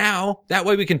work now. That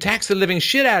way we can tax the living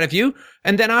shit out of you.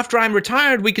 And then after I'm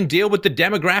retired, we can deal with the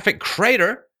demographic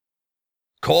crater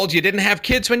called you didn't have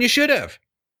kids when you should have.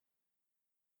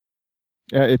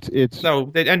 Yeah, it's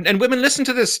so, and women listen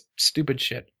to this stupid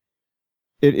shit.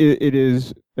 It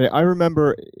is. I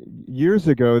remember years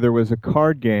ago there was a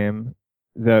card game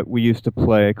that we used to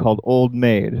play called Old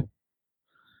Maid,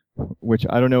 which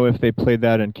I don't know if they played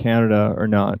that in Canada or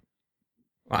not.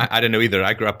 I don't know either.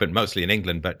 I grew up mostly in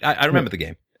England, but I remember the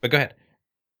game. But go ahead.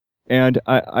 And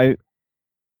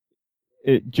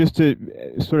it just to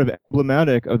sort of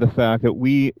emblematic of the fact that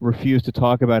we refuse to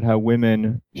talk about how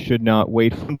women should not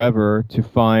wait forever to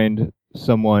find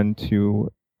someone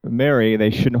to marry. They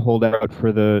shouldn't hold out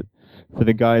for the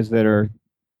guys that are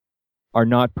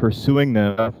not pursuing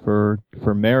them for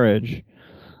marriage.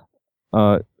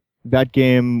 That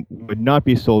game would not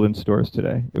be sold in stores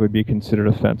today. It would be considered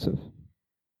offensive.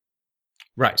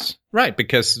 Right,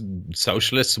 because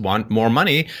socialists want more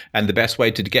money, and the best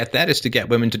way to get that is to get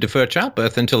women to defer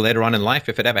childbirth until later on in life,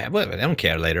 if it ever happens. Well, they don't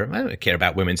care later. They don't care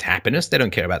about women's happiness. They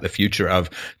don't care about the future of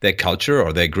their culture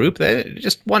or their group. They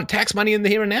just want tax money in the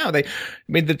here and now.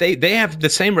 They have the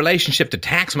same relationship to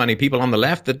tax money, people on the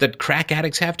left, that crack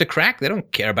addicts have to crack. They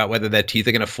don't care about whether their teeth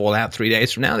are going to fall out 3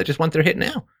 days from now. They just want their hit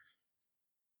now.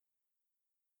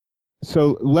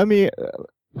 So let me...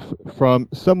 From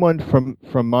someone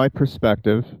from my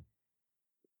perspective,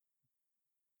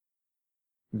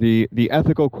 the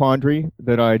ethical quandary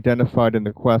that I identified in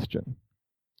the question,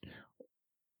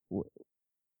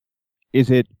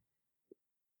 is it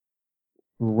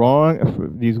wrong for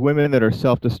these women that are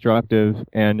self-destructive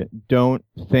and don't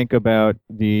think about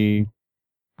get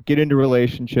into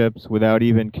relationships without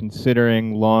even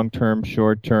considering long-term,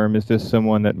 short-term? Is this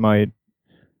someone that might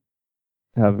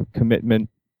have a commitment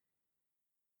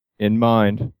in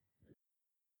mind?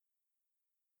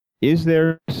 Is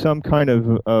there some kind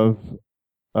of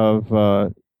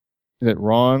is it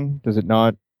wrong? Does it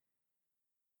not?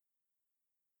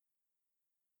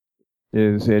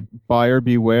 Is it buyer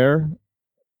beware?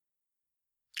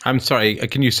 I'm sorry,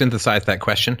 can you synthesize that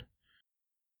question?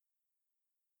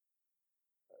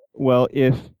 Well,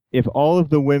 if all of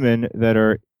the women that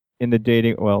are in the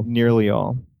dating, well, nearly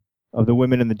all of the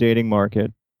women in the dating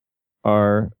market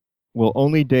will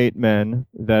only date men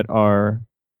that are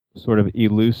sort of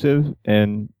elusive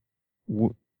and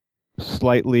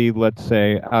slightly, let's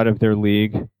say, out of their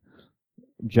league,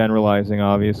 generalizing,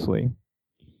 obviously.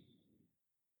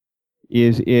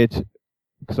 Is it,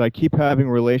 because I keep having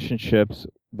relationships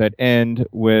that end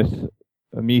with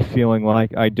me feeling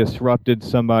like I disrupted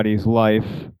somebody's life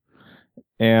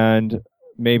and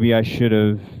maybe I should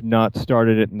have not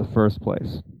started it in the first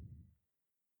place.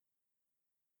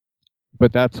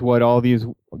 But that's what all these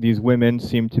women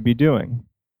seem to be doing,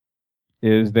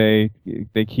 is they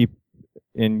keep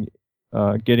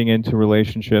getting into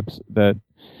relationships that,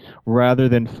 rather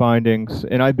than finding,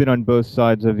 and I've been on both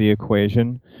sides of the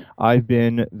equation. I've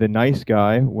been the nice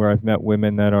guy where I've met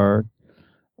women that are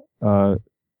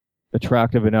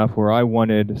attractive enough where I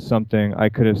wanted something, I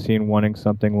could have seen wanting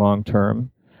something long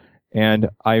term, and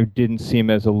I didn't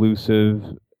seem as elusive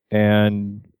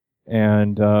and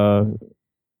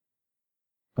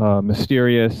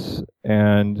mysterious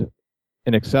and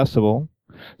inaccessible,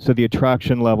 so the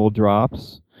attraction level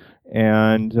drops,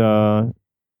 and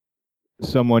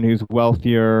someone who's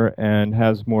wealthier and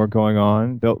has more going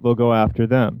on, they'll go after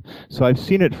them. So I've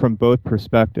seen it from both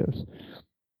perspectives,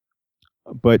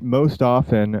 but most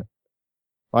often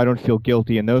I don't feel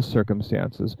guilty in those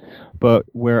circumstances. But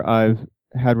where I've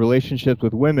had relationships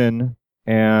with women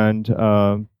and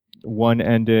one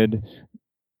ended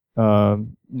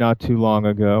not too long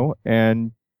ago,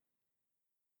 and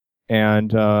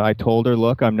I told her,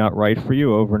 look, I'm not right for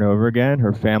you, over and over again.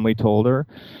 Her family told her,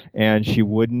 and she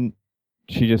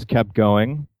just kept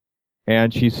going,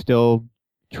 and she's still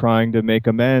trying to make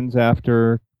amends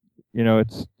after,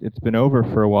 it's been over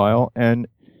for a while, and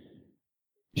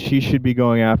she should be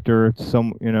going after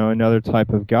another type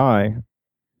of guy.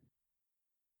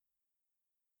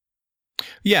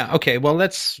 Yeah, okay, well,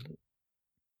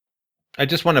 I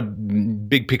just want a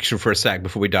big picture for a sec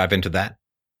before we dive into that.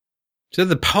 So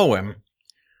the poem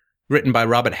written by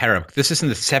Robert Herrick, this is in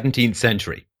the 17th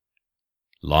century.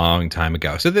 long time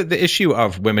ago. So the issue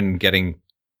of women getting,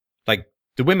 like,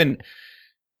 the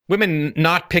women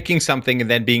not picking something and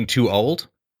then being too old,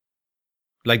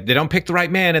 like they don't pick the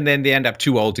right man and then they end up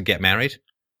too old to get married.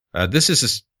 This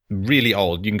is really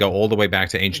old. You can go all the way back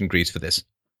to ancient Greece for this.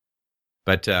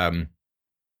 But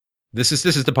this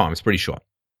is the poem. It's pretty short.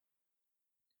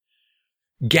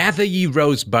 Gather ye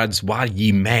rosebuds while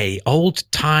ye may,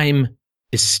 old time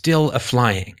is still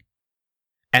a-flying.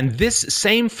 And this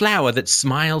same flower that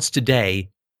smiles today,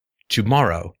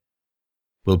 tomorrow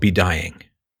will be dying.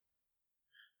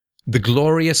 The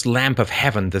glorious lamp of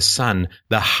heaven, the sun,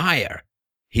 the higher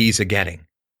he's a-getting,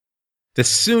 the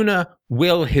sooner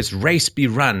will his race be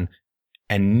run,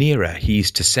 and nearer he's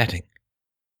to setting.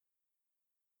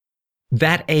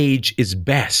 That age is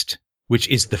best, which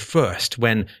is the first,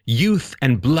 when youth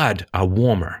and blood are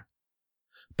warmer.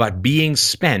 But being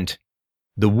spent,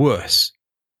 the worse,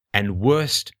 and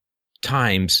worst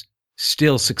times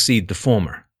still succeed the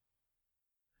former.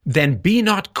 Then be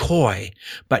not coy,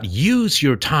 but use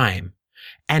your time,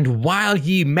 and while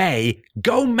ye may,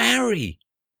 go marry.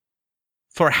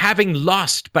 For having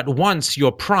lost but once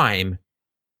your prime,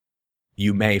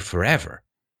 you may forever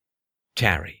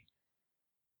tarry.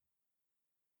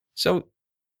 So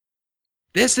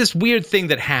there's this weird thing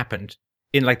that happened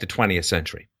in like the 20th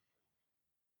century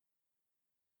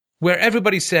where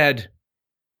everybody said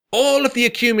all of the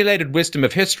accumulated wisdom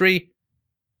of history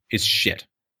is shit.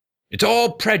 It's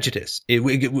all prejudice.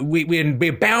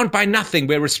 We're bound by nothing.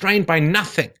 We're restrained by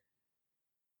nothing.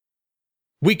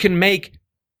 We can make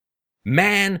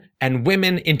man and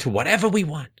women into whatever we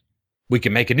want. We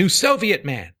can make a new Soviet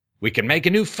man. We can make a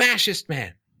new fascist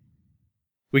man.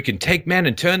 We can take men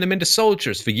and turn them into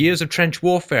soldiers for years of trench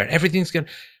warfare. Everything's going.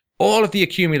 All of the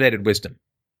accumulated wisdom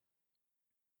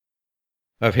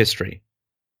of history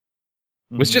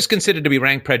was just considered to be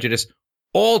rank prejudice,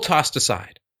 all tossed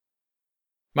aside.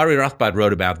 Murray Rothbard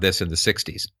wrote about this in the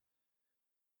 60s,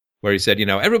 where he said,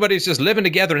 everybody's just living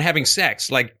together and having sex.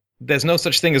 Like, there's no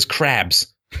such thing as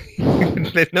crabs.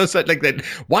 There's no such, like that.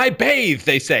 Why bathe,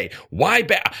 they say. Why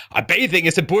bathing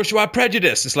is a bourgeois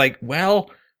prejudice. It's like,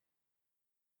 well,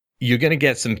 you're going to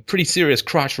get some pretty serious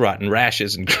crotch rot and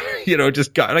rashes and,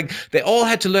 just got, like, they all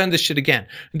had to learn this shit again.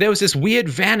 There was this weird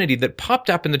vanity that popped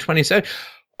up in the 20th century.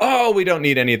 Oh, we don't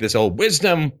need any of this old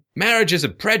wisdom. Marriage is a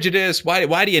prejudice.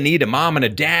 Why do you need a mom and a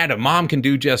dad? A mom can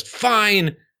do just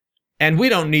fine. And we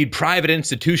don't need private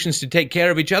institutions to take care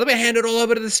of each other. We hand it all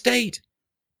over to the state.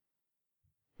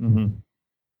 Mm-hmm.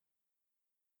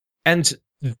 And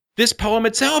this poem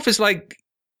itself is like,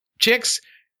 chicks,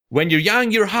 when you're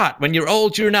young, you're hot. When you're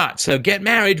old, you're not. So get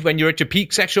married when you're at your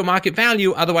peak sexual market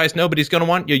value. Otherwise, nobody's going to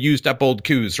want your used up old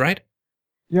coos, right?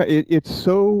 Yeah, it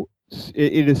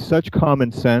is such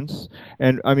common sense.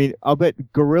 And I mean, I'll bet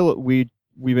we've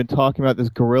been talking about this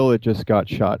gorilla just got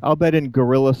shot. I'll bet in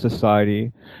gorilla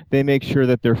society, they make sure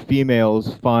that their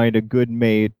females find a good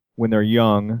mate when they're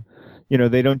young.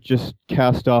 They don't just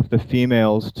cast off the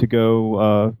females to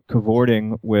go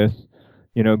cavorting with,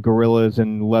 gorillas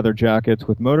in leather jackets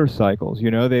with motorcycles.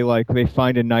 They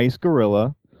find a nice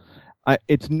gorilla.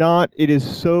 It is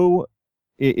so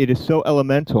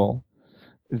elemental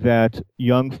that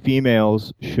young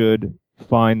females should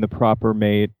find the proper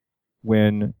mate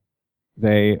when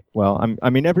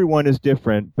everyone is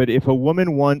different, but if a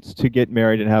woman wants to get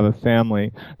married and have a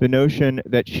family, the notion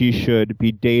that she should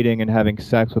be dating and having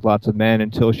sex with lots of men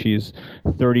until she's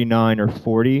 39 or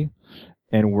 40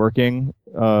 and working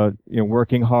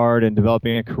hard and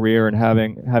developing a career and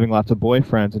having lots of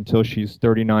boyfriends until she's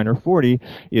 39 or 40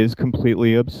 is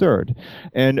completely absurd.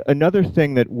 And another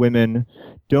thing that women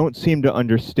don't seem to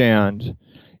understand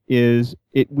is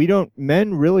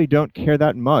men really don't care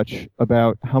that much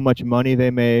about how much money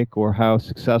they make or how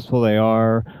successful they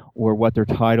are or what their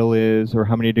title is or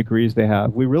how many degrees they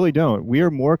have. We really don't. We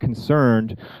are more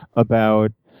concerned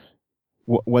about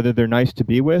whether they're nice to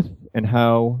be with and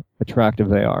how attractive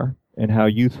they are and how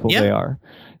youthful they are.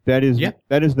 That is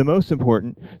the most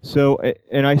important. So,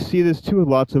 and I see this too with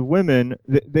lots of women.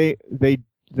 They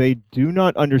do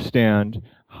not understand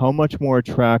how much more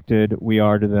attracted we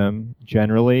are to them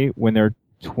generally when they're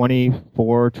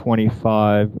 24,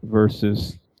 25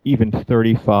 versus even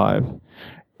 35.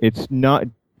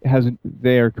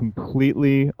 They are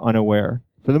completely unaware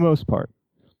for the most part.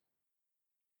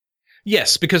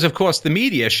 Yes, because of course the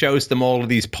media shows them all of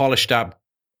these polished up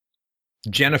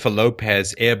Jennifer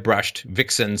Lopez airbrushed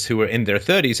vixens who are in their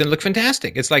 30s and look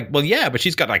fantastic. It's like, well, yeah, but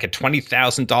she's got like a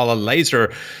 $20,000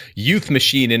 laser youth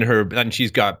machine in her, and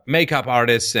she's got makeup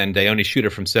artists, and they only shoot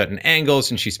her from certain angles,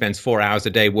 and she spends 4 hours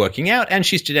a day working out, and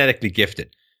she's genetically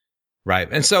gifted, right?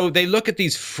 And so they look at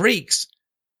these freaks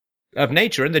of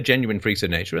nature and the genuine freaks of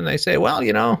nature, and they say, well,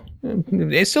 you know,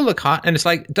 they still look hot, and it's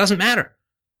like, it doesn't matter.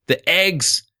 The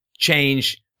eggs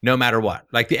change no matter what.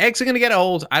 Like, the eggs are going to get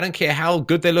old. I don't care how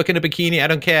good they look in a bikini. I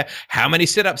don't care how many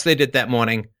sit-ups they did that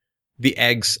morning. The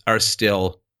eggs are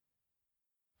still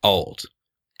old.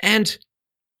 And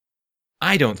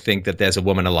I don't think that there's a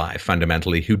woman alive,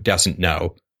 fundamentally, who doesn't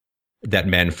know that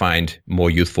men find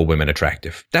more youthful women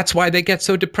attractive. That's why they get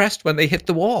so depressed when they hit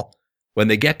the wall. When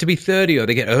they get to be 30 or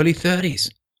they get early 30s,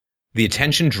 the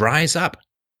attention dries up.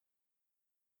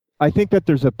 I think that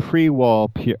there's a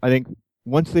pre-wall. I think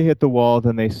once they hit the wall,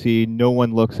 then they see no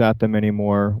one looks at them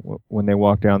anymore when they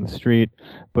walk down the street.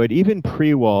 But even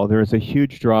pre-wall, there's a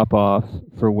huge drop-off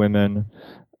for women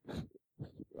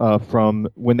from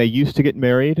when they used to get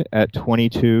married at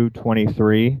 22,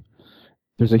 23.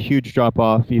 There's a huge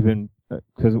drop-off even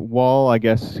because wall, I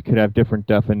guess, could have different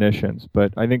definitions.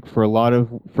 But I think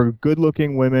for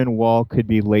good-looking women, wall could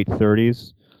be late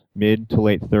 30s, mid to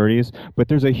late 30s. But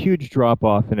there's a huge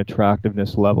drop-off in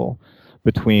attractiveness level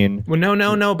between... Well,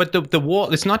 no. But the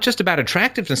wall, it's not just about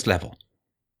attractiveness level.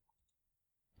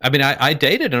 I mean, I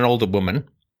dated an older woman,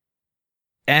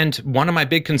 and one of my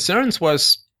big concerns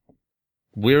was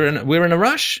we're in a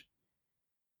rush.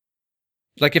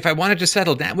 Like, if I wanted to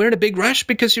settle down, we're in a big rush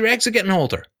because your eggs are getting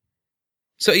older.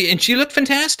 So, and she looked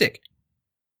fantastic.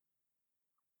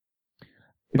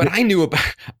 But I knew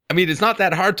about, I mean, it's not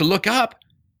that hard to look up.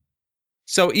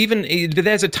 So even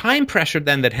there's a time pressure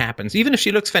then that happens. Even if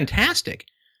she looks fantastic,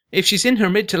 if she's in her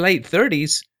mid to late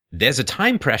 30s, there's a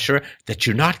time pressure that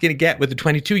you're not going to get with a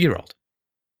 22-year-old.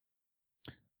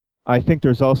 I think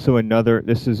there's also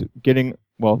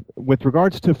with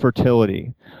regards to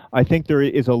fertility, I think there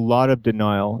is a lot of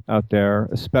denial out there,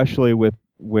 especially with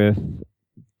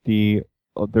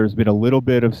there's been a little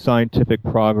bit of scientific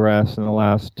progress in the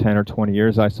last 10 or 20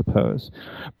 years, I suppose.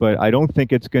 But I don't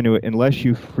think it's going to, unless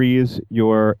you freeze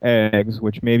your eggs,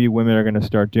 which maybe women are going to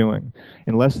start doing,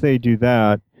 unless they do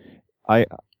that, I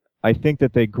think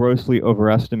that they grossly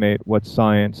overestimate what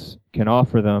science can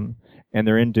offer them, and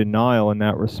they're in denial in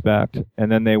that respect.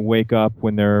 And then they wake up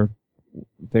when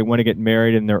they want to get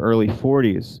married in their early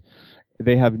 40s.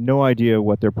 They have no idea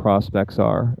what their prospects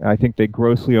are. I think they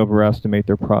grossly overestimate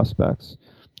their prospects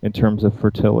in terms of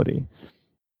fertility.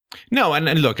 No,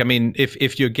 and look, I mean,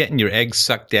 if you're getting your eggs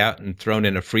sucked out and thrown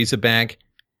in a freezer bag,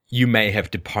 you may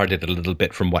have departed a little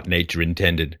bit from what nature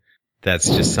intended. That's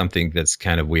just something that's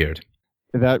kind of weird.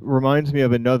 That reminds me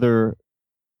of another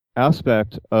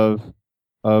aspect of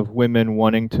women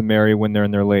wanting to marry when they're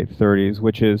in their late 30s,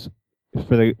 which is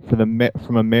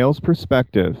from a male's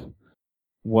perspective,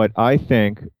 what I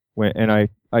think, and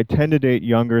I tend to date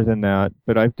younger than that,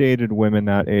 but I've dated women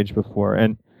that age before,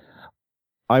 and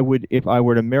if I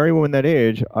were to marry women that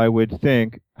age, I would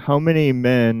think, how many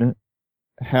men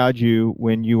had you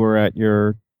when you were at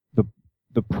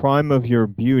the prime of your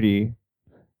beauty?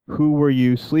 Who were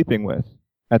you sleeping with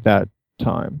at that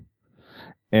time?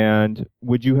 And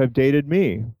would you have dated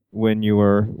me when you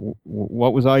were,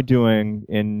 what was I doing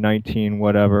in 19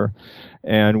 whatever?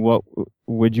 And what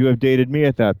would you have dated me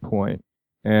at that point?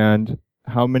 And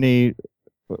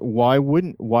why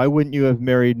wouldn't you have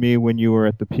married me when you were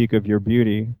at the peak of your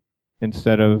beauty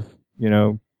instead of,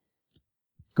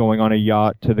 going on a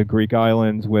yacht to the Greek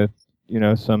islands with,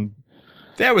 some...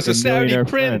 That was a Saudi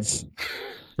prince.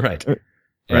 Right.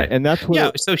 Right. And that's what...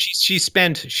 Yeah, so she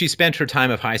spent her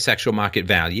time of high sexual market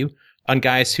value on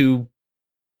guys who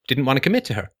didn't want to commit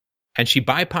to her. And she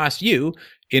bypassed you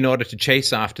in order to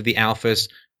chase after the alphas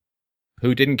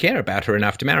who didn't care about her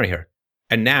enough to marry her.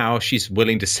 And now she's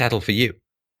willing to settle for you.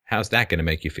 How's that going to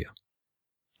make you feel?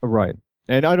 Right.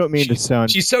 And I don't mean to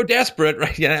sound... She's so desperate,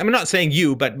 right? Yeah, I'm not saying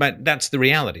you, but that's the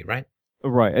reality, right?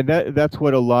 Right. And that's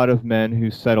what a lot of men who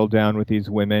settle down with these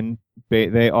women,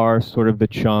 they are sort of the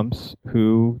chumps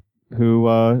who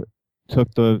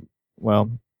took the...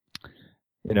 Well,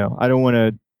 I don't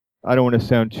want to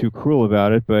sound too cruel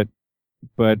about it, but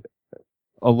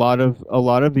a lot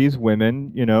of these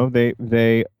women,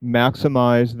 they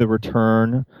maximize the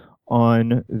return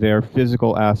on their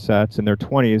physical assets in their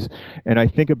 20s. And I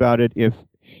think about it, if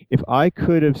I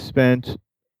could have spent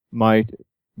my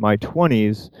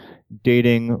 20s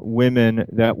dating women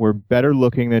that were better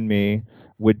looking than me,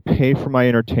 would pay for my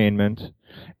entertainment,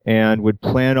 and would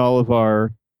plan all of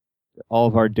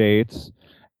our dates,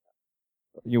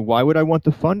 why would I want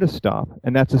the fun to stop?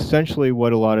 And that's essentially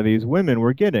what a lot of these women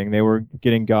were getting. They were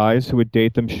getting guys who would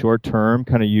date them short term,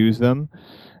 kind of use them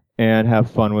and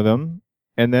have fun with them.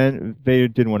 And then they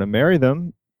didn't want to marry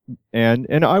them. And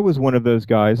I was one of those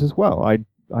guys as well.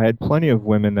 had plenty of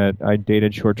women that I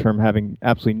dated short term, having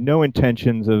absolutely no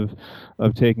intentions of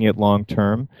taking it long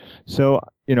term. So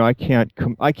I can't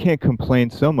complain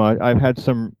so much. I've had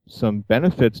some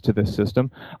benefits to this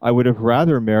system. I would have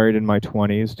rather married in my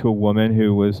 20s to a woman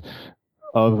who was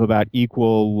of about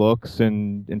equal looks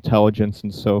and intelligence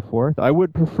and so forth. I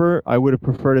would have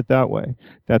preferred it that way.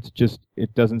 That's just,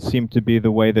 it doesn't seem to be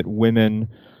the way that women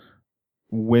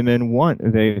want.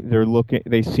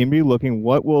 They seem to be looking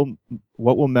what will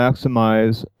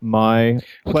maximize my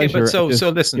pleasure. Okay, but so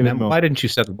listen, then why didn't you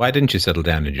settle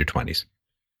down in your 20s?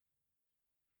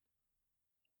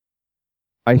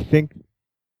 I think,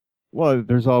 well,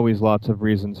 there's always lots of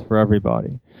reasons for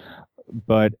everybody,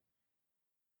 but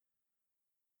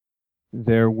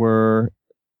there were,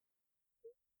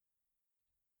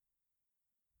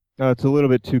 it's a little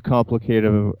bit too complicated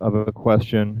of a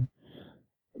question,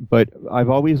 but I've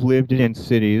always lived in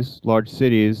cities, large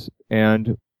cities,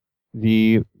 and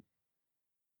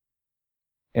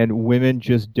women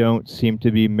just don't seem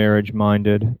to be marriage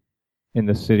minded in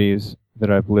the cities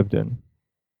that I've lived in.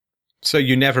 So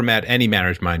you never met any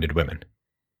marriage-minded women?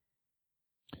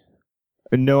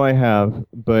 No, I have,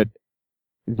 but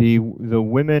the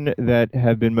women that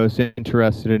have been most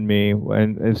interested in me,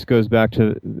 and this goes back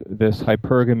to this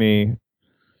hypergamy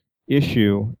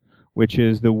issue, which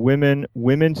is the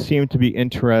women seem to be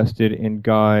interested in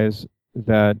guys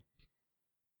that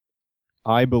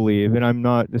I believe, and I'm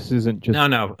not, this isn't just...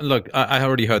 No, look, I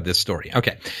already heard this story.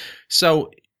 Okay,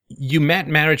 so you met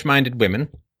marriage-minded women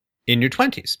in your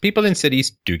 20s. People in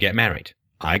cities do get married.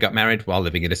 I got married while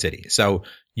living in a city. So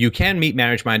you can meet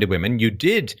marriage-minded women. You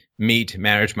did meet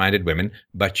marriage-minded women,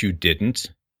 but you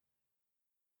didn't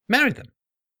marry them.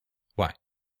 Why?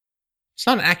 It's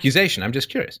not an accusation. I'm just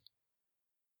curious.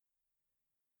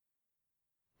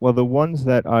 Well, the ones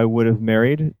that I would have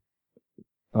married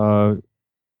dumped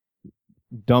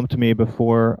me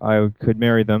before I could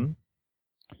marry them.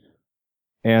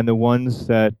 And the ones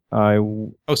that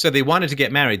so they wanted to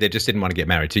get married, they just didn't want to get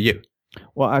married to you.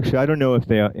 Well, actually, I don't know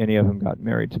if any of them got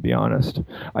married, to be honest.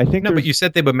 I think no, but you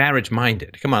said they were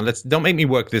marriage-minded. Come on, don't make me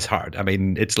work this hard. I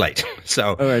mean, it's late.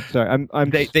 So, all right, sorry.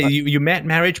 You met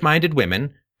marriage-minded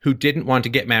women who didn't want to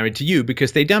get married to you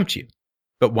because they dumped you.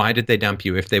 But why did they dump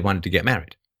you if they wanted to get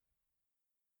married?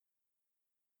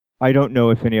 I don't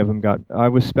know if any of them got. I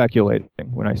was speculating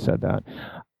when I said that.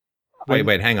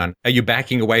 Wait, hang on. Are you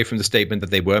backing away from the statement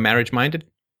that they were marriage-minded?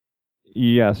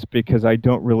 Yes, because I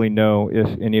don't really know if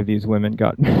any of these women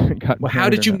got married. Well, how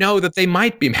did you know that they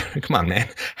might be married? Come on, man.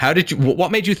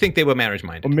 What made you think they were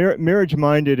marriage-minded? Well,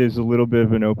 marriage-minded is a little bit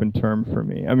of an open term for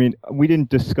me. I mean, we didn't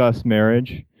discuss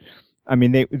marriage. I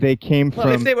mean, they came from...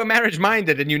 Well, if they were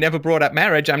marriage-minded and you never brought up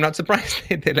marriage, I'm not surprised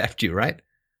they left you, right?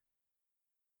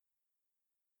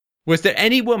 Was there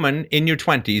any woman in your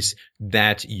 20s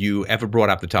that you ever brought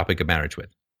up the topic of marriage with?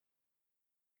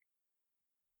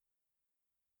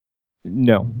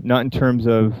 No, not in terms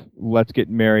of let's get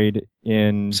married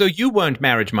in... So you weren't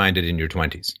marriage-minded in your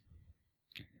 20s?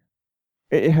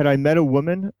 Had I met a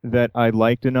woman that I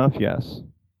liked enough, yes.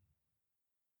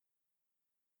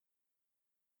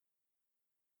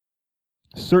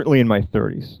 Certainly in my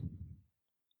 30s.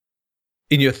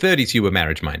 In your 30s, you were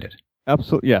marriage-minded?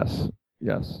 Absolutely, yes.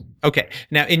 Yes. Okay.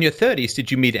 Now, in your 30s, did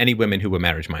you meet any women who were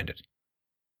marriage-minded?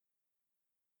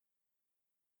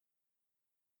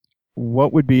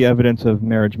 What would be evidence of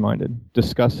marriage-minded?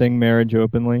 Discussing marriage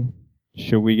openly?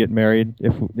 Should we get married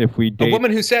if we date? A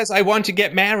woman who says, I want to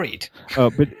get married. Oh,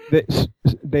 but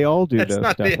they all do, That's though,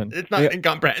 not Stefan. It's not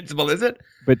incomprehensible, is it?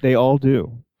 But they all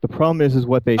do. The problem is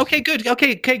what they... Okay, good.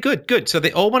 Good. So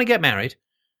they all want to get married.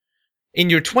 In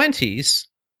your 20s,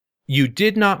 you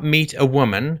did not meet a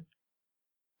woman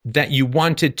that you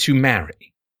wanted to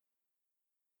marry.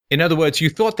 In other words, you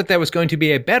thought that there was going to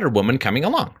be a better woman coming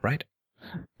along, right?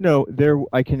 No,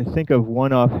 I can think of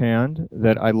one offhand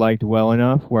that I liked well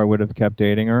enough where I would have kept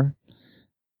dating her.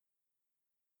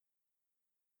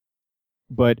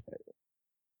 But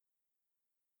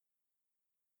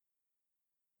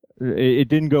it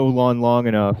didn't go long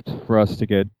enough for us to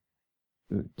get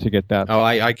that. Oh,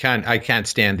 I can't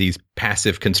stand these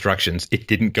passive constructions. It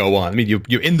didn't go on. I mean,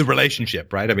 you're in the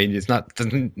relationship, right? I mean, it's not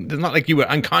like you were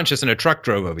unconscious and a truck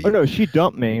drove over you. Oh no, she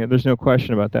dumped me. There's no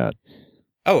question about that.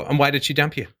 Oh, and why did she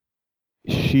dump you?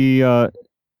 She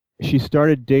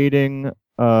started dating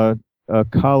a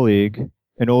colleague,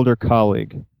 an older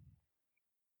colleague,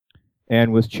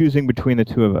 and was choosing between the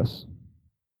two of us.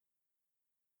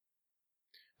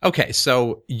 Okay,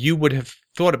 so you would have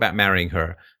thought about marrying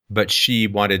her, but she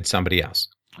wanted somebody else.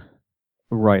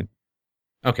 Right.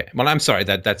 Okay. Well, I'm sorry.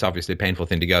 That's obviously a painful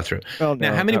thing to go through. Well,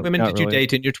 now, how many women did you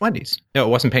date in your 20s? No, it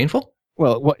wasn't painful?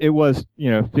 Well, it was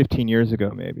 15 years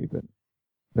ago maybe,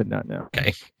 but not now.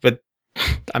 Okay, but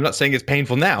I'm not saying it's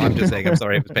painful now. I'm just saying I'm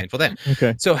sorry it was painful then.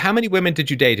 Okay. So how many women did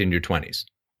you date in your 20s?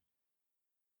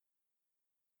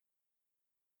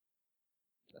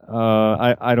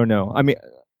 I don't know. I mean,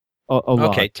 a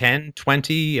lot. Okay, 10,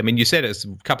 20. I mean, you said it's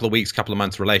a couple of weeks, couple of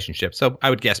months relationship. So I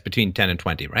would guess between 10 and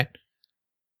 20, right?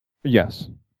 Yes.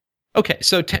 Okay,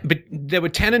 so but there were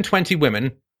 10 and 20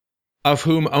 women, of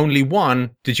whom only one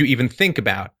did you even think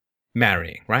about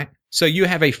marrying, right? So you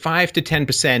have a 5 to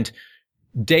 10%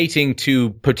 dating to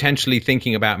potentially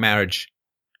thinking about marriage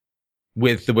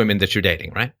with the women that you're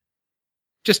dating, right?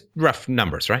 Just rough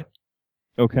numbers, right?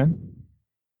 Okay.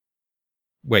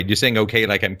 Wait, you're saying okay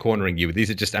like I'm cornering you.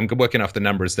 These are just, I'm working off the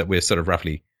numbers that we're sort of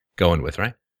roughly going with,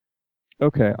 right?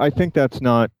 Okay. I think that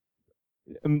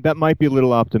might be a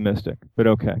little optimistic, but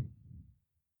okay.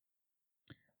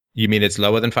 You mean it's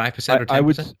lower than 5% or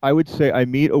 10%? I would say I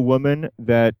meet a woman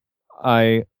that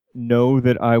I know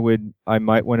that I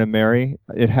might want to marry.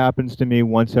 It happens to me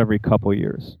once every couple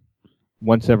years.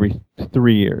 Once every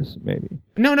 3 years, maybe.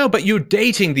 No, but you're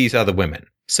dating these other women.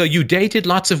 So you dated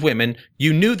lots of women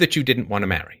you knew that you didn't want to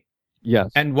marry. Yes.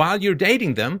 And while you're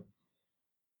dating them,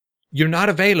 you're not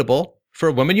available for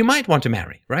a woman you might want to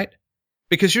marry, right?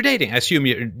 Because you're dating. I assume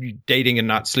you're dating and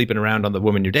not sleeping around on the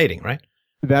woman you're dating, right?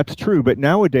 That's true. But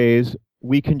nowadays,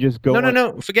 we can just go...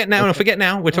 No. Forget now. Okay. No, forget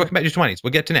now. We're talking about your 20s.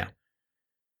 We'll get to now.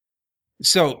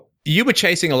 So you were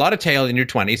chasing a lot of tail in your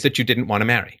 20s that you didn't want to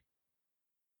marry.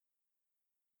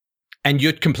 And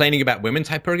you're complaining about women's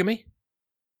hypergamy?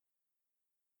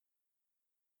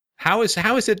 How is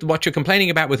it what you're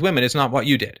complaining about with women is not what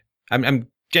you did? I'm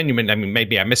genuine. I mean,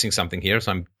 maybe I'm missing something here,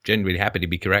 so I'm genuinely happy to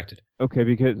be corrected. Okay,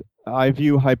 because I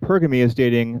view hypergamy as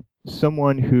dating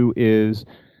someone who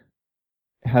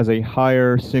has a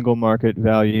higher single market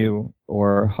value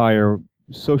or higher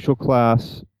social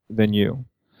class than you.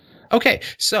 Okay,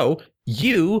 so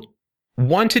you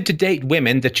wanted to date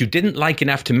women that you didn't like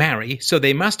enough to marry, so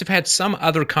they must have had some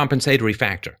other compensatory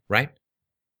factor, right?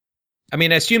 I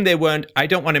mean, I assume they weren't, I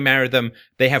don't want to marry them,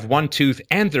 they have one tooth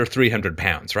and they're 300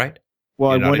 pounds, right?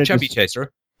 Well, You're not a chubby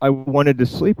chaser. I wanted to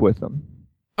sleep with them.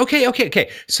 Okay.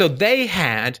 So they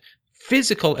had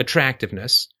physical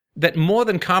attractiveness that more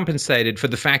than compensated for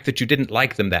the fact that you didn't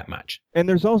like them that much. And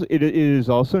it is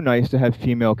also nice to have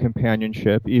female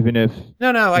companionship, even if...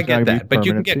 No, I get that, but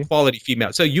you can get quality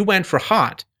female. So you went for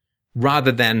hot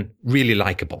rather than really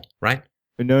likable, right?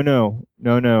 No.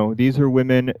 These are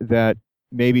women that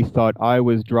maybe thought I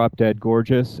was drop dead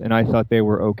gorgeous, and I thought they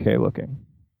were okay looking.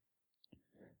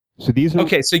 So these are...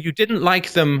 Okay, so you didn't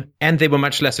like them, and they were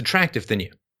much less attractive than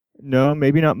you. No,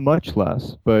 maybe not much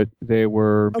less, but they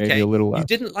were maybe a little less. You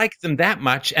didn't like them that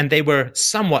much, and they were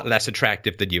somewhat less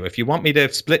attractive than you. If you want me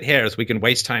to split hairs, we can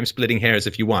waste time splitting hairs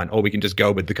if you want, or we can just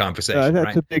go with the conversation.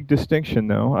 That's a big distinction,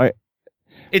 though.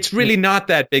 It's really not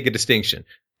that big a distinction.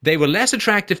 They were less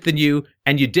attractive than you,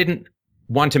 and you didn't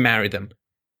want to marry them.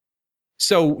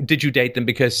 So did you date them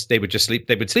because they would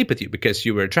sleep with you because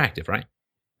you were attractive, right?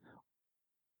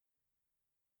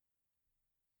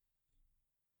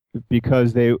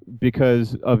 Because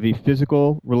of the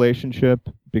physical relationship,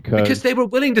 because they were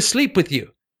willing to sleep with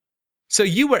you. So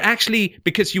you were actually,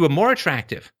 because you were more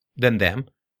attractive than them,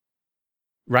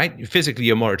 right? Physically,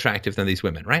 you're more attractive than these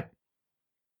women, right?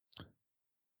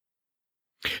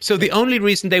 So the only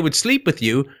reason they would sleep with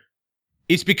you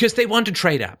is because they want to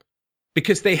trade up,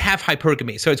 because they have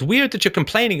hypergamy. So it's weird that you're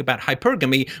complaining about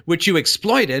hypergamy, which you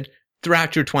exploited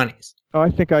throughout your 20s. Oh, I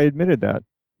think I admitted that.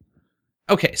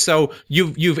 Okay, so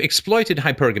you've exploited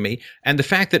hypergamy, and the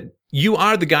fact that you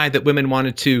are the guy that women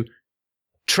wanted to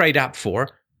trade up for,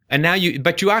 and now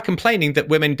but you are complaining that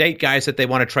women date guys that they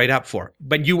want to trade up for.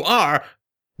 But you are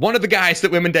one of the guys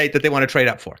that women date that they want to trade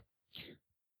up for.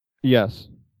 Yes.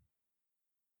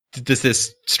 Does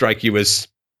this strike you as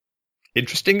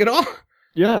interesting at all?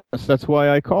 Yes, that's why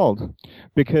I called.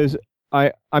 Because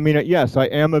I mean, yes, I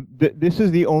am this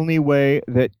is the only way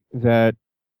that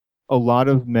a lot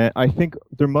of men, I think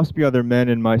there must be other men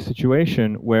in my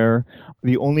situation where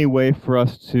the only way for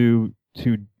us to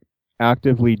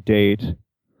actively date,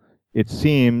 it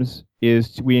seems,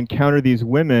 is we encounter these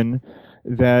women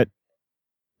that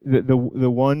the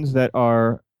ones that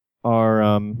are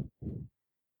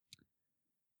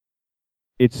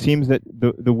it seems that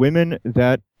the women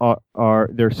that are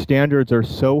their standards are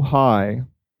so high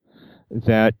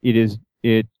that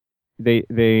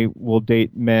they will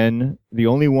date men. The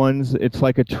only ones, it's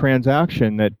like a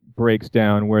transaction that breaks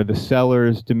down where the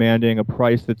seller's demanding a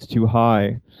price that's too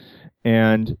high.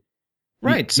 And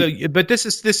right.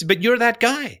 But you're that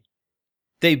guy.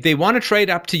 They want to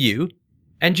trade up to you,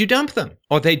 and you dump them,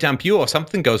 or they dump you, or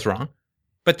something goes wrong.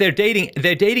 But they're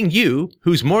dating you,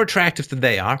 who's more attractive than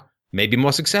they are, maybe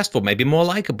more successful, maybe more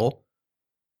likable.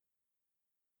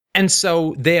 And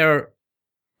so they're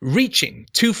reaching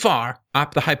too far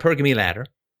up the hypergamy ladder.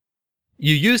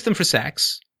 You use them for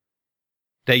sex.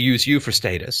 They use you for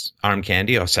status, arm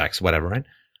candy or sex, whatever, right?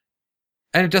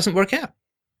 And it doesn't work out.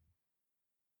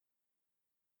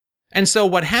 And so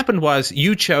what happened was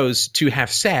you chose to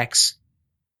have sex,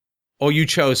 or you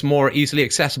chose more easily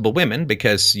accessible women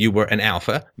because you were an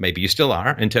alpha. Maybe you still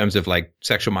are in terms of like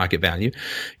sexual market value.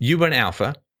 You were an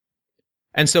alpha.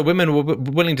 And so women were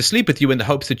willing to sleep with you in the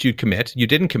hopes that you'd commit. You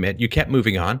didn't commit. You kept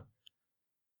moving on.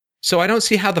 So I don't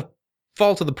see how the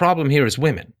fault of the problem here is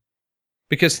women,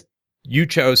 because you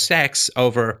chose sex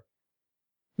over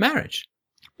marriage.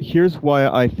 Here's why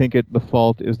I think the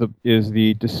fault is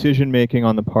the decision making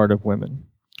on the part of women.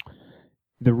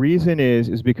 The reason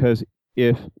is because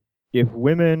if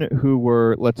women who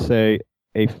were, let's say,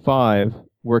 a 5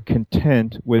 were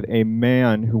content with a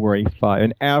man who were a 5,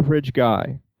 an average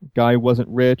guy wasn't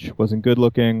rich, wasn't good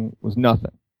looking, was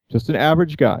nothing, just an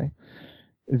average guy,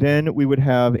 then we would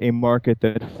have a market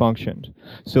that functioned.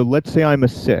 So let's say I'm a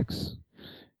 6.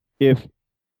 If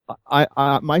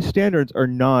my standards are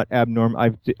not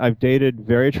abnormal. I've dated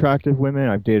very attractive women.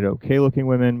 I've dated okay-looking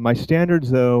women. My standards,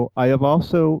 though, I have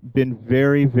also been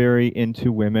very, very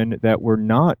into women that were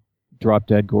not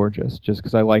drop-dead gorgeous, just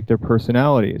because I like their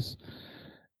personalities.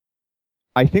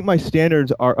 I think my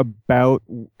standards are about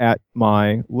at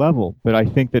my level, but I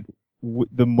think that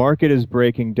the market is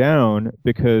breaking down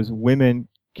because women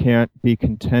can't be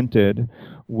contented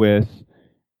with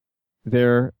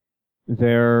their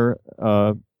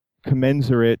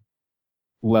commensurate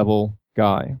level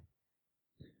guy.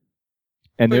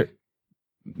 And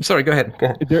Sorry, go ahead.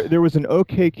 there was an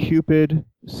OkCupid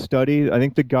study. I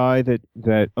think the guy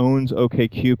that owns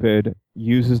OkCupid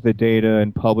uses the data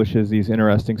and publishes these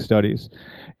interesting studies.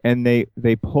 And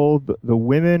they polled the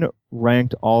women,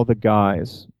 ranked all the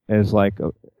guys as like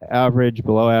average,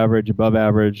 below average, above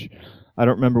average. I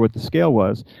don't remember what the scale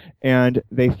was. And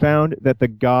they found that the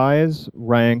guys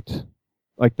ranked,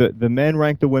 like the men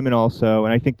ranked the women also,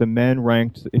 and I think the men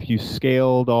ranked, if you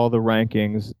scaled all the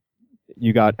rankings,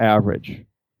 you got average.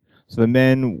 So the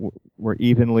men were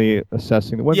evenly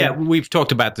assessing the women. Yeah, we've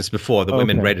talked about this before. The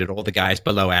women rated all the guys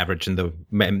below average, and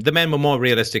the men were more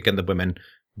realistic, and the women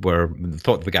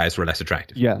thought the guys were less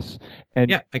attractive. Yes. And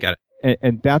yeah, I got it.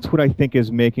 And that's what I think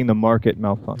is making the market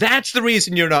malfunction. That's the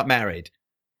reason you're not married,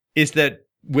 is that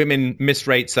women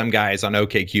misrate some guys on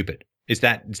OkCupid. Is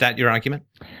that your argument?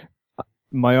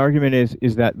 My argument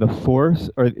is that the force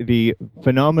or the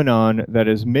phenomenon that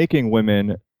is making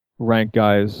women rank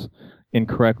guys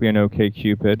incorrectly on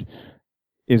OkCupid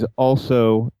is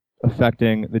also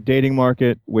affecting the dating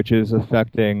market, which is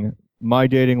affecting my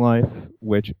dating life,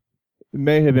 which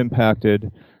may have impacted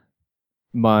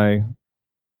my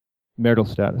marital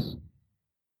status.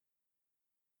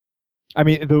 I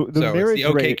mean, the so marriage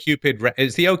it's the OkCupid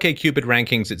it's the OkCupid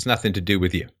rankings. It's nothing to do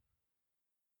with you.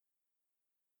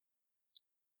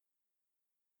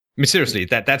 I mean, seriously,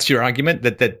 that's your argument,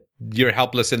 that you're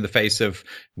helpless in the face of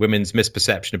women's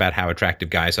misperception about how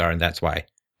attractive guys are, and that's why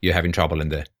you're having trouble in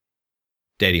the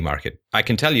dating market. I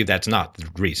can tell you that's not the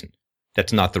reason.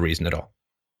 That's not the reason at all.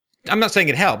 I'm not saying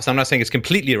it helps. I'm not saying it's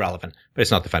completely irrelevant, but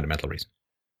it's not the fundamental reason.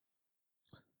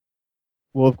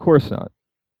 Well, of course not.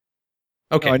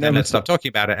 Okay, then let's stop talking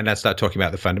about it, and let's start talking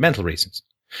about the fundamental reasons.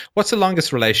 What's the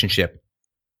longest romantic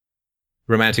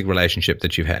relationship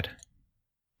that you've had,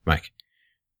 Mike?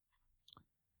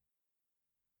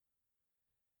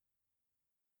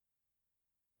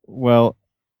 Well,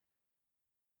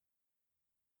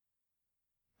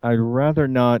 I'd rather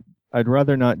not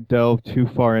delve too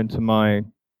far into my.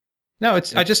 No,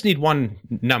 I just need one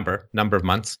number of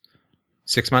months.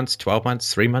 6 months, 12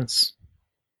 months, 3 months.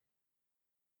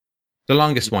 The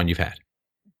longest one you've had.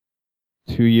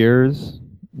 2 years,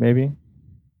 maybe.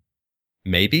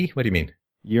 Maybe? What do you mean?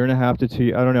 Year and a half to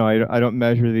 2. I don't know. I don't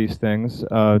measure these things.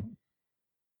 A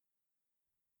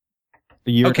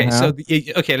year and a half.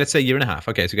 Okay, let's say a year and a half.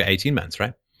 Okay, so we got 18 months,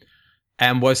 right?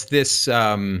 And was this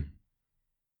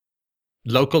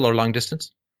local or long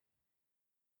distance?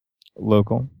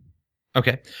 Local.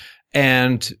 Okay.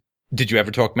 And did you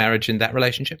ever talk marriage in that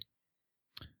relationship?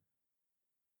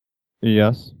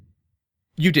 Yes.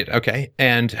 You did, okay.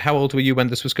 And how old were you when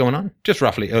this was going on? Just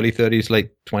roughly early 30s,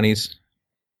 late 20s?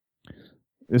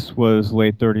 This was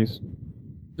late 30s.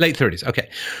 Late 30s, okay.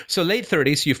 So late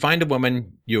 30s, you find a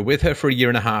woman, you're with her for a year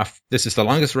and a half. This is the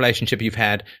longest relationship you've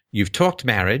had. You've talked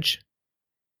marriage.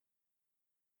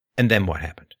 And then what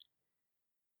happened?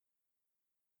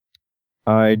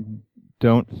 I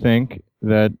don't think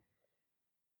that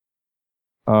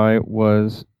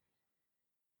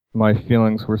my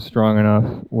feelings were strong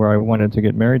enough where I wanted to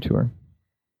get married to her.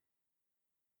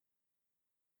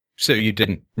 So you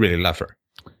didn't really love her?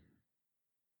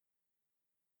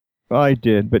 I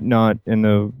did, but not in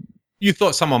the... You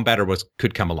thought someone better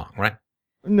could come along, right?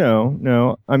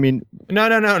 No. I mean...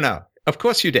 No. Of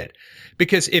course you did.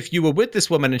 Because if you were with this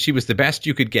woman and she was the best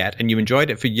you could get and you enjoyed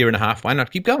it for a year and a half, why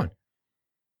not keep going?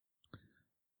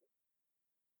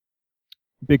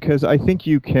 Because I think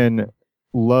you can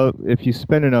love... If you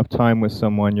spend enough time with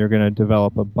someone, you're going to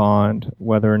develop a bond,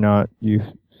 whether or not you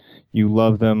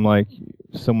love them like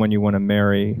someone you want to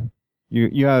marry.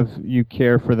 You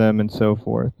care for them and so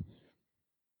forth.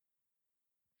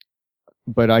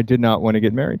 But I did not want to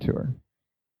get married to her.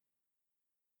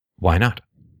 Why not?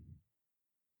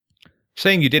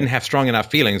 Saying you didn't have strong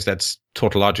enough feelings, that's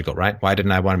tautological, right? Why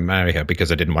didn't I want to marry her?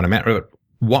 Because I didn't want to marry her.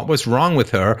 What was wrong with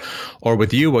her or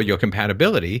with you or your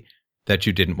compatibility that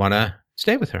you didn't want to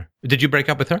stay with her? Did you break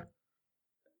up with her?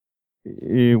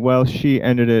 Well, she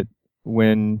ended it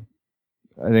when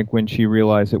she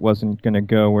realized it wasn't going to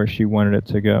go where she wanted it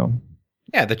to go.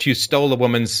 Yeah, that you stole a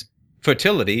woman's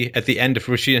fertility at the end of,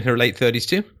 was she in her late 30s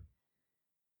too?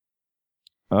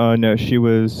 No, she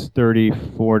was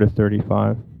 34 to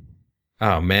 35.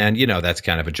 Oh man, that's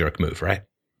kind of a jerk move, right?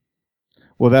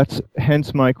 Well, that's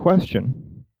hence my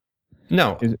question.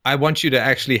 No, I want you to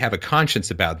actually have a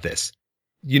conscience about this.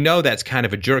 That's kind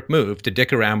of a jerk move to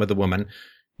dick around with a woman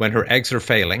when her eggs are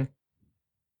failing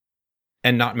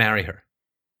and not marry her.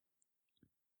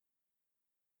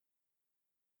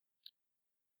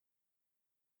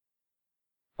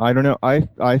 I don't know.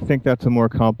 I think that's a more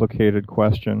complicated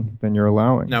question than you're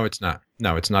allowing. No, it's not.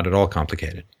 No, it's not at all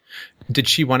complicated. Did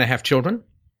she want to have children?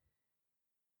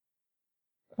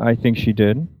 I think she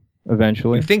did,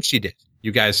 eventually. You think she did?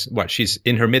 You guys, she's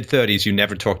in her mid-30s. You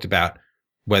never talked about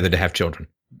whether to have children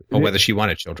or whether she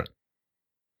wanted children.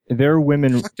 There are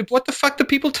women... What the fuck do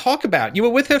people talk about? You were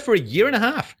with her for a year and a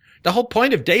half. The whole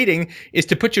point of dating is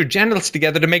to put your genitals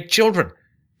together to make children.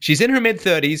 She's in her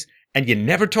mid-30s, and you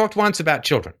never talked once about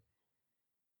children.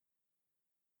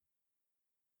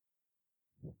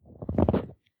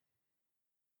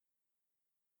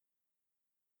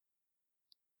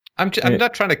 I'm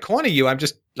not trying to corner you. I'm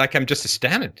just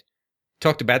astounded.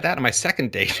 Talked about that on my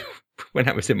second date when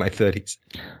I was in my 30s.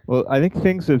 Well, I think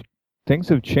things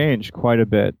have changed quite a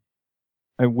bit.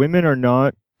 And women are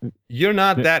not... You're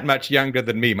not that much younger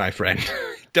than me, my friend.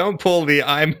 Don't pull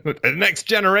I'm the next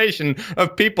generation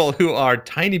of people who are a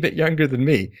tiny bit younger than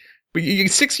me. But you're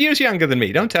 6 years younger than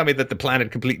me. Don't tell me that the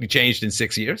planet completely changed in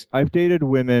 6 years. I've dated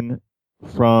women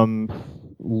who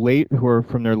are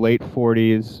from their late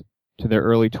 40s to their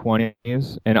early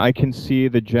 20s, and I can see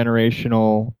the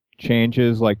generational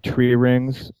changes like tree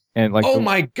rings and like... Oh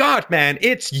my God, man,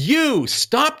 it's you.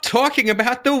 Stop talking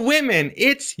about the women.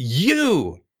 It's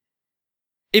you.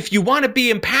 If you want to be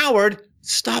empowered,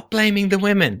 stop blaming the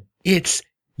women. It's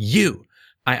you.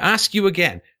 I ask you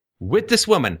again, with this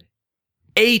woman,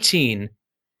 18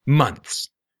 months,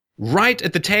 right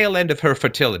at the tail end of her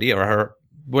fertility or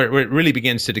where it really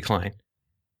begins to decline,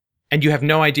 and you have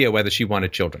no idea whether she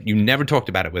wanted children. You never talked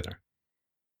about it with her.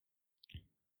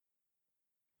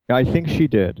 I think she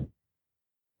did.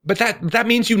 But that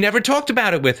means you never talked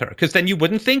about it with her, because then you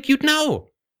wouldn't think you'd know.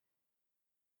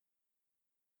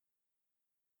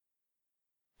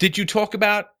 Did you talk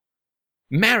about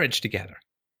marriage together?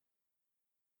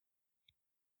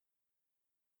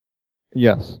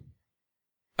 Yes.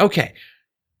 Okay.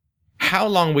 How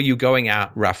long were you going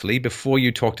out, roughly, before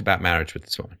you talked about marriage with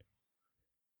this woman?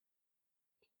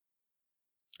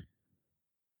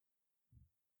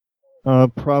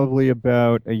 Probably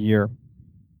about a year.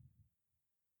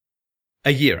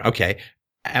 A year, okay.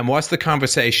 And was the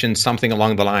conversation something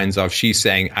along the lines of she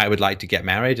saying, I would like to get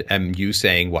married, and you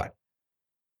saying what?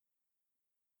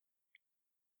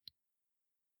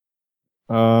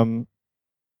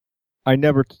 I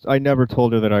never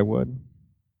told her that I would.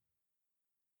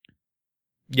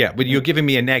 Yeah, but you're giving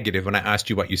me a negative when I asked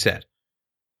you what you said.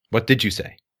 What did you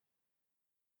say?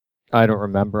 I don't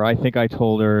remember. I think I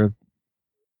told her...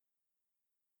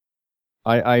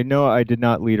 I know I did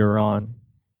not lead her on.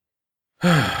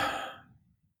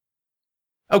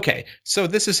 Okay, so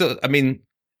this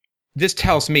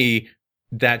tells me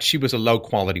that she was a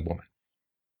low-quality woman.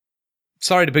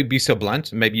 Sorry to be so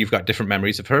blunt. Maybe you've got different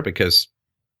memories of her because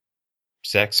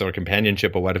sex or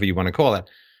companionship or whatever you want to call it.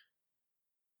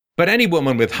 But any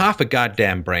woman with half a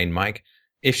goddamn brain, Mike,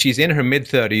 if she's in her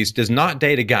mid-30s, does not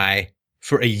date a guy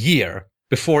for a year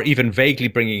before even vaguely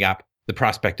bringing up the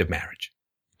prospect of marriage.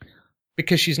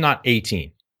 because she's not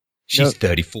 18. She's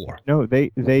 34. No,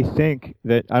 they think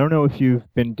that, I don't know if you've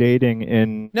been dating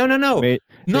in... No.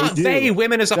 Not they,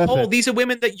 women as a whole. These are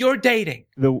women that you're dating.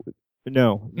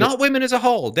 Not women as a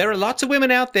whole. There are lots of women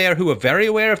out there who are very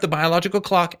aware of the biological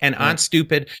clock and aren't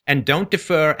stupid and don't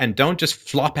defer and don't just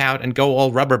flop out and go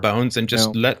all rubber bones and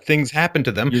just let things happen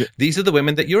to them. These are the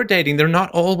women that you're dating. They're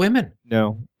not all women.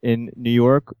 No. In New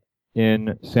York,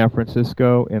 in San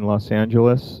Francisco, in Los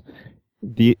Angeles...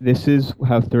 This is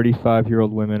how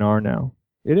 35-year-old women are now.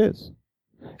 It is.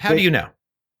 How do you know?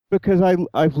 Because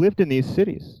I've lived in these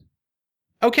cities.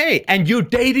 Okay, and you're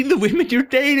dating the women you're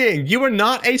dating. You are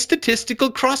not a statistical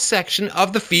cross-section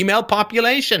of the female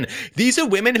population. These are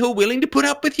women who are willing to put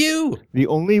up with you. The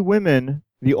only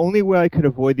way I could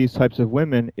avoid these types of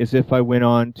women is if I went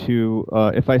on to,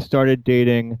 if I started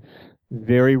dating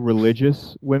very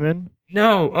religious women.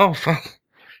 No, oh, fuck.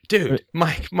 Dude,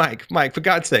 Mike, for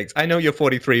God's sakes, I know you're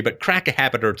 43, but crack a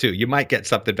habit or two. You might get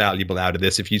something valuable out of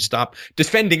this if you stop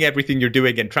defending everything you're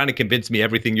doing and trying to convince me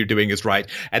everything you're doing is right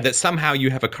and that somehow you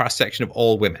have a cross-section of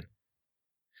all women.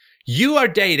 You are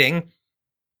dating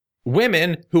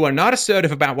women who are not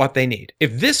assertive about what they need.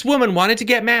 If this woman wanted to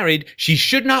get married, she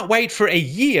should not wait for a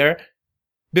year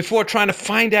before trying to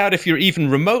find out if you're even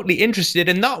remotely interested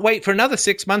and not wait for another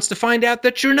 6 months to find out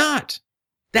that you're not.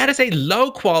 That is a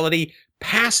low-quality,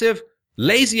 passive,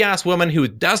 lazy-ass woman who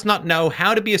does not know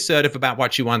how to be assertive about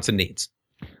what she wants and needs.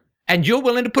 And you're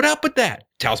willing to put up with that.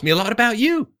 Tells me a lot about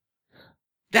you.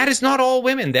 That is not all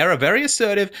women. There are very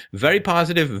assertive, very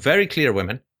positive, very clear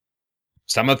women.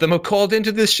 Some of them have called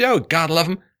into this show. God love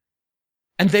them.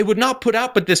 And they would not put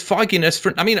up with this fogginess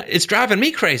for, I mean, it's driving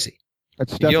me crazy.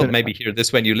 You'll maybe hear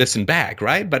this when you listen back,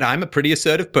 right? But I'm a pretty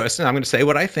assertive person. I'm going to say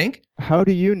what I think. How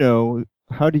do you know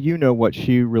what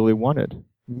she really wanted?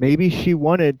 Maybe she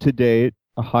wanted to date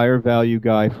a higher value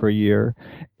guy for a year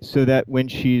so that when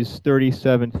she's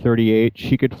 37, 38,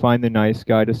 she could find the nice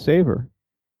guy to save her.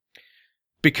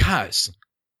 Because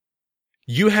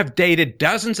you have dated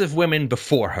dozens of women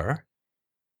before her.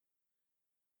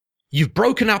 You've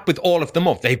broken up with all of them,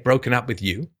 or they've broken up with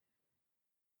you.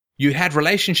 You had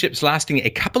relationships lasting a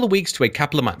couple of weeks to a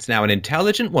couple of months. Now, an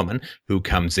intelligent woman who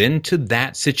comes into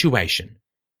that situation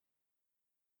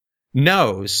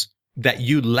knows that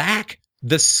you lack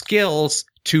the skills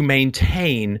to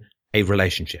maintain a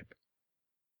relationship.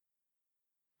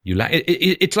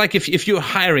 It's like if you're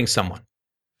hiring someone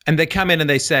and they come in and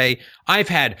they say, I've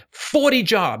had 40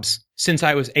 jobs since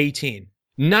I was 18.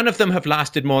 None of them have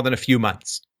lasted more than a few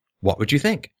months. What would you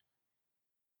think?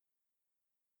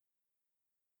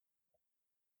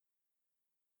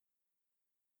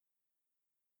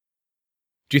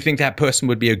 Do you think that person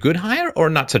would be a good hire or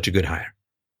not such a good hire?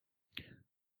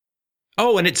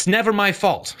 Oh, and it's never my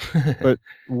fault. But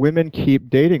women keep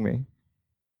dating me.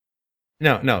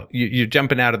 No, you're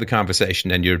jumping out of the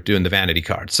conversation and you're doing the vanity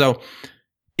card. So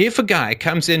if a guy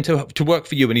comes in to work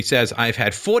for you and he says, I've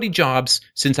had 40 jobs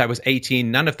since I was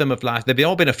 18, none of them have lasted, they've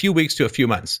all been a few weeks to a few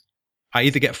months. I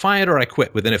either get fired or I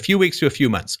quit within a few weeks to a few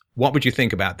months. What would you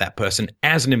think about that person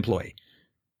as an employee?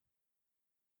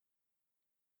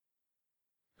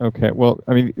 Okay, well,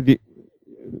 I mean,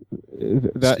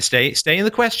 Stay in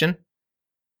the question.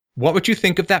 What would you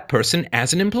think of that person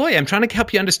as an employee? I'm trying to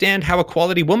help you understand how a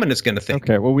quality woman is going to think.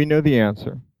 Okay, well, we know the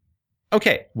answer.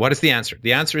 Okay, what is the answer?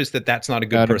 The answer is that that's not a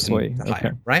good person to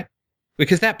hire, right?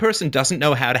 Because that person doesn't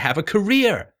know how to have a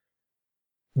career.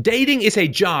 Dating is a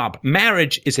job.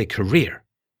 Marriage is a career.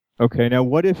 Okay, now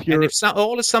what if you're... And if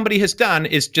all somebody has done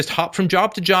is just hop from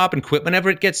job to job and quit whenever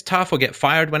it gets tough or get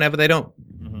fired whenever they don't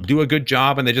do a good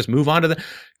job and they just move on to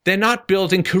they're not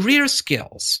building career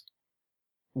skills.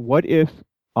 What if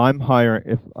I'm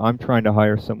trying to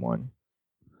hire someone,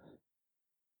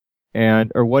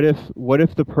 or what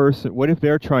if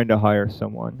they're trying to hire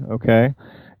someone, okay?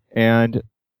 And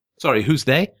sorry, who's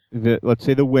they? Let's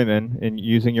say the women, in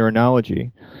using your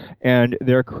analogy, and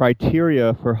their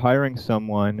criteria for hiring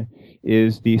someone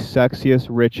is the sexiest,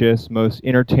 richest, most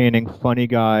entertaining, funny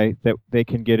guy that they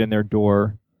can get in their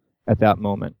door at that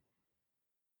moment.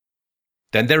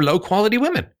 Then they're low quality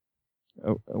women.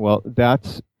 Oh, well,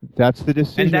 that's the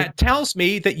decision. And that tells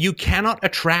me that you cannot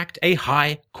attract a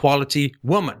high-quality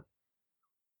woman.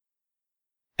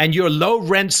 And you're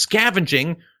low-rent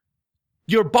scavenging,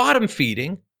 you're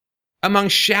bottom-feeding among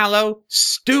shallow,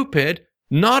 stupid,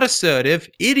 not assertive,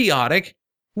 idiotic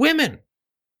women.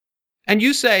 And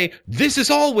you say, this is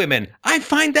all women. I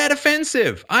find that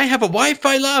offensive. I have a wife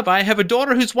I love. I have a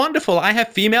daughter who's wonderful. I have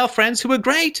female friends who are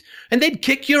great. And they'd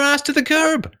kick your ass to the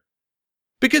curb.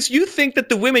 Because you think that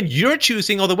the women you're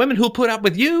choosing are the women who'll put up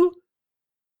with you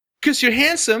because you're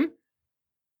handsome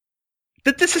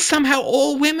that this is somehow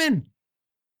all women.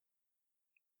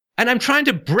 And I'm trying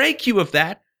to break you of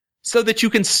that so that you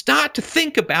can start to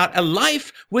think about a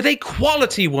life with a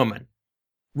quality woman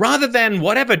rather than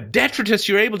whatever detritus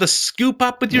you're able to scoop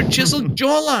up with your chiseled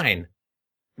jawline.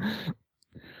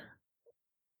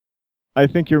 I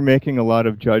think you're making a lot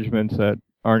of judgments that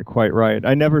aren't quite right.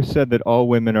 I never said that all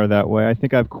women are that way. I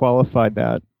think I've qualified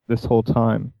that this whole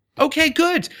time. Okay,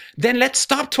 good. Then let's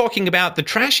stop talking about the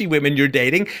trashy women you're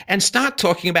dating and start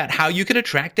talking about how you can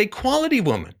attract a quality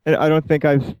woman. And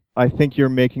I think you're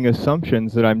making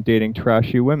assumptions that I'm dating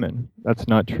trashy women. That's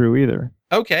not true either.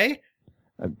 Okay.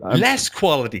 Less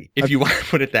quality, if you want to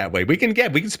put it that way. We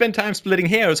can spend time splitting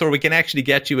hairs, or we can actually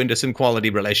get you into some quality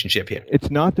relationship here. It's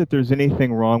not that there's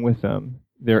anything wrong with them.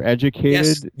 They're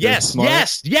educated. Yes,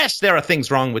 there are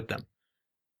things wrong with them.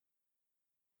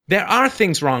 There are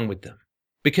things wrong with them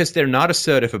because they're not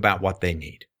assertive about what they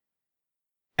need.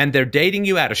 And they're dating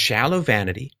you out of shallow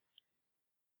vanity.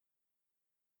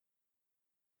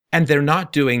 And they're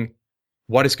not doing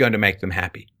what is going to make them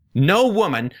happy. No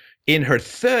woman in her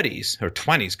 30s, her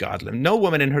 20s, no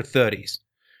woman in her 30s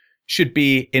should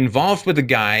be involved with a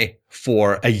guy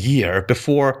for a year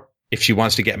before, if she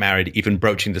wants to get married, even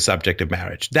broaching the subject of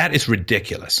marriage. That is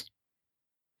ridiculous.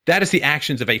 That is the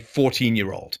actions of a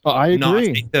 14-year-old, I agree. Not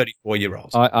a 34-year-old.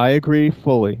 I agree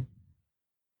fully.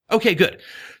 Okay, good.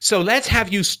 So let's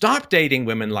have you stop dating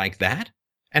women like that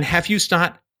and have you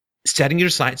start setting your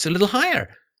sights a little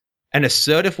higher. An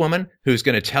assertive woman who's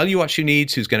going to tell you what she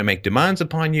needs, who's going to make demands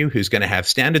upon you, who's going to have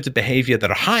standards of behavior that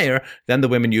are higher than the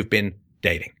women you've been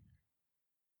dating.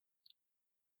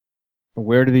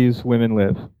 Where do these women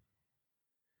live?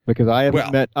 Because I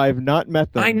have not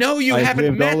met them. I know you haven't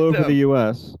lived met all over them. the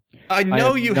U.S. I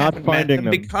know you haven't met them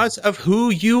because of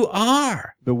who you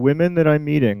are. The women that I'm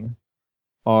meeting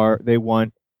I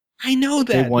know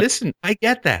that. Listen, I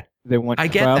get that. They want I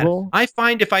get travel. that. I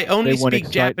find if I only speak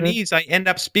excitement. Japanese, I end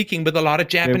up speaking with a lot of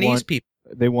Japanese people.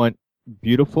 They want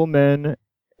beautiful men,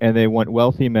 and they want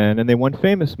wealthy men, and they want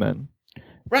famous men.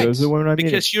 Right. Those are the women I'm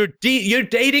meeting. Because you're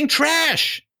dating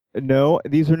trash. No,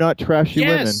 these are not trashy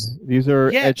women. These are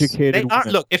educated women.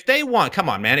 Look, if they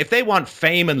want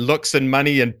fame and looks and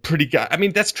money and pretty guy, I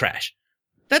mean, that's trash.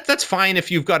 That's fine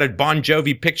if you've got a Bon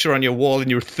Jovi picture on your wall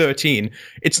and you're 13.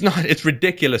 It's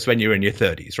ridiculous when you're in your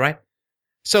 30s, right?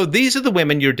 So these are the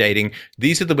women you're dating.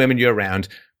 These are the women you're around.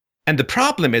 And the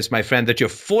problem is, my friend, that you're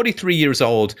 43 years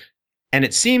old, and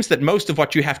it seems that most of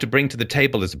what you have to bring to the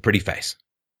table is a pretty face.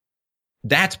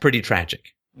 That's pretty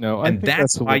tragic. No, and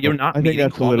that's why you're not meeting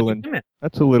quality women.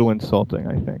 That's a little insulting,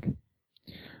 I think.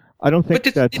 I don't think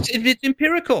it's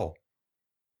empirical.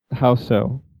 How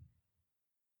so?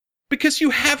 Because you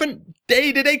haven't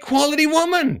dated a quality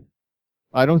woman.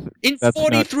 I don't. In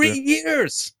 43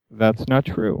 years. That's not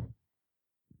true.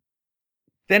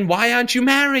 Then why aren't you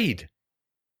married?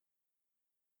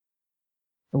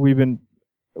 We've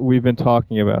been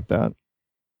talking about that.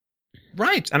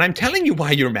 Right, and I'm telling you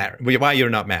why you're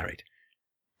not married.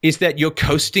 Is that you're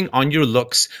coasting on your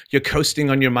looks, you're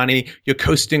coasting on your money, you're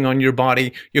coasting on your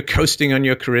body, you're coasting on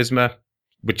your charisma,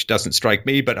 which doesn't strike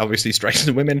me, but obviously strikes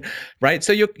the women, right?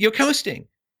 So you're coasting,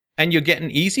 and you're getting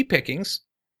easy pickings.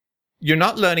 You're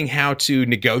not learning how to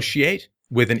negotiate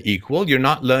with an equal. You're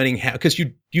not learning how, because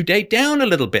you date down a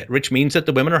little bit, which means that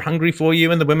the women are hungry for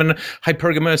you, and the women are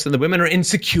hypergamous, and the women are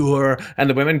insecure, and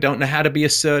the women don't know how to be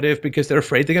assertive because they're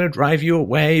afraid they're going to drive you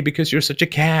away because you're such a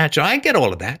catch. I get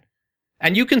all of that.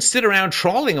 And you can sit around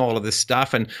trawling all of this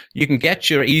stuff, and you can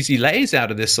get your easy lays out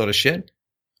of this sort of shit.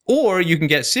 Or you can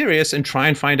get serious and try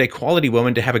and find a quality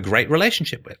woman to have a great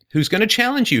relationship with, who's going to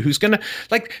challenge you, who's going to,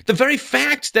 like, the very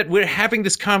fact that we're having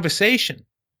this conversation,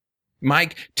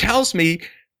 Mike, tells me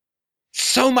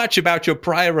so much about your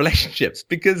prior relationships,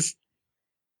 because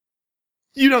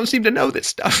you don't seem to know this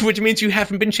stuff, which means you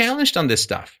haven't been challenged on this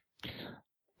stuff.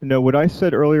 No, what I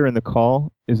said earlier in the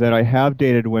call is that I have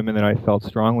dated women that I felt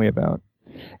strongly about.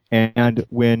 And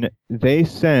when they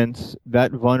sense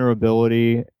that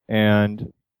vulnerability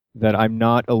and that I'm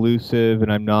not elusive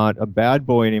and I'm not a bad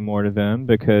boy anymore to them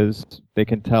because they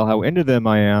can tell how into them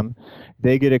I am,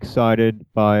 they get excited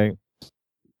by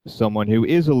someone who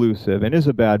is elusive and is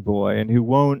a bad boy and who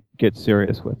won't get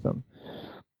serious with them.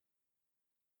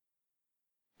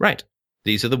 Right.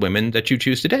 These are the women that you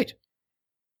choose to date.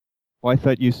 Well, I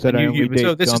thought you said I only date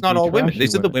so this is not all women.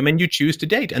 These are the women. women you choose to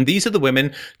date. And these are the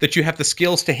women that you have the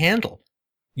skills to handle.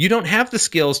 You don't have the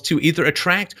skills to either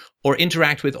attract or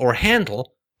interact with or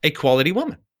handle a quality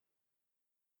woman.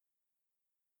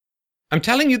 I'm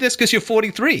telling you this because you're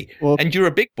 43 and you're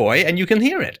a big boy and you can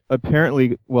hear it.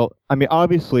 Apparently, well, I mean,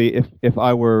 obviously, if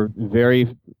I were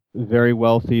very, very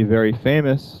wealthy, very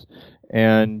famous,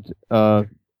 and where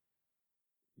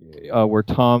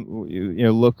Tom,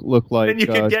 look like And you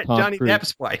could get Tom Johnny Cruise.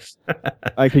 Depp's wife.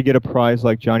 I could get a prize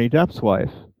like Johnny Depp's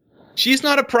wife. She's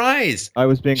not a prize. I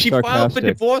was being She filed for sarcastic.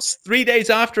 divorce 3 days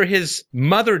after his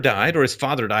mother died or his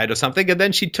father died or something, and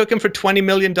then she took him for $20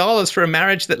 million for a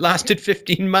marriage that lasted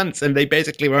 15 months, and they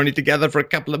basically were only together for a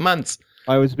couple of months.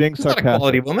 I was being She's not a sarcastic.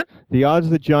 quality woman. The odds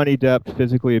that Johnny Depp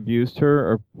physically abused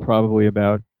her are probably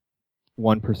about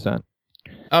 1%.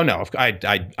 Oh no,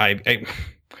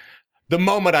 the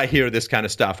moment I hear this kind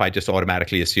of stuff, I just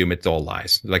automatically assume it's all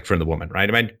lies, like from the woman, right?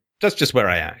 I mean, that's just where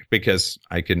I am because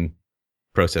I can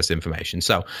process information.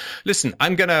 So, listen,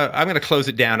 I'm gonna close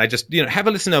it down. I just have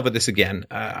a listen over this again.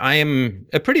 I am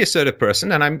a pretty assertive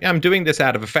person, and I'm doing this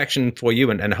out of affection for you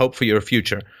and hope for your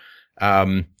future.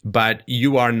 But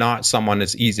you are not someone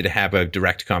that's easy to have a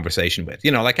direct conversation with.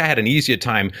 Like I had an easier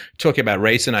time talking about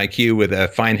race and IQ with a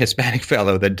fine Hispanic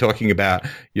fellow than talking about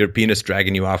your penis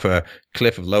dragging you off a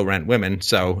cliff of low rent women.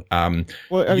 So,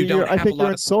 you don't have a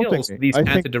lot of skills for these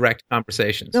kinds of direct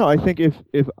conversations. No, I think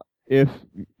if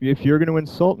you're going to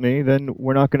insult me, then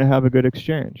we're not going to have a good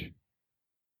exchange.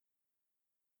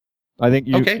 I think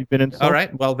you've been insulted. All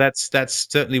right. Well, that's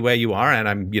certainly where you are, and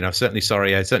I'm certainly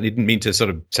sorry. I certainly didn't mean to sort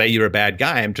of say you're a bad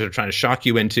guy. I'm just trying to shock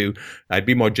you into. I'd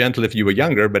be more gentle if you were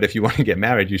younger, but if you want to get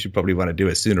married, you should probably want to do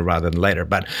it sooner rather than later.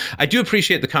 But I do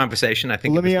appreciate the conversation. I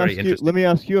think it was very interesting. Let me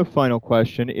ask you a final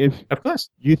question. Of course,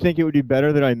 you think it would be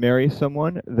better that I marry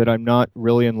someone that I'm not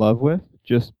really in love with,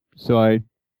 just so I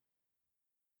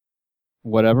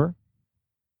whatever?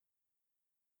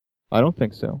 I don't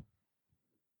think so.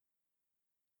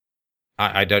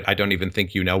 I don't even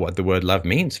think you know what the word love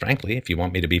means, frankly. If you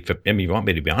want me to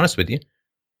be honest with you.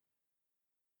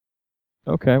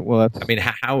 Okay, well that's. I mean,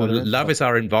 how love is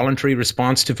our involuntary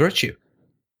response to virtue,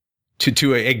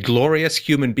 to a glorious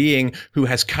human being who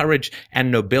has courage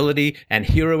and nobility and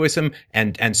heroism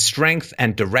and strength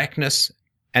and directness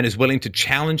and is willing to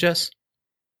challenge us.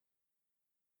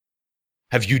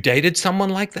 Have you dated someone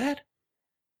like that?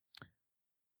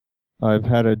 I've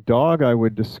had a dog I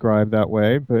would describe that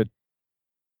way, but.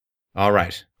 All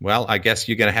right. Well, I guess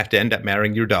you're going to have to end up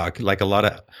marrying your dog, like a lot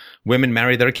of women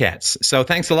marry their cats. So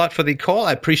thanks a lot for the call.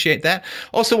 I appreciate that.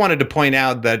 Also wanted to point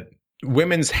out that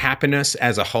women's happiness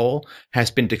as a whole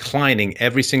has been declining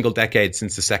every single decade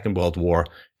since the Second World War,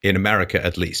 in America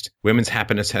at least. Women's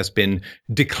happiness has been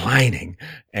declining.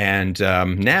 And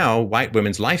now white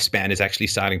women's lifespan is actually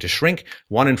starting to shrink.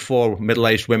 1 in 4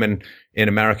 middle-aged women in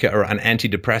America are on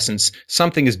antidepressants.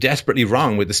 Something is desperately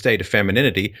wrong with the state of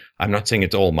femininity. I'm not saying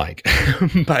it's all Mike,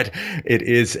 but it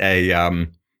is a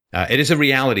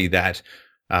reality that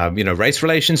race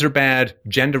relations are bad,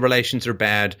 gender relations are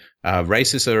bad,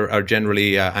 races are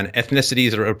generally, and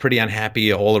ethnicities are pretty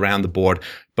unhappy all around the board.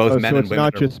 Both men and women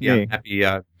are pretty unhappy.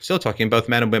 Still talking, both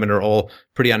men and women are all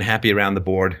pretty unhappy around the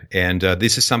board. And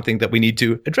this is something that we need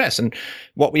to address. And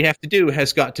what we have to do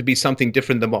has got to be something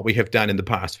different than what we have done in the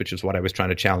past, which is what I was trying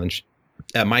to challenge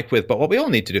Mike with. But what we all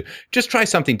need to do, just try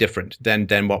something different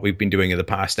than what we've been doing in the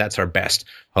past. That's our best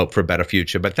hope for a better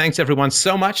future. But thanks everyone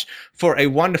so much for a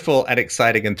wonderful and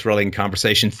exciting and thrilling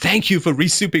conversation. Thank you for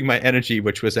resouping my energy,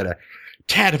 which was at a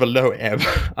tad of a low ebb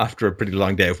after a pretty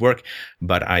long day of work,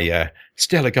 but I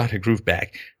still got a groove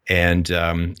back. And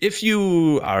if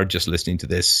you are just listening to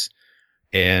this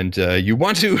and you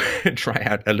want to try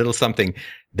out a little something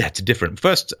that's different.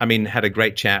 First, had a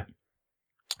great chat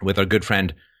with our good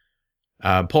friend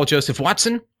Paul Joseph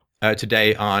Watson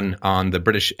today on the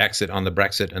British exit on the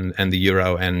Brexit and the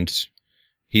Euro, and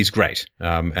he's great.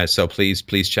 So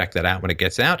please check that out when it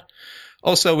gets out.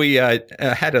 Also, we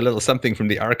had a little something from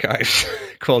the archives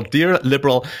called Dear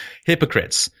Liberal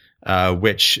Hypocrites,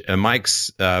 which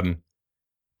Mike's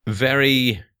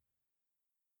very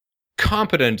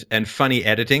competent and funny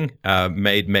editing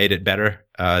made it better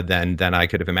than I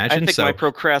could have imagined. I think my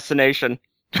procrastination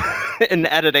in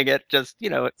editing it just,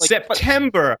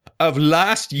 September of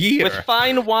last year. With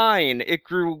fine wine, it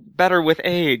grew better with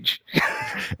age.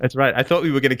 That's right. I thought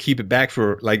we were going to keep it back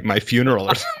for like my funeral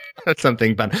or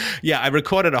something. But yeah, I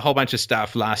recorded a whole bunch of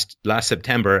stuff last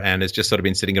September, and it's just sort of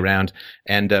been sitting around.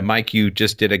 And Mike, you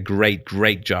just did a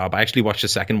great job. I actually watched the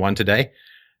second one today.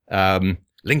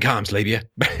 Link arms, labia.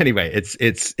 But anyway,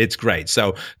 it's great.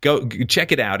 So go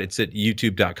check it out. It's at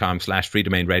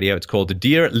youtube.com/freedomainradio. It's called the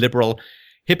Dear Liberal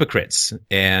Hypocrites.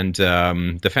 And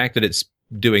the fact that it's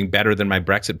doing better than my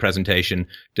Brexit presentation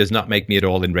does not make me at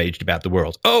all enraged about the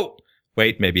world. Oh,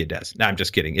 wait, maybe it does. No, I'm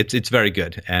just kidding. It's very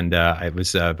good. And it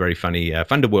was very funny,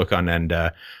 fun to work on. And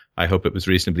I hope it was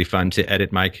reasonably fun to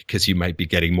edit, Mike, because you might be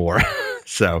getting more.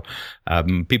 So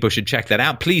people should check that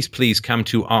out. Please come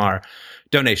to our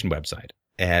donation website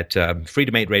at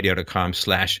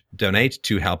freedomainradio.com/donate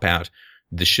to help out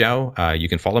the show. You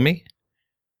can follow me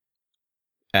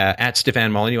at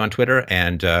Stefan Molyneux on Twitter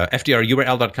and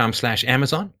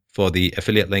fdrurl.com/Amazon for the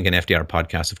affiliate link and FDR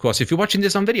podcast. Of course, if you're watching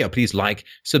this on video, please like,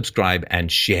 subscribe, and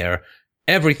share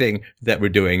everything that we're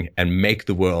doing and make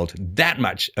the world that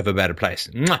much of a better place.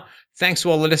 Mwah! Thanks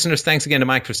to all the listeners. Thanks again to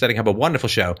Mike for setting up a wonderful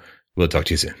show. We'll talk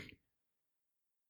to you soon.